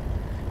route.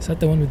 Is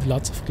that the one with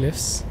lots of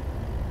cliffs?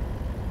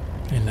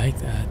 I like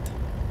that.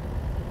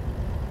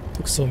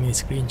 Took so many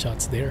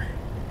screenshots there.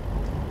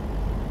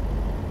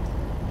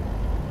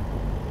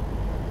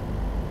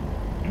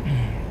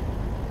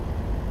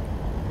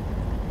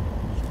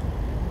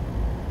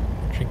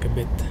 Drink a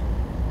bit.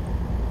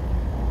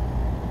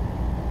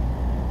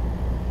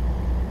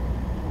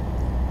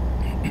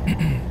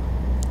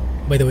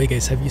 By the way,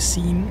 guys, have you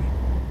seen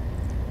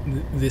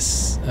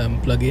this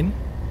plugin?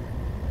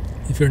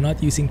 If you're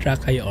not using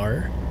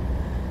TrackIR,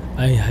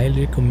 I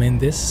highly recommend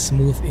this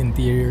Smooth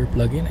Interior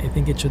plugin. I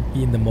think it should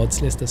be in the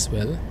mods list as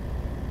well,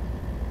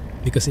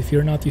 because if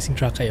you're not using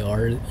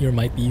TrackIR, you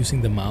might be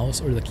using the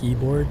mouse or the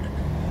keyboard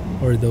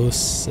or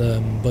those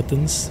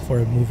buttons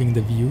for moving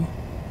the view.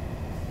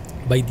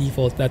 By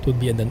default, that would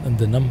be on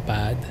the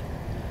numpad.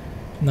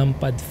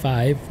 Numpad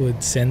 5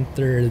 would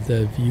center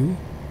the view,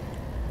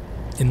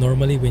 and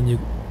normally when you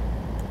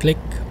click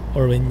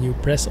or when you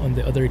press on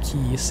the other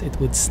keys, it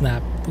would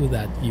snap to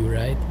that view,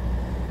 right?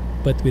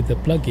 But with the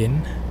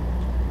plugin,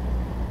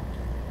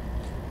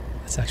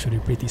 it's actually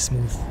pretty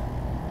smooth.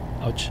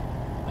 Ouch,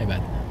 my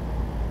bad.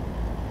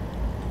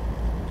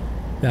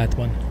 That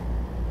one.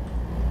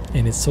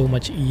 And it's so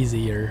much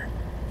easier.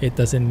 It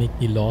doesn't make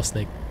me lost.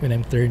 Like when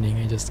I'm turning,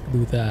 I just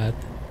do that,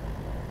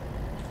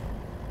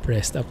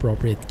 press the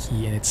appropriate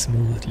key, and it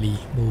smoothly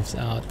moves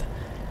out.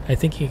 I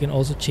think you can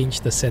also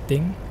change the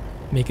setting,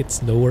 make it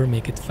slower,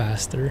 make it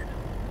faster.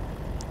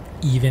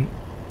 You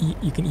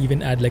can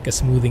even add like a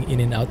smoothing in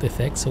and out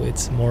effect, so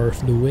it's more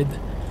fluid.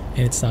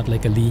 And it's not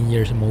like a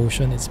linear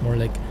motion, it's more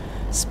like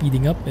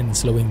speeding up and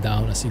slowing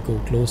down as you go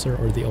closer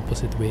or the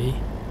opposite way.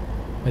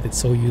 But it's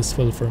so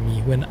useful for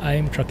me. When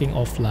I'm trucking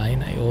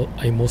offline,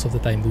 I most of the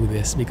time do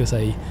this because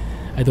I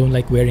don't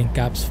like wearing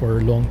caps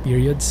for long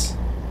periods.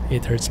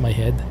 It hurts my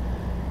head.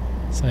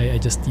 So I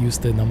just use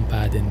the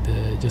numpad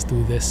and just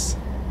do this.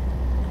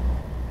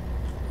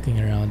 Looking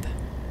around.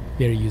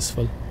 Very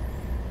useful.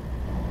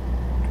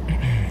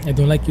 I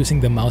don't like using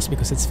the mouse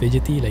because it's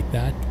fidgety like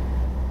that.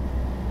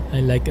 I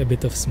like a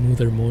bit of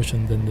smoother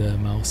motion than the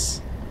mouse,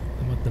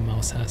 than what the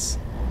mouse has.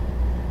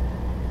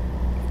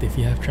 But if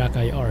you have track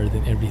IR,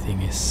 then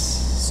everything is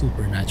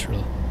super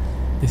natural.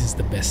 This is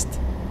the best.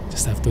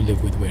 Just have to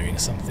live with wearing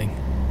something.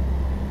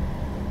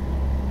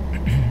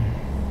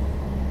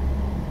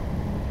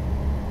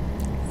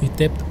 You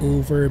tipped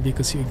over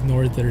because you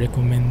ignored the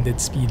recommended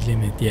speed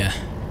limit. Yeah,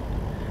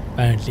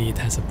 apparently it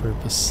has a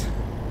purpose.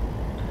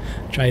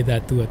 Tried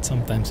that too at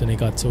sometimes when I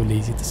got so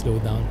lazy to slow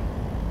down.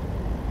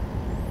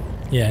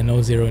 Yeah,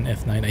 no zero in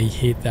F9. I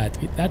hate that.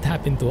 That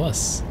happened to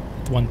us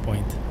at one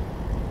point.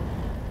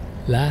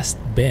 Last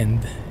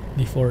bend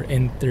before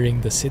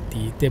entering the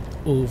city, tipped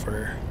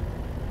over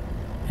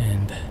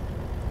and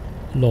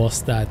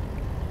lost that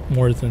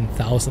more than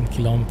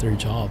 1,000-kilometer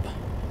job.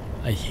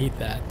 I hate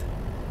that.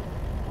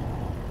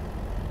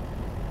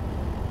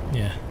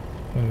 Yeah,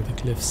 one with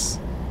the cliffs.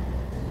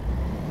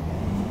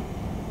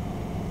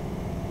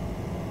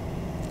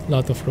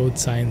 Lot of road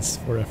signs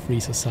for a free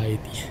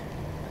society.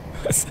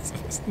 What's that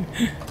supposed to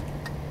be?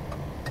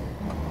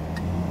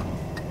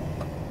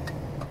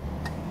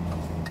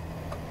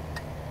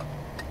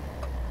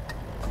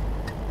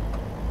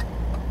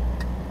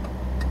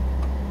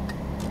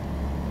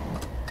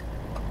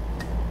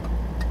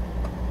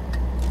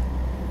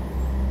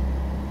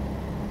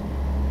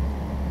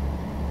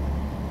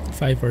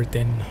 $5 or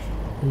 $10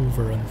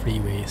 over on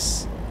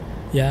freeways.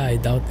 Yeah, I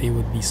doubt they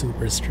would be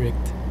super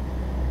strict.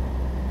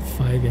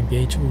 5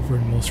 mph over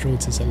on most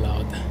roads is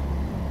allowed.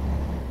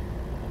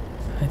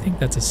 I think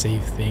that's a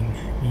safe thing.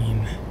 I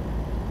mean,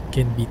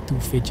 can't be too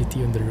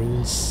fidgety on the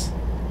rules.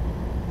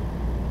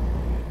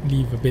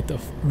 Leave a bit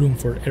of room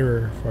for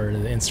error for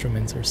the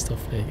instruments or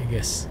stuff like, I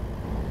guess.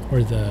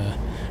 Or the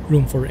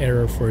room for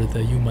error for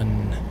the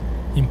human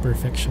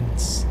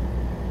imperfections.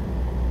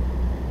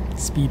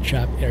 Speed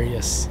trap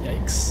areas,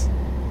 yikes.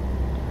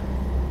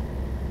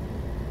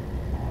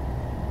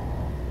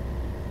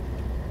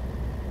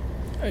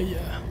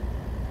 Yeah.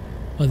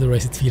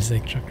 Otherwise it feels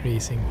like truck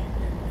racing.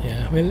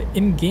 Yeah, well,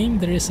 in game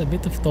there is a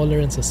bit of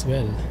tolerance as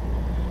well.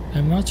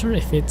 I'm not sure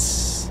if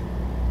it's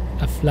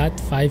a flat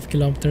 5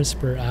 kilometers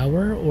per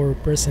hour or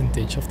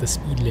percentage of the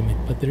speed limit,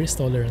 but there is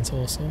tolerance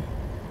also.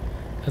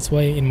 That's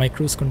why in my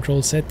cruise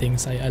control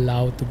settings I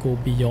allow to go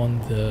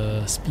beyond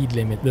the speed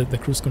limit, the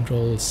cruise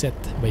control set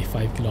by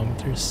 5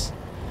 kilometers,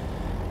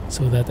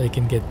 so that I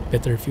can get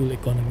better fuel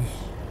economy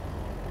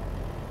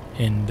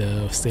and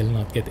still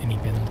not get any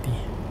penalty.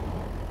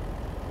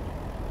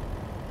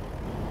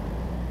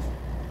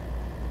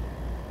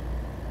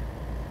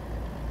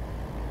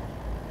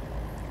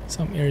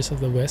 Some areas of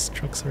the west,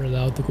 trucks are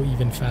allowed to go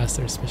even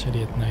faster,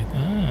 especially at night.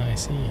 Ah, I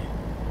see.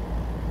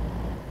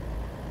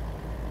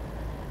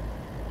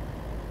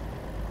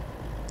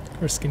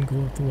 Cars can go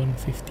up to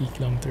 150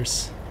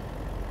 kilometers.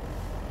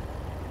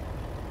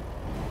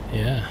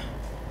 Yeah.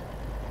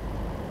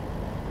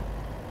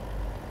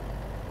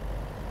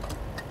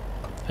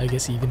 I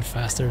guess even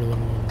faster than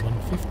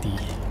 150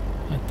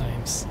 at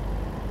times.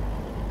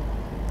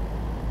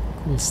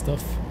 Cool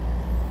stuff.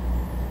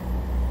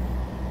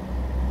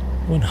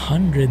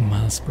 100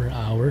 miles per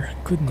hour.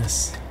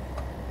 Goodness.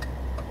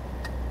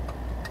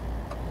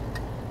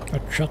 A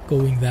truck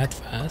going that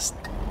fast?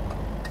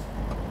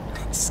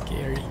 That's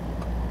scary.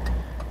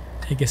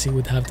 I guess you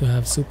would have to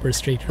have super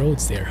straight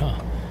roads there,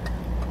 huh?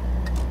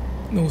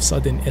 No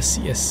sudden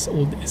SCS,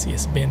 old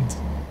SCS bend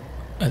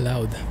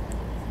allowed.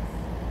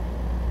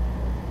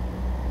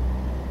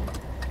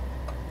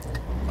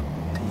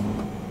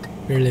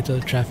 Very little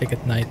traffic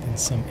at night in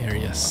some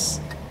areas.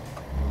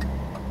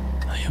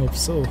 I hope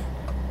so.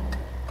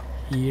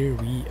 Here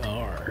we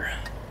are.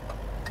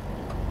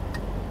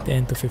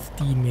 10 to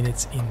 15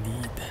 minutes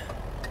indeed.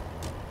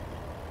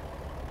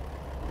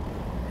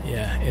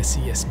 Yeah,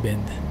 SCS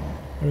bend.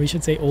 Or we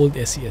should say old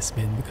SCS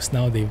bend, because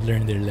now they've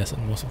learned their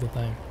lesson most of the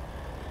time.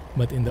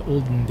 But in the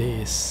olden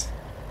days,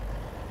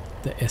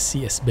 the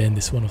SCS bend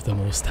is one of the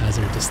most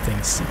hazardous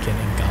things you can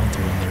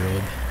encounter on the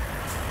road.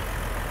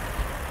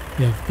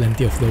 We have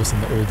plenty of those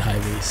in the old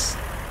highways.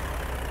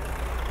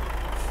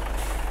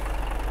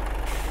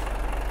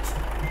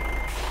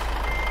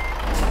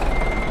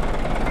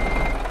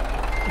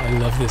 I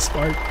love this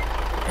part.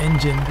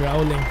 Engine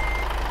growling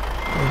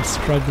while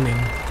struggling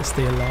to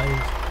stay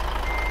alive.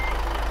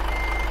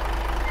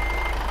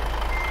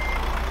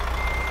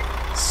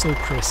 So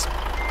crisp.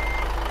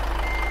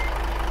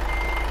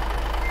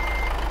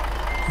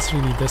 This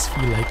really does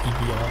feel like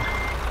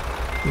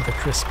EVR with a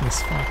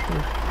crispness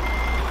factor.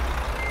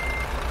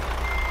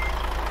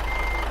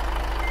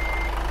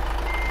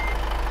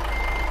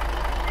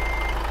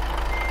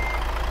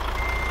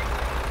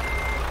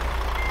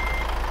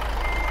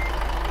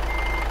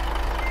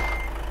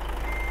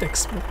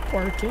 Textbook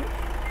parking.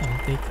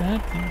 I'll take that,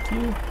 thank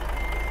you.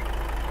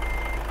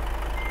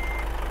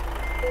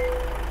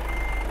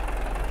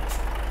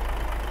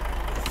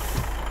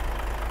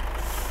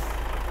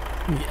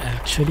 We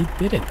actually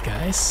did it,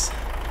 guys.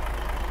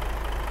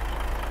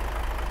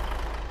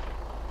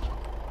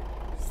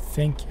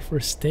 Thank you for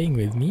staying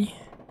with me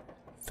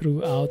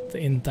throughout the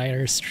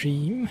entire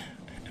stream.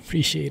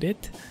 Appreciate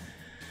it.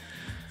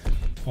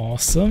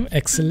 Awesome,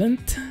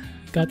 excellent.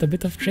 Got a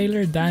bit of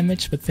trailer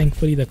damage, but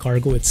thankfully the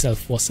cargo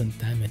itself wasn't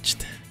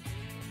damaged.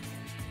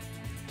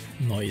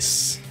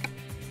 Nice.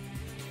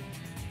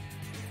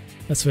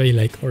 That's why I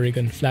like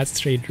Oregon. Flat,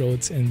 straight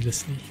roads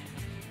endlessly.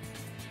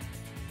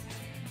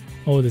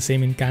 Oh, the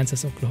same in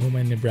Kansas, Oklahoma,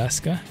 and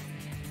Nebraska.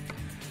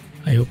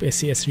 I hope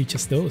SCS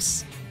reaches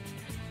those.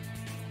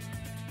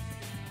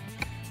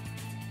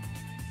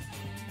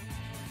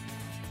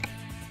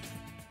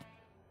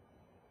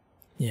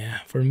 Yeah,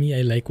 for me,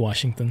 I like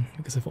Washington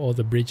because of all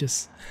the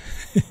bridges.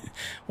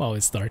 Wow,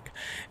 it's dark.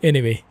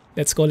 Anyway,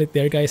 let's call it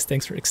there, guys.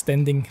 Thanks for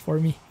extending for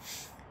me.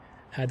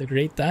 Had a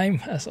great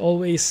time, as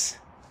always.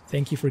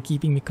 Thank you for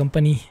keeping me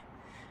company.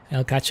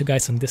 I'll catch you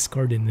guys on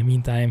Discord in the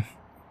meantime.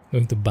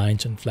 Going to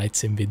binge on flight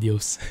sim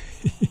videos.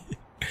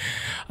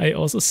 I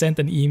also sent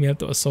an email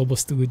to Asobo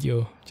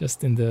Studio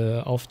just in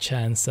the off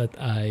chance that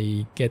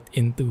I get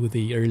into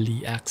the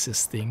early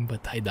access thing,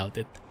 but I doubt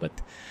it.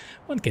 But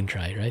one can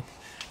try, right?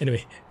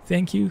 Anyway,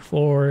 thank you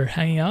for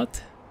hanging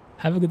out.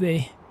 Have a good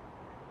day.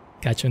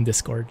 Catch you on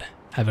Discord.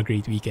 Have a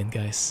great weekend,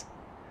 guys.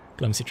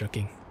 Clumsy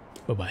Trucking.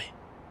 Bye-bye.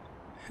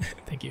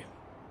 Thank you.